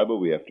read the Bible.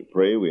 We have to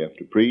pray. We have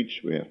to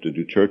preach. We have to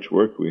do church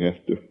work. We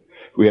have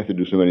to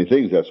do so many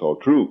things. That's all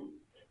true.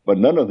 But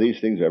none of these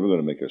things are ever going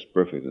to make us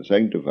perfect and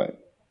sanctified.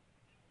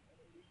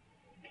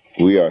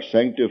 We are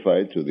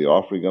sanctified through the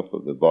offering up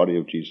of the body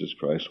of Jesus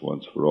Christ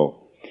once for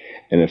all.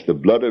 And it's the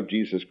blood of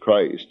Jesus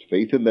Christ,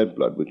 faith in that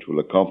blood, which will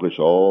accomplish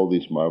all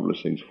these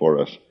marvelous things for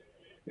us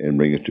and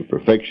bring it to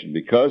perfection,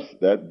 because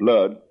that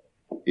blood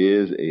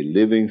is a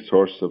living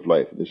source of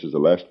life. This is the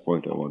last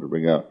point I want to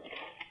bring out.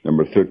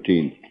 Number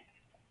 13,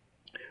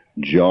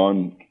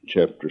 John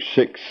chapter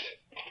 6,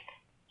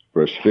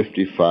 verse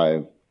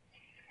 55.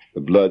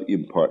 The blood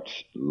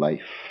imparts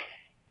life,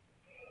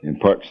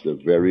 imparts the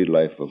very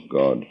life of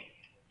God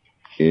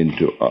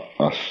into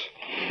us.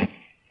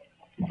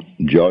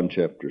 John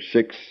chapter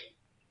 6,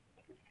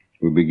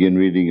 we begin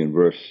reading in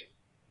verse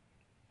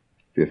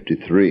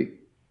 53.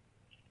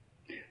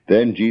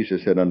 Then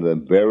Jesus said unto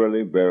them,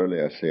 Verily,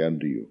 verily, I say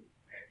unto you,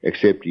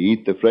 except ye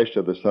eat the flesh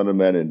of the Son of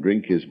Man and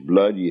drink his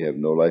blood, ye have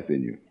no life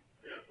in you.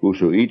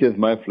 Whoso eateth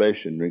my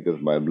flesh and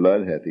drinketh my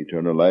blood hath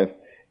eternal life,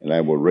 and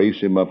I will raise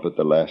him up at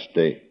the last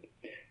day.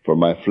 For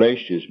my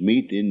flesh is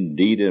meat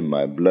indeed, and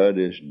my blood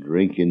is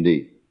drink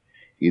indeed.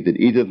 He that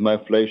eateth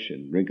my flesh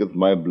and drinketh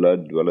my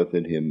blood dwelleth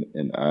in him,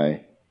 and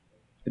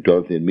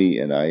dwelleth in me,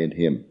 and I in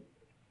him.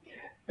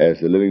 As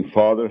the living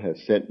Father hath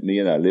sent me,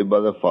 and I live by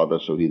the Father,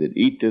 so he that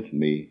eateth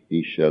me,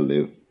 he shall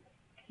live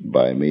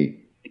by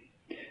me.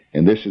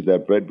 And this is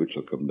that bread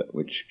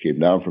which came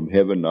down from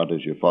heaven, not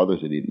as your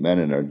fathers that eat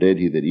manna and are dead.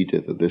 He that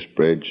eateth of this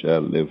bread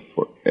shall live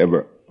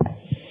forever.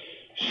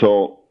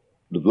 So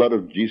the blood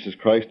of Jesus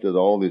Christ does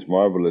all these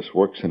marvelous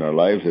works in our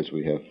lives as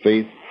we have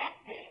faith.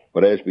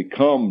 But as we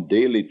come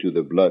daily to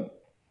the blood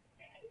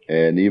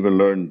and even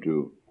learn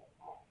to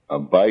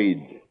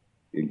abide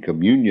in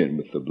communion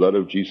with the blood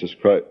of Jesus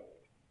Christ,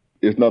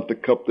 is not the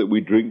cup that we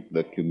drink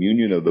the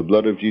communion of the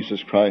blood of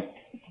Jesus Christ?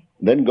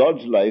 Then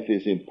God's life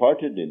is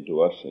imparted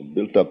into us and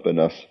built up in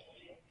us,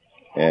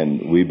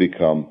 and we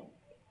become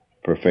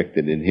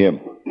perfected in him.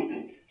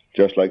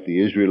 Just like the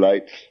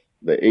Israelites,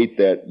 they ate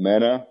that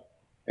manna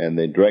and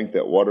they drank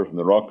that water from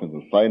the rock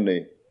until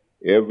finally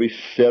every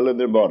cell in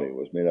their body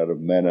was made out of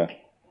manna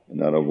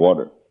and out of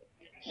water.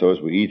 So as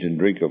we eat and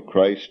drink of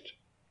Christ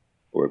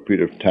for a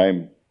period of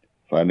time,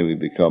 finally we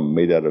become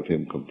made out of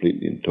him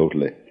completely and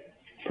totally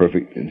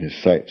perfect in his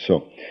sight.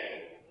 So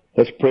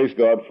let's praise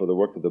God for the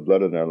work of the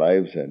blood in our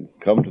lives and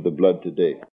come to the blood today.